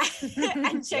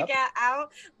 And check out our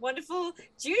wonderful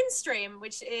June stream,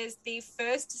 which is the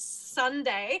first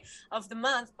Sunday of the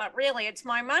month, but really it's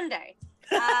my Monday.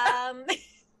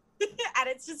 And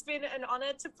it's just been an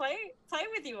honor to play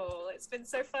with you all. It's been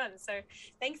so fun. So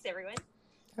thanks, everyone.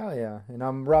 Oh yeah, and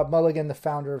I'm Rob Mulligan, the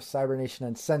founder of Cybernation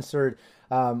Uncensored.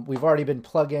 We've already been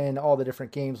plugging all the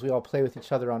different games we all play with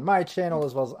each other on my channel,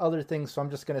 as well as other things. So I'm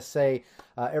just going to say,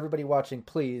 everybody watching,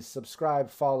 please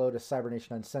subscribe, follow to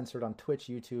Cybernation Uncensored on Twitch,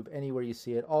 YouTube, anywhere you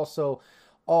see it. Also,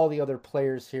 all the other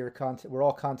players here, we're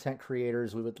all content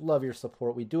creators. We would love your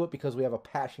support. We do it because we have a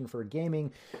passion for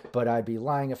gaming, but I'd be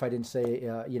lying if I didn't say,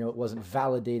 it wasn't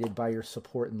validated by your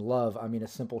support and love. I mean, a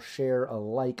simple share, a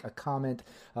like, a comment,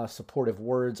 supportive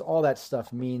words, all that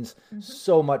stuff means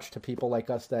so much to people like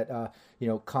us that,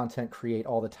 content create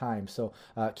all the time. So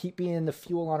keep being the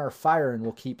fuel on our fire, and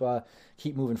we'll keep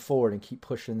moving forward and keep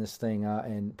pushing this thing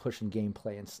and pushing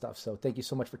gameplay and stuff. So thank you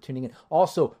so much for tuning in.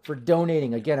 Also for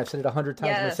donating. Again, I've said it 100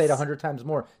 times. I'm going to say it 100 times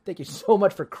more. Thank you so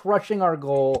much for crushing our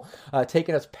goal,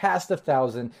 taking us past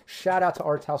 1,000. Shout out to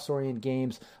Art Talsorian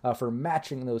Games for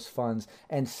matching those funds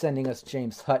and sending us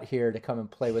James Hutt here to come and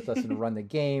play with us and run the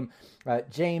game.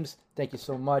 James, thank you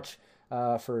so much.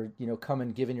 For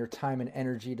coming, giving your time and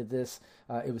energy to this.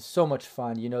 It was so much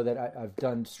fun. You know that I've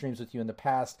done streams with you in the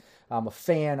past. I'm a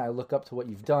fan. I look up to what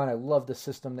you've done. I love the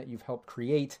system that you've helped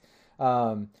create.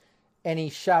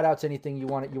 Any shout outs, anything you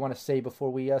want to say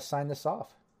before we sign this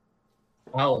off?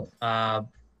 Well, I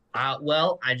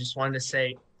just wanted to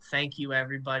say thank you,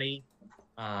 everybody.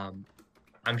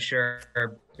 I'm sure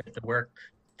if the work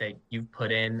that you've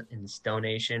put in this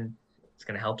donation is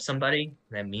going to help somebody,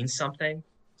 that means something.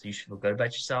 So you should feel good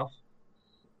about yourself.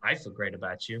 I feel great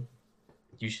about you.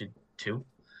 You should too.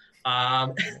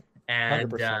 And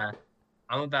 100%.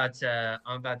 I'm about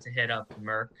to hit up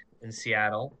Merc in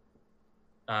Seattle.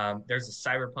 There's a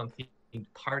cyberpunk themed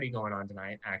party going on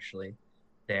tonight, actually.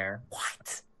 There.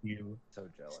 What? You So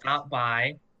jealous. stop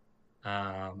by.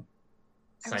 I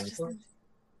Sign was your just- card.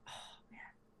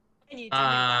 Can you tell me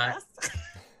about us?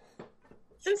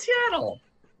 It's in Seattle.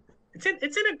 It's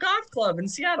in a golf club in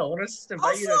Seattle. What is to invite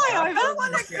I'll you to a fly golf over. club I in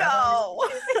want to Seattle? go.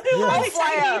 Yeah. I'll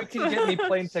fly You up. can get me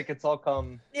plane tickets. I'll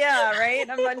come. Yeah, right.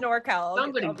 I'm in NorCal.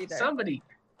 I'll be there.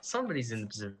 Somebody's in the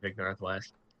Pacific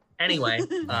Northwest. Anyway,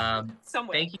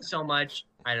 Somewhere. thank you so much.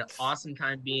 I had an awesome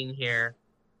time being here.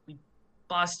 We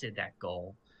busted that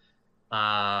goal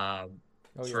Oh,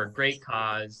 for a great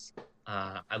cause.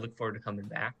 I look forward to coming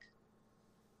back.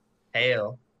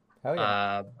 Heyo. Hell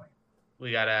yeah.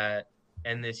 We gotta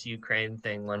end this Ukraine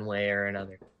thing one way or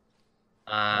another.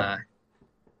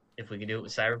 If we can do it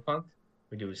with Cyberpunk,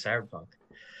 we do it with Cyberpunk.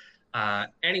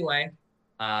 Anyway,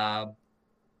 have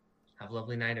a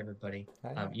lovely night, everybody.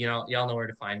 Y'all know where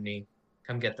to find me.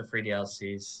 Come get the free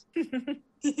DLCs.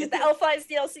 Get the Elflines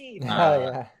DLC. Hell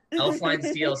yeah. Elflines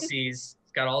DLCs.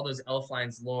 It's got all those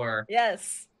Elflines lore.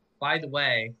 Yes. By the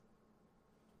way,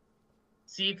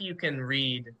 see if you can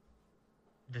read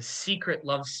the secret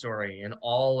love story and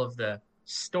all of the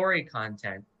story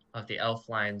content of the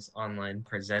Elflines online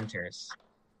presenters.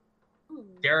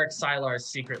 Derek Sylar's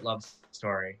secret love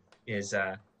story is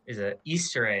a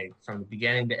Easter egg from the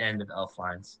beginning to end of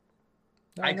Elflines.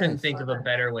 Oh, I couldn't nice. think of a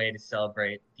better way to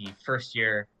celebrate the first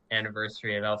year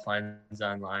anniversary of Elflines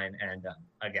Online, and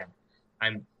again,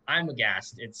 I'm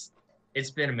aghast. It's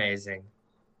been amazing.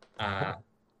 I'll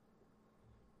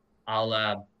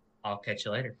catch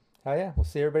you later. Hell yeah. We'll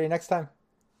see everybody next time.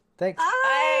 Thanks.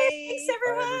 Bye. Thanks, Bye,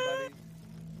 everyone. everybody.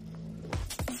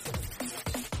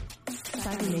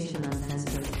 Cyber Nation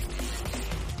Uncensored.